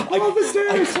stairs. Oh, the I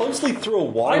stairs. closely threw a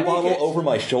water bottle over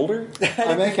my shoulder.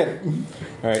 I make it.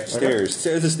 Alright, stairs. So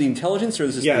is this the intelligence or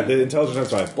is this Yeah, the intelligence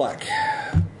times 5. black?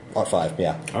 Oh, 5,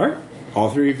 yeah. All right. All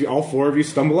 4 of you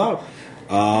stumble out.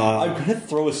 I'm gonna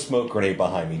throw a smoke grenade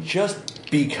behind me just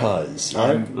because.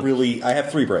 I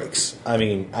have 3 breaks. I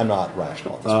mean, I'm not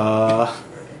rational at this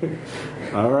point.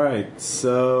 All right.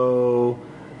 So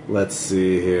let's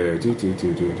see here. You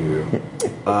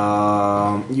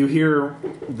hear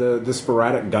the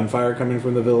sporadic gunfire coming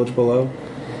from the village below.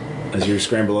 As you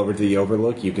scramble over to the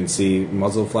overlook, you can see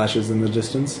muzzle flashes in the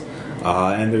distance,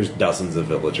 and there's dozens of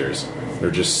villagers.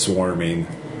 They're just swarming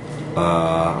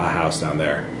a house down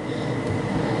there.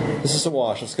 This is a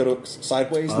wash. Let's go to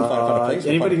sideways and find a place.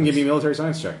 Anybody can give me a military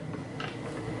science check.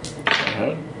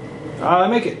 I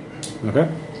make it. Okay.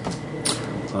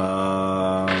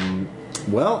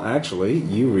 Well, actually,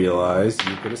 you realize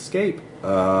you could escape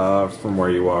from where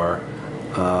you are.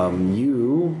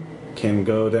 You can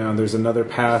go down. There's another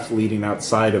path leading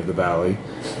outside of the valley.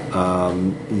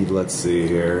 Let's see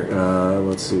here.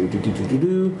 Let's see.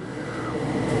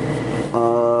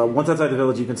 Once outside the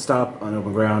village, you can stop on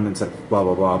open ground and set blah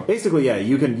blah blah. Basically, yeah,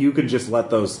 you can just let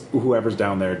those whoever's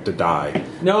down there to die.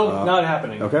 No, not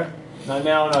happening. Okay. Not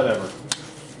now, not ever.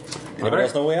 Anybody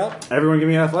else know way out? Everyone, give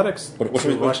me athletics. Which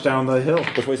We rush down the hill.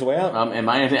 Which way's the way out? Am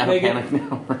I out of Make it. panic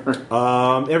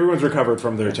now? Everyone's recovered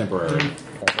from their temporary.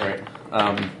 Right.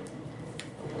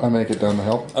 I make it down the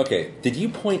hill. Okay, did you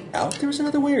point out there was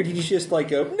another way, or did you just like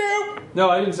go, no? No,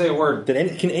 I didn't say a word. Can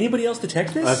anybody else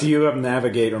detect this? If you have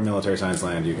navigate or military science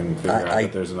land, you can figure out I-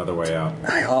 that there's another way out.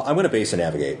 I'm going to base and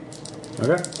navigate.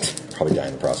 Okay. Probably die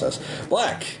in the process.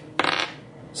 Black.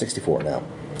 64 now.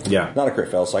 Yeah. Not a crit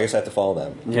fail, so I guess I have to follow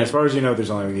them. As far as you know, there's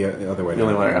only the other way. The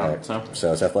only down. way out. Alright,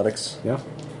 so it's athletics. Yeah.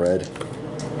 Red.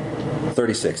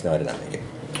 36. No, I did not make it.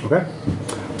 Okay.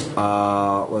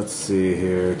 Let's see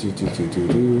here.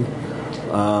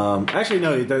 Actually,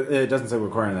 no. It doesn't say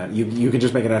requiring that. You can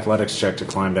just make an athletics check to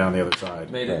climb down the other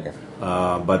side. Made it. Okay.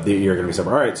 But you're going to be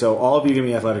separate. All right. So all of you give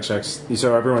me athletics checks.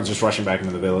 So everyone's just rushing back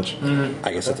into the village.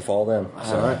 I guess I have to follow them.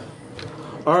 So. All right.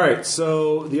 All right,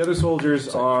 so the other soldiers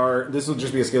are. This will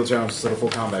just be a skill challenge instead of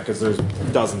full combat because there's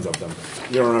dozens of them.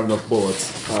 You don't have enough bullets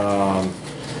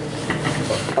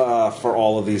for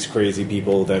all of these crazy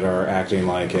people that are acting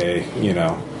like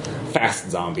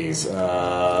fast zombies.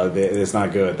 It's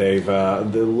not good.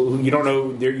 You don't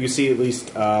know. You see at least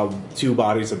 2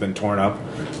 bodies have been torn up.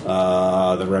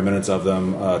 The remnants of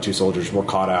them, 2 soldiers were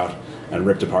caught out and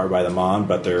ripped apart by the Mon.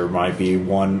 But there might be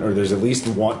one, or there's at least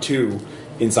 2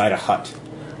 inside a hut.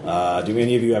 Do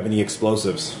any of you have any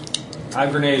explosives? I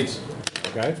have grenades.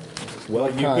 Okay. Well,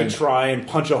 you kind? could try and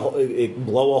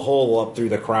blow a hole up through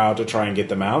the crowd to try and get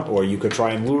them out, or you could try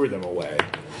and lure them away.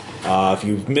 If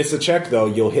you miss a check, though,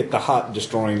 you'll hit the hut,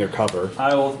 destroying their cover.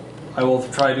 I will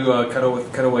try to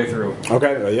cut away through.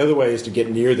 Okay. The other way is to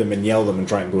get near them and yell them and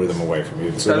try and lure them away from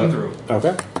you. Cut them through.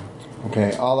 Okay.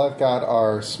 Okay, all I've got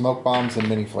are smoke bombs and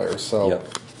mini flares. So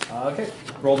Yep. Okay.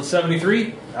 Rolled a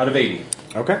 73 out of 80.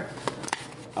 Okay.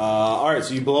 All right.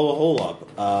 So you blow a hole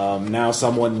up. Now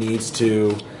someone needs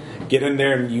to get in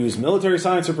there and use military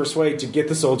science or persuade to get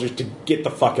the soldiers to get the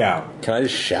fuck out. Can I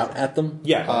just shout at them?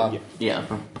 Yeah. Yeah.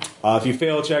 If you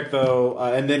fail a check, though,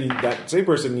 and then that same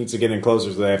person needs to get in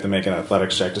closer, so they have to make an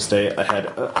athletics check to stay ahead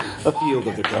a field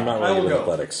of the crowd. I'm not I ready will with go.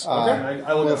 athletics. I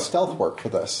will will go. stealth work for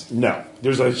this? No,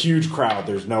 there's a huge crowd.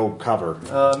 There's no cover.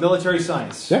 Military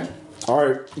science. Yeah. All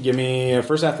right, give me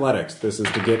first athletics. This is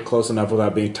to get close enough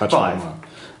without being touched. 5.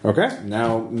 Okay,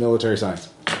 now military science.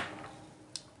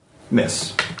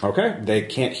 Miss. Okay, they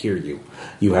can't hear you.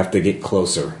 You have to get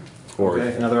closer. Or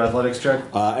Okay, another athletics check.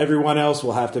 everyone else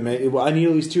will have to make. Well, I need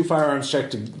at least 2 firearms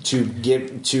check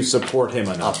to support him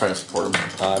I'll enough. try to support him.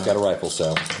 I've got a rifle,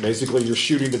 so. Basically, you're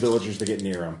shooting the villagers to get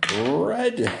near him.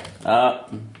 Red.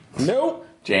 Nope.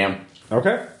 Jam.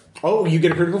 Okay. Oh, you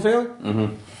get a critical failure?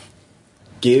 Mm-hmm.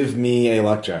 Give me a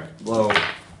luck check. Low.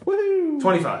 Woohoo!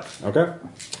 25. Okay.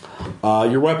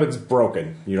 Your weapon's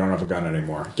broken. You don't have a gun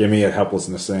anymore. Give me a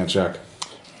helplessness stand check.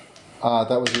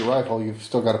 That was your rifle. You've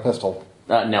still got a pistol.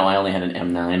 No, I only had an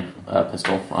M9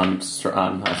 pistol on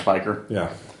Spiker.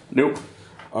 Yeah. Nope.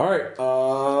 All right.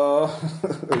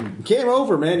 Game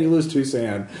over, man. You lose 2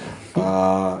 sand.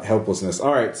 Helplessness.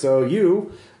 All right. So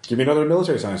you give me another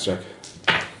military science check.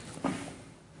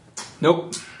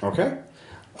 Nope. Okay.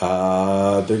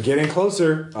 They're getting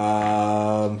closer.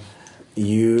 Another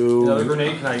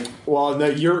grenade? Can I? Well, no,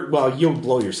 you'll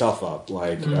blow yourself up.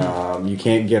 Like you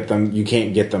can't get them. You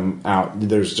can't get them out.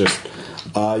 There's just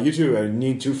you two. I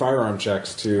need 2 firearm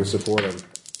checks to support them.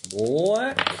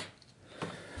 What?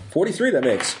 43 that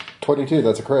makes. 22,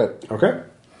 that's a crit. Okay.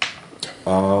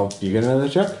 You get another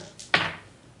check?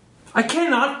 I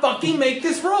cannot fucking make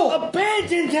this roll!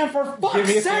 Abandon them for fuck's Give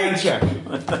me a sand check.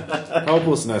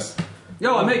 Helplessness.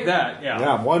 Yo, I make that, yeah.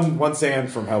 Yeah, one sand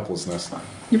from helplessness.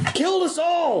 You killed us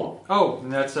all! Oh,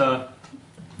 and that's, Oh,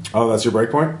 that's your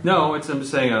breakpoint? no, I'm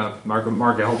just saying, mark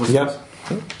a helplessness.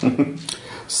 Yep.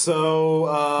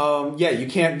 So, yeah, you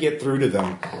can't get through to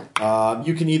them.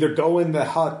 You can either go in the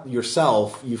hut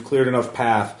yourself, you've cleared enough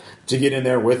path to get in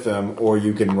there with them, or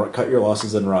you can cut your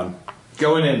losses and run.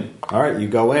 Going in. Alright, you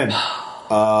go in.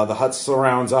 The hut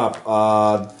surrounds up.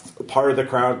 Part of the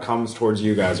crowd comes towards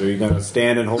you guys. Are you going to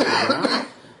stand and hold the ground,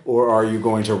 or are you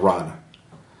going to run?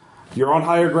 You're on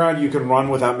higher ground, you can run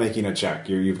without making a check.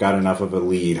 You've got enough of a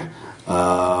lead.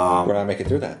 We're not making it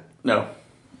through that. No.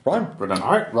 Run. We're done.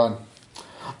 Alright. Run.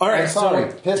 Alright,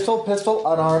 Sorry. so... Pistol,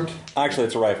 unarmed. Actually,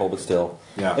 it's a rifle, but still.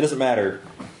 Yeah. It doesn't matter.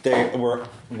 We're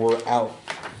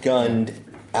outgunned,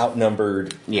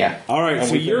 outnumbered. Yeah. Alright, And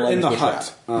so we can you're let in the us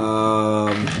hut. get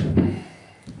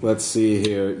Let's see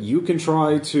here. You can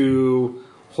try to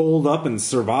hold up and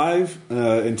survive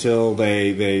until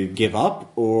they give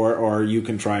up, or you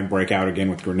can try and break out again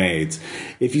with grenades.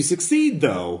 If you succeed,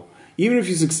 though, even if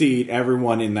you succeed,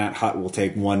 everyone in that hut will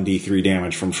take 1d3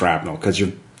 damage from shrapnel, because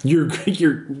you're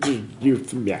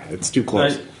yeah, it's too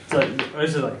close.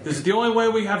 This is the only way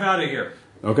we have out of here.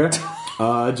 Okay.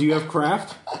 Do you have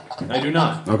craft? I do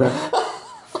not. Okay.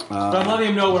 But I'm letting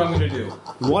him know what I'm going to do.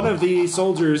 One of the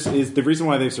soldiers is the reason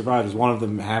why they've survived is one of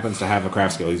them happens to have a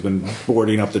craft skill. He's been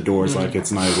boarding up the doors like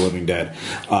it's Night of the Living Dead.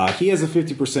 He has a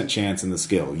 50% chance in the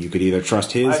skill. You could either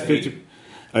trust his 50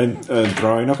 and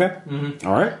throwing. Okay. Mm-hmm.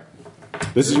 All right.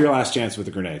 This is your last chance with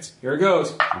the grenades. Here it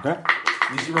goes. Okay.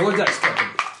 These roll a dice, Captain.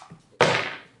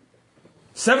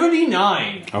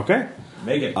 79. Okay.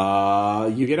 Make it.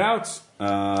 You get out.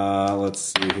 Let's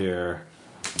see here.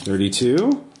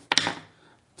 32.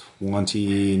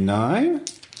 29.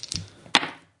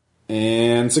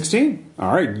 And 16.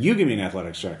 All right. You give me an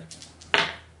athletics check.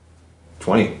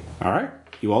 20. All right.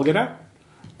 You all get out.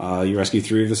 You rescue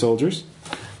 3 of the soldiers.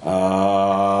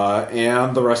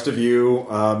 And the rest of you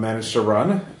manage to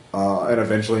run and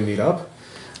eventually meet up.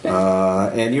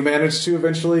 And you manage to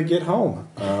eventually get home.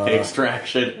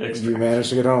 Extraction. You manage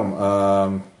to get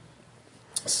home.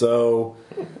 So,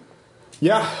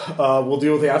 yeah, we'll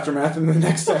deal with the aftermath in the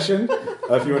next session.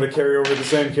 If you want to carry over the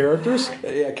same characters.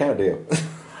 Yeah, I kind of do.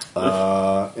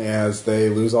 As they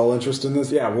lose all interest in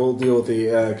this. Yeah, we'll deal with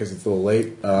the, because it's a little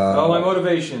late. My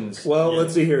motivations. Well,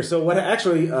 let's see here. So what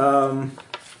actually, all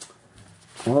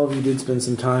of you did spend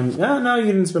some time. No, you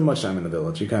didn't spend much time in the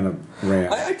village. You kind of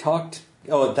ran. I talked.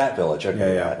 Oh, at that village.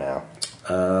 Okay, Yeah. now.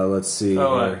 Let's see.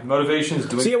 Motivations.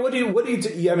 So yeah, what do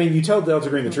you? I mean, you tell Delta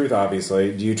Green the truth.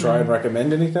 Obviously, do you try and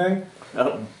recommend anything?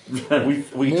 Oh. We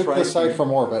Nuke tried the site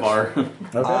from orbit. Okay.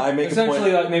 I make a Essentially,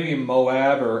 point. like maybe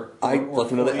Moab or. I let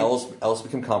them know that Ellis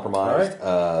become compromised.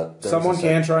 All Someone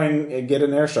can try and get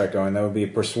an airstrike going. That would be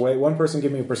persuade. One person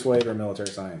give me a persuade or military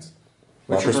science.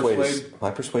 My What's your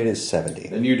persuade is 70.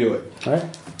 Then you do it. All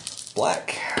right.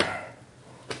 Black.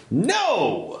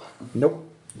 No. Nope.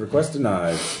 Request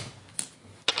denied.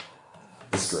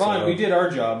 Fine, we did our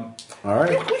job. All right.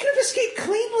 We could have escaped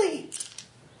cleanly.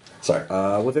 Sorry.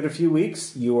 Within a few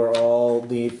weeks, you are all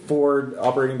the Ford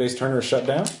operating base Turner is shut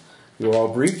down. You are all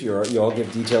briefed. You all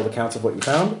give detailed accounts of what you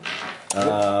found.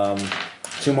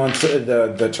 2 months.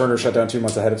 The Turner shut down 2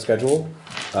 months ahead of schedule.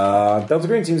 Delta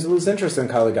Green seems to lose interest in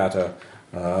Kaligata,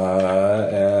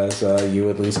 as you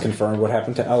at least confirmed what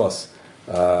happened to Ellis.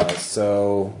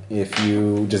 So if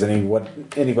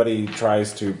anybody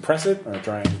tries to press it or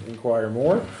try and inquire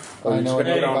more, or I you're just know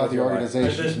gonna enough get on about with the your life? organization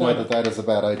At to this know point- that is a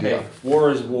bad idea. Hey,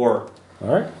 war is war.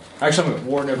 All right. Actually,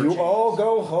 war never You changes. all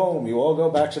go home. You all go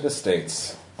back to the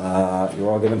States. You're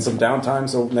all given some downtime,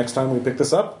 so next time we pick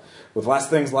this up, with Last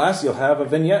Things Last, you'll have a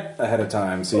vignette ahead of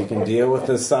time so you can deal with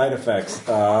the side effects.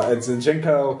 It's a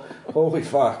Jinko. Holy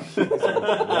fuck.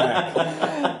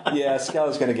 Yeah,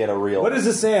 Scout's going to get a real. What is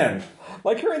the sand?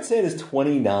 My current sand is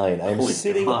 29. I'm Holy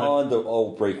sitting God. on the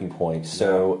old breaking point.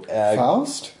 So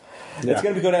Faust? it's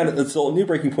going to go down. So the new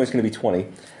breaking point is going to be 20.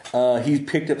 He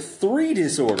picked up 3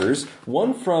 disorders.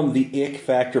 One from the ick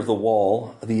factor of the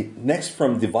wall. The next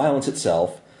from the violence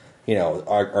itself.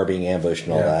 Are being ambushed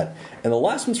and all that. And the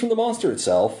last one's from the monster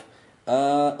itself.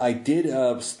 I did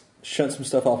shunt some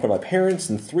stuff off to my parents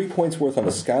and 3 points worth on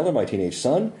the Skylar, my teenage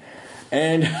son.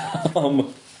 And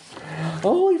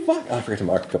holy fuck! I forgot to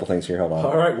mark a couple things here. Hold on.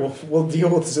 All right, we'll deal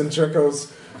with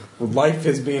Zinchenko's life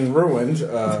is being ruined.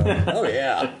 Oh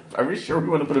yeah. Are we sure we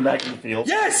want to put it back in the field?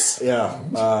 Yes.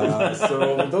 Yeah.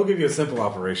 So they'll give you a simple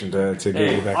operation to get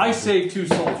Hey, you back. I saved 2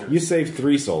 soldiers. You saved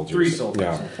 3 soldiers. 3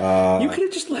 soldiers. Yeah. You could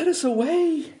have just let us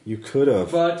away. You could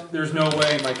have. But there's no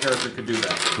way my character could do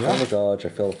that. Oh my god! I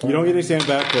fell. You don't get any sand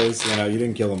back because you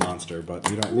didn't kill a monster, but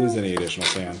you don't lose any additional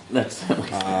sand. That's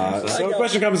So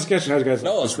question comes to question. How do you guys?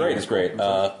 No, it's great. It's great.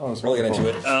 Really get into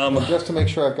it. Just to make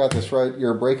sure I've got this right,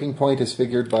 your breaking point is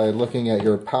figured by looking at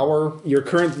your power. Your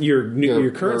current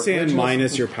Your current sand original-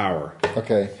 minus your power.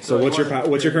 Okay. So what's your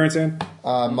current sand?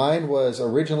 Mine was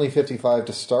originally 55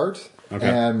 to start, Okay.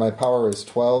 and my power is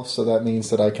 12, so that means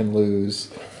that I can lose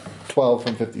 12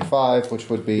 from 55, which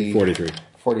would be 43.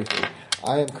 43.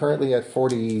 I am currently at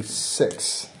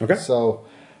 46. Okay. So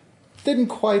didn't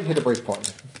quite hit a break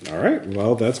point. All right.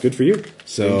 Well, that's good for you.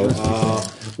 So,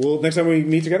 next time we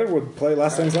meet together, we'll play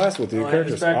Last Things Last with your I'll hand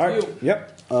characters. this back All to right. you.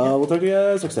 Yep. We'll talk to you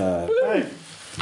guys next time. Right.